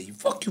see you say,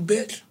 fuck you,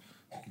 bitch.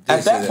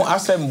 At that point, I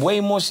said way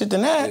more shit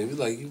than that. Yeah, you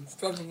like, you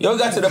fucking... Yo, it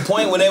got to the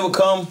point when they would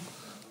come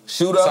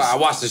shoot us. Sorry, I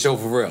watched the show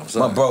for real.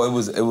 Sorry. My bro, it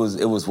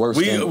was worse.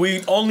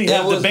 We only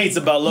have debates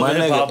about love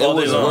and hip hop all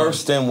day long. It was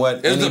worse than what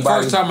It was anybody. the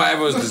first time I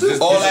ever was.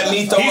 All that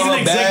me throwing He's an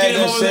her bag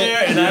executive and over shit.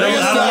 there, and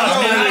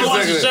I don't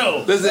watch the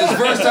show. This is the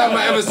first time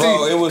I ever seen.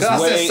 Bro, it was I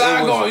way- said it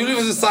Saigon. was- You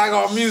listen to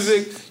Saigon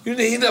music. He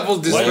never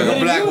supposed to disrespect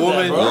a black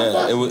woman.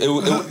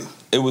 Yeah,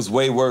 it was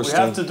way worse. We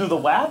have to do the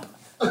WAP?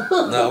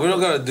 No, we don't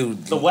gotta do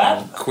the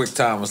WAP. Quick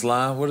time was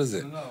line. What is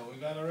it? No, we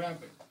gotta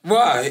rap it.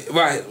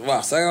 Right.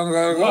 Wow, Saigon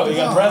gotta go. What, we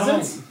got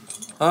presents?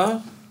 Huh?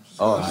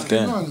 Oh,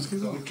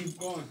 Keep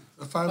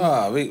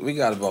going. We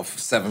got about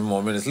 7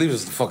 more minutes. Leave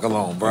us the fuck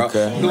alone, bro.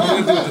 Okay. We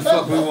can do what the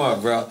fuck we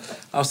want, bro.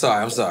 I'm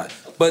sorry.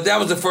 But that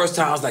was the first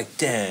time I was like,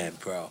 damn,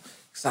 bro.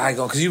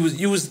 Saigon, because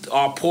you was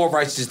our poor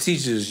righteous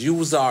teachers. You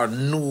was our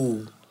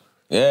new.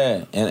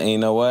 Yeah, and you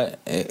know what?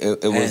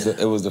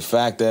 It was the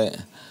fact that.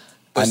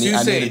 But you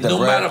say no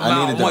matter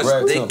how much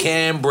they too.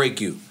 can break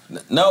you.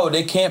 No,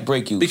 they can't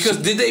break you. Because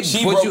did they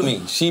She put broke you-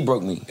 me. She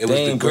broke me. It was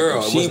the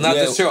girl. It was not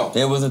the show.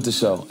 It wasn't the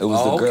show. It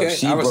was the girl. Okay.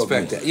 She I broke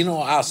respect me. that. You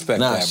know, I respect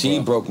that, bro. She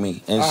broke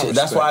me, and I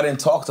that's why I respect. didn't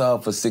talk to her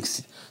for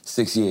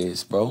six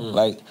years, bro.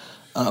 Like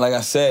I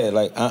said,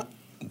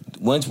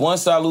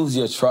 once I lose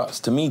your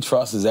trust, to me,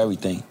 trust is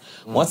everything.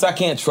 Once I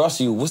can't trust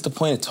you, what's the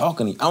point of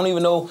talking to you? I don't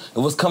even know if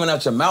what's coming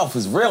out your mouth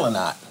is real or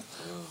not.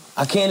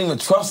 I can't even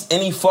trust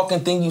any fucking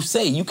thing you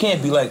say. You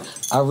can't be like,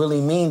 I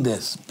really mean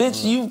this.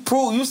 Bitch,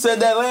 you said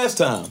that last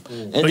time.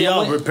 But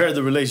y'all repair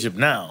the relationship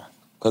now.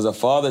 Because her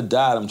father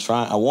died,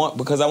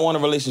 because I want a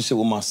relationship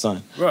with my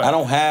son. Right. I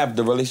don't have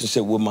the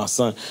relationship with my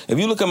son. If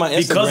you look at my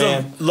Instagram, Because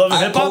of Love and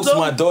I Hip Hop, post though?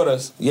 my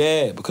daughters.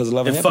 Yeah, because of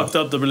Love and It Hip Hop. fucked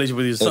up the relationship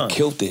with your son. It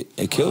killed it.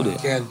 It killed it.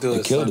 Can't do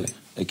it, killed Sonny. it.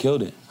 It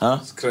killed it. Huh?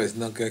 It's crazy.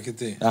 No, can't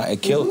continue.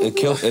 It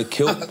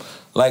killed.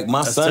 Like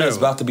my That's son is terrible.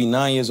 about to be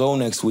 9 years old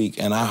next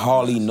week, and I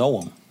hardly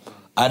know him.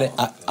 I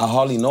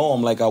hardly know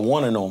him like I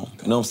want to know him.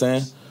 You know what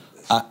I'm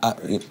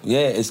saying? Yeah,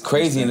 it's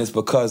crazy, and it's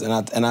because,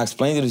 and I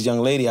explained to this young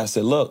lady, I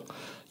said, look,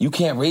 you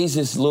can't raise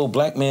this little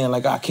black man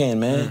like I can,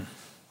 man.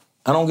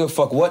 I don't give a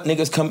fuck what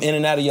niggas come in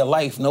and out of your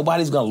life.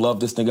 Nobody's gonna love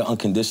this nigga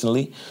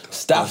unconditionally.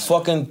 Stop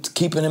fucking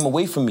keeping him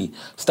away from me.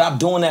 Stop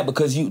doing that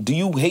because do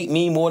you hate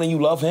me more than you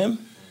love him?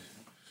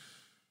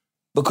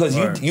 Because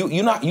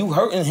you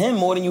hurting him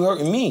more than you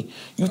hurting me.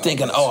 You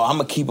thinking, I'm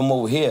gonna keep him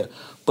over here.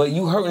 But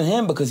you hurting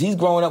him because he's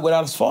growing up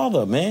without his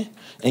father, man.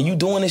 And you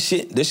doing this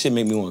shit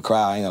make me want to cry,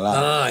 I ain't gonna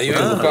lie. You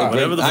ain't gonna cry.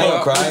 Whatever the I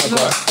ain't fuck.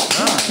 gonna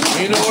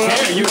cry, You know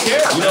what? You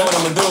care. You know what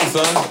I'm gonna do,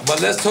 son.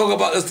 But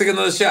let's take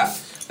another shot.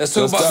 Let's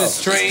talk about this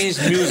strange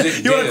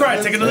music. You want to cry?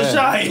 Take another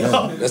shot.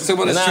 Let's talk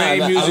about the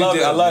strange music.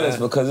 I love this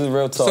because it's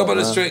real talk. Let's talk about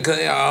the man. strange,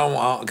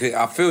 because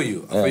I feel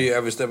you. I feel you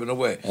every step of the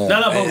way. No,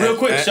 but real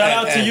quick, shout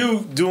out to you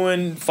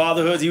doing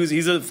Fatherhoods.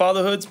 He's a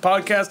Fatherhoods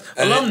podcast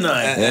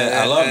alumni.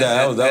 I love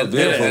that. That was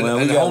beautiful, man.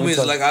 And the we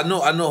homies, like I know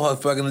her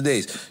back in the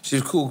days. She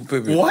was cool,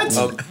 baby. What?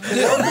 What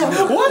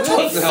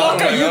the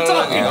fuck are you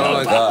talking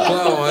about?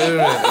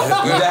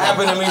 That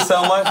happened to me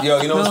so much. Yo,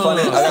 you know what's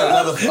funny? I got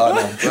another.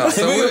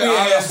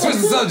 Switch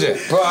the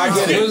subject. Bro, I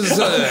get it.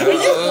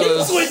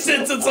 You switched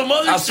it to some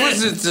other shit. I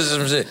switched it to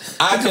some shit.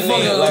 I can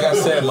name it, like I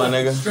said, my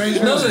nigga.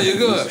 No, you're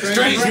good.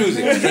 Strange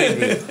music.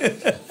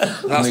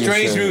 Now,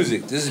 strange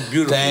music. This is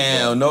beautiful.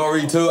 Damn,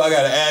 Nori too. I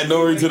gotta add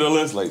Nori to the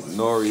list. Like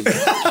Nori.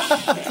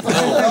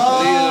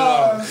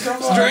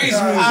 Strange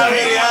music.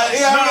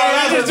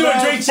 We just doing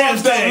Drink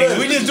Champs thing.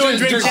 We just doing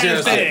Drink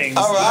Champs thing.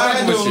 All right, I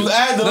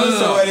had to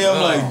listen already.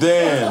 I'm like,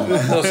 damn.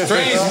 No,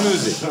 strange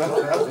music.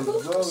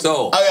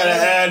 So I gotta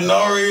add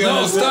Nori.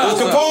 No, stop. Is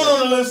Capone on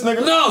the list,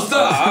 nigga? No,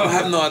 stop. I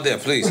have no idea.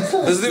 Please,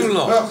 let's leave it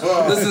alone.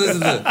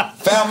 Listen.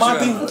 Fat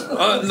Monty?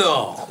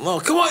 No.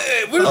 Come on.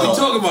 Hey, what are we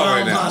talking about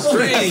right now?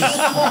 Strange.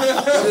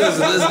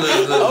 Listen.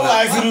 I'm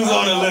asking who's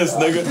on the list,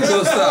 nigga.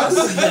 So stop.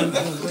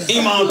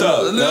 Iman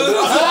Thug.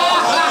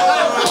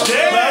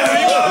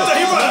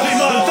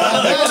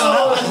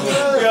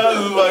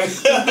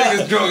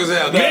 Niggas drunk as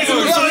hell. Give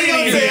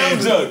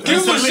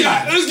him a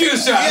shot. Let's get a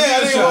shot. Yeah,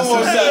 I think one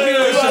more shot.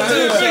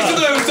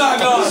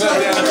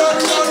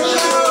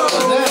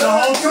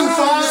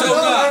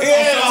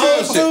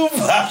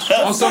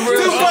 On some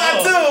real shit.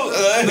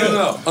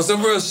 No. On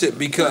some real shit,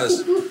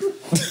 because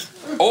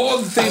all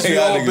the things we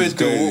all been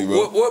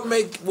through, what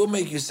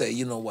make you say,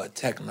 you know what,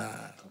 Tech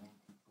N9ne?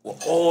 We're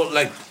all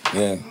like,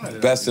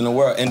 best in the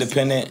world,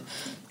 independent,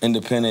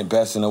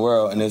 best in the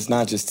world, and it's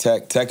not just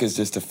Tech. Tech is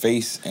just the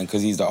face, and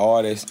because he's the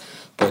artist,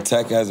 but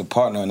Tech has a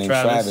partner named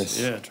Travis.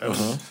 Yeah,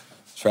 Travis.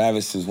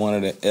 Travis is one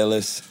of the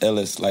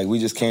illest. Like, we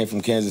just came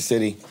from Kansas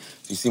City.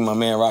 You see my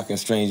man rocking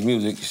strange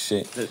music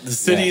shit. The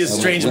city is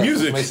strange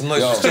music. Make some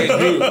noise for strange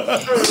music. They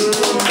got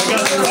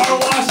car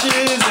washes.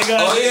 They got.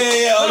 Oh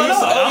yeah.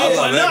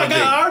 I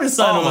got artists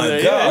on over there.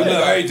 You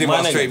know everything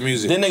about straight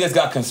music. Then niggas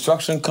got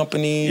construction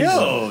companies.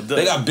 Yo,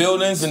 they got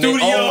buildings and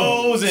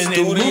studios and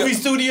movie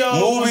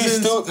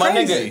studios. My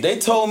nigga, they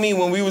told me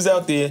when we was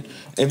out there,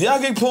 if y'all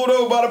get pulled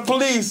over by the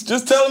police,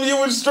 just tell them you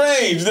were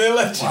strange. They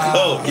let you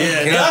go.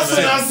 Yeah, that's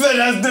what I said.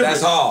 That's different.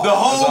 That's hard. The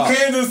whole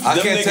Kansas. I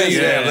can't tell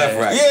you that left,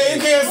 right. Yeah,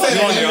 you can't say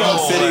that in your own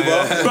city,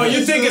 bro.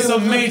 You think it's a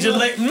major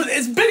label?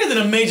 It's bigger than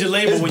a major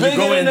label when you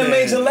go in there. It's bigger than a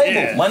major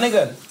label, my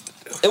nigga.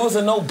 It was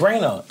a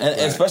no-brainer, and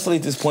especially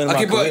at this point in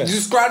my career. But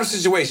describe the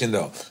situation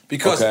though,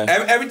 because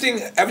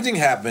everything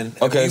happened.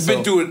 Okay, you've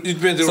been through it.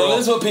 So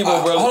this is what people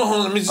really. Hold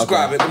on. Let me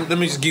describe it. Let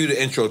me just give you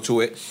the intro to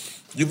it.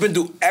 You've been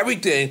through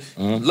everything,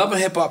 loving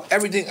hip hop,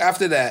 everything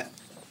after that.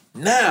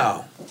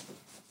 Now,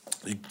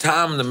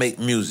 time to make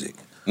music.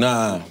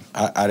 Nah,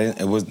 I didn't.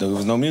 There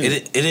was no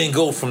music. It didn't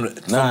go from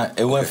the.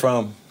 It went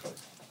from.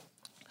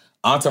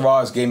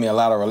 Entourage gave me a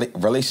lot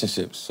of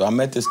relationships, so I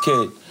met this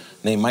kid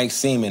named Mike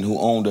Seaman who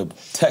owned a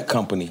tech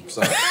company.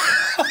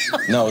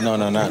 No,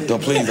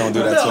 please don't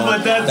do that to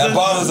him. That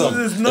bothers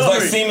him. It's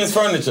like Siemens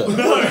Furniture.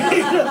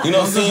 You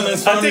know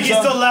Siemens Furniture? I think he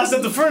still laughs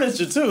at the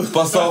furniture too.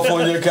 Bust off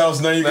on your couch,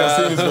 now you got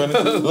Siemens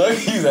Furniture. Look,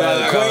 he's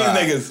at Queens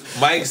niggas.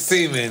 Mike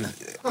Seaman.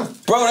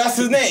 Bro, that's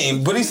his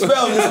name, but it's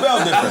spelled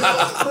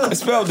different.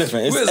 It's spelled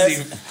different.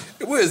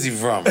 Where is he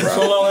from, bro?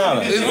 From Long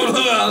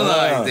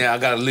Island. I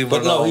gotta leave him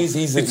but alone. No, he's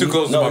too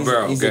close to my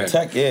barrel. He's a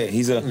tech,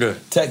 he's a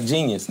tech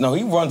genius. No,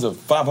 he runs a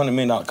 $500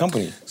 million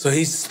company. So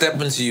he's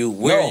stepping to you.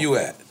 Where are you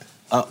at?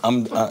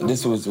 I'm a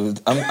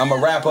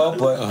rapper,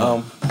 but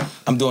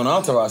I'm doing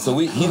Entourage. So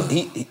we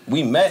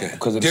met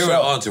because of the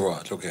show.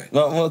 Entourage, okay.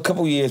 Well, a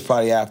couple years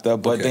probably after,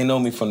 but they know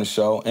me from the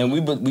show, and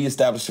we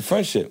established a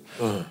friendship.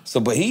 So,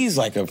 but he's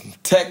like a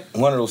tech,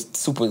 one of those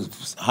super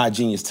high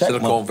genius tech.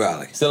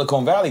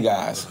 Silicon Valley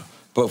guys,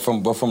 but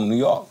from New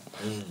York.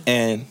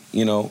 And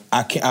you know,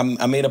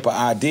 I made up an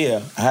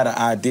idea. I had an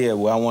idea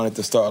where I wanted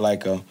to start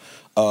like a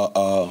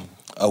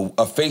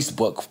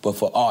Facebook, but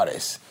for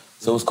artists.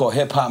 So it's called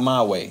Hip Hop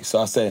My Way.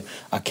 So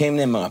I came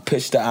in and I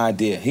pitched the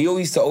idea. He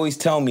used to always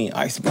tell me,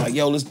 I used to be like,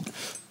 yo,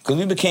 because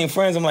we became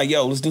friends. I'm like,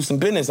 yo, let's do some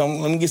business.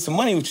 Let me get some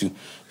money with you.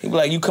 He'd be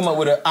like, you come up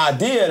with an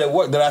idea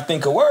that I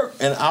think could work,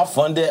 and I'll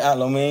fund it. I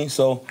mean,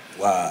 so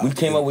we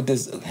came up with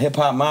this Hip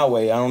Hop My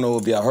Way. I don't know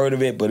if y'all heard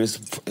of it, but it's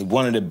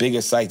one of the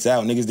biggest sites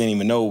out. Niggas didn't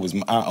even know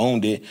I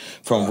owned it.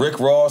 From Rick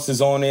Ross is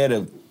on there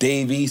to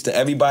Dave East to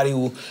everybody.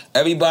 I'm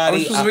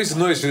supposed to make some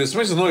noise for this.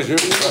 Make some noise. Yeah,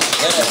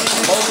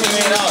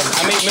 $multi-million.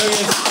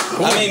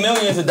 I made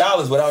millions of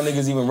dollars without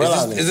niggas even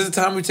realizing. Is this the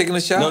time we're taking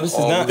a shot? No, this is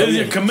not. This is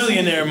your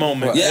Chameleonaire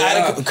moment.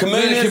 Yeah,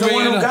 Chameleonaire is the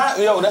one who got.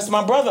 Yo, that's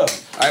my brother. All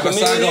right, but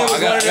Chameleonaire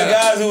was one of the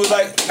guys who was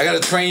like. I gotta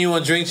train you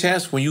on Drink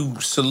Champs. When you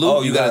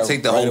salute, you gotta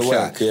take the whole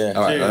shot. Yeah.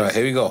 All right,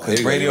 here we go.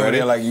 Radio over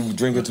there like you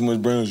drinking too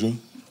much brands, you.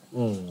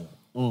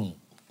 Look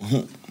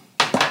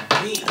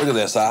at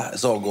that, Si.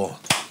 It's all gone.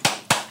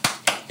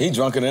 He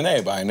drunker than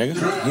everybody, nigga.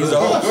 He's the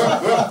host.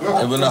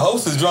 And when the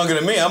host is drunker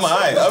than me, I'm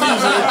alright. I'm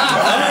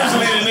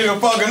usually the nigga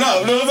fucking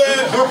up. You know what I'm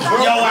saying?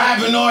 Yo, what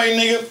happened, Nori,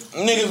 nigga?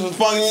 Niggas was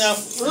fucking up.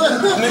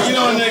 Nigga, you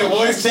know the nigga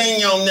voice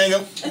change, yo, nigga.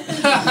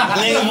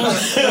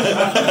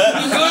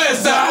 Go ahead,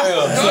 Si.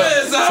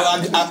 So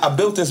I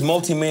built this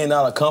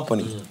multi-million-dollar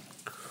company.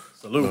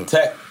 Salute.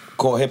 Tech.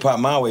 Called Hip Hop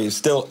My Way. It's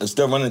still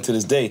running to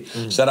this day.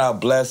 Shout out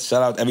Bless.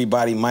 Shout out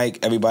everybody, Mike,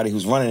 everybody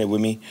who's running it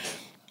with me.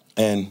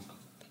 And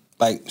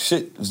like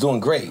shit was doing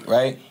great,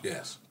 right?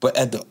 Yes. But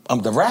at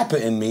the rapper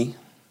in me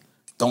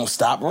don't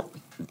stop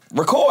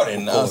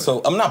recording.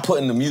 So I'm not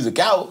putting the music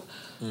out.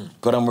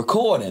 But I'm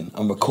recording.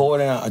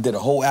 I did a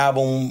whole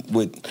album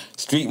with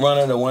Street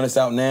Runner, the one that's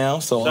out now.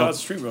 So Shout out to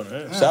Street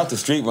Runner. Yeah. Shout out to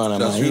Street Runner,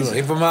 man.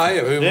 He from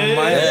Miami.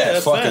 Yeah,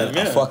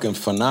 a fucking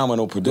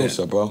phenomenal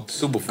producer, bro.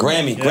 Super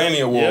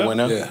Grammy Award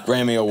winner. Yeah.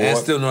 Grammy Award. And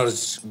still know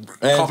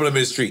the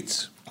compliment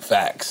streets.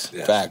 Facts.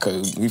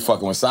 Cause we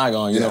fucking with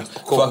Saigon, you know.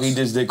 course. Fuck, he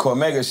just did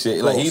Cormega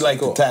shit. Like he like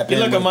to tap in. He's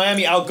like with- a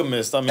Miami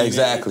alchemist. I mean,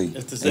 Exactly.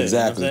 It's to say,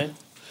 Exactly. You know what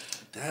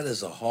I'm saying? That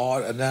is a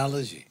hard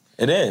analogy.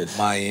 It is.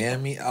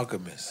 Miami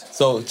alchemist.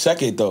 So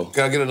check it though.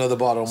 Can I get another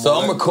bottle? So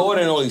I'm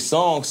recording all these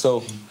songs.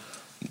 So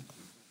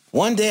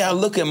one day I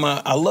look in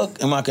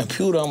my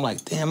computer. I'm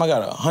like, damn, I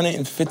got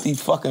 150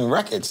 fucking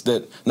records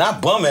that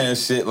not bum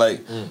ass shit,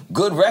 like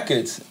good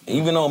records.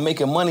 Even though I'm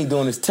making money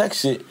doing this tech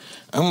shit,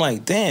 I'm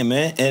like, damn,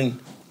 man. And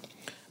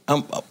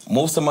I'm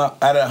most of my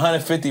out of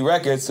 150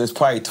 records, there's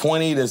probably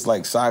 20 that's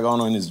like Saigon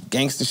on this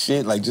gangster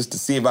shit, like just to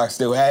see if I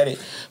still had it.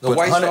 The But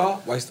White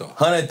 100 Star.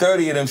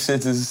 130 of them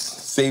shits is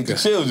Save the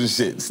Children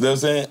shit. You know what I'm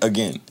saying?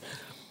 Again.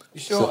 You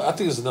sure? I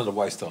think it's another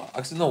White Star.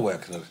 Actually, no way I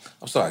can.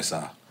 I'm sorry, Si.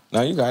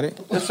 No, you got it.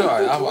 That's all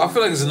right. I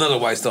feel like it's another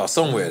White Star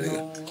somewhere,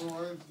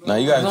 nigga. Now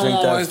you gotta No drink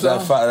more White Star?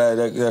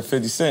 that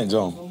 50 Cent,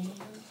 John.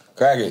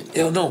 Crack it.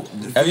 Yo, no.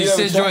 Have you ever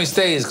Cent joint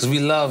stays because we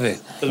love it.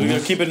 Because we're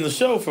going to keep it in the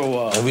show for a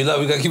while. And we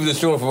gotta keep it in the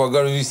show for our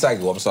gonna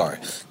recycle. I'm sorry.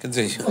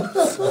 Continue.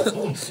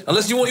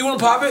 Unless you want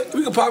to pop it,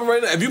 we can pop it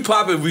right now. If you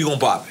pop it, we gonna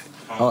pop it.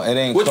 Oh, it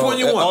ain't Which cold. one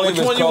you want? Only Which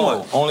if one it's you cold.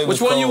 want? Only if Which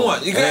it's one you cold.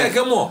 want? You It got ain't-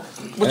 come on. Which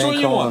it one ain't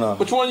you cold want? enough.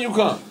 Which one you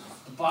come?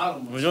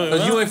 Bottom.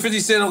 You and 50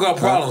 Cent don't got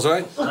problems,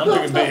 right? I'm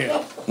drinking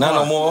beer. Not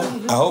no more.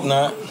 I hope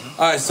not.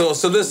 All right, so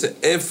listen.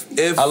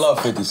 If I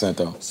love 50 Cent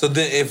though. so,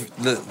 then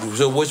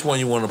so which one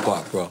you want to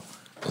pop, bro?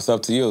 It's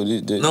up to you.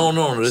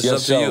 No, this is your up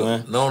to show, you.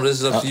 man. No, this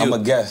is up to you. I'm a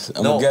guest.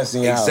 I'm a guest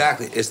in your house.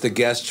 Exactly. It's the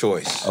guest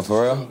choice. Oh,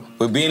 for real?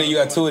 But being that you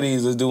got two of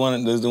these, let's do one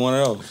of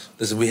those.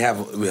 Listen, we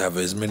have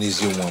as many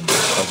as you want.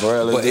 Oh, for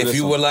real? Let's But do if this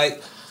you one. would like,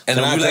 and Can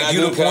then I- we can like I you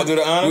do- to can I do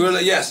the honor? We were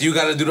like, yes, you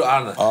got to do the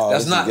honor. Oh,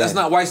 that's this not is that's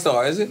gang. not White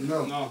Star, is it?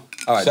 No.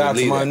 All right, Shout out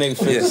then to my leave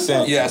nigga 50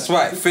 Cent. Yeah, that's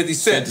right. 50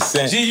 Cent. 50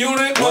 Cent. G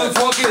Unit,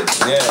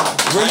 motherfucker. Yeah.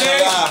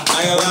 Renee.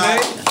 I ain't gonna lie.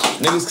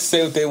 Niggas can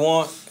say what they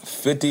want.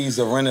 50's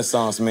a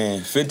renaissance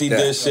man. 50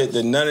 did shit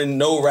that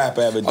no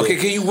rapper ever did. Okay,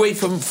 can you wait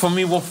for me for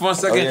 1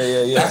 second?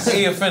 Oh, yeah. That's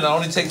EFN. I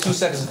only take 2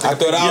 seconds. I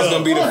thought I was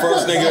gonna be the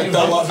first nigga to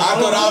throw up.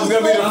 I thought I was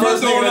gonna be the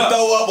first nigga to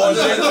throw up on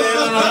shit.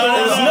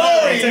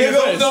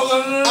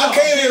 Nigga. I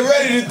came here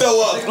ready to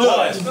throw up.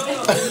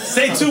 Look.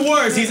 Say 2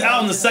 words. He's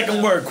out in the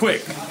second word.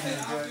 Quick.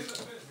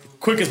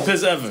 Quickest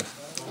piss ever.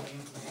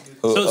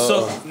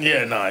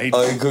 Yeah, nah.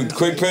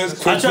 Quick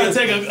piss. I try to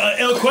take a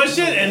ill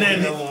question and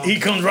then he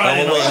comes right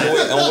in.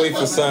 I'm wait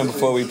for something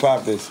before we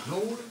pop this.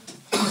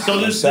 So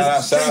this, shout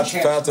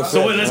out to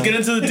so wait, let's get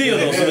into the deal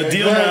though. So the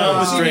deal now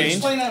with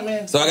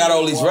Strange. So I got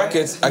all these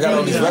records. I got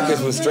all these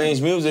records with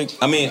Strange music.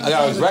 I mean, I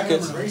got all these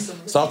records.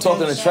 So I'm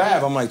talking to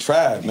Trav. I'm like,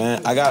 Trav,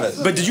 man, I got it.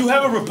 But did you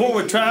have a rapport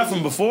with Trav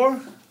from before?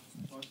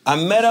 I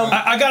met him.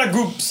 I got a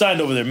group signed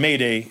over there,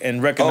 Mayday,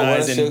 and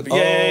recognized. that And shit?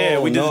 yeah.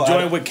 We did Oh, the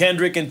joint with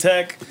Kendrick and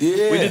Tech.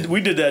 Yeah.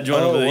 We did that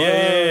joint over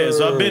there. Yeah.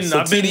 So I've been.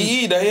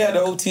 TDE, they had the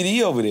whole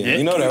TDE over there. Yeah,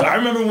 You know that, right? I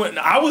remember when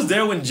I was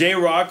there when J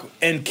Rock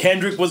and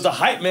Kendrick was the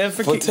hype man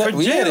for J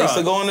Yeah, they used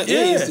to go on the,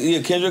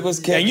 yeah. Kendrick was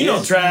And you know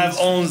Trav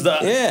owns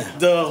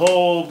the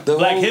whole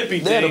black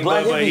hippie thing, the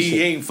black but hippie he shit.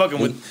 ain't fucking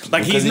with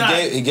like Because he's not.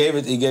 He gave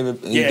it.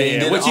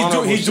 Which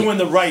he's doing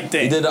the right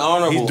thing. He did the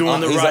honorable. He's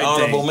doing the he's right an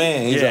honorable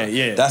thing. man.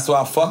 Yeah. That's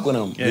why I fuck with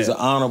him. Yeah. He's an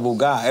honorable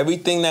guy.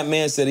 Everything that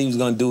man said he was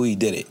gonna do, he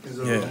did it.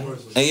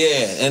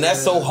 Yeah. And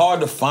that's so hard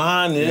to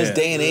find in this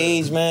day and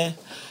age, man.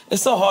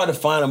 It's so hard to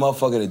find a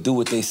motherfucker to do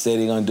what they said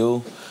he gonna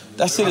do.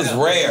 That shit is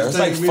rare. It's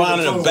like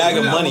finding a bag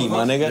of money,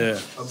 my nigga.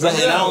 It's like,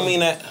 and I don't mean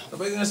that.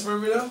 Nobody gonna spur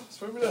me down?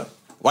 Spur me down.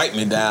 Wipe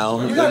me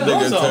down. You That gotta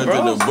nigga know turned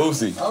something, into bro.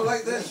 Boosie. I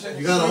like that shit.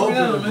 You gotta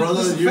open it,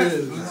 brother.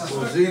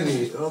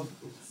 You're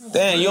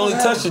Damn, you only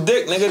touch your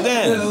dick, nigga.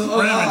 Damn. You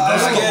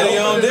scared of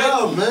your own dick?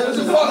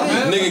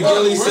 Nigga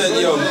Gilly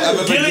said, yo.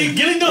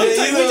 Gilly don't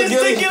take. We just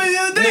did Gilly the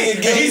other day.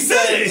 Nigga, He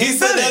said it. He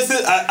said that's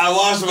it. I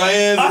washed my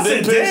hands. I and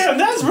said, then damn,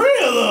 that's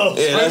real though.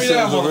 Yeah, that shit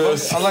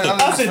was real.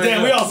 I said,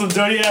 damn, we all some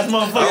dirty ass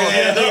motherfuckers.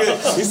 Yeah,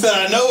 nigga. He said,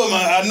 I know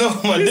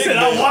my He dick. said,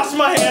 I wash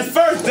my hands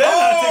first, then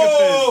I take a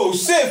piss. Oh,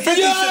 shit.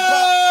 50 shit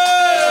pop.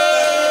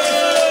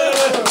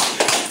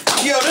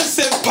 Yo, this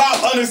shit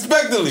pop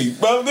unexpectedly,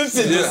 bro. This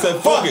shit just said,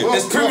 fuck it.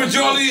 It's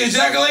prematurely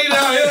ejaculating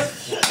out here.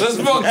 Let's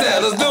fuck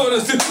that. Let's do it.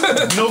 Let's do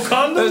it. No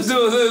condoms? Let's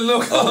do it. No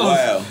condoms.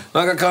 Oh,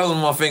 wow. I got condoms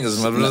on my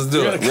fingers, man. Let's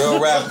do it.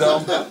 Real rap, though.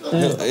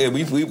 Yeah,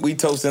 we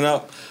toasting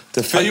up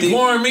to 50. Are you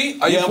pouring me?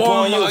 Are you I'm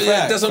pouring you? me?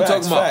 Yeah, that's what I'm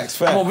talking about. Facts.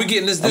 Come on, we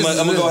getting this. I'm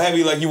gonna go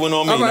heavy like you went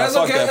on me. All right, Now, it's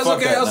fuck okay. that, It's fuck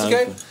okay. that, It's nah.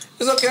 okay.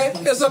 It's okay.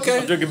 It's okay.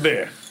 I'm drinking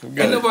beer. Ain't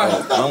nobody.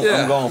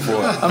 I'm going for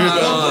it.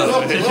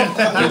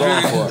 I'm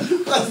going for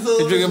it.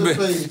 You're drinking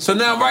beer. So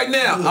now, right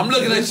now, I'm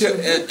looking at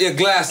your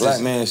glasses.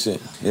 Black man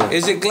shit. Yeah.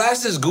 Is your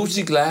glasses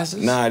Gucci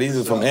glasses? Nah, these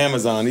are from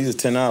Amazon. These are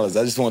 $10.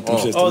 I just want them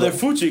shits to Oh, they're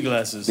look. Fucci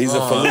glasses. These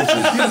are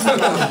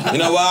Felucci. You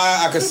know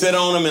why? I could sit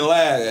on them and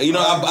laugh. You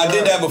know, I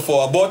did that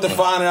before. I bought the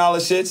 $500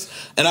 shits,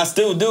 and I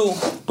still do,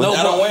 but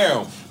I don't wear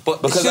them.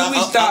 But Because should we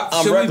stop?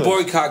 I'm Should we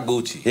regular. boycott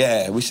Gucci?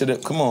 Yeah, we should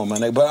have. Come on,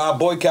 man. But our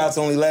boycotts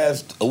only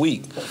last a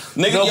week.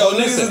 Nigga, No, yo, but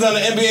niggas listen. is on the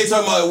NBA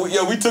talking about,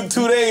 yo, we took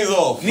 2 days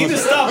off. Need to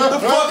stop. What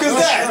the fuck is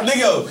that?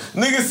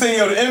 Niggas say,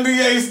 yo, the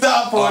NBA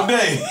stopped for a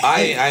day.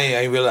 I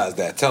ain't realized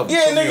that. Tell me.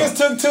 Yeah, tell me niggas on.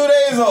 took 2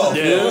 days off.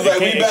 Yeah, It was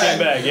like, it we came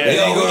back,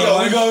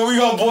 yeah. We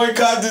gonna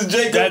boycott this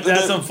Jacob.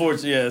 That's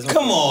unfortunate. Yeah, it's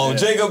Come on,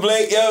 unfortunate. Jacob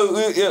Blake,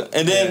 yo.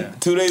 And then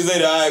 2 days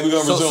later, all right, we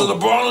gonna resume. So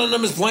LeBron and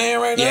them is playing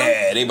right now?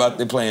 Yeah,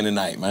 they playing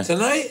tonight, man.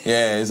 Tonight?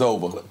 Yeah, it's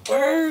over.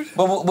 Word.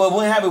 But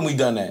when haven't we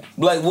done that?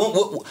 Like,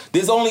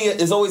 there's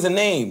always a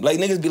name. Like,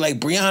 niggas be like,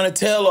 Breonna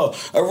Taylor,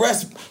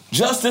 arrest,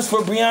 justice for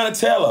Breonna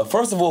Taylor.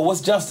 First of all,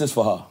 what's justice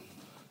for her?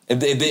 If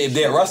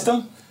they arrest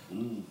him?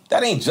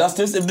 That ain't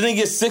justice. If the nigga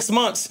gets 6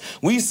 months,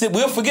 we'll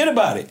forget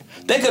about it.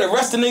 They could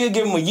arrest the nigga,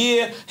 give him a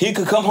year, he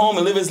could come home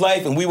and live his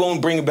life, and we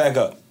won't bring it back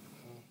up.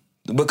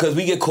 Because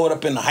we get caught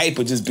up in the hype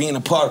of just being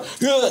a part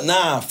of,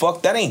 nah,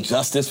 fuck, that ain't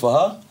justice for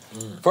her.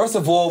 First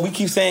of all, we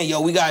keep saying,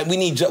 yo, we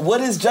need, what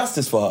is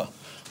justice for her?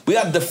 We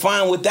got to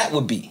define what that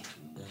would be.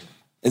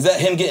 Is that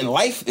him getting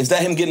life? Is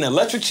that him getting an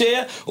electric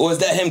chair? Or is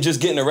that him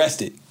just getting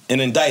arrested and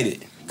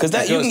indicted? Because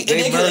they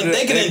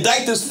can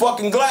indict this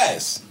fucking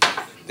glass.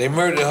 They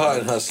murdered her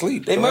in her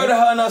sleep. They murdered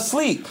her in her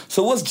sleep.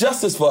 So what's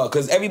justice for her?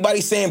 Because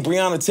everybody's saying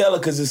Breonna Taylor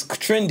because it's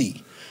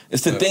trendy.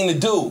 It's the thing to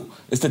do.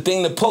 It's the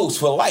thing to post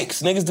for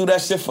likes. Niggas do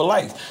that shit for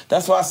likes.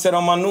 That's why I said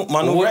on my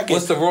new record.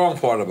 What's the wrong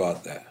part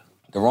about that?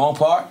 The wrong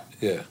part?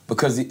 Yeah.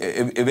 Because if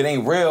it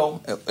ain't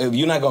real, if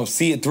you're not gonna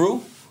see it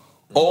through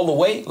all the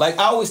way, like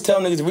I always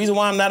tell niggas, the reason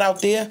why I'm not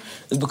out there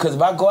is because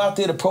if I go out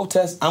there to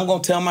protest, I'm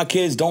gonna tell my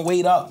kids, don't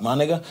wait up, my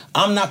nigga.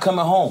 I'm not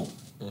coming home.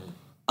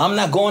 I'm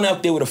not going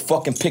out there with a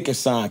fucking picket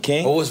sign,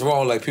 King. But what's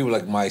wrong with like people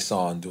like my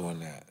son doing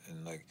that?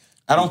 And like,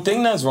 I don't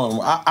think that's wrong.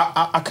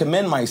 I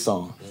commend my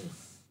son.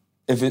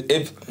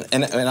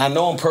 And I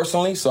know him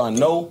personally, so I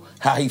know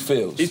how he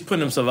feels. He's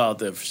putting himself out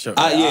there for sure.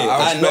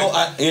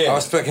 I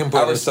respect him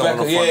putting himself on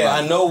the front line.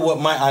 I know what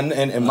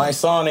my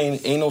son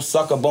ain't no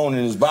sucker bone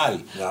in his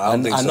body. I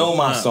don't think so. know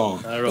my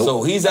son.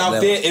 So he's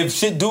out there. If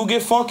shit do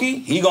get funky,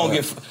 he gonna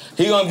be.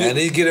 And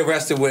he get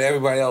arrested with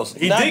everybody else.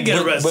 He did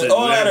get arrested. But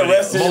all that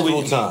arrested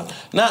multiple times.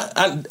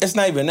 It's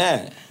not even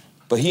that.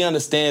 But he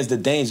understands the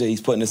danger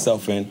he's putting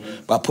himself in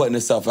by putting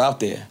himself out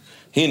there.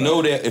 He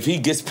know that if he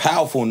gets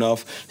powerful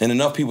enough and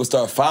enough people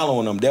start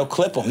following him, they'll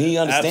clip him. He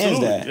understands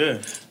that. Yeah.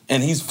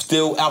 And he's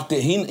still out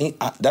there.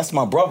 That's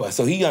my brother,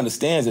 so he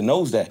understands and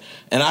knows that.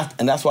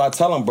 And that's why I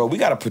tell him, bro, we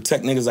gotta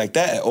protect niggas like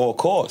that at all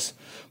costs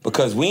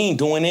because we ain't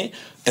doing it.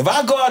 If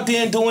I go out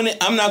there and doing it,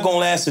 I'm not gonna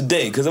last a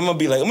day because I'm gonna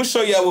be like, I'm gonna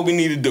show y'all what we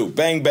need to do.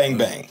 Bang, bang,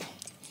 bang.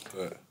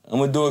 I'm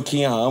gonna do it,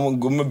 Keon. I'm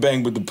gonna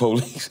bang with the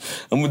police.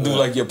 I'm gonna do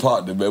like your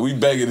partner, man. We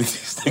banging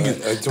these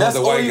niggas. That's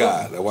the white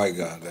guy. The white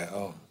guy.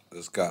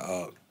 This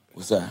guy.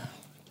 What's that?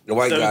 The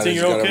white guy that just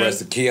 17-year-old got kid?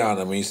 arrested. Keon.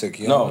 I mean, you said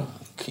Keon. No,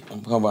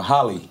 I'm talking about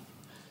Holly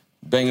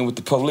banging with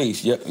the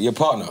police. Your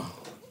partner.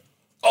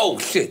 Oh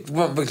shit!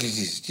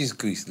 She's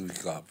greasy.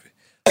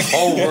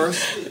 Whole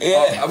verse.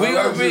 Yeah.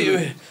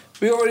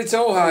 We already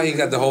told how he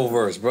got the whole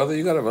verse, brother.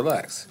 You gotta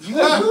relax.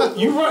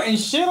 You writing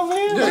shit over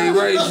here? Yeah, you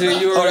writing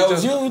shit. You Oh, already that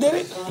was told- you who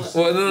did it?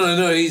 Well,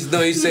 no.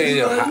 He's saying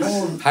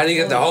how do you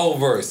get the whole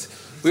verse?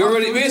 We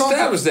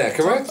established that,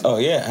 correct? Oh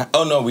yeah.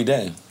 Oh no, we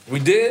didn't. We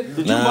did.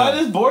 Did you buy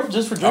this board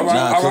just for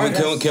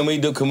drinking? Can we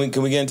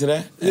get into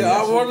that? Yeah,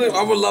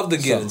 I would love to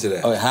get into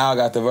that. Okay, how I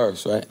got the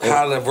verse, right?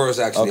 How that verse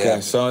actually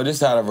happened. So this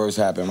is how the verse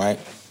happened, right?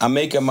 I'm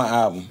making my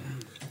album.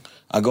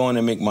 I go in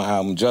and make my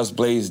album. Just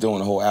Blaze doing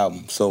the whole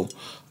album. So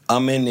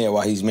I'm in there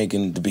while he's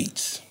making the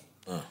beats.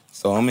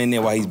 So I'm in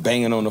there while he's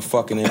banging on the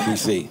fucking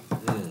MPC.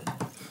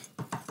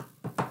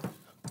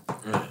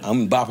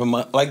 I'm bopping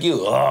my like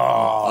you.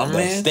 Oh, I'm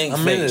that in. stink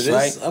I'm face, into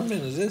right? this. I'm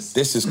into this.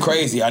 This is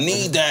crazy. I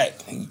need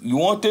that. You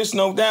want this?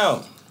 No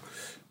doubt.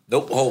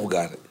 Nope. Hov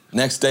got it.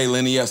 Next day,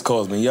 Lenny S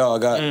calls me. Yo, I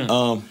got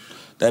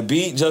that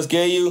beat just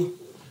gave you.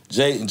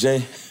 Jay liked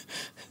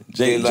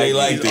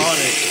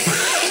it.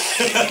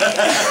 You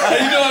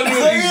know I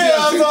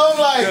knew So I'm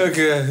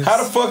like,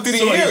 how the fuck did he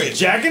hear it?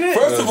 Jacking it?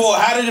 First of all,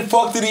 how the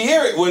fuck did he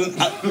hear it when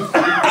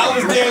I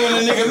was there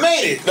when the nigga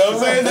made it? Know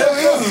what I'm saying?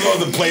 He wasn't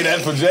supposed to play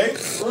that for Jay.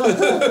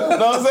 Know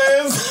what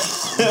I'm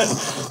saying?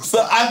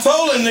 So I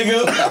told him,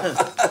 nigga,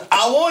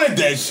 I wanted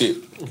that shit.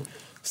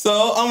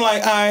 So I'm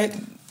like, all right,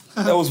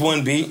 that was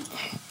one beat.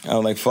 I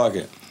was like, fuck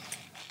it.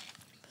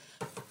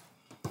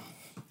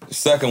 The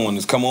second one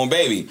is Come On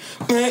Baby.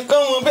 Man,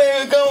 come on,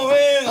 baby, come on,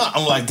 baby.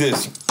 I'm like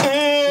this.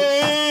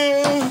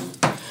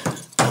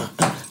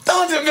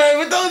 Don't you,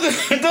 baby, don't you,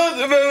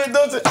 baby,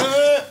 don't you.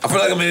 I feel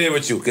like I'm in here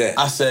with you, okay?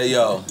 I said,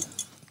 yo,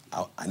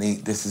 I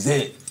need, this is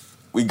it.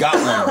 We got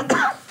one.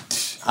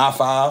 High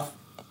five.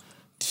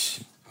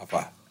 High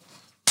five.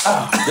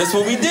 That's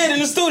what we did in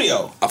the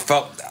studio. I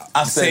felt that.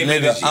 I said, Same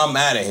nigga, energy. I'm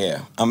out of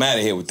here. I'm out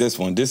of here with this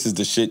one. This is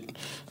the shit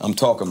I'm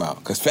talking about.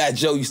 Because Fat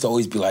Joe used to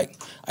always be like,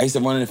 I used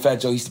to run into Fat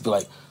Joe, he used to be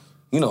like,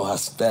 you know how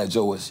Fat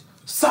Joe was.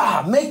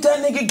 Stop, make that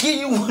nigga give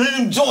you one of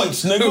them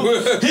joints,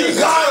 nigga. He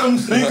got him,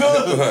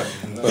 nigga.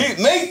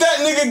 Make that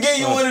nigga give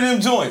you one of them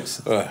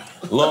joints.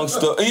 Long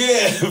story.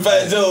 Yeah,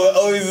 Fat Joe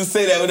always used to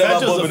say that whenever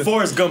Fat Joe's the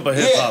Forrest Gump of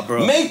hip hop,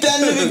 bro. Make that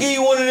nigga give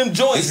you one of them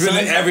joints. He's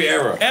really every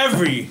era.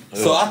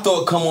 So I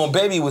thought Come On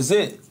Baby was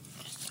it.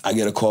 I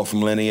get a call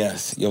from Lenny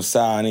S. Yo, Si,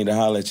 I need to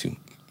holler at you.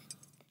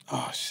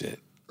 Oh, shit.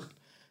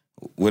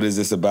 What is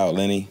this about,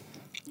 Lenny?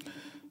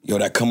 Yo,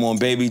 that Come On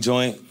Baby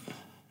joint,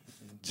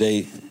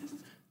 Jay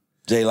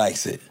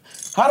likes it.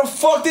 How the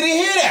fuck did he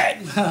hear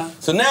that?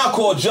 So now I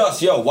call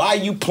Just, yo, why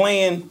you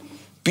playing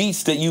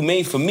beats that you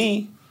made for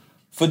me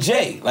for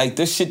Jay? Like,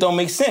 this shit don't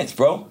make sense,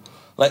 bro.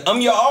 Like,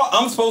 I'm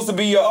supposed to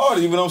be your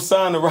artist, even though I'm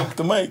signed to Rock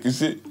the Mic and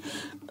shit.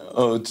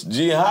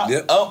 G and Hop.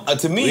 Yep.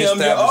 To me, I'm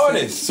your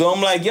artist. So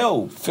I'm like,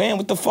 yo, fam,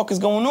 what the fuck is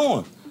going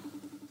on?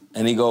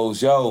 And he goes,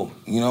 yo,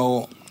 you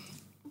know,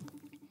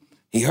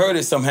 he heard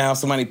it somehow.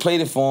 Somebody played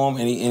it for him,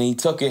 and he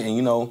took it, and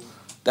you know,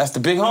 that's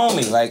the big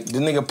homie. Like, the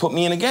nigga put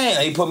me in the game.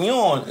 He put me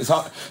on. It's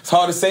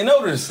hard to say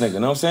no to this nigga,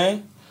 know what I'm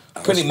saying?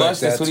 Pretty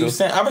much, that's what he was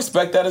saying. I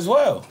respect that as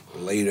well.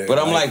 Later. But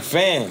I'm like,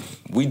 fam,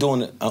 we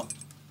doing it.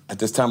 At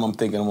this time, I'm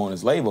thinking I'm on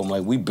his label. I'm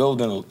like, we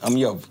building, I'm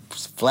your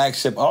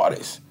flagship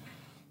artist.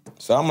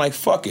 So I'm like,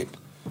 fuck it.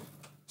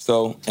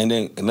 So, and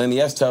then Lenny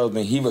S tells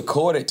me he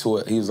recorded to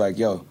it. He was like,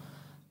 yo,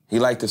 he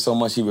liked it so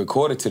much he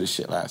recorded to the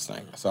shit last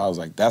night. So I was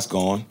like, that's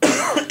gone.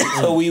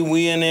 So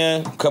we in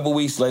there a couple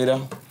weeks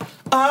later.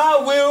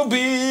 I will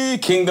be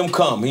Kingdom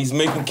Come. He's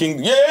making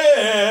Kingdom.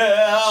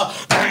 Yeah!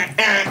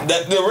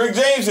 That the Rick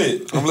James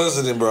hit. I'm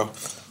listening, bro.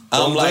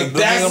 I'm like,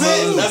 that's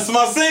it. That's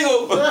my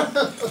single.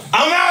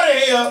 I'm out of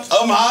here.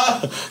 I'm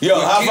high. Yo,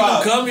 high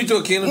five. Kingdom Come? You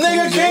took Kingdom Come?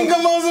 Nigga,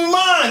 Kingdom was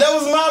mine. That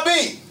was my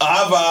beat.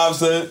 High five,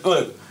 son.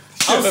 Look,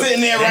 I'm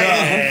sitting there right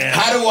now.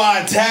 How do I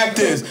attack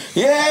this?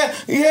 Yeah.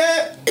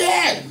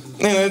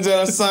 And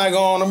then song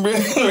on them,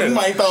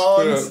 Mike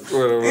Thorns.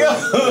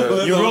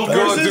 You wrote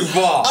verses? Too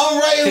far.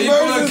 I'm writing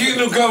verses.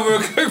 Kingdom Come real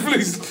quick,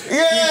 please.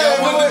 Yeah,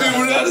 I want the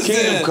people to understand.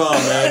 Kingdom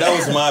Come, man. That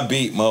was my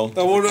beat, Mo.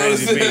 I want to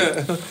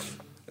understand.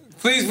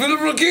 Please, fill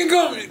up Kingdom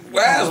Come.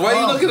 Ass, why are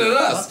you looking at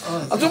us?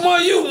 I'm talking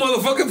about you,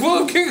 motherfucker.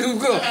 Pull up Kingdom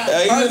Come.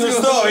 He's in the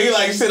store. He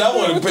like, shit, I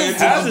want to pay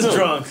attention to. Haz is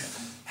drunk.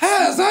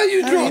 Haz, how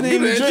you drunk? You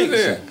the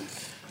engineer.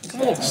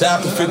 Come on.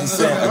 Shout out to 50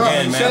 Cent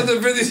again, man. Shout out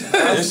to 50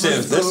 Cent. This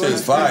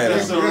shit's fire.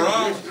 This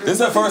is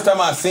the first time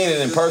I've seen it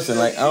in person.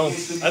 Like, I don't.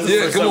 That's the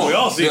first time we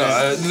all seen it.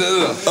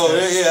 Oh,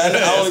 yeah.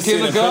 I only seen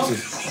it in person.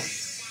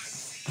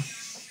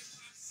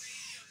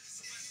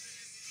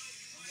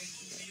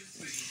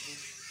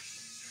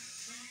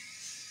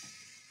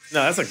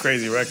 No, that's a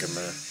crazy record,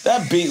 man.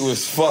 That beat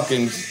was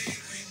fucking.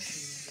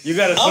 You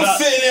gotta put out,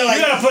 sitting there like,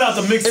 you gotta put out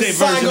the mixtape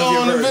version of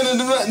your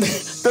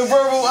verse. The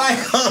verbal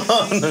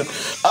icon.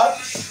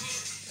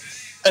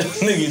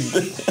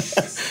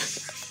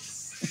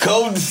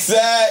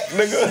 Cul-de-sac,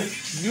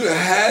 nigga. You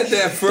had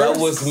that first. That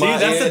was my.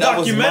 See, that's the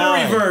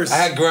documentary verse. I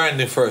had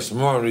grinding first.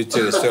 More to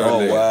tell the story.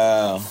 Oh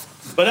wow.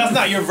 But that's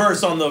not your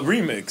verse on the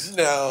remix.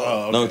 No.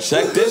 Oh, okay. No,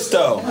 check this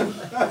though.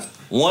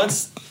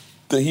 Once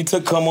he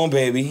took Come On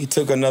Baby, he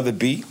took another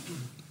beat.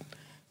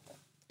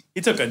 He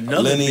took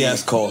another Lenny beat.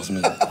 S calls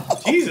me.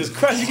 Jesus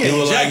Christ, you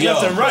getting jacked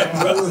left and right,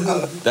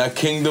 bro. That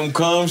Kingdom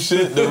Come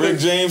shit, the Rick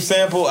James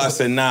sample. I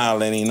said, nah,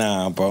 Lenny,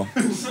 nah, bro.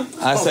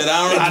 I said,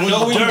 I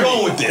know where you're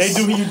going with this.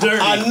 They do you dirty.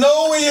 I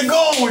know where you're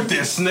going with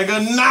this,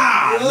 nigga.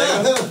 Nah,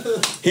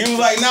 nigga. He was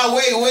like, nah,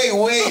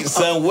 wait,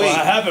 son, wait.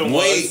 What happened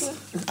wait.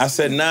 I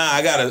said, nah,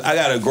 I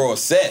gotta grow a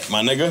set,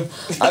 my nigga.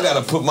 I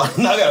gotta put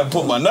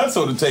my nuts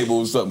on the table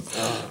or something.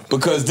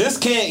 Because this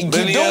can't keep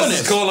Lenny doing S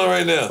this. is calling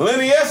right now.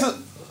 Lenny S is,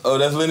 oh,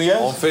 that's Lenny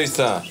S? On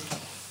FaceTime.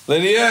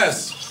 Lenny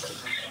S.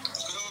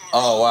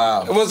 Oh,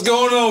 wow. What's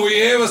going on? We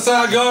here with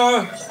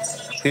Saigon?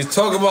 He's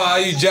talking about how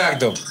you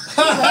jacked him.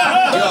 Yo,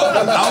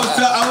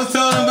 I was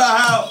telling him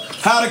about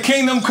how the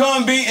Kingdom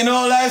Come beat and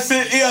all that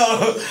shit.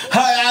 Yo,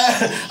 how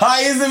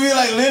I used to be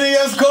like, Lenny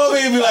S called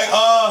me and be like,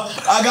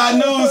 I got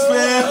news,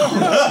 fam.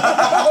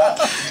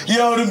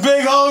 Yo, the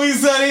big homie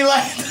said he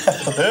liked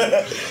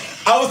that.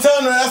 I was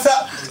telling them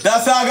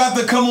that's how I got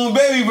the Come On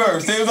Baby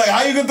verse. They was like,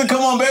 how you get the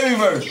Come On Baby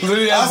verse?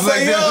 I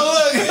said, yo,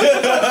 look.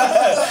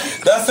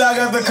 That's how I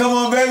got the Come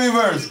On Baby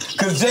verse.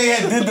 Because Jay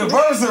had did the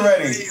verse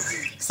already.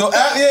 So,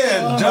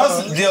 yeah,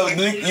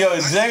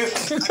 Jay.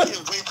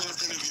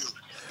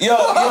 Yo,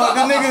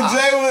 the nigga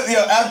Jay was,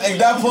 at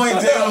that point,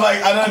 Jay was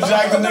like, I done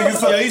jacked the nigga.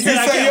 So he said,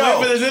 I can't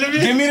wait for this interview.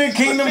 Give me the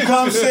Kingdom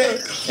Come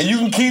shit, and you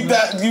can keep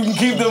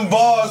them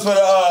bars for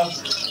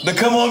the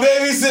Come On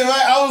Baby shit,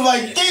 right? I was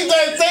like, keep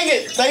that, take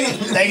it.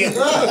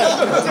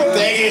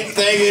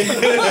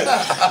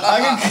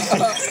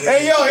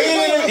 Hey, yo,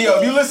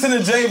 if you listen to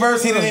Jay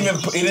verse, he didn't even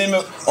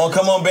on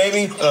Come On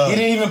Baby, he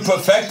didn't even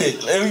perfect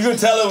it. You could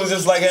tell it was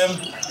just like him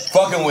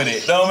fucking with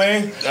it, know what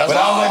I mean? But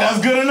I was like, that's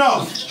good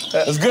enough.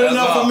 That's good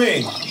enough for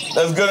me.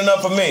 That's good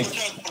enough for me.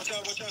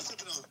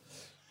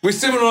 We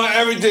sipping on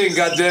everything,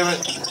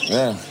 goddammit.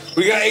 Yeah.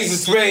 We got Ace of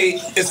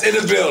Spades. It's in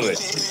the building.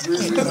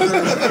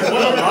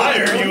 What a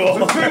liar you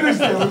are.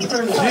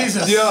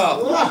 Jesus. Yo,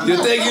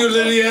 thank you,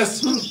 Liddy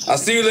S. I'll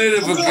see you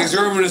later for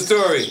confirming the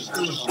story.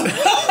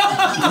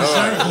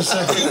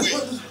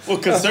 Well,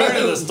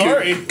 concerning the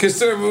story.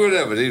 Concerning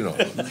whatever, you know.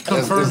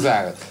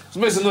 Exactly. Let's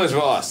make some noise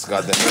for us,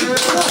 goddamn.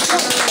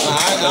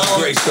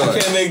 Great story. I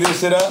can't make this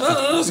shit up.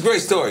 No, it's a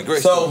great story.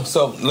 Great story.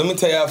 So let me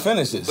tell you how it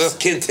finishes. Let's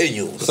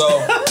continue. So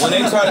when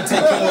they try to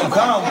take Kingdom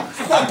Come,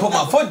 I put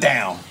my foot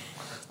down.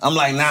 I'm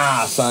like,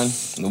 nah, son.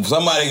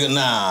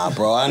 Nah,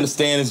 bro. I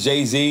understand it's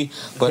Jay-Z,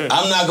 but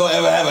I'm not gonna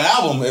ever have an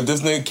album if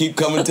this nigga keep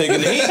coming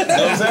taking the heat. You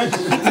know what I'm saying?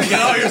 Taking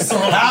all your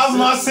songs. How's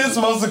my shit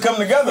supposed to come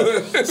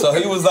together? So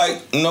he was like,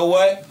 you know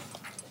what?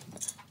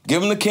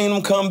 Give him the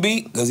Kingdom Come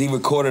beat, because he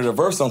recorded a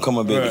verse on Come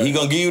On Baby. Right. He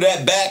gonna give you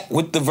that back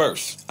with the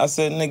verse. I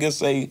said, nigga,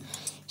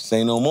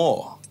 say no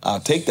more. I'll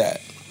take that.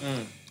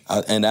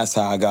 And that's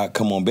how I got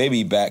Come On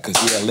Baby back,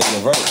 because he had laid the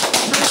verse.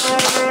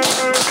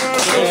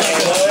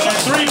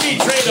 3-beat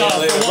trade-off.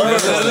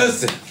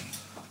 Listen.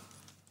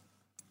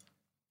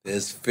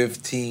 There's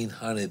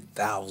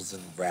 1,500,000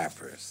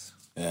 rappers.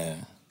 Yeah.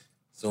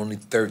 There's only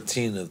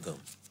 13 of them.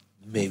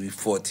 Maybe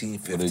 14,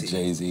 15. With a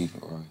Jay-Z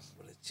verse.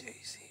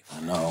 I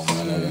know,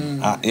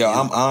 man.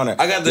 I'm honored.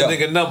 I got the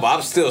nigga number.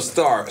 I'm still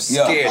scared to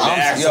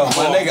ask him.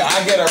 My nigga,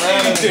 I get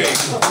around anything.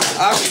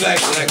 I'll be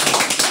like,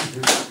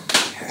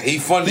 he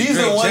funny. These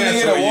are one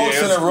nigga that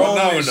walks in the room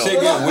and shit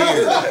get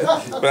weird.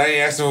 But I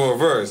ain't asking for a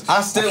verse.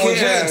 I still,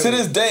 to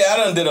this day, I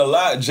done did a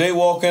lot. Jay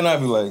walk in, I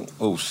be like,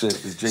 oh shit,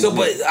 it's Jay. So,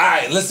 but all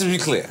right, let's be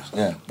clear.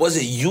 Yeah. Was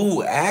it you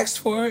who asked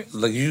for it?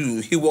 Like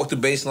he walked the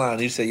baseline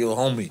and you said, yo,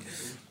 homie,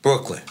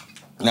 Brooklyn.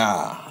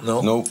 Nah.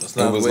 Nope. It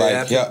was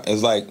like,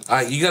 it's like. All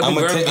right, you gotta be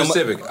very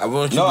specific. I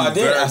want you to be I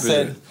did. very I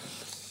specific.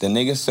 said, the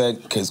nigga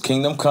said, because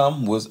Kingdom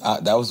Come was,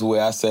 that was the way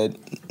I said,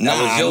 nah,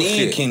 I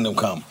need Kingdom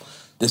Come.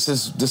 This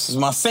is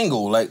my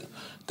single. Like,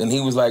 then he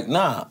was like,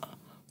 nah.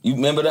 You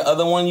remember the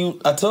other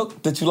one I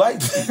took that you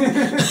liked?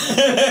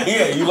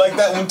 Yeah, you like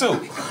that one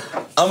too.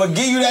 I'm gonna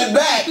give you that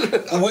back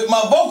with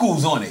my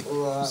vocals on it.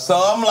 So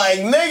I'm like,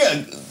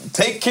 nigga,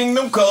 take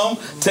Kingdom Come,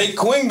 take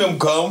Queendom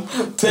Come,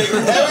 take take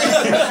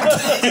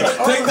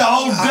the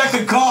whole deck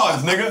of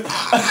cards, nigga.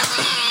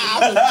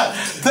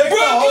 Take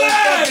the whole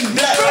deck. Take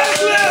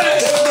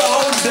the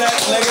whole deck,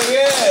 nigga.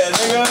 Yeah,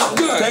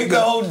 nigga. Take the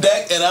whole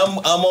deck, and I'm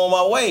on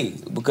my way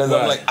because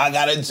I'm like, I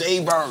got a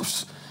J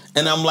verse.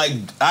 And I'm like,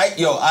 I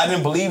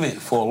didn't believe it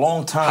for a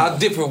long time. How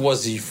different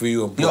was he for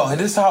you? Yo,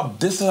 this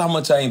is how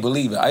much I ain't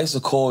believe it. I used to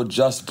call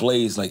Just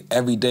Blaze like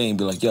every day and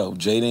be like, yo,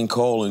 Jay didn't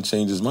call and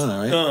change his mind,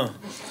 right?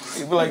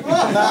 He'd be like,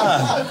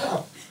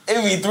 nah.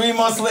 It'd be 3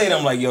 months later,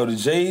 I'm like, yo,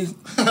 Jay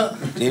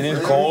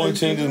didn't call and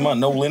change his mind.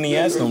 No Lenny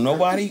S, no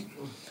nobody?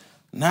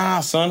 Nah,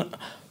 son.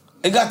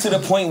 It got to the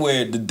point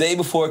where the day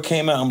before it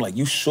came out, I'm like,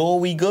 you sure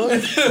we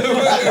good?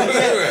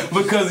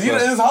 Because you know,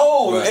 this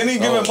whole, any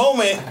given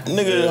moment,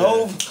 nigga,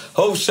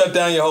 Hov shut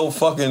down your whole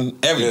fucking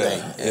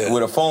everything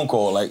with a phone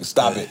call, like,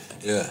 stop it.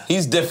 Yeah.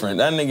 He's different.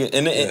 That nigga,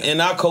 in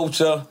our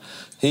culture,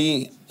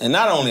 and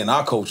not only in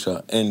our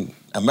culture, in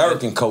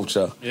American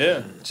culture,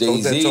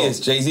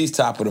 Jay-Z's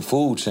top of the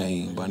food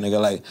chain, but nigga,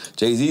 like,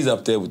 Jay-Z's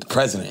up there with the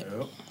president.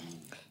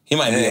 He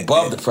might be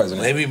above the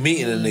president. They be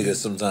meeting a nigga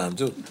sometime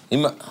too. He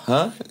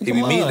be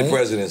meeting the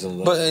president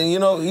sometimes. But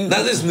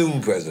not this new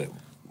president.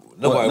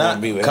 Nobody want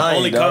to be with him.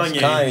 Only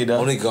Kanye does.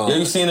 Only Kanye. Yeah,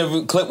 you seen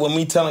the clip when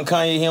me telling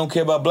Kanye he don't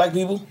care about black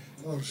people?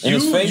 In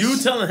his face? You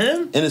telling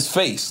him? In his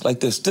face, like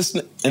this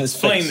in his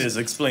face.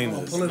 Explain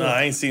this. No,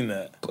 I ain't seen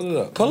that. Pull it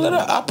up. Pull it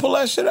up. I'll pull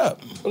that shit up.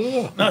 Pull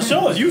it up. No,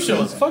 show us. You show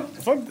us. Fuck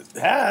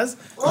has.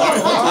 No,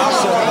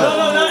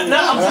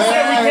 I'm just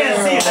saying we can't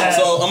see that.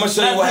 So I'm gonna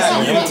show you what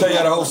happened. I'm gonna tell you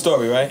the whole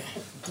story, right?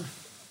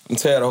 I'm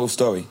gonna tell you the whole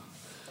story.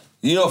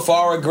 You know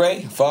Farrah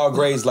Gray? Farrah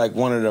Gray is like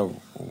one of the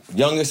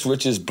youngest,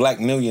 richest black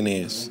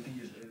millionaires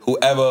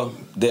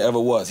there ever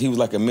was. He was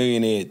like a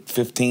millionaire at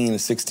 15 or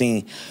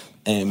 16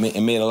 and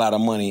made a lot of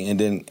money, and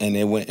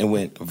it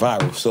went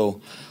viral. So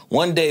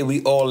one day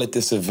we all at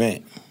this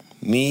event,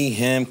 me,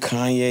 him,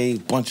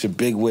 Kanye, bunch of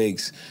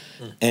bigwigs,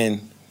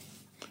 and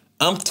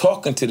I'm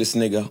talking to this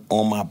nigga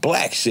on my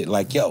black shit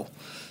like, yo,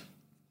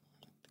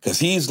 because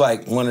he's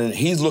like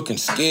he's looking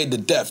scared to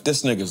death.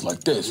 This nigga's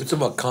like this. You're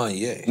talking about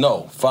Kanye?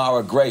 No,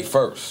 Farrah Gray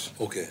first.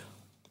 Okay.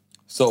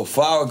 So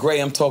Farrah Gray,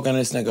 I'm talking to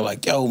this nigga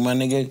like, yo, my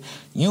nigga,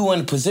 you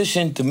in a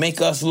position to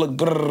make us look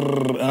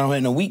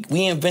in a week.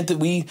 I'm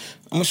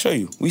gonna show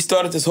you. We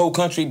started this whole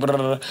country,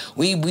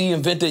 we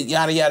invented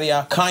yada, yada,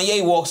 yada.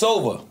 Kanye walks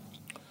over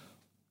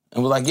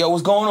and was like, yo,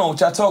 what's going on? What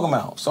y'all talking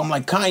about? So I'm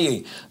like,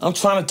 Kanye, I'm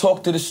trying to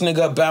talk to this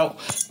nigga about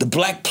the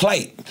black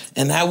plight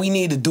and how we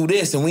need to do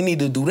this and we need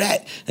to do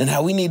that and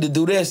how we need to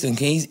do this. And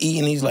he's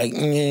eating, he's like,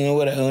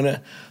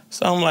 whatever.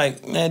 So I'm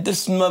like, man,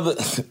 this mother,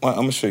 I'm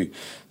gonna show you.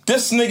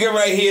 This nigga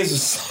right here is a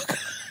sucker.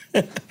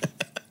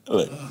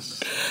 Look.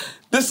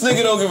 This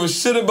nigga don't give a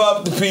shit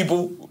about the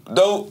people,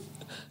 though,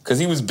 because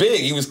he was big.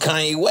 He was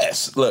Kanye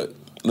West. Look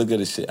at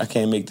this shit. I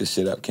can't make this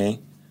shit up,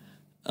 King.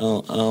 I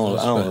don't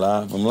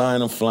lie. If I'm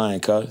lying, I'm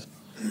flying, cuz.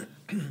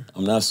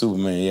 I'm not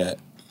Superman yet.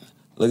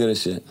 Look at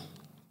this shit.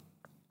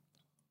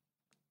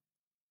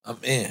 I'm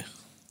in.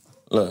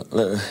 Look.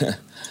 Here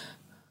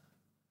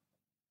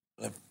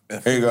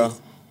you go.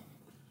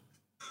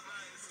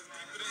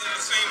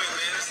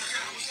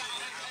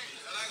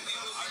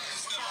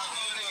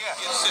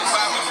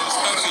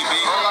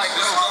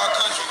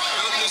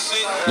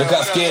 Look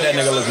how scared that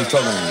nigga looks. He's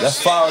talking to me.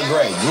 That's Farrah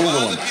Gray.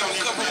 Google him.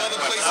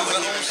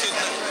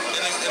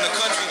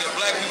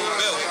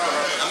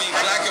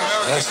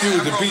 That's you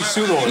with the beat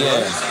suit on.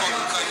 Yeah.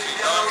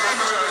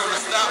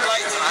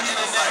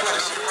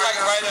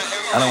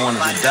 I don't want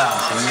to get down,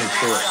 so let me make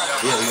sure.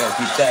 Yeah, we gotta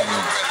keep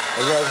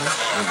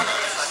tapping.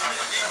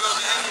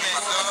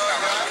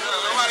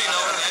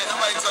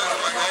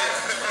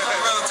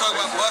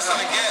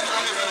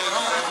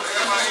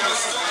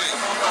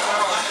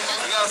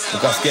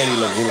 Look how scared he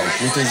look. He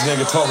like, look at this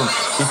nigga talking.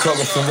 He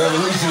talking some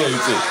revolutionary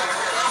shit.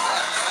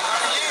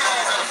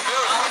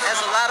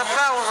 That's a lot of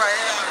power right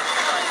here.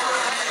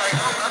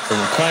 So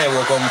when Kanye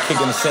walk over, I'm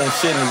kicking the same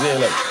shit in his ear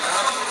like.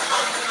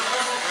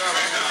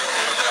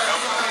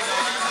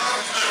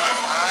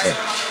 Hey.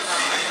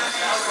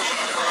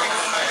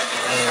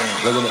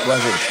 Look at it,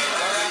 watch it.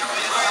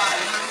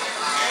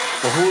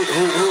 Well,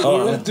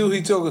 who the dude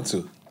he talking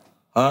to?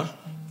 Huh?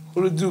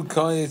 Who the dude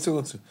Kanye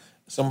talking to?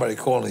 Somebody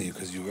calling you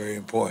because you're very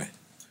important.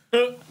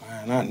 Man,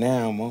 not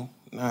now, Mo.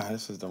 Nah,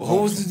 this is the.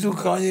 Who was the dude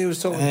Kanye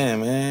was talking to?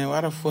 Man,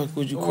 why the fuck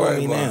would you call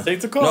me now? Take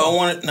the call. No,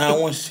 I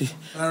want to see.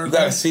 You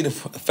gotta see the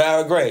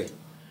Farrah Gray.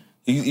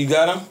 You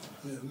got him?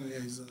 Yeah,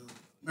 he's an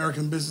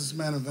American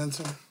businessman,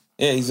 inventor.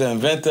 Yeah, he's an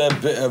inventor,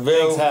 a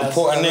very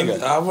important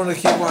nigga. I want to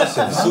keep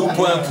watching.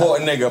 Super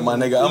important nigga, my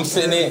nigga. I'm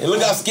sitting there.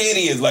 Look how scared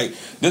he is. Like,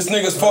 this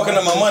nigga's fucking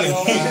up my money. he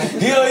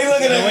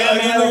looking at me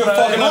like this nigga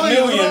fucking up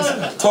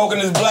millions, talking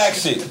this black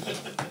shit.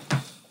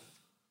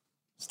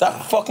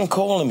 Stop fucking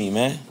calling me,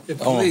 man. Yeah,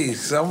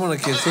 please, I want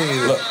to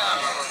continue. Look,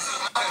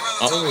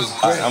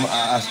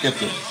 I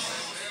skipped it.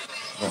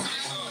 Look,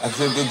 I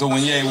skipped it to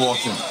when Ye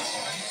walked in.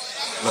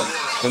 Look,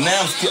 so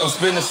now I'm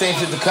spitting the same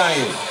shit to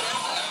Kanye.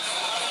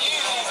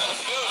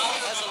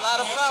 That's a lot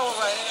of power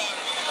right here.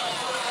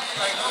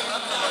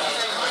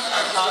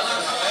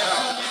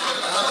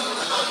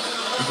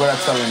 Look what I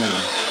tell him,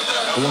 nigga.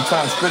 Because I'm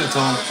trying to spit it to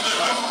him.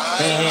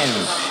 He ain't hearing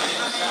me.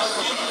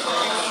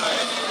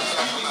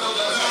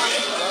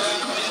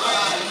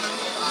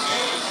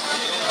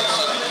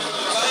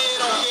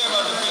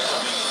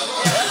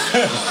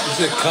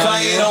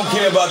 Kanye don't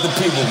care about the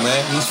people,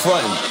 man. He's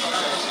fronting.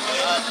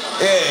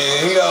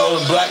 Yeah, he got all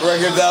the black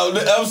records out.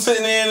 I'm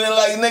sitting there and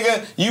like,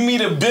 nigga, you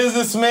meet a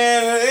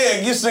businessman.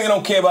 Yeah, this nigga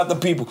don't care about the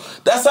people.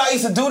 That's how I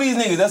used to do these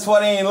niggas. That's why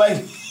they ain't like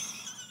me.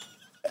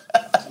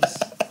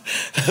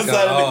 That's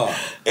how come on,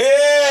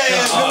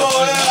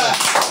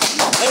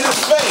 in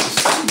his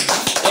face.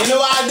 And you know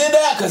why I did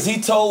that? Because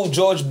he told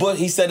George Bush,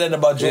 he said that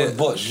about George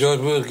Bush. George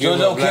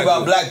don't care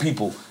about black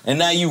people. And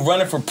now you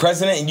running for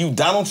president and you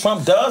Donald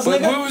Trump does,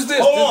 But nigga? where was this?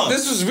 Hold on.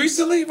 This was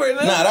recently, right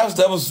now? Nah,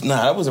 that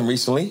wasn't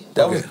recently.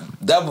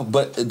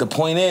 But the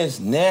point is,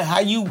 now how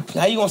you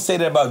gonna say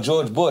that about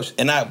George Bush?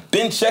 And I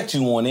been checked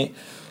you on it,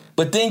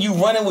 but then you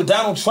running with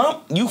Donald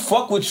Trump? You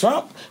fuck with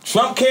Trump?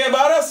 Trump care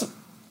about us?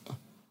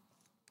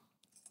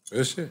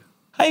 Real shit.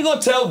 How you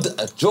gonna tell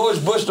George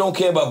Bush don't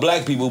care about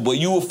black people, but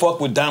you will fuck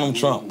with Donald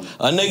Trump?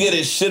 A nigga that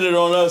shitted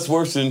on us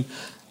way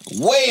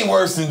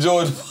worse than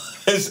George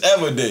Bush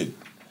ever did.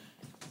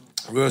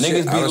 Real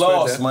Niggas shit. be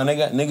lost, my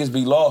nigga. Niggas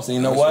be lost. And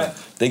you know what?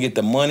 They get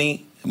the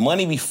money.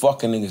 Money be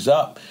fucking niggas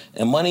up.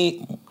 And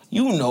money,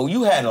 you know,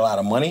 you had a lot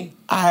of money.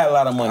 I had a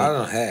lot of money. I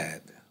don't had.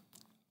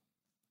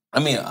 I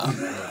mean,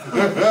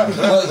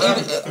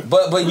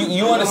 but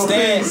you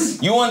understand.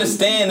 You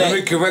understand that.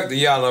 Let me correct the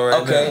y'all right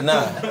now. Okay,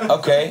 nah.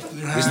 Okay.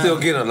 You're still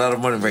getting a lot of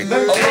money right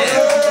now.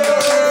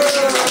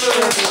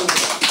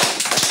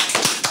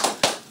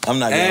 I'm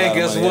not getting And a lot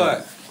guess of money.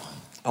 what?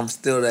 I'm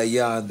still that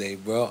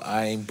Yonde, bro.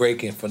 I ain't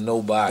breaking for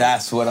nobody.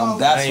 That's what I'm. I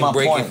That's ain't my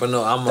breaking point. for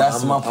no.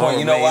 That's my point.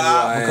 You know remain who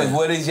why? I Because am.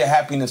 where does your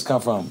happiness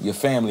come from? Your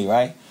family,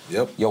 right?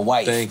 Yep. Your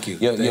wife. Thank you.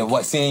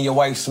 Seeing your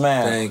wife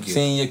smile. Thank you.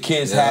 Seeing your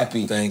kids Yeah,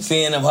 happy. thank you.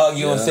 Seeing them hug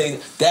you and Yeah. say,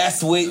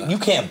 "That's what you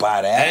can't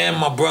buy that." And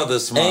my brother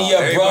smile. And your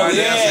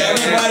brother, Everybody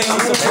everybody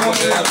who support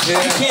you.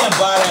 You can't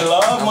buy that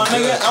love, my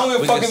nigga. I don't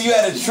give a fuck if you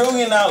had $1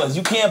 trillion.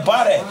 You can't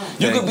buy that.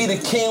 You could be the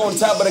king on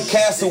top of the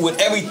castle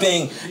with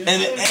everything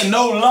and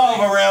no love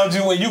around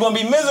you, and you're gonna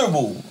be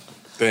miserable.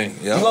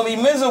 You're gonna be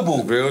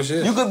miserable. Real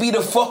shit. You could be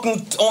the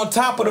fucking on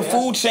top of the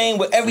food chain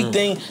with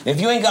everything. If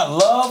you ain't got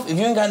love, if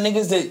you ain't got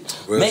niggas that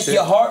Real make shit.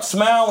 your heart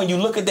smile when you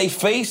look at their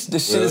face,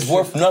 this shit Real is shit.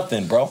 worth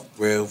nothing, bro.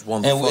 Real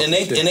one And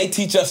they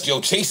teach us, yo,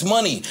 chase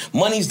money.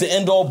 Money's the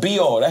end all be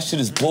all. That shit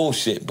is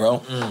bullshit,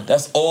 bro.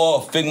 That's all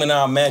a figment of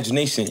our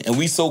imagination. And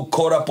we so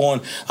caught up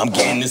on, I'm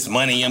getting this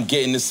money. Yep.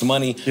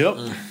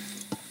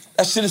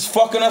 That shit is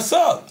fucking us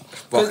up.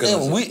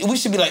 We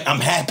should be like, I'm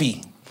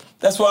happy.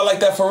 That's why I like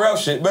that Pharrell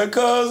shit.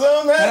 Because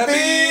I'm happy.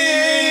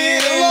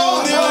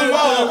 Along the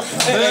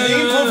And he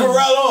put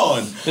Pharrell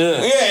on.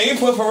 Yeah, he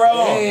put Pharrell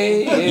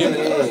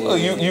on.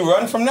 You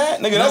run from that?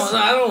 Nigga, No,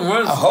 I don't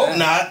run I from hope that.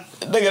 not.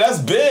 Nigga, that's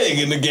big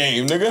in the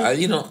game, nigga.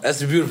 You know,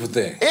 that's a beautiful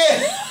thing.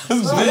 Yeah,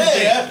 it's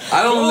big.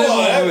 I don't live Come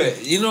on, over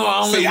it. You know,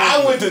 I don't See, live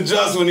I went to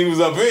Just when he was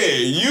up here.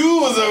 You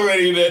was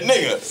already that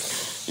nigga.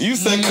 You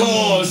said, come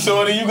on,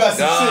 shorty, you got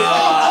some shit.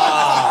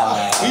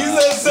 You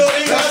said,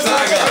 shorty, you got some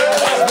shit.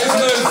 You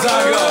said,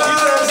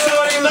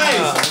 shorty,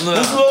 nice.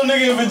 This little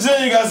nigga in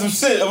Virginia got some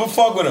shit. I'ma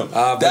fuck with him.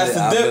 That's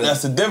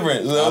the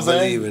difference. You know what I'm saying?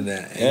 I believe in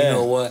that. And you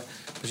know what?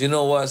 But you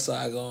know what,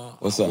 Saigon?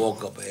 What's I up?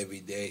 woke up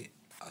every day.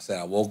 I said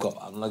I woke up.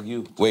 I'm like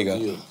you. Wake up.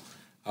 You.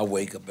 I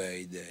wake up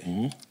every day.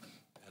 Mm-hmm.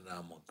 And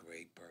I'm a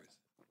great person.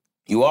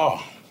 You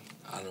are.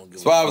 I don't give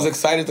That's why I was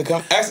excited to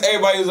come. Ask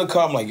everybody who's gonna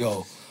come. Like,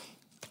 yo,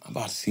 I'm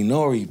about to see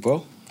Nori,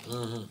 bro.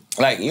 Mm-hmm.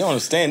 Like, you don't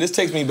understand. This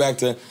takes me back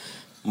to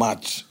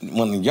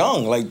when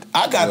young. like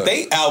I got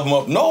they album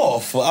up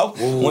north.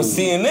 When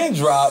CNN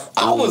dropped,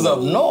 I was up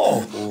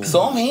north.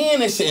 So I'm hearing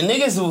this shit, and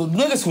niggas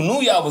who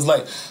knew y'all was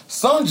like,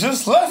 son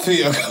just left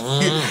here.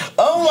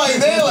 I'm like,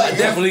 they like I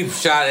definitely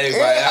shot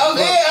everybody. I'm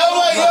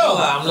like, yo.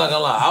 I'm not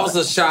gonna lie. I was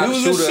a shot You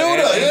was a shooter.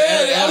 shooter.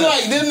 I'm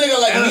like, this nigga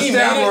like and me, a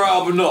man. stammerer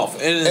up and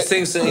off. And the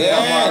Sing Sing. These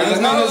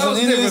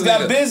niggas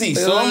got busy.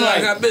 So I'm like,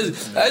 I got busy.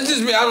 That's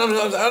just me.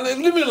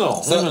 Leave me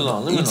alone. Leave me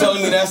alone. You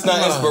telling me that's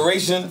not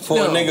inspiration for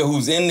a nigga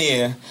who's in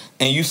there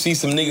and you see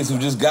some niggas who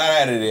just got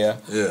out of there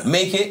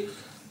make it?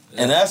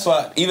 And that's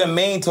why even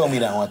Maine told me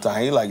that one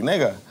time. He like,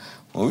 nigga,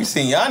 when we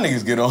seen y'all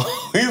niggas get on,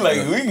 we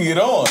like, we can get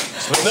on. Know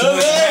what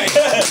I'm saying?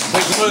 That's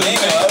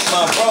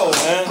my bro,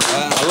 man.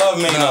 I love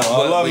Mano. I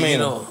love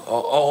Mano.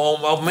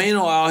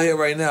 Mano out here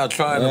right now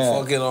trying to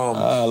fucking get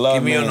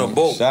me on the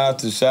boat.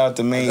 Shout out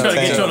to Mano. Trying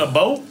to get you on a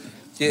boat?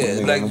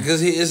 Yeah, like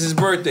because it's his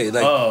birthday.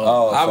 Like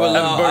I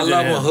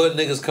love when hood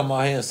niggas come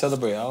out here and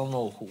celebrate. I don't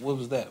know what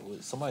was that.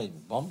 Somebody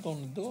bumped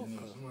on the door.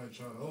 Somebody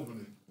trying to open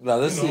it. Now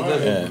let's see.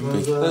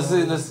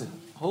 Let's see.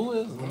 Who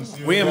is?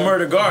 We in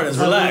Murder Gardens.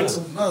 Relax.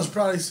 No, it's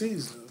probably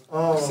Caesar.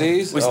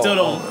 We still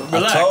don't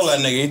relax. I told that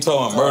nigga, he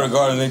told me Murder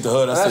Garden ain't the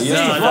hood. I said,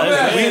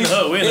 yeah. We in the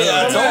hood. We in the hood.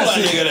 I told that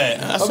nigga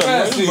that. I said,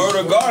 where's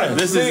Murder Garden?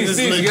 This is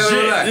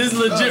legit. This is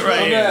legit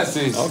right here.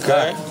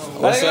 Okay.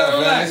 What's you gotta up,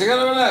 relax. man? You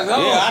gotta relax. Yeah, I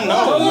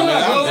know.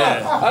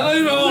 I know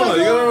you don't know.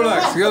 You gotta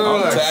relax. You gotta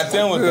relax. Tapped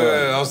in with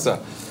them. I'm sorry.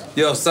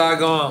 Yo,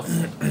 Saigon,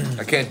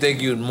 I can't thank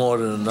you more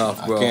than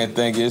enough, bro. I can't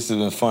thank you. This has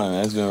been fun,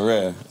 man. It's been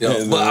rare.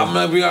 Yo, but I'm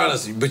gonna be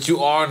honest, but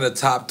you are in the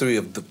top 3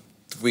 of the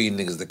 3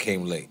 niggas that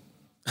came late.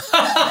 Can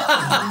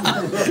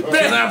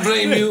I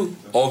blame you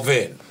or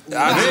Vin?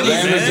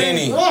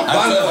 Lamborghini.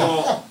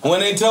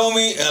 When they told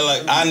me,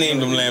 like, I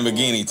named them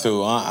Lamborghini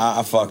too.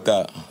 I fucked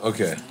up.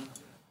 Okay.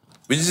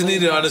 We just need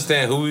to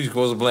understand who we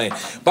supposed to blame.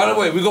 By the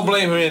way, we gonna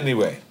blame him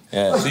anyway.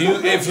 Yeah. So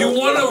if you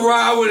want to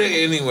ride with it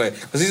anyway,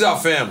 because he's our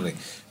family.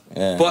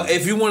 Yeah. But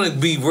if you want to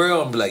be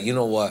real and be like, you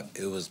know what,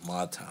 it was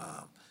my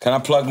time. Can I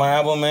plug my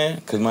album, man?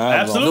 Because my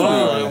album's on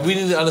fire. No, we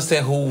need to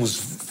understand who was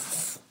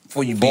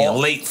for you being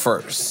late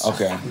first.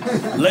 Okay.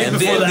 Late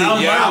before the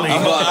album.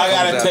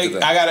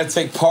 I gotta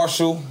take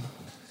partial.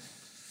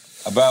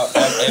 About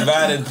if I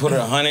had to put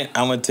 100,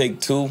 I'm gonna take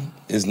 2.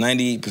 It's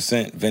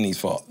 98% Vinny's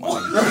fault. We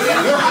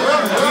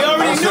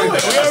already knew it.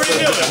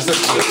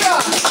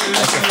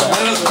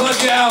 Let us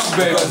plug your house,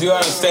 baby. Because you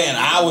understand,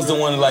 I was the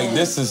one like,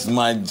 this is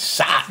my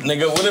shot,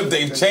 nigga. What if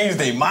they changed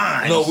their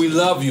mind? No, we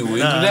love you. We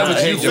never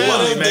change your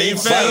mind. Man, you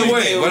By the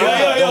way, don't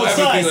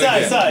everything like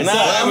that.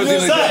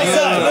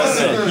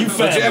 You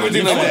family.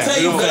 Everything like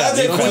that. I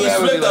did Queen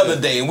Split the other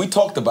day, and we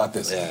talked about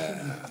this. Yeah.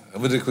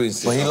 With the Queen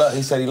But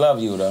he said he loved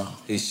you, though.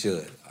 He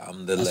should.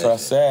 I'm the That's legend. what I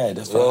said.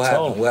 That's what I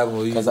told him.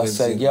 Because I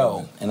said, see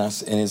yo, and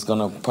it's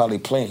gonna probably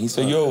play. He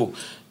said, yo.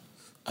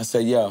 I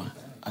said, yo,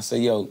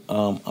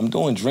 I'm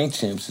doing Drink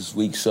Champs this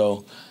week,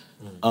 so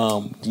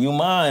do you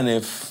mind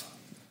if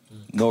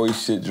Nori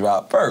shit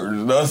drop first?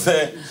 You know what I'm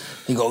saying?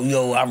 He go,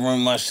 yo, I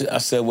run my shit. I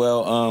said,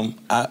 well,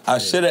 I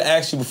should have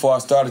asked you before I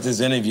started this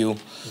interview.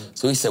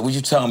 So he said, would you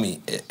tell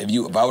me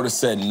if I would have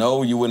said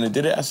no, you wouldn't have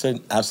did it? I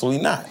said,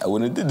 absolutely not. I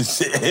wouldn't have did the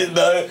shit.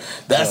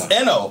 That's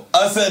N.O.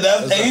 I said,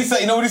 and he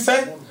said, you know what he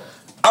said?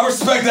 I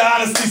respect the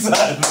honesty, son.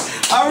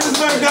 I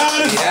respect the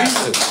honesty.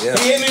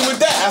 He hit me with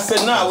that. I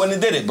said, nah, I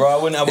wouldn't have did it, bro. I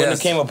wouldn't have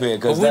came up here.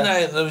 But we're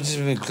not, let me just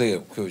be clear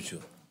with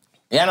you.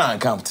 Yeah, not in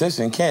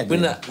competition. Can't be.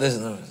 We're not,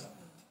 listen.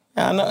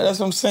 Yeah, I know. That's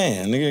what I'm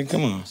saying, nigga.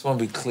 Come on. Just want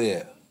to be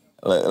clear.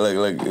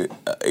 Like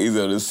he's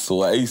on this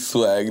swag. He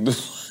swag.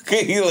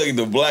 He like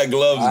the black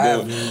gloves. I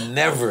have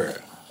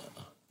never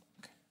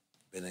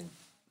been in,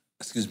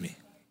 excuse me.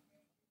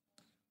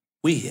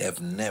 We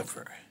have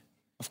never.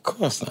 Of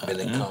course not.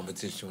 Been in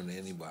competition with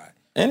anybody.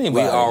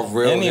 Anybody. We are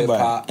real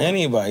hip-hop.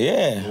 Anybody,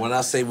 yeah. When I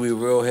say we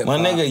real hip-hop.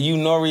 My nigga, you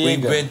Noriega.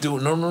 We've been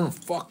through, no,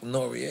 fuck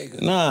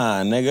Noriega.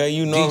 Nah, nigga,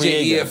 you Noriega.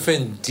 DJ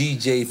EFN,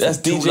 DJ That's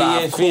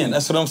DJ EFN.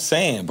 That's what I'm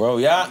saying, bro.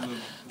 Y'all,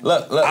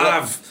 look.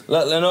 I've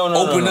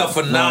opened up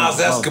for Nas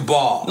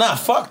Escobar. Nah,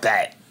 fuck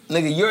that.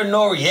 Nigga, you're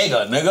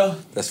Noriega, nigga.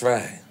 That's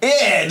right.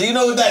 Yeah, do you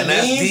know what that and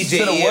means? That's DJ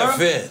to the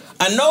EFN. World?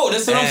 I know,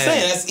 that's what I'm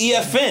saying. That's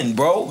EFN,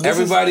 bro.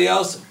 Everybody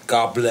else,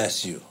 God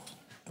bless you.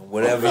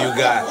 whatever you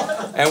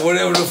got, and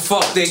whatever the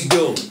fuck they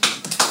do.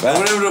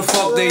 Whatever the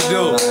fuck they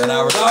do.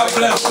 God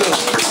bless them.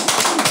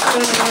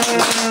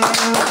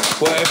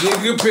 Well, if you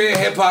compare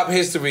hip-hop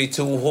history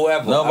to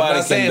whoever, Nobody I'm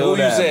not saying can do who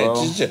that, you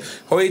said.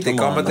 bro. Who you think?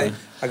 Come on, man.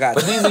 I got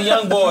But you. these are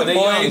young boys. They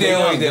young.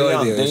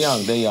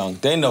 They're young.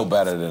 They know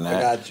better than that.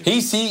 I got you. He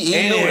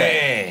knew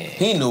that.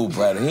 He knew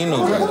better. He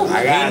knew better.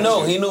 I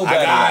got He knew you. better.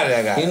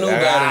 I got it. He knew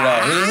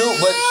better. He knew,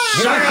 but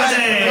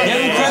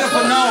give him credit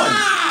for knowing.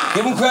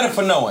 Give him credit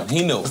for knowing.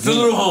 He knew. It's a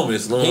little homie.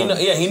 It's a little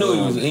homie. Yeah, he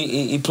knew.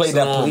 He played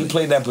that. He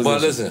played that position.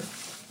 But listen,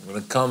 when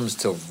it comes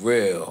to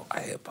real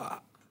hip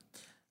hop,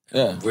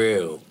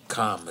 real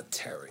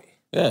commentary,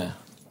 I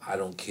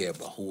don't care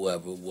about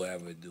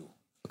whatever do.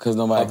 Because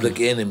nobody. Public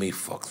Enemy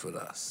fucks with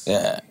us.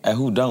 Yeah, and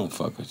who don't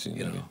fuck with you?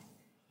 You know,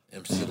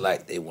 MC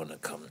Light, they want to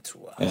come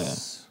to us. Yeah.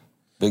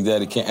 Big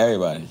Daddy can't.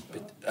 Everybody.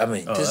 I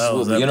mean, this is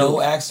what we you know do.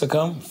 who asked to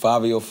come?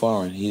 Fabio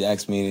Foreign. He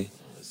asked me.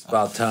 It's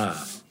about time.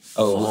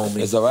 Oh,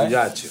 homie, it's all right. We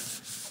got you.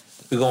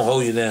 We gonna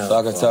hold you down. So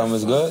I can tell them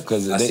it's good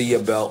because I see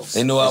your belts.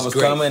 They knew I It's was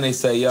great. coming. They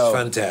say, "Yo, It's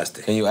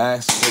fantastic. Can you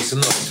ask?" Listen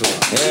up to him.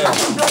 Yeah.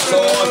 So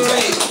on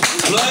tape,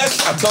 Bless.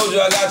 I told you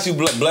I got you.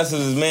 Bless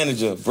is his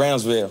manager,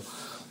 Brownsville.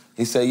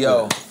 He said,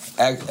 "Yo,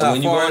 when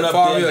you going up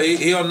there,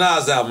 he on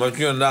Nas album. If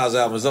you on Nas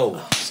album, it's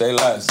over. Say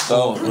less."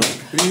 So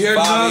you hear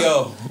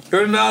Fabio.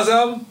 Heard the Nas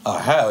album? Oh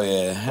hell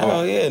yeah,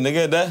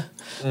 nigga. That.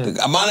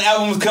 My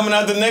album was coming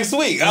out the next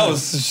week. I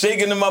was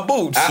shaking in my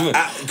boots.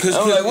 I was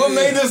like, what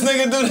made this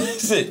nigga do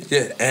this shit?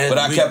 Yeah, and but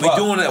I kept up.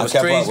 doing that I with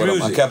kept strange up with him.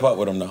 music. I kept up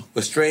with him though.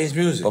 With strange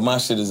music. But my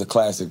shit is a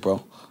classic,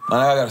 bro. Man,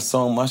 I got a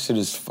song. My shit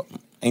is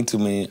ain't too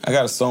many. I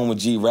got a song with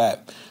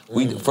G-Rap.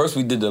 First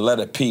we did the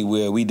letter P,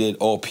 where we did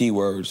all P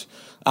words.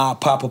 I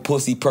pop a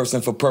pussy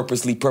person for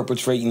purposely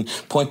perpetrating.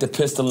 Point the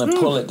pistol and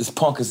pull it. This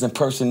punk is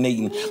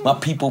impersonating. My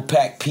people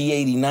pack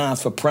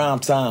P89s for prime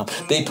time.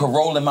 They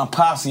paroling my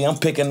posse. I'm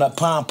picking up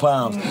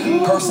pom-poms.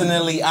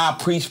 Personally, I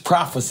preach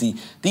prophecy.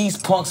 These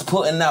punks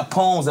putting out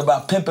poems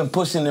about pimping,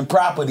 pushing, and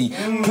property.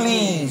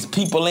 Please,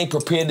 people ain't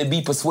prepared to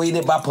be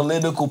persuaded by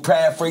political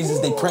paraphrases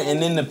they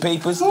printing in the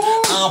papers.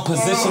 I'm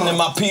positioning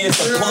my peers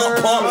to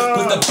pump.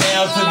 Put the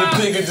pounds to the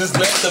pig and just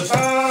let the...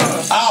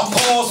 I'll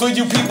pause for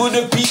you people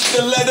to peep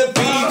the letter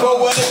P.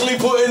 Poetically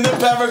putting the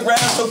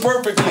paragraphs so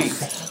perfectly.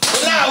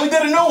 But now we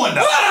did a new one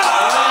though.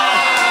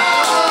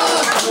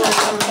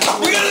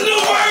 We got a new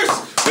verse.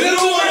 We got a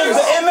new verse.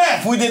 The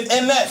MF. We did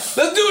MF.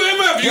 Let's do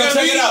MF. You Yo, gotta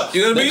check beat it out.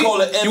 You gotta They beat. call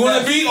it You want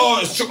MF. to beat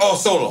or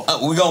solo?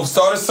 We gonna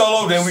start a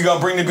solo, then we gonna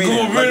bring the beat. Come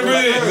on, in. bring it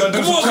in. We gonna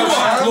do Come on, some come on,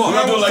 church. come on. We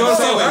gonna do it like Start,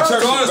 the same way.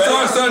 Church. start,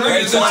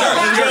 Ready? start.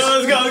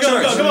 Let's go.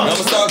 Come on. I'm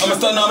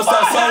gonna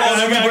start solo.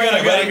 Then we bring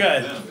it.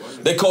 Ready?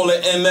 They call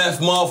it MF,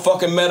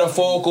 motherfucking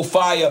metaphorical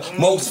fire.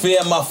 Most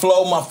fear my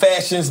flow, my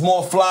fashion's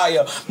more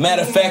flyer.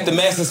 Matter of fact, the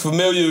masses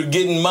familiar with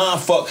getting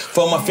mind fucked.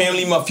 For my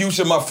family, my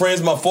future, my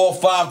friends, my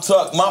 4-5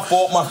 tuck. My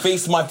fault, my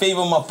face, my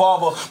favor, my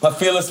father. My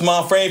fearless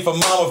mind frame for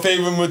mama,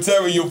 favorite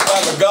material.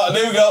 Father God,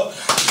 there we go.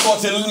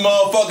 Fortunate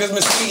motherfuckers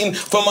misleading.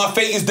 For my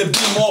fate is to be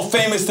more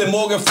famous than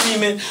Morgan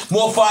Freeman.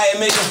 More fire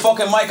making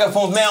fucking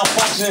microphones now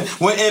functioning.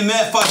 When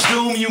MF, I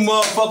doom you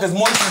motherfuckers.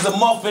 Moist as a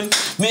muffin.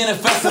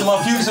 Manifesting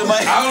my future, my...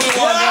 I don't know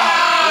why. That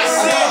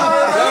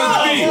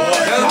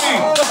was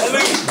me.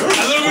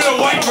 A little bit of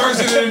white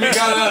person in me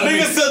got out of me.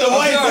 Nigga said the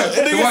white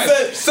person. Nigga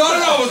said... Start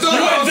it over.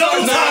 Nigga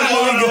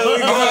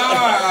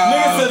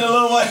said the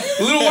little white...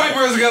 Little white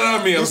person got out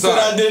of me. I'm sorry.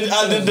 I did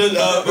the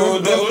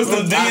what's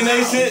the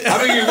DNA shit? I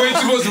been getting way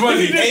too much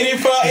money.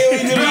 85.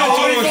 Bill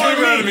Harvey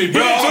came out of me.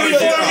 Bill Harvey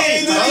came out.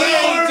 He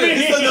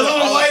said the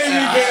little white in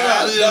me came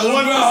out. That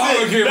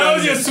 1%. That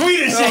was your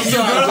Swedish shit,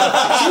 bro.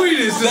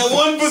 Swedish. That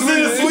 1%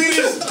 is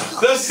Swedish.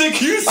 That shit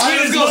cute.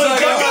 Let's go,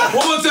 Saga.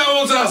 One more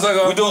time,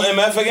 Saga. We doing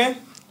MF again?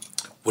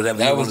 Whatever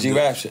that you was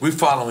G-Rap shit. We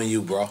following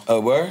you, bro.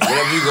 Oh, word?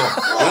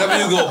 Wherever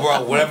you go,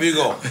 bro. Wherever you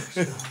go.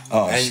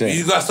 Oh, and shit.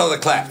 you gotta start the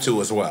clap too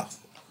as well.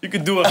 You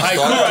could do a haiku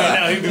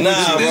right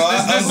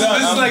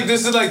now.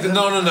 This is like the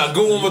no.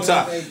 Go one more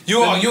time.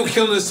 You're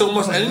killing it so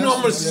much. And you know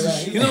how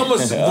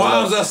much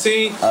rhymes I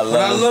seen. When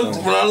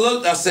I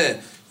looked, I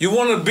said, you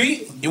want a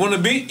beat? You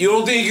don't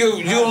think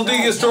you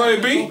can story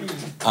a beat?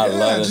 I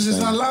love it. It's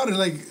not louder.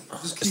 Like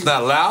it's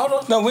not louder.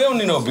 No, we don't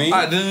need no beat. All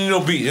right, they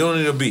don't need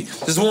no beat.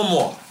 Just one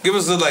more. Give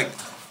us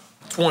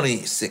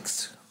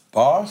 26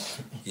 bars.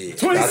 Yeah.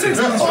 26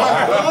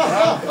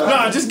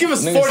 Nah, just give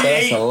us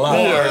 48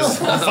 bars.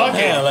 Fuck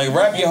it. Like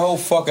rap your whole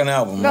fucking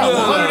album. No,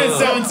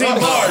 117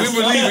 bars. We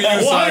believe in you,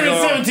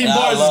 117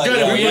 bars is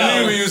good. We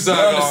believe in you, You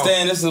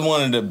understand? This is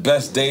one of the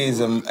best days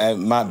of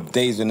my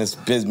days in this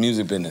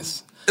music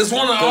business. It's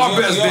one of our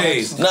best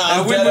days. Nah,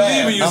 and we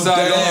believe in you,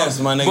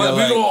 Saigon. My nigga, but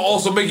we gonna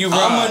also make you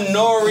ride. I'm a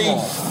Nori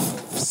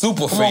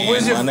super fan.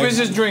 Where's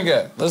your drink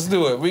at? Let's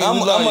do it. We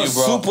love I'm a you,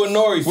 bro. super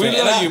Nori fan. We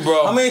love you,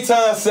 bro. How many times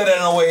I said that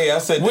on the way here? I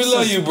said, we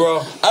love you,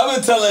 bro. I've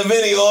been telling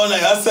Vinny all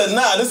night. I said,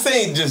 nah, this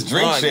ain't just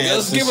drink right, shit.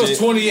 Let's give us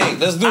 28.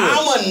 Let's do it.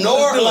 I'm a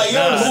Nori. Like, you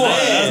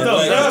understand?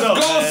 Let's go,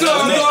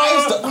 son.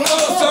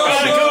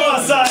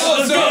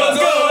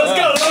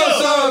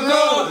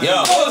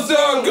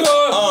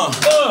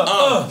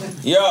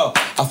 Yo,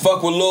 I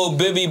fuck with Lil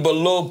Bibby, but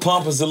Lil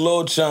Pump is a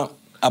little chump.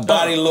 I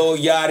body Lil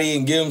Yachty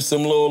and give him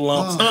some little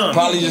lumps.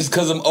 Probably just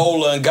cause I'm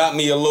older and got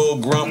me a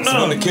little grump.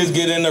 So when the kids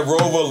get in the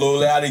Rover,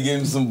 Lil Yachty give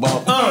him some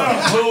bump.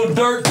 Lil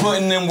Dirt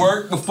putting in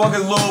work, the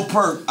fucking Lil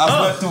Perk. I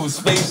slept through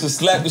space and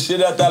slapped the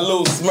shit out that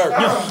little smirk.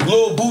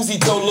 Lil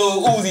Boosie told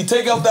Lil Uzi,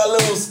 take off that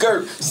little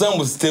skirt. Son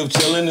was still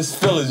chillin', his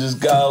feelings just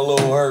got a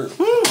little hurt.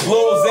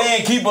 Lil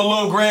Xan keep a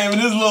little gram in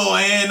his little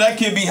hand. That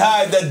kid be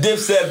high, that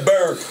Dipset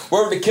bird.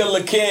 Word to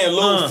Killer Can.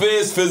 Lil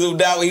Fizz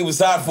fizzled out, he was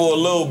hot for a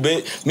little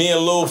bit. Me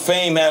and Lil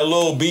Fame had a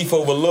little beef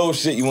over little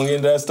shit. You want to get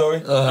into that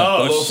story?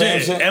 Oh,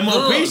 shit.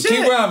 MOP shit?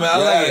 Keep rhyming. I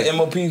like it.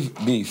 MOP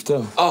beef,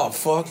 too. Oh,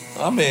 fuck.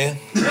 I'm in.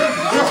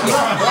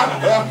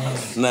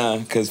 Nah,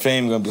 because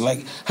Fame gonna be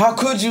like, how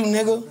could you,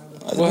 nigga?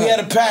 We had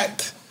a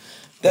pact.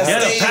 That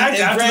stayed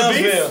in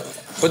Brownsville.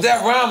 But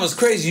that rhyme was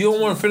crazy. You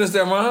don't want to finish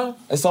that rhyme?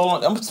 It's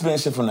all I'm spinning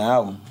shit from the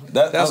album.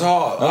 That's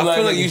hard. I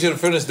feel like you should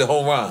have finished the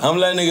whole rhyme. I'm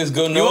letting niggas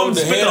go know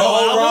to hear the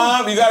whole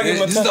rhyme. You gotta get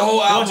my just the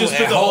whole album. Just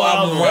spit the whole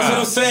album. That's what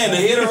I'm saying. To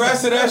hear the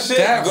rest of that shit,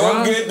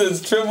 go get the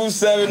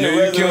 777.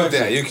 You killed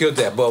that. You killed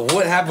that. But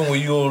what happened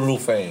with you and Lil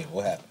Fame?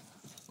 What happened?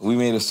 We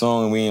made a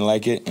song and we didn't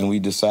like it, and we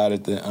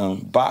decided to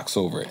box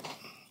over it.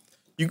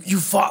 You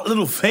fought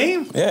Lil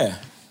Fame? Yeah.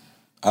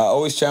 I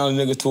always challenge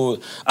niggas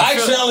to I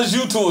challenge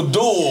you to a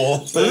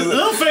duel.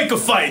 Lil Fame could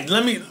fight.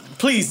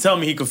 Please tell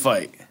me he could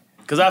fight.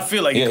 Because I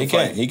feel like he can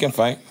fight. He can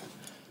fight.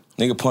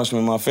 Nigga punched me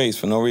in my face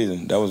for no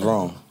reason. That was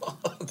wrong.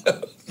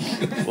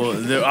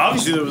 Well,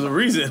 obviously there was a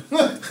reason.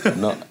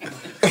 No.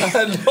 I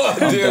had no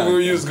idea where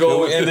you was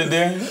going. We ended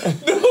there?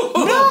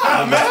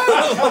 Nah,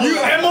 man. You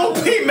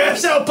MOP,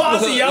 Mash Out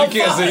Posse, y'all You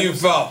can't say you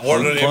fought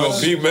one of the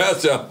MOP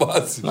Mash Out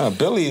Posse. Nah,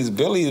 Billy is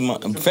my...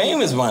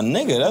 Fame is my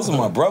nigga. That's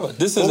my brother.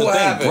 This is the thing.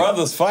 Happened?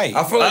 Brothers fight.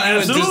 I feel like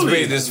you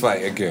anticipated this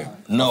fight again.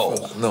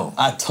 No.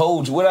 I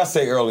told you. What did I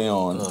say early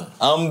on?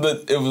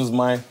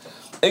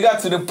 It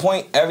got to the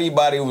point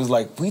everybody was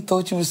like, we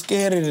thought you was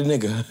scared of the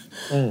nigga.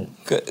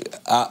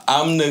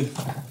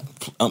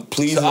 I'm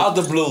pleasing. So out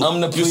the blue,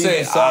 I'm the you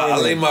say, I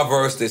lay my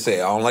verse. They say,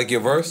 I don't like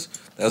your verse.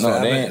 That's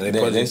what happened.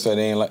 They said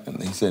they ain't like.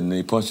 They said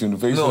they punched you in the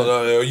face.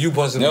 No, you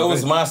punched him in the face. That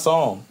was my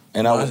song,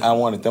 and I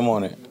wanted them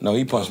on it. No,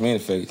 he punched me in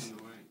the face.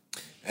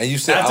 And you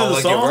said, I don't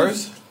like your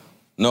verse?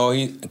 No,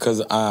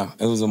 because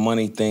it was a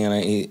money thing,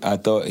 and he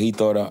thought,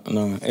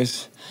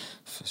 it's...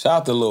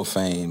 Shout out to Lil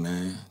Fame,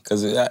 man,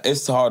 because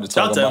it's hard to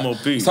talk about.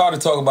 MOP. It's hard to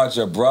talk about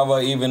your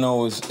brother, even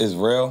though it's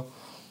real.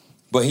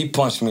 But he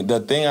punched me. The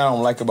thing I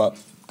don't like about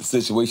the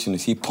situation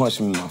is he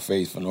punched me in my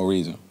face for no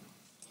reason.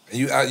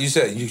 You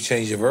said you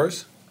changed your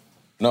verse?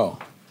 No,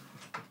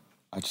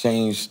 I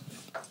changed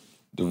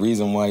the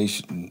reason why he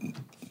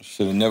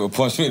should have never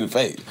punched me in the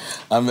face. It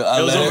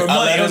was over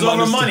money. It was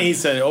over money. He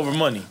said over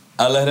money.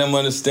 I let him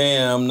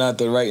understand I'm not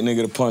the right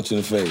nigga to punch in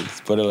the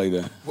face. Put it like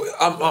that.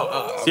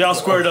 So y'all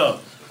squared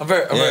up. I'm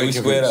very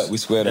confused. We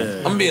squared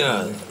up. I'm being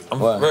honest. I'm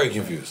very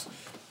confused.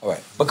 All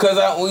right. Because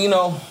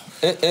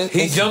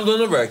he jumped on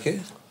the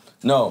record.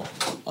 No.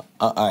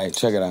 All right,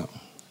 check it out.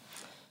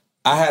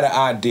 I had an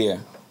idea.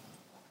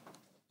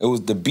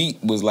 The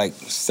beat was like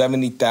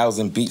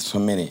 70,000 beats per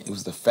minute. It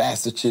was the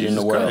fastest shit in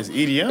the world. Christ,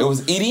 EDM? It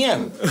was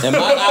EDM. And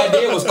my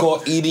idea was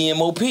called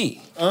EDMOP.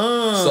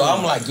 So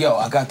I'm like, yo,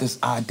 I got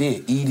this idea,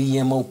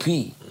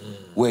 EDMOP,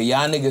 where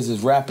y'all niggas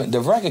is rapping.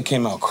 The record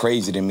came out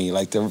crazy to me.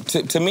 Like,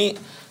 to me...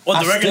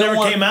 What, the record never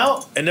came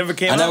out? It never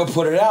came out? I never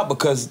put it out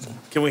because...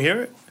 Can we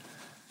hear it?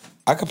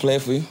 I can play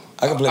it for you.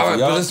 I can play it all for right,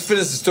 y'all. but let's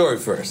finish the story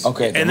first.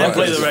 Okay. And then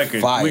play the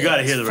record. Fire. We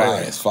gotta hear the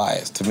record. It's fire.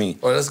 To me.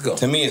 All right, let's go.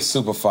 To me, it's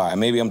super fire.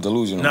 Maybe I'm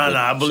delusional. No,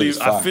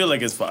 I feel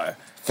like it's fire.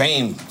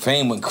 Fame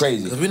went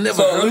crazy. We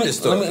never heard this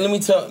story. Let me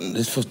tell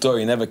this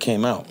story. Never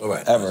came out. All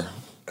right. Ever.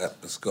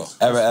 Let's go.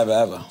 Ever.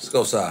 Let's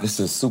go, Si.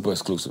 This is super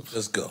exclusive.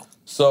 Let's go.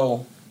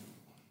 So,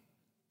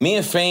 me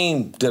and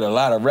Fame did a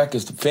lot of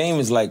records. Fame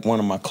is like one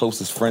of my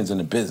closest friends in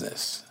the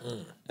business.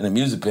 In the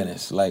music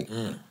business. Like,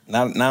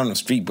 not on the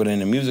street, but in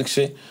the music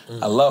shit.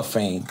 I love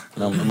Fame.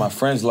 My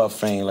friends love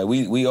Fame. Like,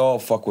 we all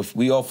fuck with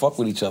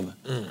each other.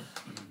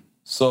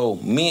 So,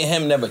 me and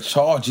him never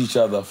charged each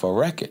other for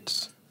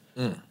records.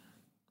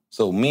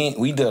 So,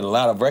 we did a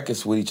lot of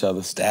records with each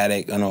other,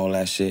 Static and all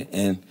that shit,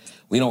 and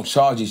we don't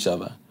charge each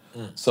other.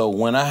 So,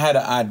 when I had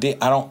an idea,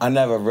 I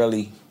never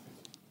really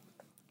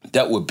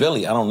dealt with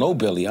Billy. I don't know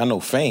Billy. I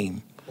know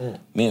Fame.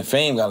 Me and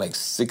Fame got like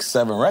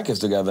 6-7 records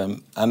together.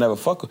 I never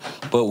fuck with.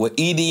 But with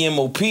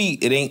EDMOP,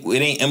 it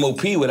ain't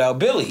MOP without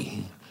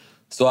Billy.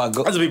 So I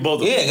go. Has to be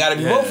both of them. Yeah, gotta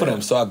be both of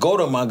them. So I go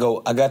to him.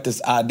 I got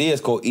this idea.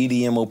 It's called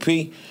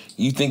EDMOP.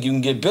 You think you can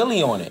get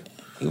Billy on it?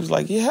 He was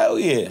like, yeah, hell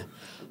yeah.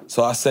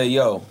 So I say,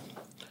 yo,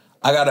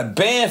 I got a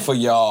band for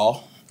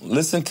y'all.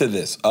 Listen to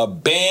this. A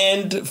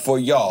band for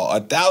y'all.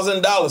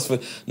 $1,000 for.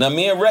 Now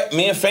me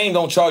and Fame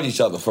don't charge each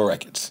other for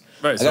records.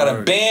 Right, I got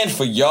a band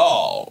for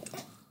y'all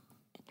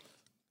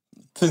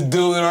to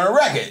do it on a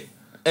record.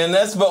 And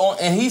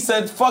and he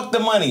said, fuck the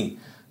money.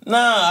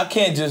 Nah, I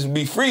can't just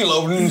be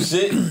freeloading and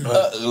shit.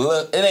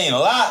 It ain't a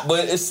lot,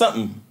 but it's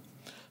something.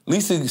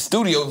 Lisa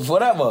Studio,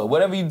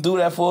 whatever you do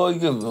that for, you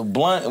get a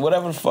blunt,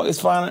 whatever the fuck, it's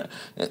fine.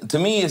 To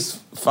me, it's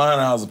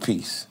 $5 a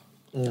piece.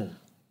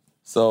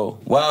 So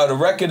while the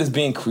record is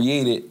being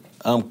created,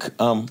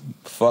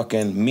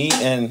 me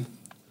and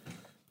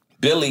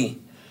Billy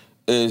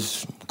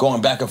is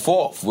going back and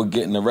forth with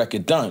getting the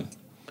record done.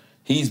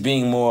 He's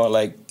being more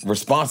like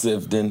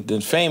responsive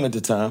than Fame at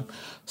the time.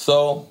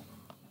 So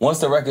once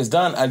the record's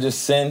done, I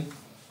just send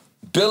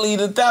Billy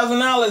the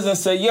 $1,000 and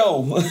say,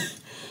 yo.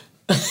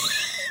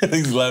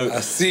 He's like,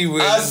 I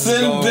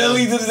sent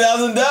Billy the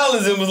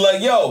 $1,000 and was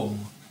like, yo,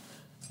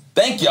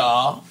 thank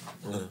y'all.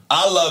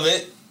 I love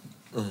it.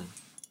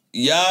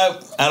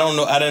 Y'all,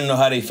 I didn't know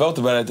how they felt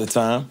about it at the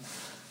time.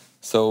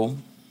 So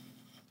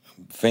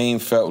Fame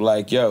felt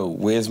like, yo,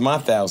 where's my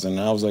 $1,000? And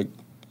I was like,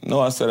 no,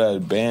 I said I had a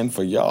band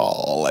for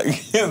y'all. Like,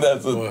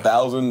 that's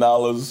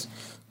 $1,000,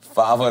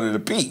 $500 a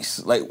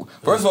piece. Like,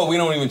 first of all, we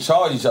don't even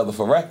charge each other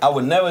for rec. I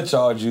would never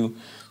charge you.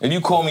 If you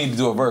call me to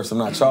do a verse, I'm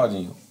not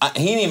charging you.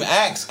 He didn't even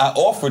ask. I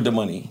offered the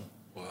money.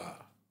 Wow. Know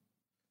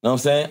what I'm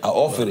saying? I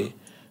offered it.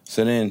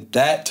 So then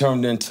that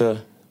turned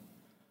into,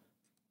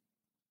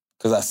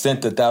 because I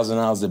sent the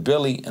 $1,000 to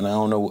Billy, and I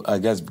don't know, I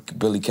guess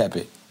Billy kept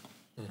it.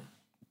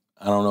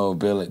 I don't know if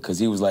Billy, because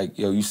he was like,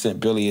 yo, you sent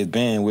Billy his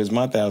band, where's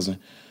my $1,000?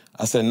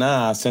 I said,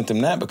 nah, I sent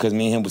him that because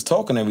me and him was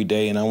talking every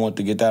day, and I wanted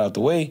to get that out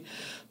the way.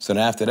 So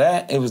then after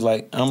that, it was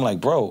like, I'm like,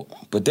 bro.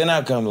 But then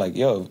I come like,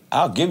 yo,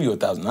 I'll give you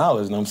 $1,000, you know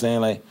what I'm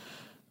saying? Like,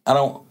 I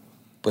don't,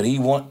 but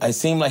it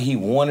seemed like he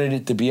wanted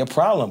it to be a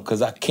problem,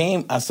 because I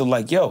said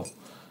like, yo,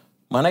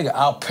 my nigga,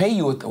 I'll pay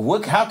you,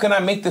 how can I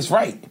make this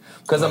right?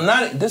 Because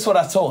this is what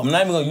I told him, I'm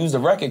not even going to use the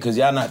record because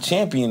y'all not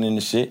championing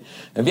the shit.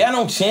 If y'all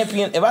don't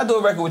champion, if I do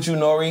a record with you,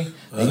 Nori,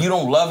 and you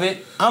don't love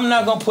it, I'm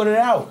not going to put it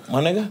out,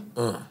 my nigga.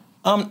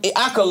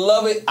 I could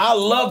love it. I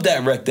love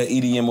that record, that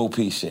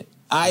EDMOP shit.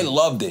 I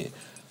loved it.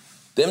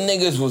 Them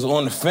niggas was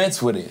on the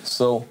fence with it,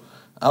 so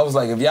I was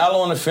like, if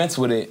y'all on the fence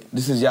with it,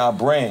 this is y'all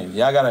brand.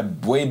 Y'all got a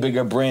way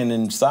bigger brand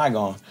than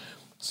Saigon.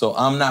 So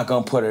I'm not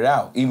gonna put it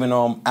out, even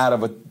though I'm out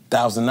of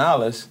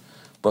 $1,000.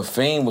 But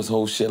Fame was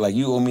whole shit, like,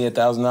 you owe me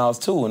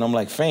 $1,000 too. And I'm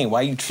like, Fame,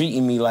 why you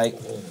treating me like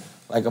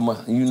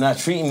you not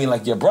treating me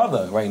like your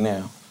brother right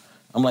now?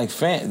 I'm like,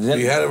 Fame.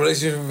 You had a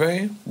relationship with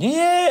Fame?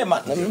 Yeah,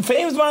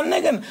 Fame's my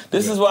nigga.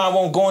 This is why I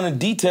won't go into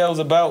details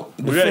about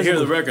We gotta hear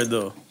the record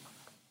though.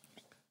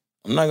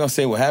 I'm not gonna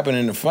say what happened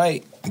in the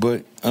fight,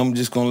 but I'm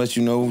just gonna let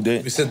you know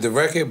that. We said the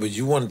record, but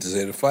you wanted to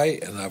say the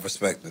fight, and I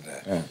respected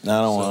that. Yeah.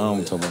 No, I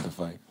don't talk about the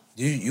fight.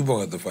 You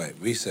brought up the fight.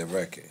 We said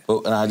record.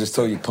 But, and I just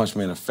told you, punch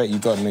me in the face. You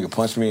thought the nigga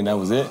punched me and that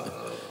was it?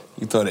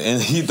 You thought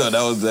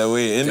that was that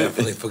way it ended?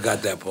 Definitely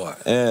forgot that part.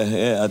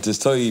 Yeah. I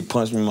just told you he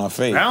punched me in my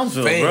face.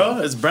 Brownsville, bro.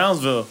 It's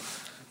Brownsville.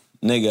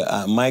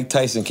 Nigga, Mike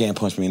Tyson can't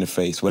punch me in the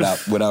face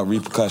without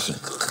repercussion.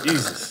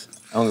 Jesus.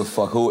 I don't give a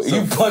fuck who.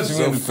 You punched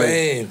me in the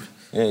face. Fame.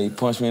 Yeah, he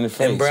punched me in the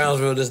face. In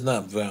Brownsville, this is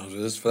not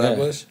Brownsville. This is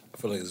Flatbush? I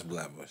feel like it's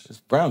Flatbush. It's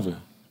Brownsville.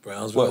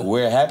 Brownsville? What,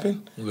 where it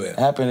happened? Where? It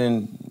happened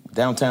in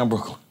downtown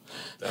Brooklyn.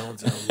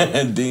 Downtown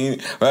Brooklyn.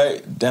 Dean,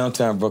 right?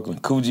 Downtown Brooklyn.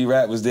 Coogee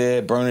Rap was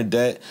there,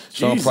 Bernadette,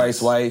 Sean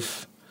Price's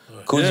wife.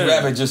 Coogee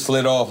Rap had just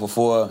slid off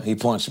before he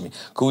punched me.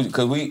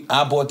 Because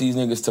I brought these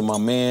niggas to my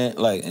man,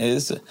 like,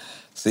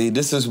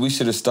 we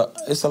should have started.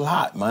 It's a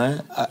lot,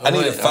 man. I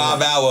need a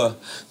 5 hour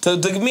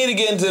to me to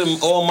get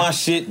into all my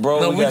shit, bro.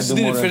 No, we just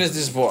need to finish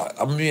this part.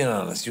 I'm being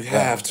honest. You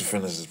have to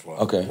finish this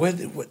part. Okay.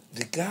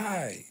 The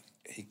guy,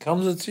 he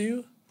comes up to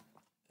you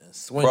and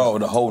swings. Bro,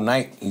 the whole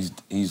night,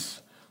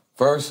 he's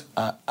first,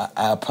 I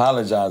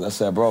apologize. I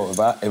said, bro,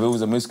 if it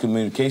was a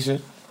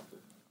miscommunication,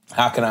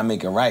 how can I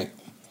make it right?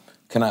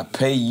 Can I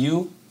pay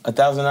you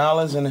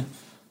 $1,000? And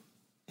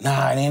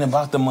nah, it ain't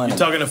about the money. You're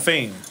talking to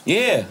Fame.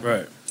 Yeah.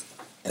 Right.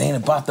 It ain't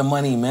about the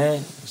money, man.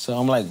 So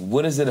I'm like,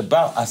 what is it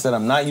about? I said,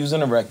 I'm not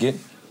using a record.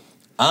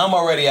 I'm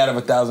already out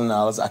of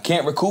 $1,000. I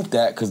can't recoup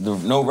that because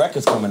no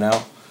record's coming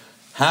out.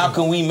 How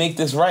can we make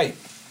this right?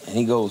 And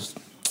he goes,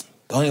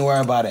 don't even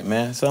worry about it,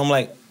 man. So I'm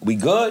like, we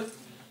good?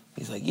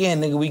 He's like, yeah,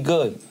 nigga, we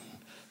good.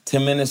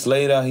 10 minutes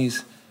later,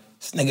 this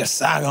nigga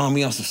Saga on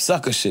me on some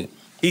sucker shit.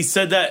 He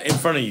said that in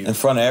front of you? In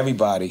front of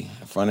everybody.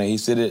 He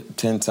said it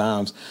 10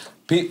 times.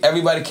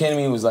 Everybody came to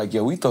me and was like,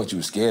 yo, we thought you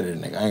were scared of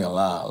the nigga. I ain't gonna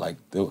lie. Like,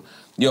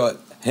 yo,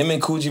 him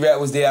and Coogee Rap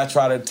was there. I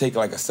tried to take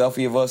like a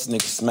selfie of us.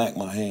 Nigga smacked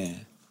my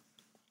hand.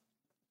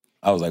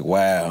 I was like,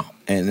 wow.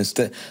 And if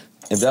that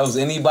was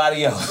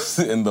anybody else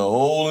in the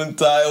whole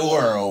entire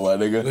world, my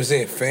nigga. Was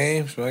it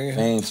Fame?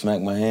 Fame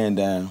smacked my hand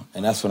down.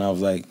 And that's when I was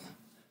like,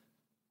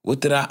 what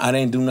did I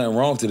didn't do nothing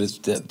wrong to this.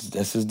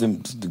 That's just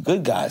the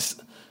good guys.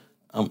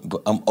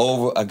 I'm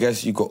over, I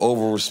guess you could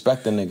over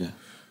respect the nigga.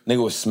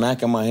 Nigga was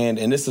smacking my hand.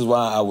 And this is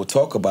why I would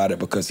talk about it,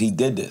 because he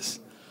did this.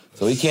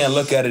 So he can't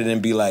look at it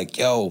and be like,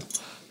 yo,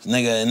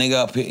 nigga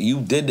up here, you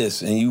did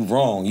this and you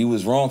wrong. You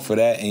was wrong for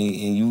that,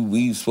 and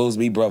we supposed to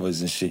be brothers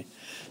and shit.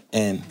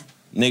 And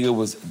nigga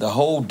was, the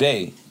whole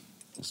day,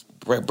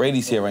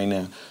 Brady's here right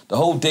now, the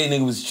whole day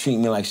nigga was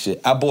treating me like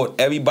shit. I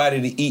bought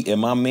everybody to eat at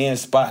my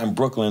man's spot in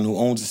Brooklyn who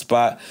owns the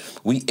spot.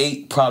 We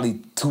ate probably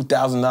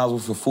 $2,000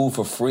 worth of food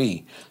for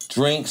free.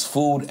 Drinks,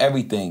 food,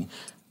 everything.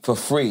 for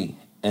free.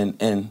 And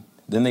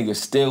the nigga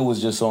still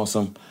was just on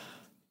some.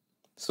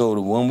 So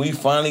when we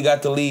finally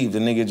got to leave, the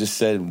nigga just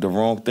said the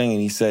wrong thing, and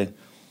he said,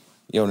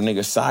 yo, the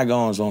nigga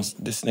Saigon's on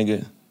this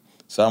nigga.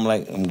 So I'm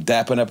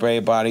dapping up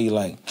everybody,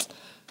 like,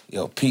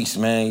 yo, peace,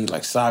 man. You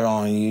like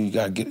Saigon, you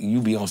gotta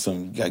be on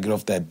some, you gotta get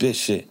off that bitch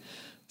shit.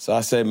 So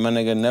I said, my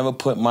nigga, never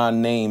put my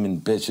name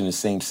and bitch in the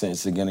same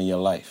sentence again in your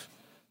life.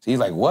 So he's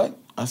like, what?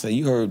 I said,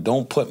 you heard,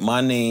 don't put my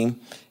name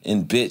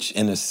and bitch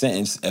in a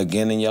sentence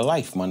again in your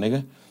life, my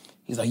nigga.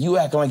 He's like, you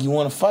acting like you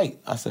wanna fight.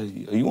 I said,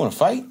 you wanna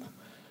fight?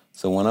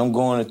 So when I'm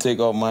going to take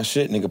off my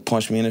shit, nigga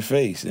punched me in the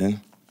face.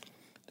 And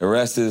the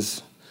rest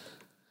is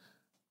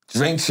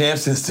drink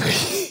champs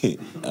history.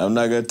 I'm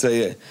not gonna tell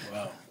you.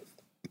 Wow.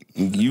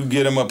 You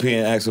get him up here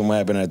and ask him what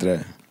happened after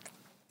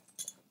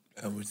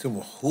that. We talking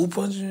about who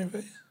punched you in your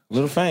face?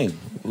 Little Fame.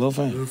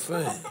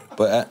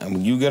 But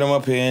you get him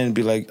up here and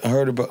be like, I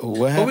heard about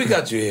what happened. But we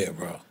got you here,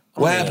 bro.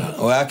 What happened?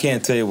 Well, I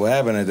can't tell you what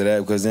happened after that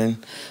because then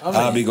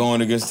I'll be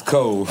going against the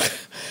code.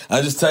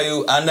 I just tell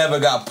you, I never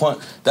got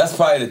punched. That's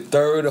probably the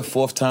third or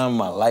fourth time in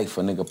my life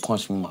a nigga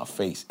punched me in my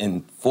face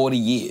in 40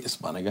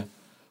 years, my nigga,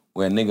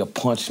 where a nigga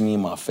punched me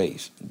in my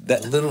face.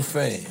 That Little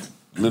Fame.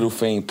 Little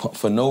Fame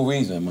for no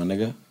reason, my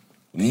nigga.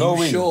 No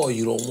reason. Sure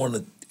you don't want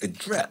to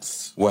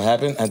address what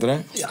happened after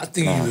that? Yeah, I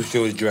think you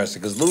should address it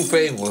because Little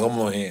Fame will come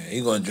on here.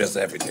 He's gonna address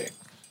everything.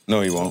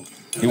 No, he won't.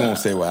 He won't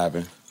say what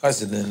happened. I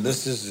said, then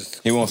this is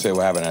just. He won't say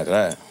what happened after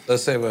that.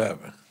 Let's say what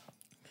happened.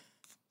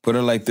 Put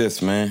it like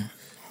this, man.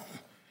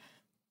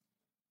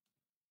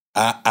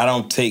 I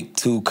don't take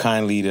too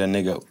kindly to a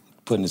nigga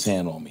putting his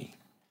hand on me.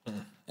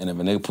 And if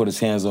a nigga put his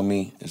hands on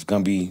me, it's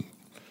gonna be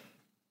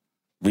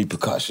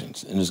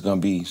repercussions and there's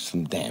gonna be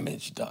some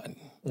damage done.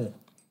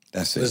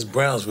 That's it. This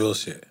Brownsville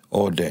shit.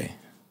 All day.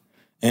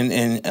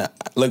 And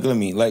look at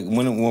me, like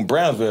when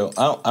Brownsville,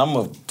 I'm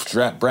a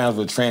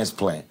Brownsville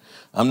transplant.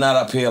 I'm not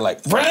up here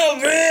like,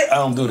 Brownsville! I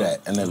don't do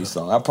that in every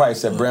song. I probably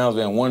said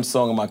Brownsville in one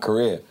song in my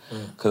career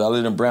because I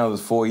lived in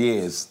Brownsville 4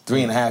 years,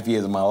 3.5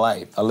 years of my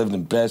life. I lived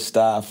in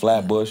Bed-Stuy,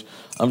 Flatbush.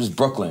 I'm just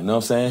Brooklyn, you know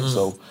what I'm saying?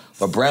 So,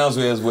 but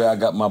Brownsville is where I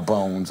got my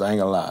bones, I ain't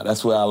gonna lie.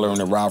 That's where I learned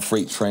to ride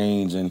freight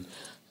trains and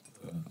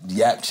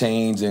yap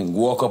chains and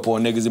walk up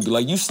on niggas and be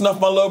like, you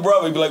snuffed my little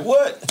brother. He'd be like,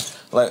 what?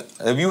 Like,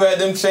 if you had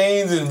them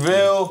chains in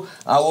Ville,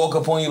 I walk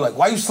up on you like,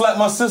 why you slap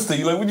my sister?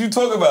 You like, what you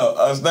talking about?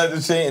 I snapped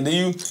the chain. And then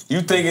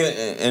you thinking,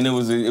 and it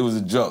was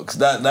a joke.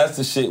 That's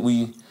the shit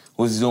we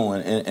was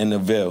doing in the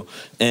Ville.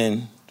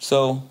 And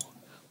so,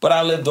 but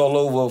I lived all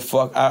over,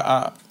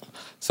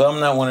 so I'm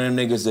not one of them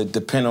niggas that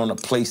depend on a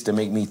place to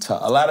make me tough.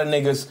 A lot of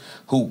niggas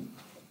who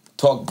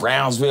talk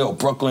Brownsville,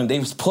 Brooklyn, they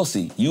was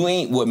pussy. You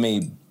ain't what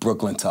made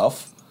Brooklyn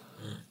tough.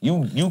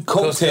 You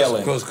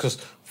coattailing. Because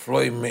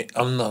Floyd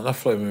not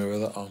Floyd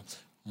Mayweather.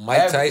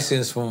 Mike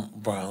Tyson's from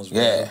Brownsville.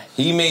 Yeah,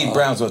 he made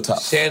Brownsville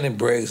tough. Shannon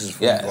Briggs is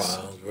from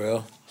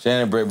Brownsville.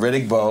 Shannon Briggs,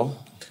 Riddick Bowe.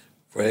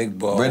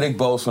 Riddick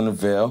Bowe's from the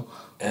Ville.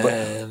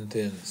 And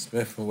then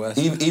Smith from West.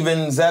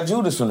 Even Zab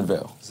Judas from the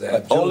Ville.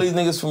 All these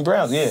niggas from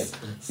Browns,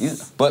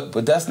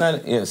 But that's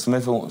not,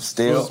 Smith and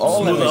Steele.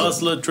 All Smooth the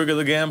Hustler, Trigger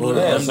the Gambler.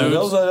 Yeah,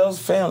 so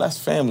that's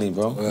family,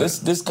 bro. Right.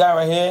 This guy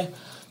right here,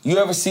 you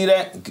ever see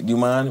that? Do you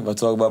mind if I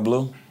talk about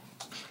Blue?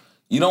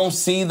 You don't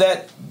see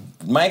that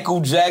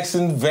Michael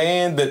Jackson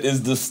van that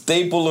is the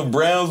staple of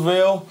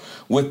Brownsville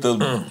with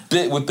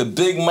the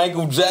big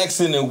Michael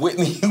Jackson and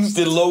Whitney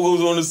Houston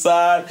logos on the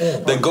side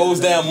that goes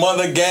down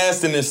Mother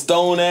Gaston and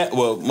Stone at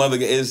Mother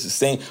is the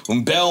same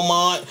from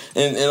Belmont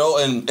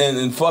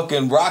and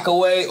fucking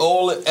Rockaway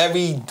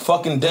every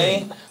fucking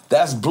day.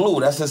 That's Blue.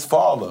 That's his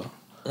father.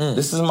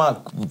 This is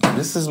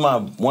my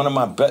one of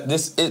my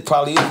best. It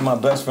probably is my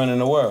best friend in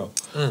the world,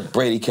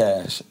 Brady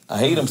Cash. I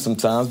hate him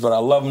sometimes, but I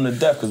love him to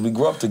death because we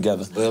grew up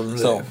together.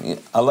 So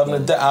I love him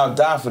to death. I'll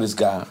die for this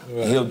guy.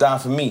 Right. He'll die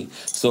for me.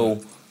 So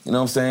you know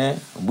what I'm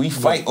saying? We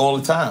fight all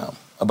the time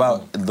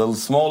about the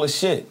smallest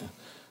shit.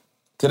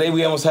 Today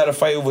we almost had a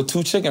fight over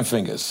 2 chicken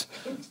fingers.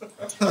 2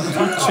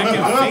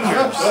 chicken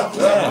fingers?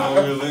 Yeah.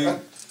 Really?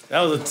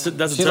 That's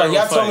a She's terrible like,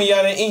 y'all fight. told me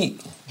y'all didn't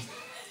eat.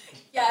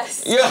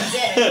 Yes.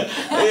 Yeah.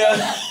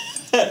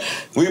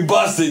 We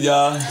busted,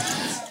 y'all.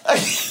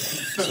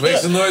 Make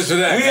some noise for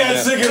that. We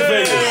had chicken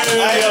fingers. I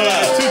ain't gonna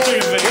lie. 2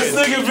 chicken fingers. This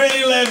nigga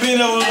Vinny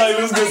Lambino was like,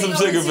 let's get some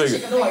chicken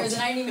fingers.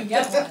 And I didn't even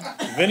get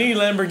one. Vinny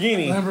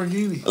Lamborghini.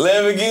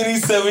 Lamborghini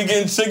said we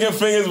getting chicken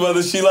fingers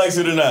whether she likes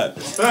it or not.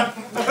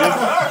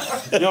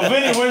 Yo,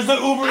 Vinny, where's the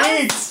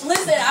Uber Eats?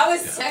 Listen, I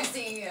was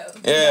texting you.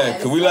 Yeah,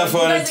 because we left her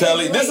on the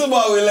telly. This is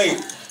why we're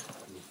late.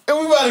 And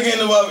we about to get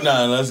in the up.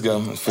 Nah, let's go.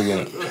 Let's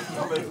forget it.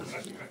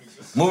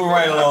 Moving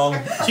right along.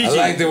 I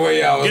like the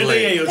way y'all was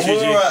late.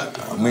 Moving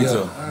right. Me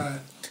too.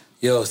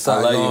 Yo, stop.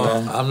 I love you,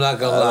 man. I'm not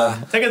gonna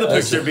lie. Take the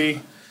picture,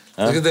 B.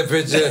 Look at that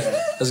picture.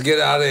 Let's get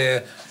out of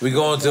here. We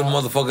going to the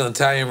motherfucking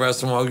Italian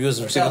restaurant. We get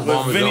some chicken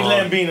parmesan. Vinny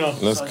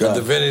Lambino. Let's go.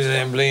 The Vinny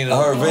Lambino. I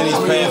heard Vinny's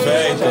paying for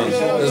everything.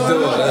 Let's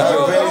do it. I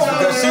heard Vinny's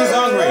because she's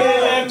hungry.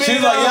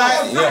 She's like,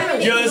 yeah.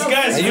 Yo, this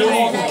guy's And you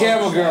walk the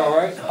camera girl,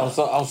 right?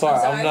 I'm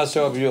sorry. I'm not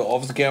sure if you're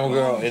off the camera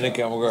girl or in the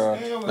camera girl.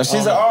 No,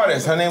 she's an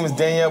artist. Her name is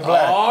Danielle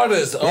Black.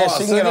 Artist. Yeah,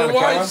 she can get on the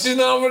camera. She's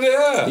not over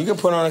there. You can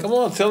put on. Come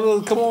on, tell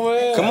her. Come over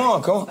here. Come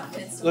on.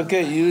 Look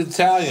at you,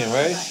 Italian,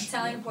 right?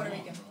 Italian, Puerto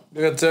Rican.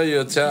 They're gonna tell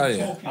you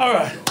Italian. All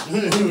right.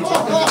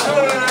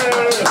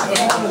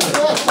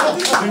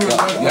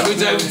 Every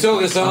time you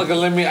talk, it sounds like a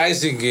Lemmy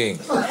Icing game.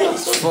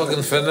 It's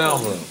fucking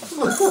phenomenal.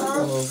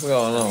 What's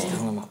going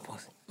on?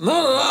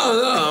 No.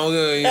 I'm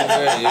good.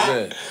 You're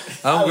good.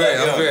 I'm great.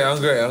 Y'all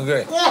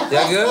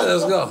good?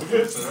 Let's go.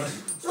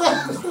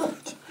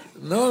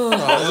 No.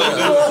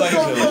 I'm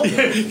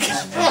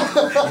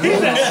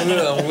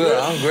good.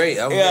 I'm great.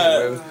 I'm good,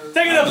 baby.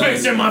 Taking a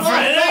picture, my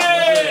friend.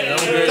 Hey!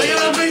 Taking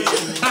a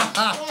picture.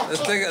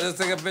 Let's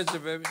take a picture,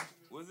 baby.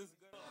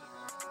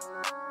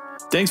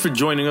 Thanks for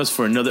joining us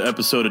for another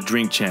episode of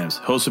Drink Champs,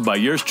 hosted by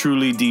yours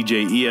truly,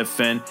 DJ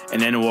EFN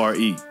and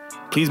NORE.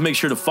 Please make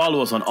sure to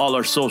follow us on all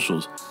our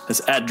socials.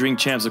 That's at Drink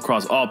Champs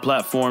across all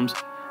platforms,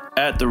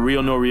 at The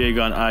Real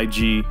Noriega on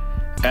IG,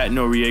 at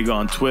Noriega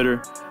on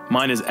Twitter.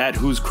 Mine is at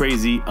Who's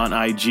Crazy on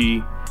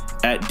IG,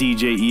 at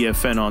DJ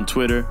EFN on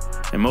Twitter.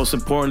 And most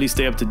importantly,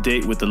 stay up to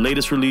date with the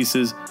latest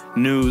releases,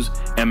 news,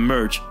 and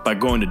merch by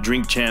going to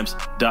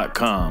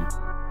drinkchamps.com.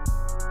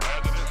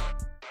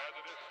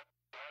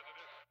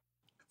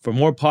 For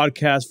more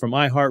podcasts from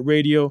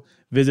iHeartRadio,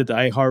 visit the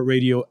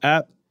iHeartRadio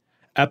app,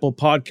 Apple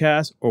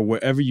Podcasts, or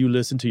wherever you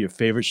listen to your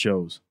favorite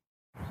shows.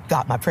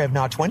 Got my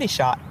Prevnar 20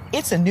 shot.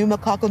 It's a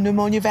pneumococcal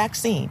pneumonia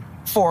vaccine.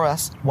 For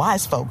us,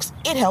 wise folks,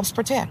 it helps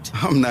protect.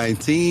 I'm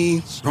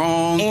 19,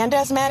 strong. And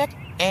asthmatic,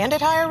 and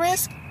at higher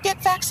risk?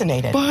 Get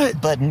vaccinated.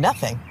 But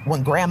nothing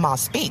when grandma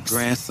speaks.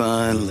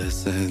 Grandson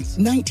listens.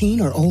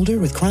 19 or older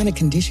with chronic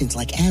conditions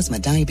like asthma,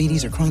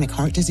 diabetes, or chronic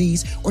heart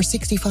disease, or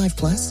 65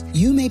 plus,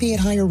 you may be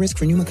at higher risk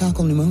for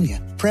pneumococcal pneumonia.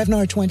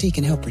 Prevnar 20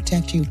 can help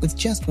protect you with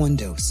just one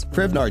dose.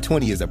 Prevnar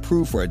 20 is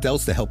approved for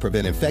adults to help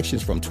prevent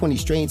infections from 20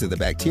 strains of the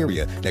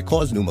bacteria that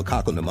cause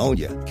pneumococcal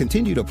pneumonia.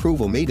 Continued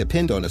approval may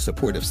depend on a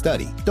supportive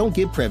study. Don't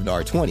give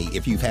Prevnar 20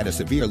 if you've had a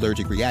severe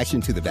allergic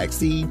reaction to the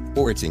vaccine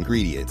or its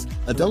ingredients.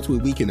 Adults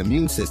with weakened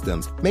immune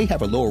systems may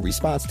have a lower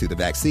response to the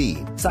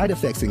vaccine. Side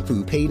effects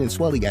include pain and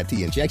swelling at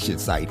the injection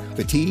site,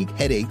 fatigue,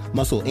 headache,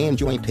 muscle, and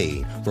joint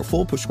pain. For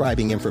full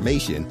prescribing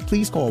information,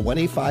 please call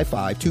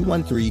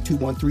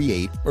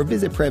 1-855-213-2138 or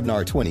visit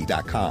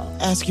Prevnar20.com.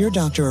 Ask your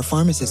doctor or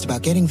pharmacist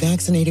about getting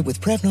vaccinated with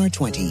Prevnar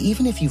 20,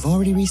 even if you've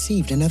already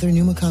received another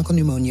pneumococcal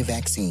pneumonia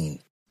vaccine.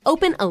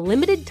 Open a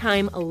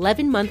limited-time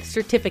 11-month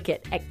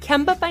certificate at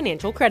Kemba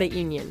Financial Credit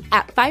Union.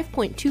 At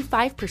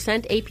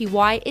 5.25%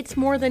 APY, it's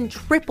more than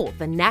triple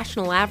the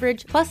national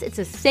average, plus it's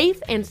a safe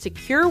and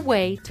secure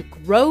way to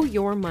grow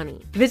your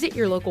money. Visit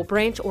your local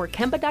branch or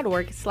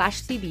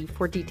kemba.org/CD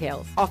for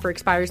details. Offer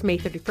expires May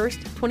 31st,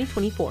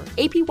 2024.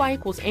 APY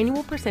equals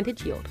annual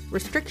percentage yield.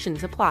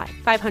 Restrictions apply.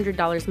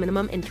 $500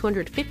 minimum and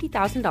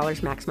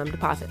 $250,000 maximum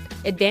deposit.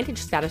 Advantage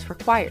status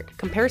required.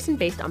 Comparison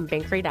based on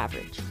bank rate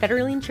average.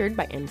 Federally insured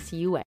by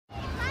NCUA.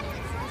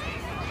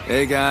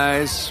 Hey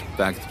guys,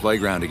 back at the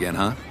playground again,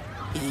 huh?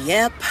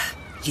 Yep.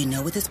 You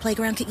know what this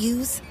playground could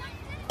use?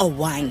 A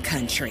wine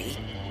country.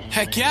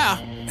 Heck yeah,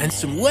 and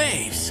some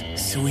waves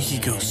so we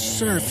could go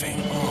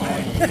surfing.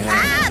 Oh,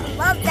 yeah.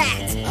 Love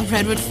that. A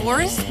redwood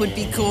forest would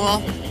be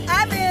cool.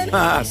 I'm in.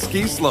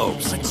 Ski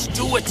slopes. Let's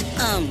do it.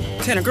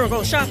 Can a girl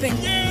go shopping?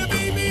 Yeah,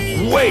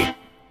 baby. Wait.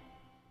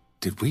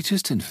 Did we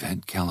just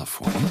invent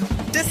California?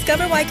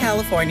 Discover why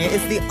California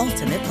is the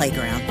ultimate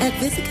playground at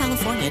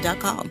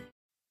visitcalifornia.com.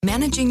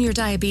 Managing your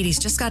diabetes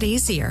just got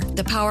easier.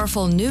 The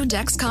powerful new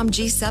Dexcom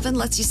G7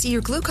 lets you see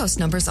your glucose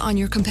numbers on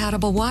your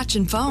compatible watch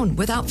and phone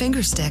without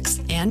finger sticks.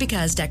 And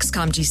because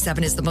Dexcom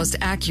G7 is the most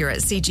accurate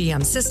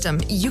CGM system,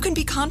 you can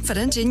be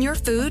confident in your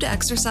food,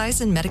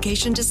 exercise, and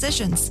medication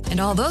decisions. And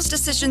all those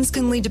decisions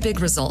can lead to big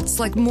results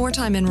like more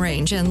time in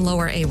range and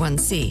lower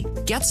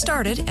A1C. Get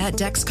started at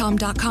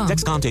Dexcom.com.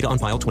 Dexcom data on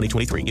file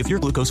 2023. If your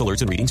glucose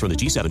alerts and readings from the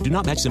G7 do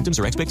not match symptoms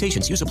or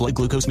expectations, use a blood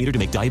glucose meter to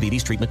make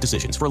diabetes treatment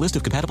decisions. For a list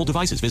of compatible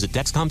devices, visit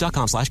Dexcom.com/compatibility.